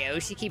Mario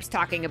she keeps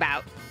talking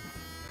about?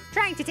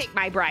 Trying to take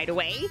my bride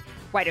away?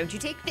 Why don't you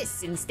take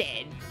this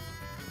instead?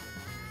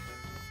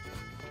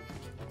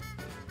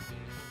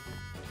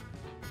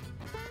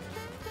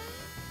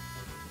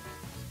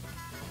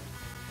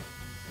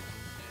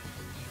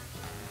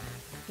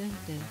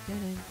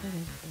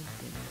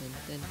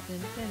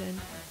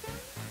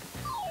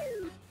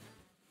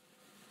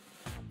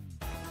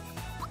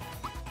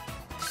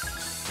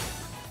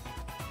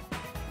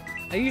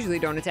 I usually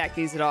don't attack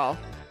these at all.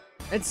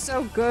 It's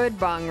so good,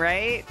 Bung,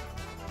 right?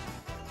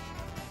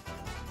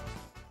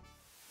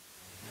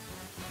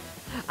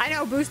 I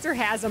know Booster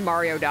has a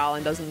Mario doll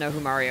and doesn't know who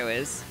Mario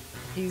is.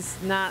 He's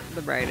not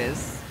the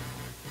brightest.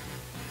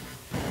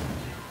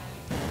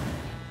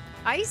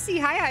 Icy,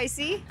 hi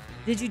Icy.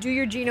 Did you do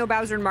your Geno,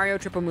 Bowser, and Mario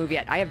triple move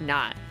yet? I have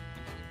not.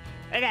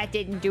 That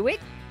didn't do it.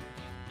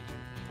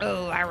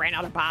 Oh, I ran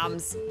out of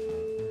bombs.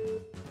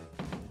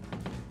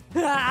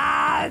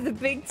 Ah, the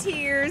big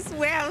tears.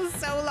 Well,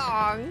 so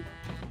long.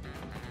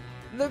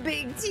 The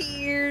big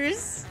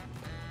tears.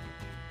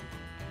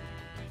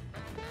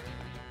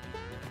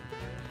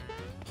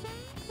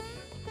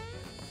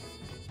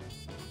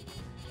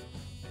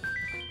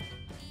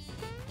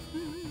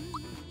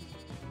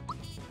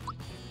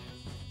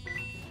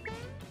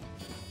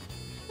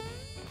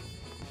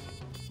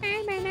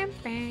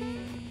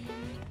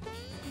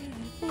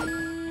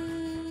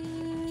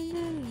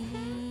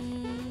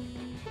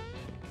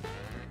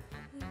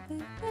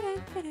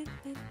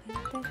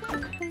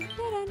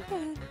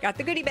 Got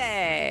the goodie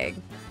bag.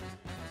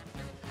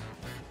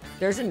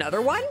 There's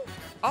another one?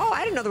 Oh,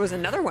 I didn't know there was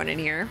another one in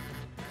here.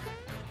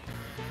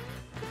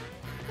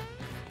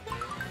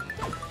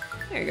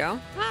 There you go.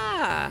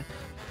 Ah.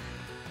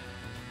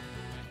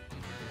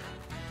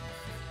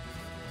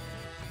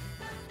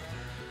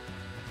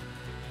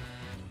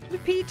 The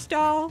Peach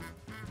doll.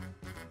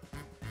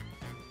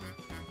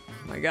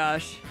 Oh my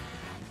gosh.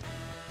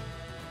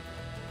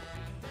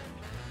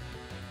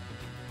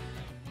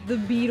 The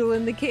beetle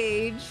in the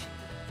cage.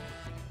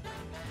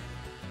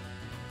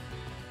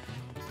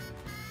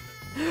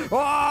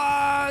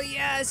 Oh,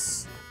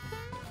 yes!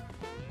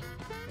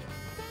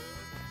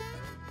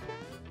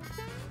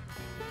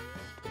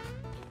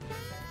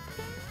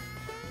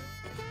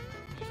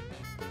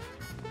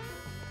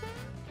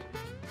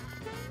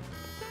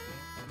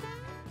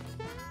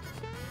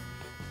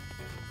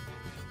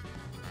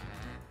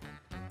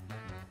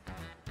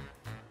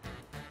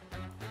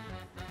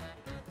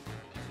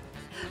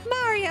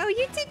 Mario,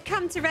 you did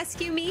come to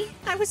rescue me.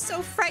 I was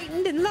so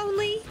frightened and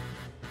lonely.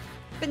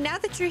 But now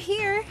that you're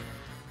here...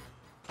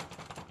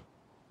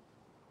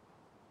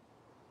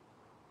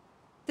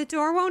 The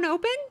door won't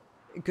open?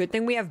 Good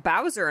thing we have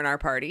Bowser in our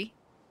party.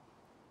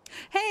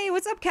 Hey,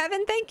 what's up,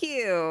 Kevin? Thank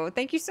you.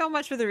 Thank you so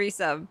much for the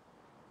resub.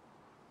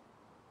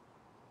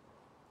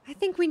 I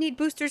think we need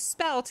Booster's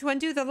spell to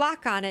undo the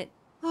lock on it.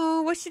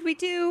 Oh, what should we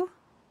do?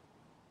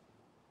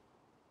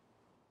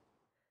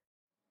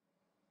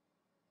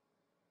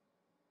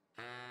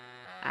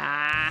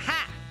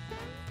 Aha!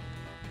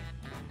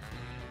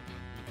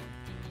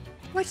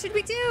 What should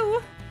we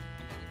do?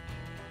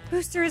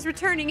 Booster is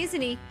returning,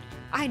 isn't he?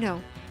 I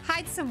know.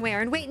 Hide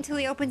somewhere and wait until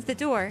he opens the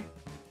door.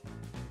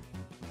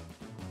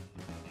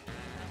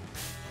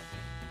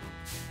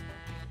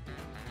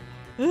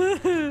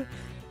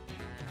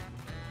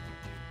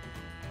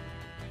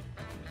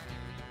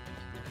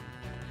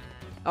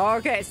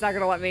 Okay, it's not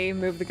gonna let me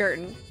move the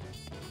curtain.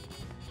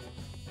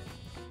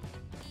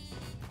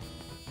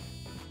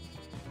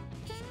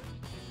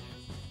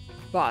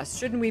 Boss,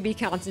 shouldn't we be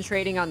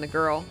concentrating on the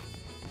girl?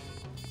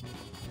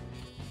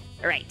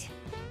 Right.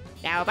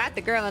 Now about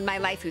the girl in my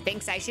life who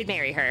thinks I should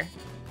marry her.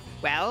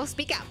 Well,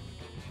 speak up.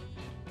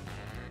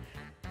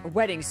 A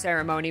wedding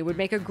ceremony would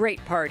make a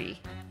great party.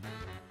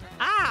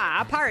 Ah,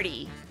 a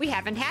party. We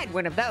haven't had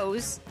one of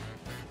those.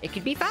 It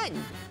could be fun.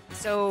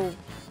 So,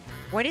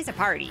 what is a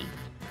party?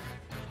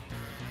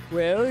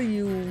 Well,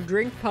 you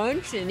drink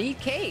punch and eat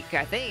cake,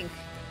 I think.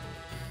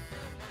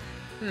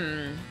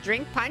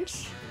 Drink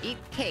punch, eat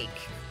cake.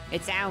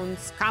 It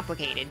sounds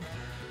complicated.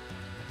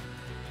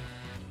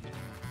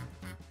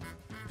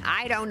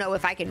 I don't know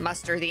if I can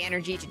muster the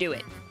energy to do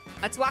it.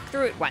 Let's walk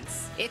through it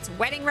once. It's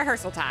wedding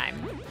rehearsal time.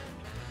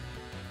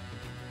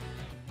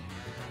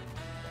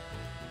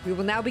 We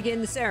will now begin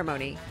the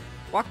ceremony.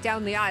 Walk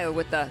down the aisle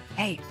with the,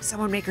 hey,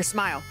 someone make her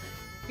smile.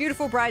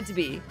 Beautiful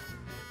bride-to-be.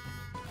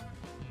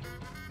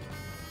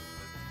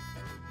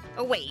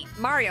 Oh wait,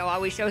 Mario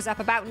always shows up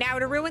about now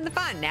to ruin the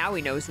fun. Now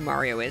he knows who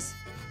Mario is.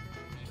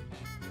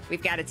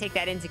 We've got to take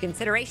that into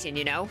consideration,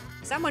 you know.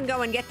 Someone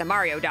go and get the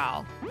Mario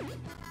doll.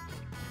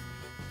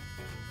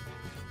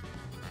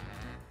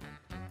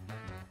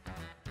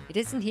 It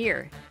isn't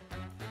here.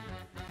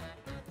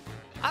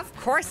 Of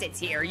course it's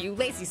here. You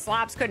lazy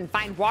slobs couldn't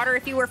find water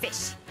if you were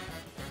fish.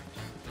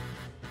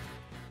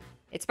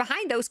 It's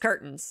behind those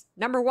curtains.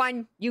 Number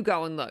one, you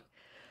go and look.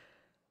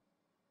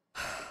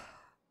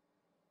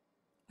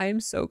 I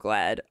am so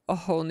glad a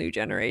whole new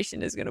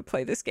generation is going to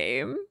play this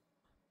game.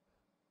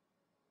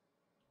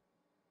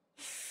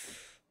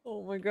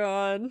 Oh my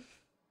god.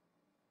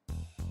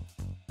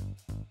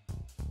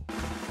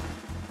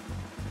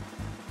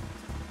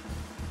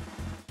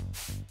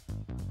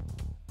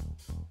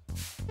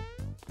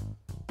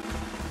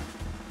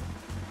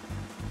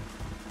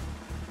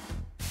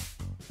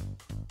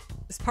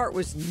 This part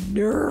was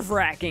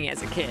nerve-wracking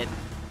as a kid.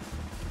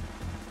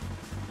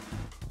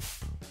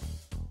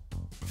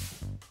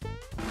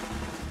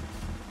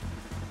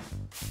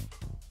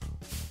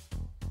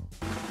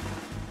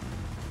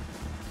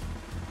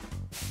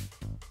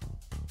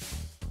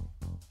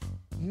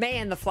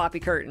 Man, the floppy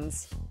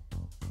curtains.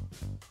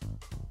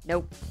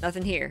 Nope,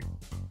 nothing here.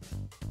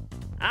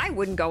 I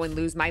wouldn't go and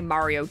lose my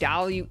Mario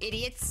doll, you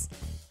idiots.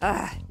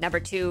 Ugh, number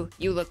two,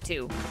 you look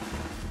too.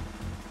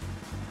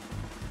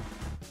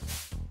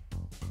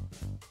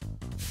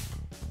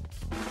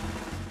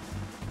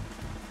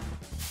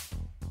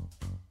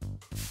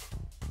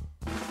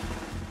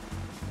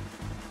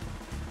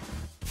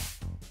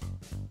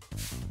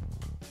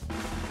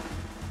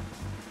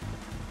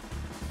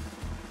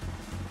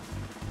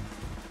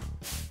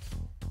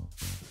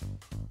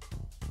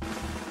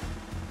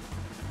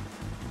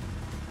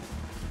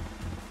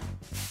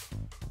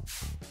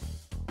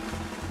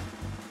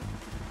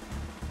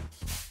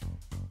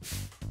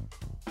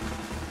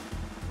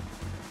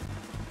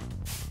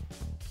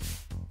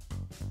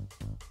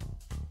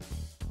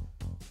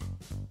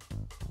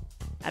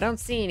 I don't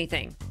see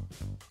anything.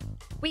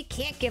 We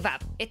can't give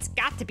up. It's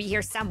got to be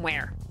here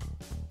somewhere.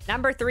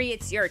 Number three,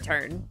 it's your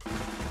turn.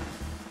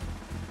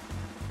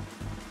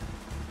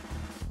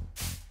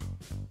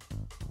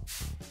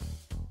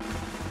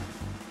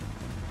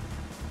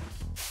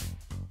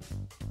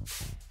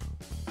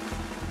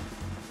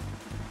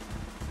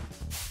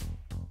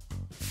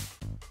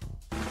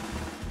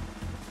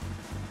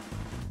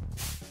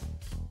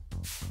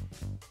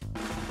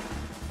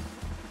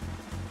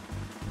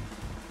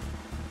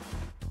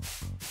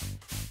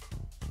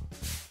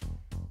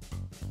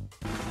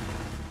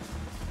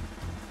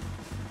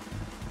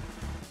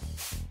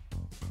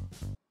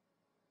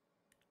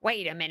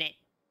 Wait a minute.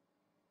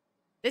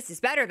 This is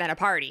better than a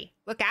party.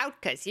 Look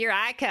out, cause here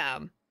I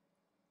come.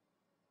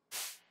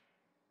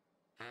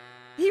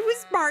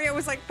 Mario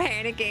was like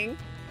panicking.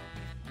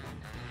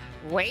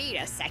 Wait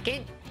a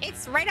second.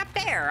 It's right up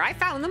there. I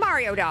found the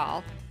Mario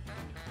doll.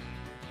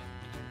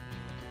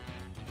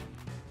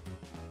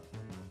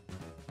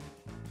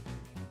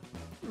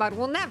 But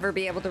we'll never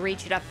be able to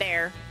reach it up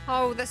there.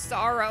 Oh, the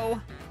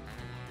sorrow.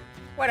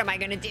 What am I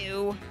gonna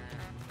do?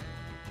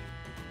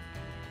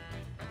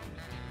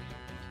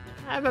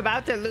 I'm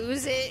about to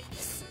lose it.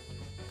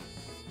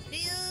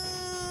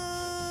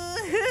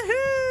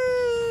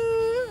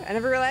 I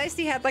never realized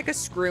he had like a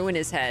screw in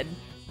his head.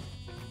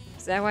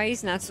 Is that why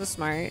he's not so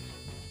smart?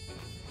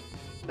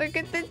 Look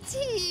at the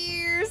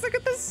tears. Look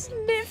at the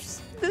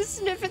sniffs. The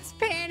sniffits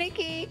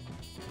panicky.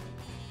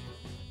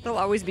 They'll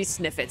always be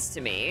sniffits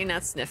to me,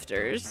 not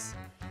snifters.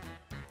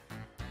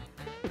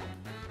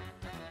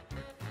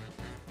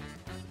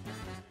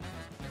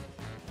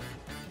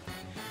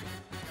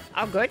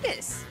 Oh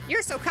goodness,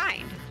 you're so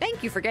kind.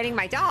 Thank you for getting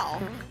my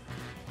doll.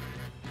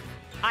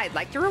 I'd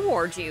like to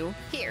reward you.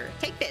 Here,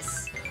 take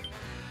this.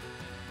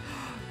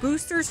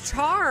 Booster's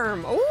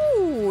charm.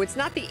 Oh, it's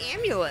not the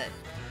amulet.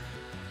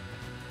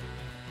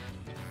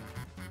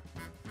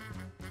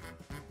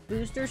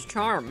 Booster's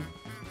charm.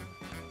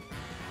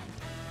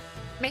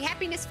 May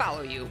happiness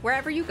follow you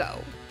wherever you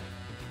go.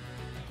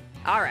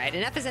 All right,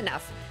 enough is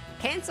enough.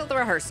 Cancel the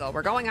rehearsal.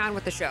 We're going on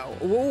with the show.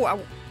 Ooh,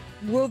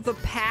 will the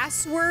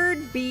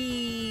password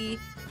be...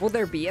 Will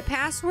there be a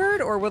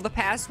password, or will the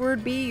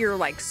password be your,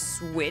 like,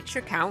 Switch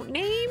account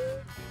name?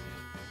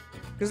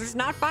 Because there's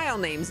not file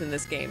names in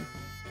this game.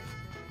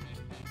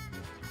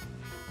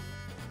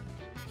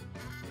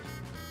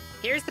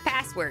 Here's the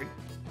password.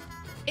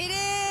 It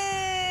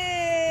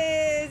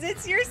is!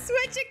 It's your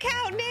Switch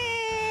account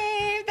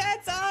name!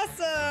 That's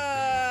awesome!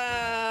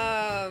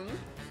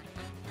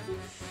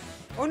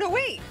 Oh, no,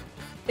 wait.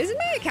 Isn't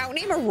my account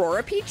name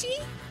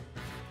AuroraPeachy?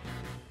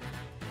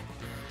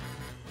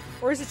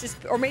 Or is it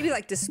just, or maybe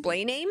like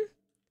display name?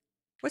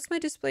 What's my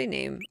display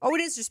name? Oh,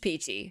 it is just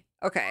Peachy.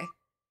 Okay.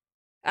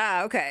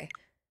 Ah, okay.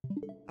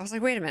 I was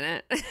like, wait a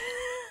minute.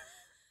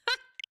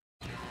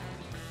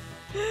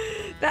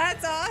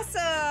 That's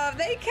awesome.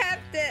 They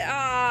kept it.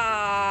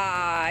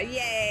 Ah,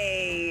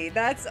 yay.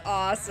 That's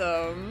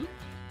awesome.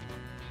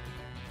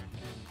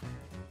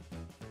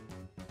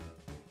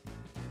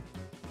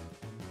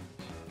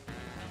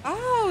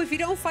 Oh, if you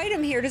don't fight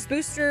him here, does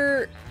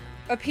Booster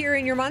appear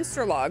in your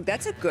monster log?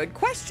 That's a good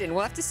question.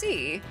 We'll have to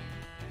see.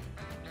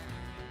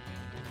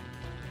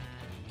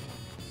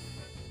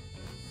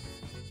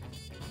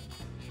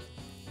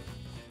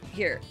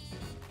 Here.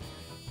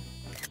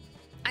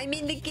 I'm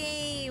in the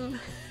game.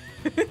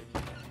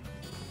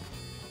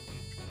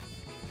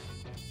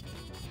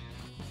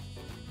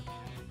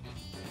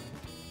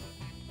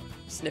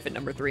 Sniff it,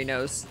 number 3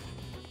 knows.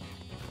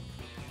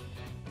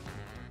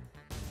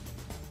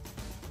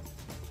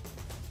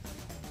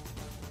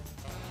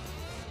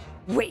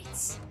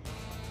 Wait,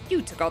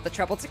 you took all the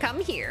trouble to come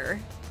here.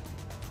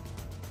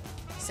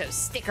 So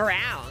stick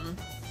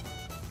around.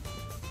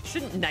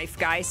 Shouldn't Knife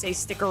Guy say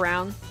stick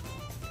around?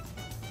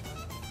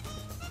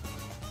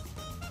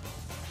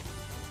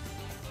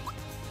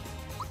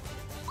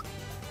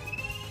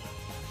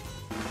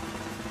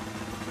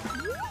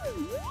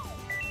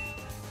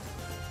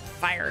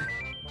 Fire.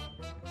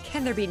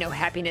 Can there be no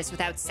happiness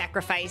without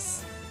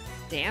sacrifice?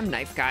 Damn,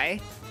 Knife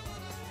Guy.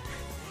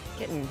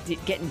 Getting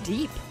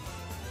deep.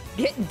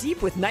 Getting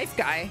deep with Knife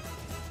Guy.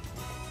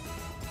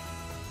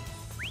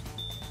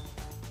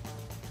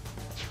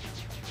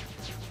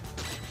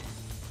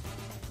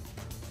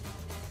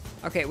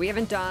 Okay, we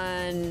haven't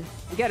done...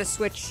 We gotta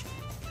switch...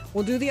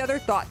 We'll do the other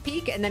Thought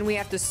Peak, and then we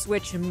have to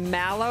switch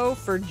Mallow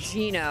for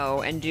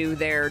Geno and do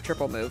their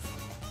triple move.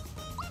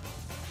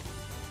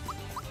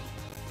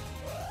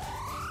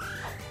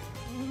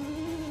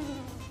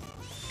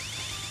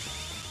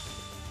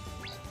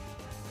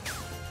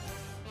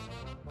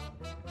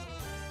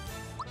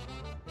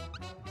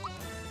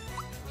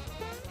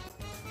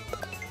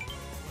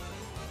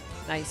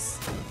 Nice.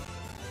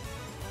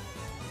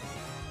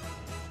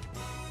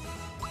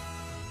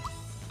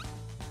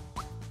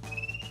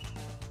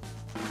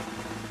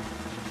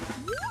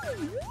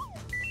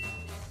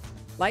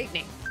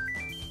 Lightning.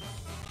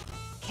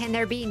 Can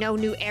there be no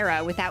new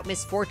era without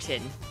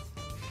misfortune?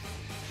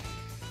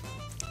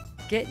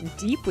 Getting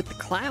deep with the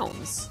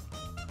clowns.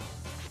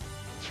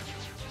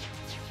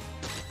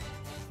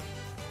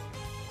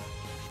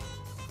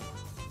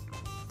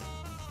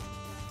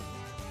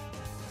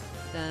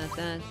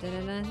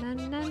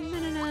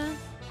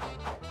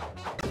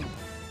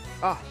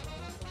 Oh.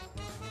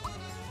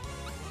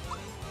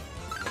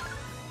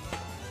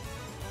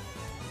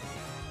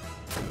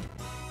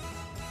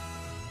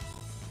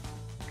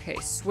 Okay,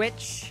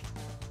 switch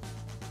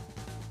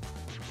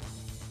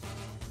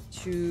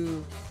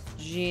to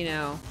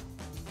Geno.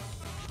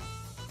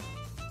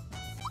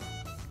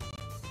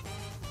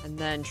 And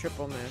then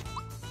triple move.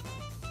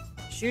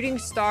 Shooting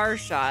star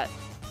shot.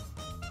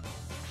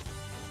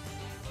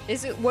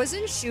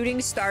 Wasn't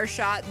shooting star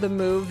shot the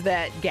move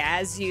that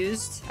Gaz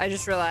used? I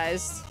just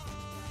realized.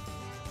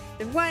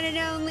 The one and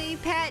only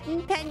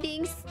patent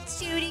pending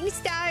shooting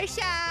star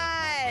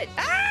shot.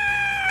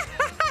 Ah!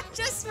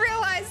 Just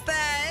realized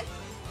that.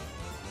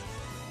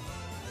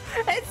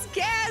 It's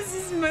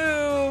Gaz's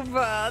move.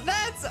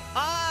 That's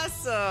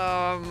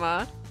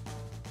awesome.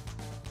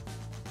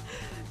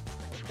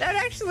 That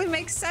actually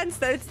makes sense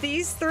that it's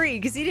these three,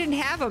 because he didn't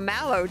have a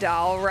Mallow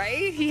doll,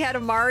 right? He had a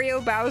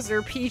Mario,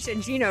 Bowser, Peach,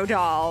 and Geno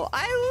doll.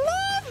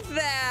 I love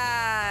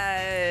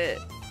that!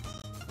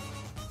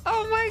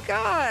 Oh my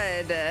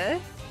god.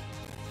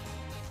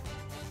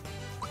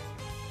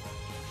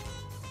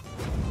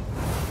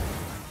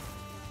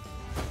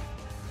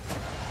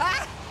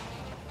 Ah!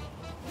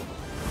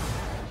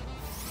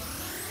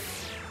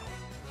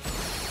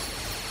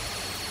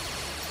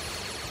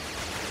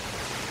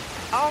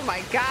 Oh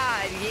my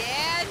god,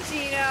 yeah,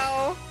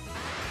 Geno!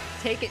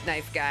 Take it,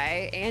 knife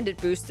guy, and it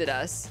boosted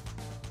us.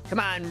 Come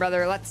on,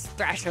 brother, let's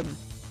thrash him.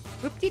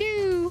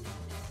 Whoop-de-doo!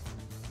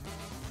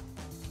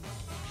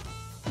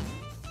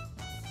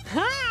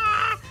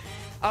 Ha!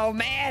 Oh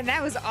man,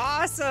 that was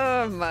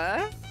awesome!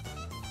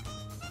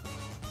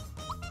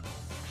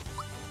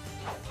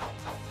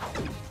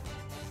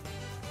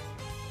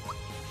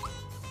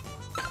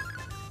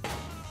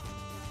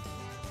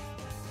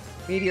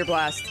 Meteor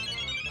blast.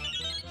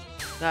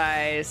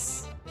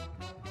 Nice.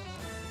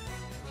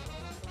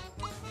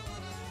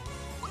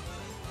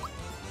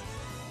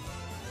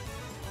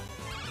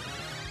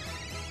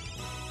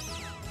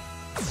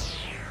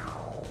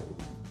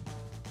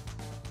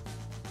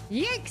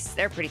 Yikes,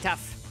 they're pretty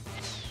tough.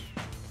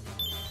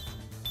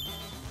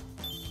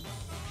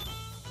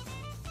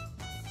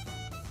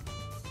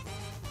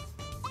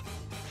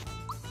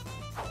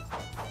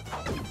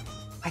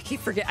 I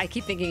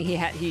keep thinking he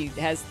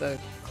has the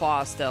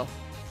claw still.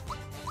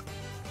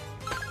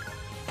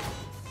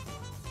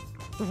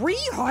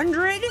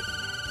 300?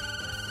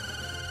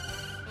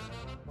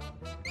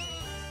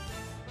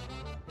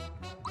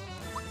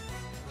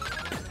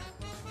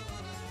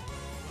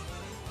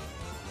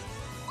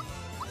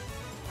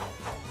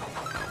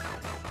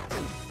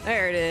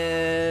 There it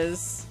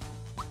is.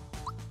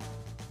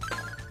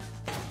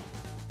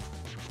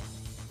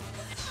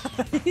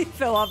 He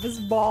fell off his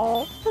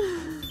ball.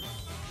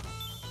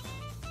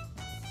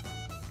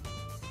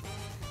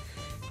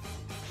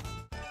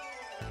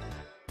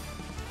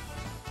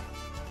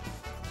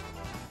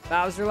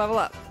 Bowser, level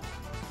up.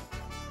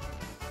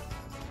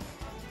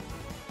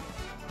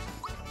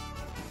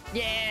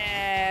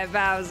 Yeah,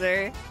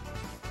 Bowser.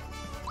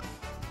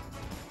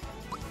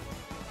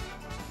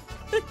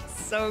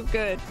 It's so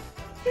good.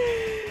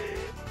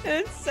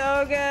 It's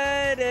so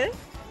good.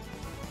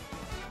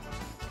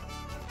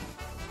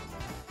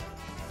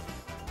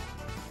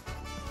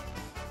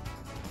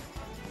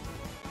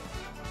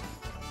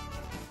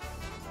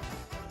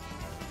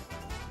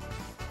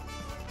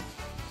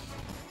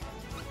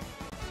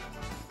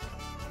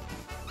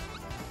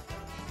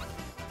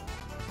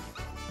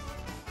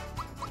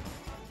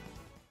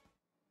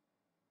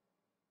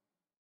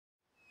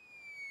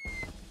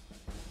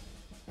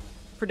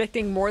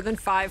 Predicting more than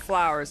 5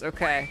 flowers.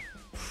 Okay.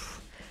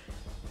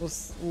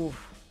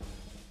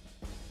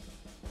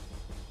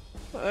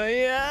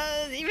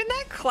 Yeah, even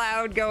that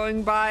cloud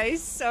going by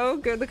is so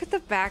good. Look at the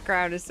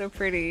background, it's so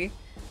pretty.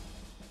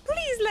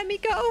 Please let me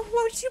go,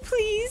 won't you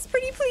please?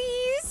 Pretty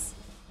please.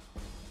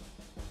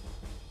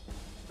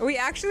 We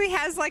actually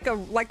has like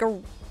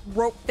a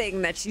rope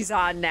thing that she's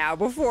on now.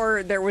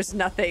 Before there was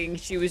nothing,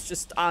 she was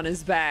just on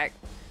his back.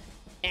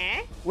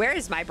 Eh? Where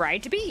is my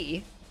bride to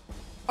be?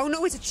 Oh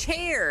no, it's a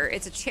chair.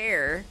 It's a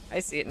chair.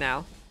 I see it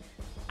now.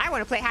 I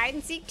want to play hide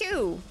and seek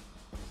too.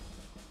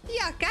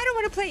 Yuck, I don't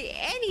want to play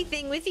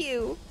anything with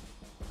you.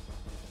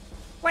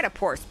 What a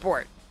poor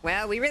sport.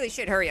 Well, we really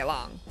should hurry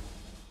along.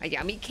 A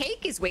yummy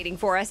cake is waiting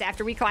for us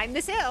after we climb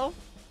this hill.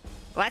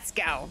 Let's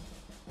go.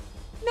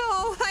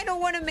 No, I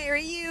don't want to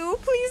marry you.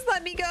 Please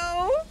let me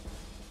go.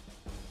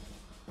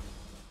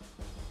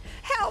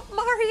 Help,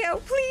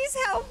 Mario. Please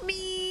help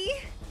me.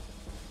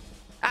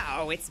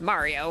 Uh-oh, it's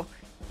Mario.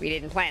 We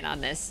didn't plan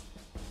on this.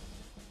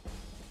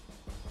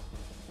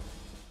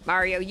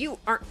 Mario, you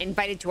aren't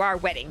invited to our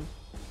wedding.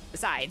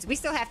 Besides, we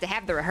still have to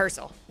have the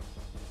rehearsal.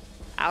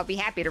 I'll be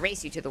happy to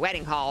race you to the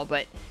wedding hall,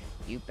 but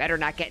you better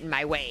not get in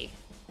my way.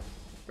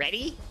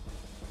 Ready?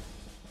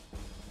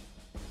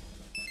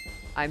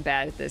 I'm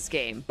bad at this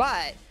game,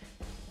 but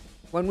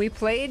when we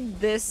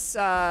played this,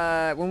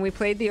 when we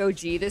played the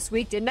OG this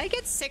week, didn't I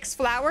get 6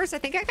 flowers? I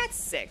think I got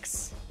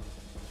 6.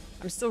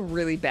 I'm still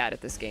really bad at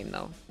this game,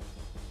 though.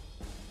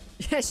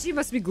 Yeah, she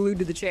must be glued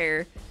to the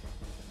chair.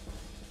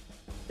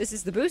 This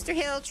is the Booster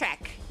Hill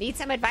trek. Need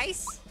some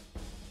advice?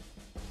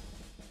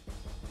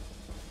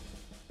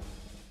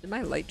 Did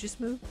my light just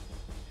move?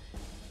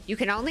 You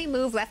can only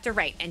move left or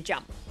right and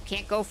jump.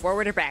 Can't go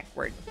forward or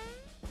backward.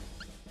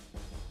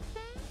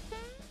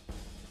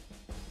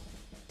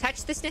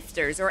 Touch the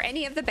snifters or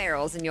any of the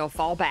barrels and you'll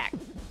fall back.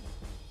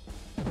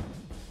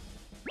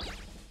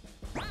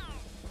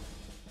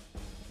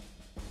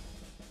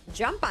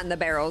 Jump on the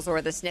barrels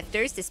or the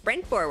snifters to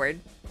sprint forward.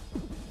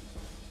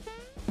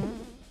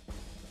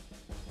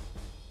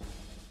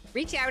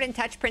 Reach out and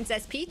touch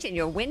Princess Peach and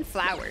you'll win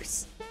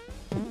flowers.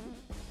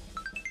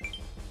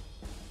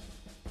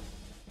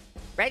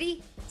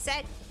 Ready,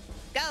 set,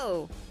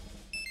 go.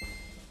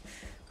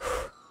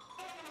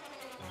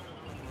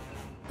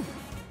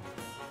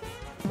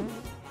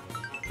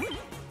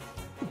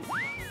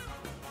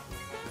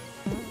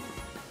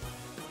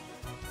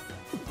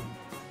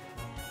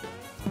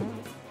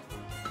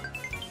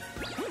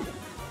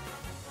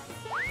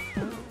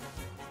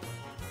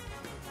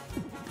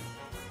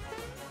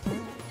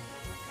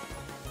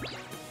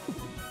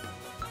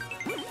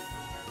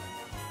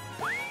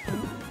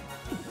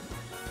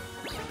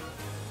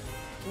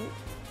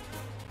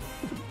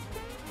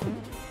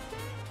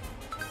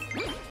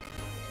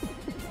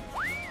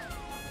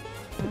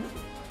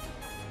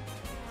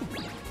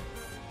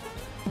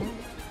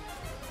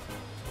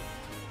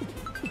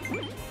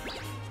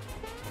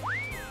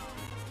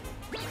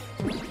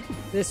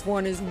 This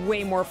one is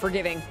way more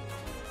forgiving.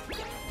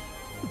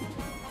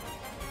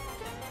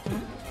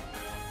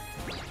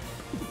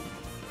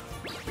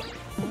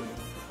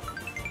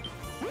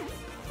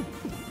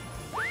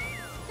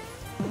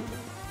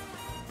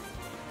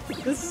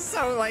 This is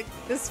so, like,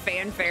 this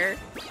fanfare.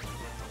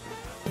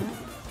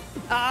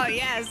 Oh,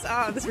 yes.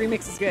 Oh, this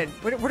remix is good.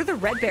 What are the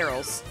red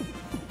barrels?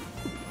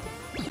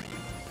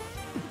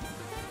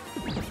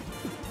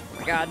 Oh,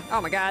 my God.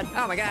 Oh, my God.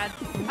 Oh, my God.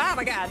 Oh,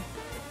 my God.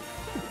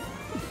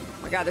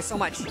 Oh, my God, there's so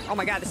much. Oh,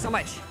 my God, there's so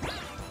much.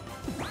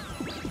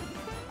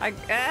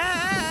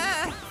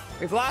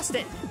 We've lost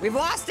it. We've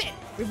lost it.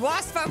 We've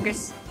lost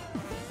focus.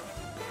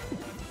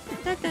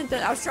 Dun, dun,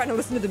 dun. I was trying to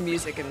listen to the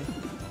music and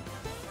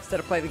instead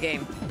of play the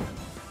game.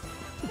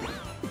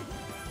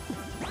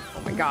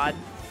 Oh my God.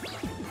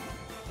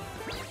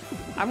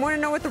 I want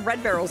to know what the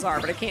red barrels are,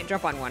 but I can't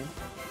jump on one.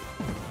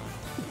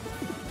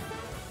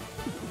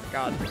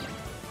 God.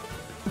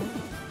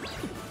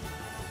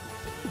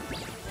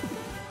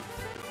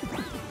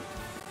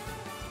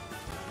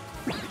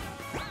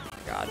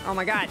 God. Oh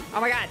my God.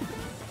 Oh my God.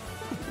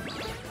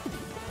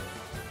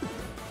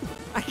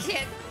 I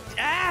can't.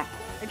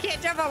 I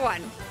can't jump on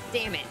one.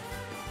 Damn it.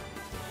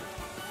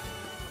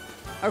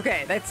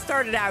 Okay, that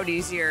started out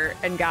easier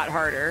and got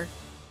harder.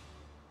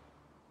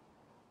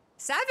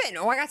 7.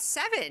 Oh, I got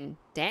 7.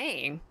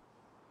 Dang.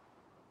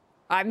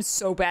 I'm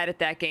so bad at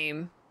that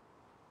game.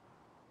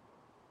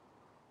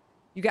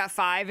 You got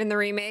 5 in the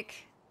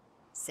remake?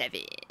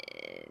 7.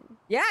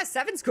 Yeah,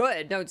 7's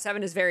good. No,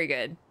 7 is very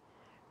good.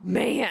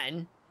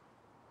 Man.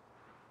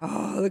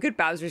 Oh, look at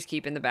Bowser's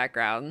Keep in the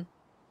background.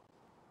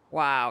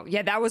 Wow.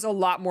 Yeah, that was a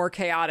lot more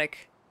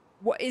chaotic.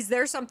 What, is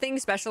there something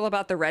special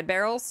about the red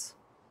barrels?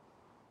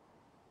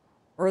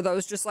 Or are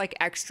those just like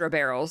extra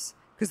barrels?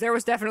 Because there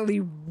was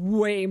definitely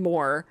way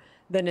more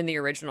than in the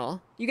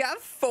original. You got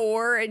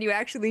 4 and you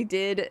actually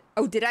did...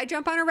 Oh, did I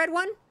jump on a red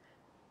one?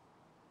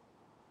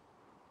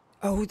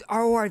 Oh,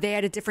 are they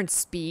at a different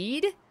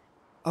speed?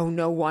 Oh,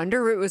 no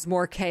wonder it was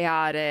more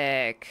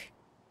chaotic.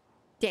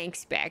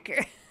 Thanks,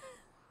 Becker.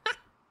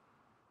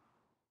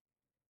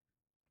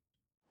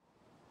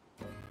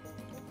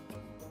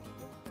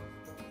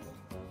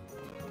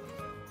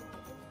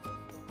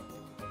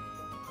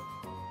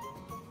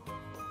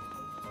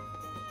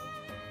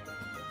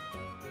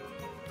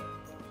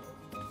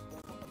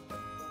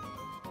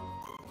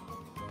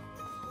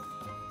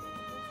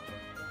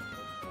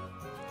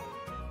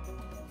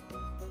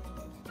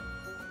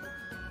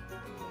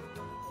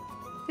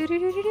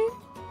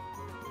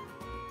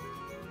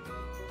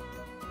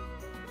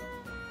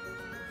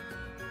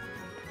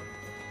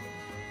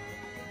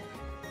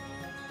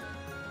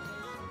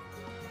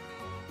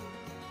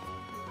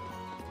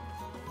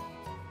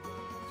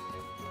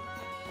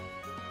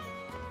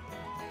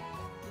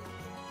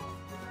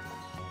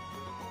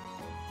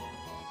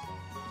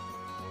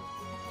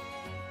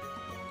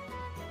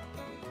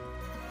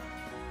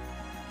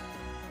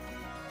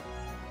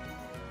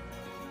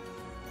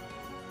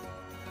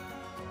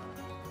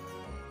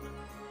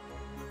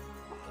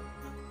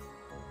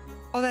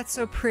 Oh, that's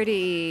so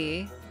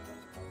pretty.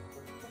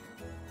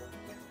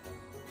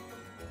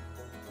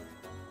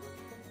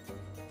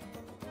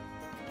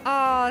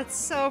 Oh, it's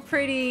so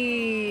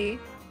pretty.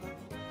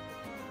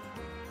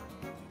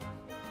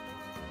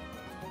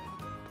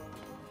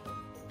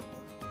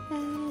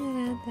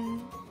 Oh,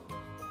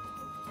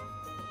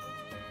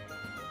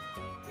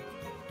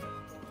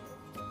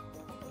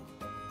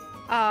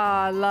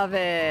 I love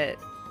it.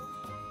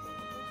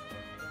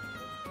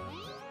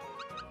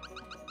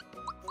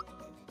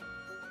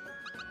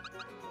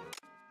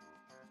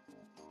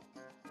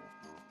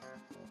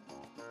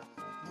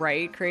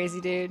 Right,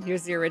 crazy dude?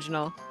 Here's the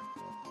original.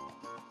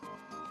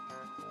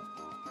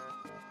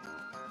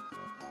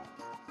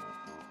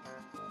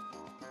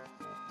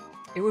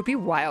 It would be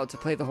wild to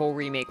play the whole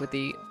remake with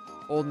the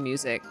old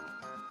music.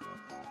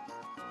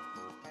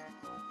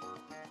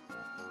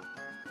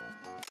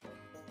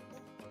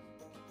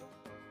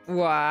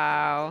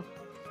 Wow.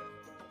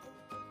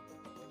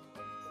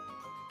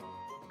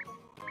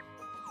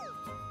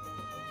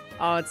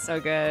 Oh, it's so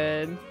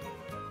good.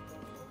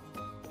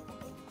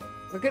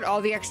 Look at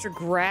all the extra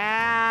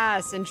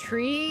grass and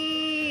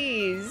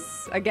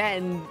trees.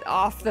 Again,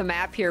 off the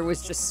map here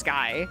was just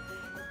sky.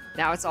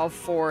 Now it's all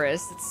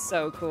forest. It's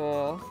so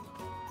cool.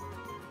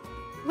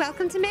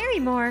 Welcome to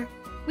Marymore.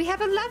 We have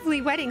a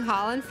lovely wedding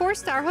hall and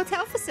 4-star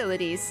hotel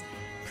facilities.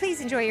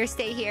 Please enjoy your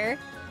stay here.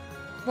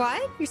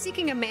 What? You're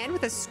seeking a man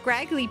with a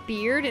scraggly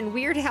beard and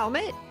weird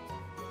helmet?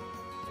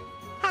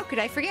 How could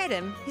I forget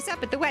him? He's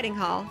up at the wedding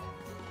hall.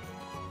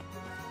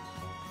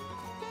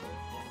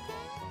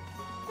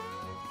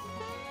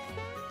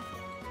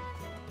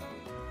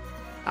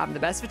 I'm the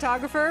best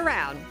photographer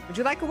around. Would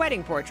you like a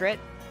wedding portrait?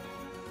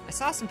 I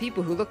saw some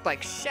people who looked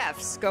like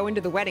chefs go into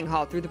the wedding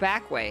hall through the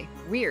back way.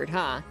 Weird,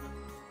 huh?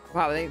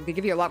 Wow, they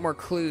give you a lot more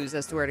clues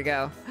as to where to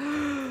go.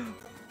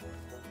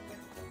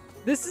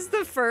 This is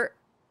the first...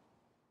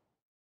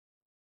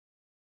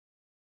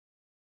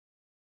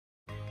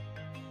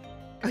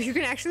 Oh, you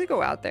can actually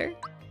go out there?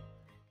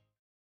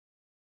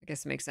 I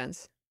guess it makes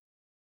sense.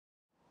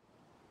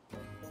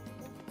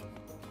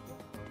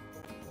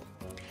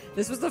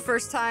 This was the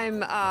first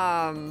time,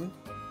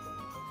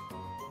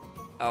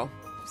 Oh,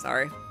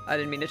 sorry. I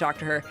didn't mean to talk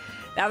to her.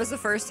 That was the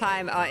first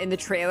time in the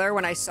trailer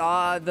when I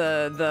saw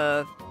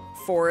the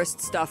forest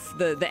stuff,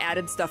 the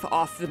added stuff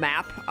off the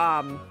map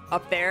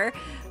up there.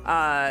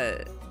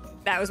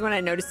 That was when I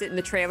noticed it in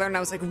the trailer, and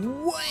I was like,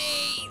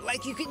 wait!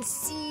 Like, you can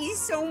see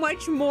so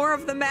much more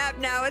of the map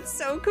now. It's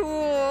so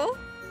cool.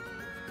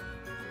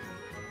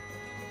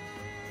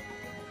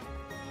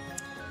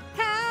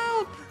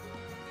 Help!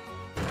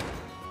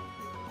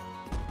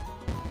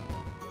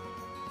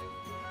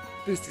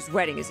 Booster's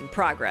wedding is in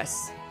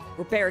progress.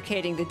 We're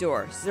barricading the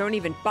door, so don't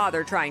even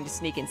bother trying to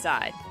sneak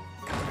inside.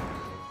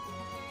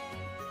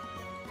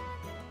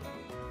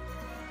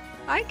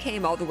 I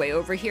came all the way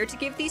over here to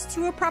give these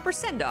two a proper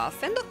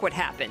send-off, and look what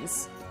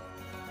happens.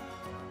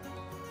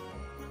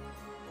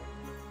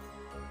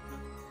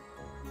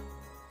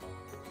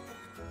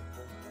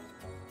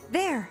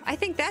 There, I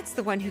think that's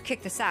the one who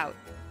kicked us out.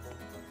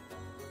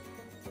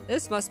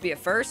 This must be a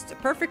first, a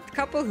perfect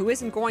couple who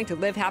isn't going to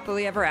live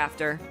happily ever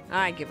after.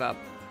 I give up.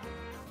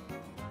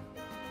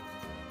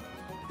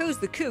 Who's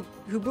the kook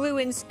who blew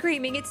in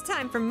screaming, "It's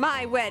time for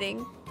my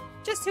wedding"?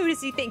 Just who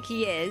does he think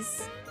he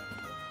is?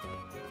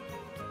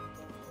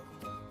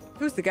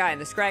 Who's the guy in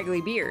the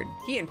scraggly beard?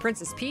 He and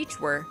Princess Peach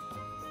were...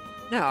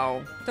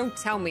 No, don't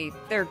tell me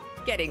they're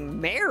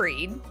getting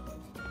married.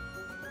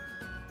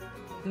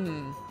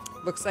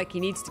 Looks like he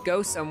needs to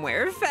go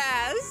somewhere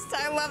fast.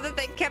 I love that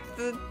they kept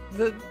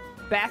the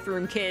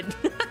bathroom kid.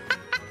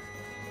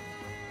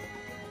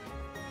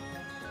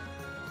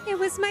 It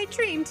was my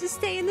dream to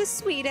stay in the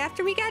suite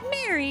after we got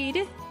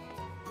married.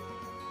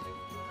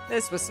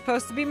 This was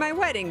supposed to be my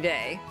wedding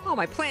day. All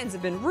my plans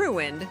have been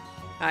ruined.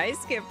 Hi,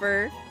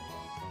 Skipper.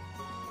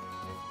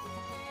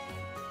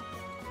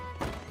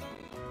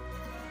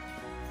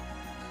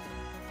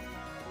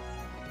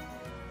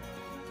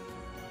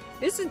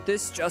 Isn't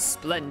this just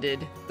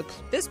splendid?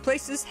 This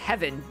place is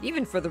heaven,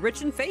 even for the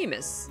rich and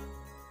famous.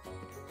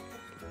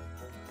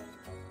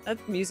 That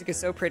music is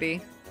so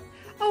pretty.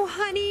 Oh,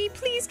 honey,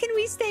 please can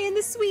we stay in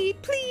the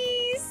suite,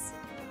 please?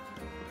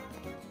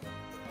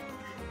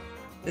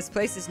 This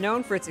place is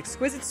known for its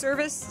exquisite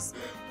service.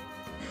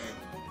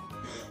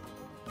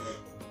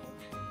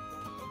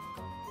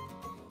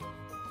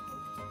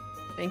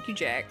 Thank you,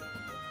 Jack.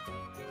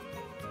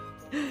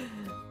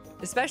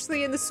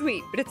 Especially in the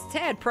suite, but it's a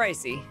tad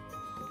pricey.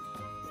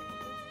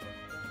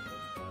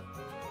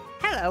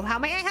 Hello, how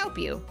may I help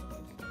you?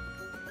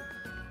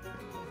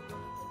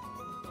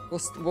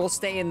 We'll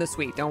stay in the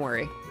suite, don't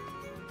worry.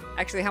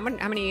 Actually, how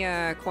many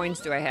coins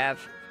do I have?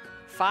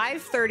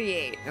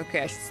 538.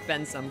 Okay, I should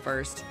spend some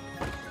first.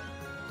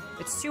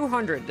 It's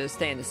 200 to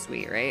stay in the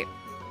suite, right?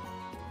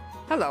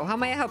 Hello, how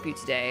may I help you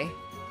today?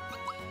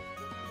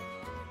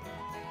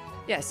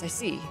 Yes, I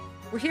see.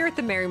 We're here at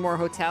the Marymore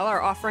Hotel,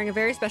 are offering a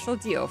very special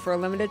deal for a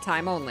limited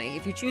time only.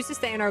 If you choose to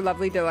stay in our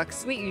lovely deluxe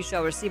suite, you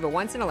shall receive a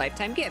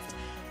once-in-a-lifetime gift.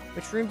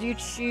 Which room do you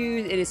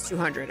choose? It is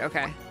 200,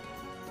 okay.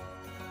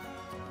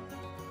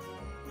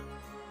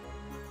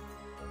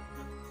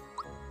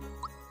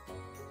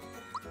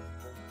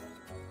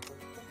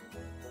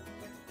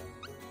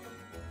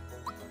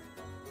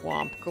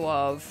 Womp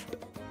glove.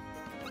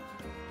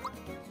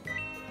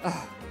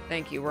 Oh,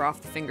 thank you. We're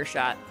off the finger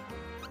shot.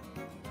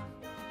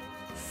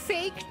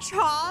 Fake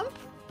chomp?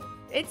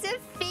 It's a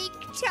fake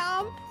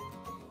chomp.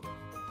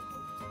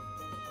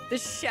 The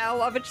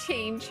shell of a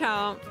chain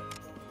chomp.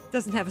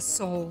 Doesn't have a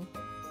soul.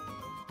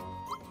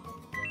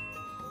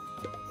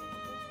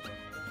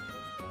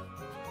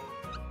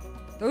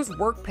 Those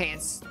work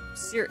pants,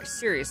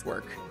 serious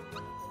work.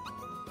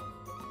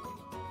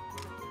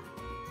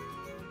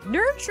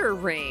 Nurture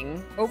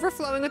ring,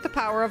 overflowing with the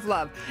power of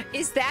love.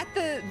 Is that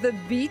the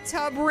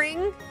B-tub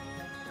ring?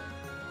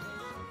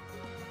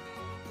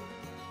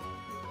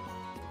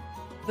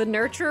 The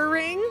nurture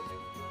ring?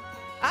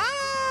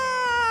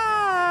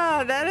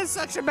 Ah, that is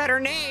such a better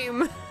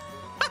name.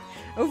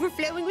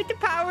 Overflowing with the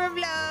power of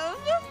love.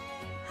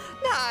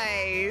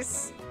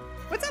 Nice.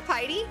 What's up,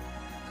 Heidi?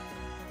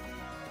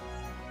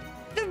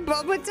 The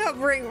Bubba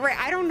Tub ring. Right,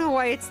 I don't know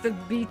why it's the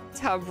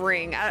B-Tub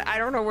ring. I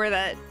don't know where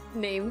that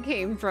name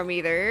came from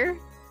either.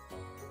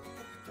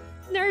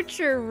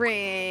 Nurture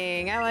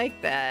ring. I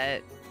like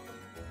that.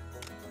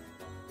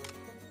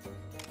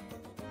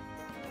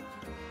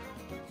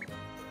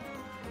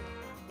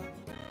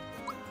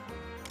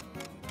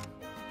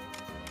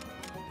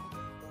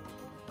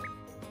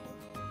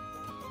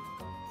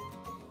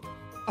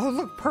 Oh,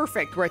 look,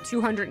 perfect. We're at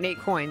 208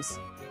 coins.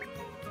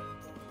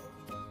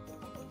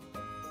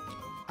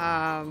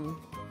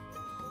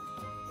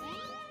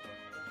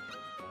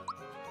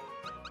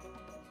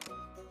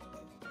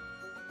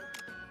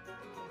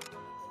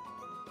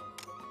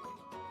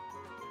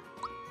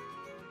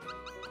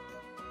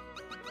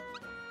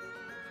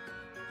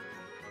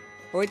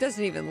 Oh, it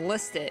doesn't even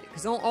list it,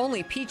 because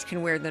only Peach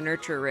can wear the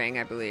nurture ring,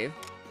 I believe.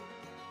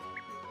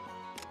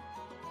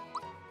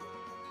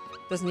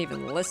 Doesn't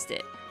even list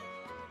it.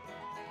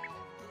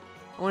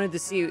 I wanted to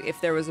see if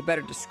there was a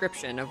better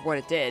description of what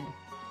it did.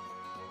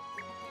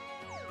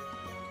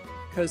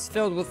 Because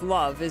filled with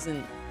love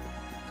isn't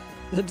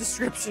the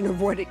description of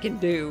what it can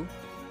do.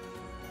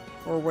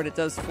 Or what it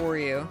does for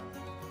you.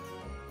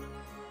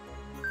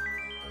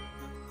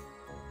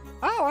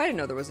 Oh, I didn't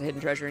know there was a hidden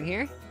treasure in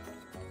here.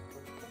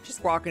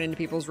 Just walking into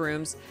people's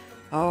rooms.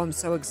 Oh, I'm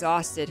so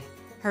exhausted.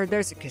 Heard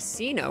there's a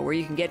casino where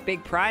you can get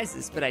big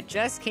prizes, but I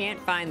just can't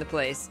find the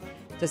place.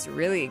 Does it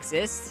really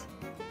exist?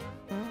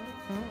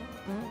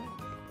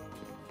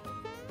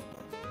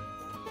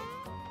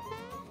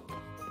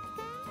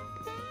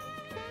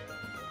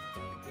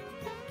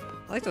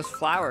 I like those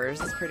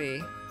flowers. It's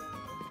pretty.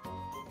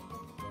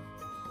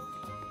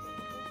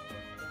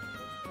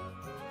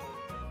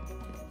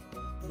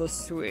 The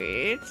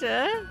suite.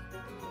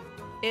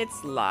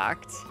 It's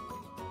locked.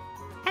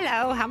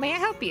 Hello, how may I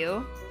help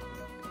you?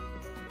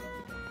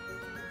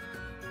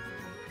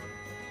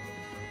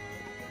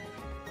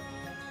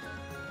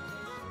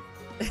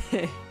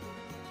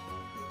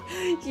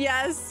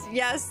 Yes,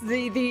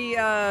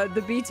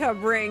 the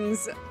B-Tub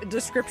rings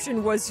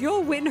description was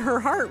you'll win her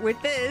heart with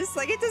this.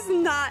 Like, it does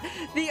not,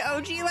 the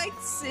OG, like,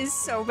 is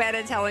so bad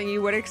at telling you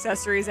what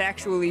accessories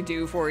actually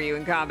do for you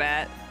in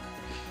combat.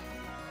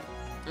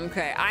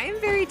 Okay, I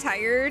am very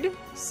tired,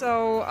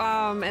 so,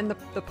 and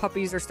the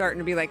puppies are starting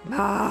to be like,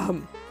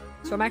 Mom!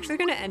 So I'm actually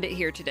gonna end it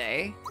here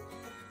today.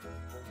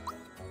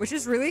 Which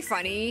is really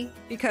funny,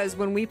 because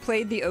when we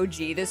played the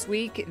OG this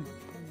week,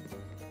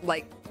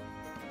 like,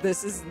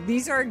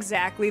 these are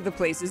exactly the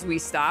places we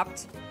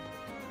stopped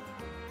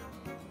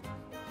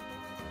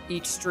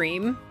each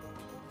stream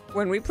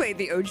when we played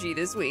the OG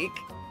this week.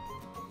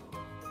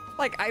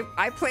 Like,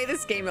 I play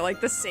this game at, like,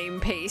 the same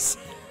pace.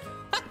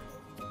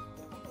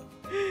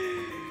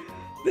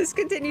 This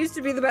continues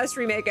to be the best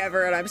remake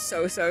ever, and I'm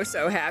so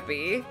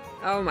happy.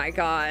 Oh my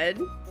god.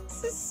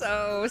 This is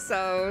so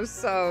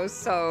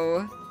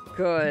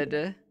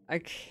good. I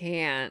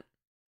can't.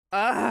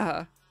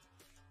 Ugh.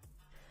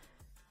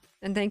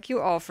 And thank you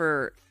all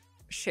for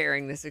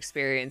sharing this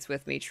experience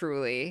with me,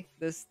 truly.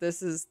 This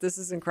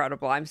is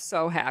incredible. I'm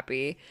so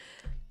happy.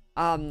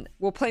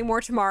 We'll play more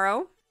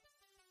tomorrow.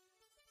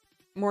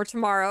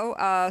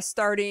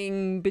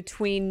 Starting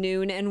between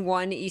noon and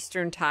 1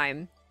 Eastern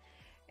time.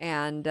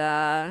 And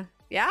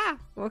yeah,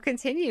 we'll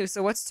continue.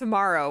 So what's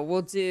tomorrow?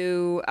 We'll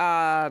do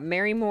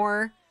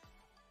Marymore.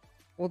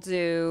 We'll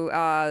do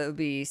it'll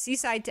be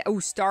Seaside,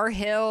 Star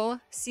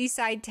Hill,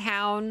 Seaside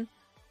Town.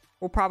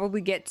 We'll probably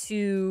get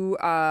to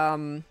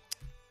there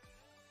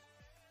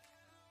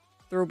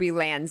will be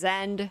Land's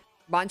End,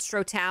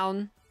 Monstro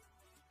Town.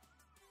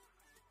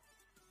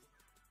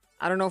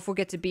 I don't know if we'll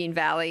get to Bean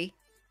Valley.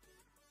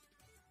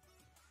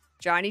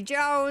 Johnny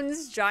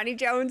Jones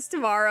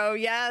tomorrow,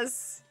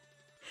 yes.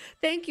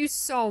 Thank you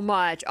so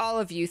much, all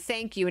of you.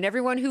 Thank you, and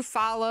everyone who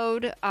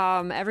followed,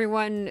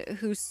 everyone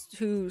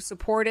who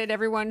supported,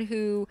 everyone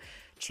who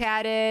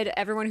chatted,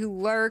 everyone who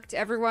lurked,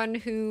 everyone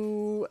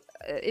who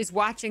is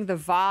watching the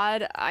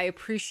VOD. I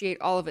appreciate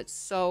all of it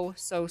so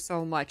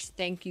much.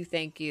 Thank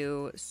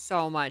you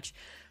so much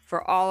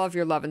for all of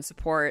your love and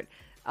support.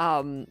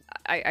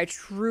 I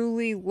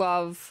truly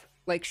love,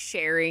 like,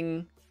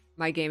 sharing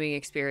my gaming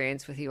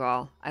experience with you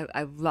all.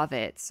 I love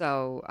it.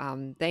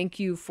 So thank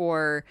you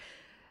for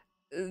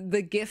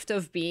the gift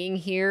of being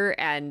here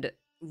and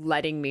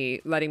letting me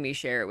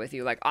share it with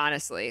you. Like,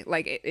 honestly,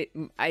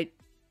 like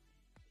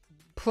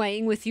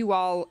playing with you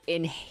all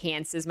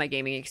enhances my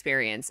gaming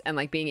experience, and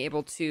like being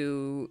able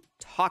to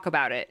talk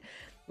about it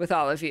with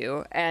all of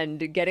you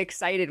and get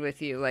excited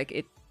with you,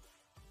 like,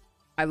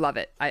 I love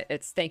it.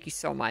 Thank you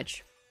so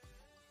much.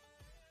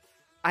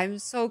 I'm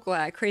so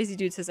glad. Crazy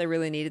Dude says I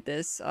really needed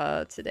this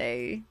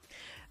today.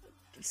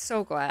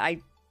 So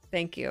glad.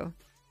 Thank you.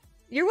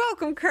 You're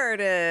welcome,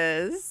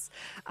 Curtis.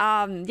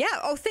 Yeah.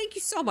 Oh, thank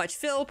you so much.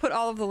 Phil put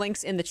all of the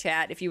links in the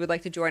chat if you would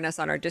like to join us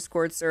on our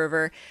Discord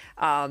server.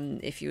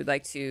 If you would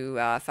like to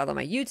follow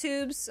my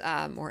YouTubes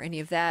or any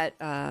of that,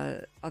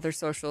 other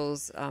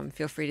socials,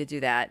 feel free to do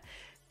that.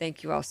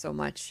 Thank you all so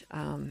much.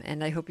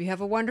 And I hope you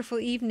have a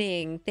wonderful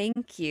evening.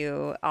 Thank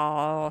you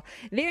all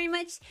very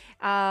much.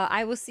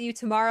 I will see you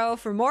tomorrow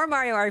for more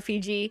Mario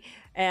RPG.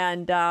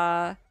 And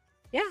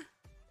yeah,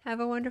 have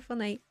a wonderful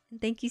night.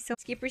 And thank you so much.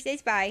 Skipper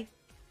says bye.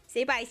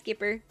 Say bye,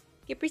 Skipper.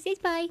 Skipper says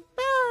bye.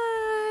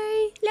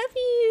 Bye. Love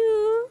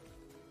you.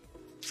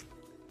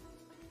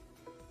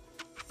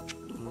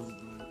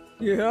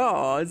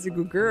 Yeah, it's a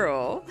good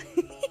girl.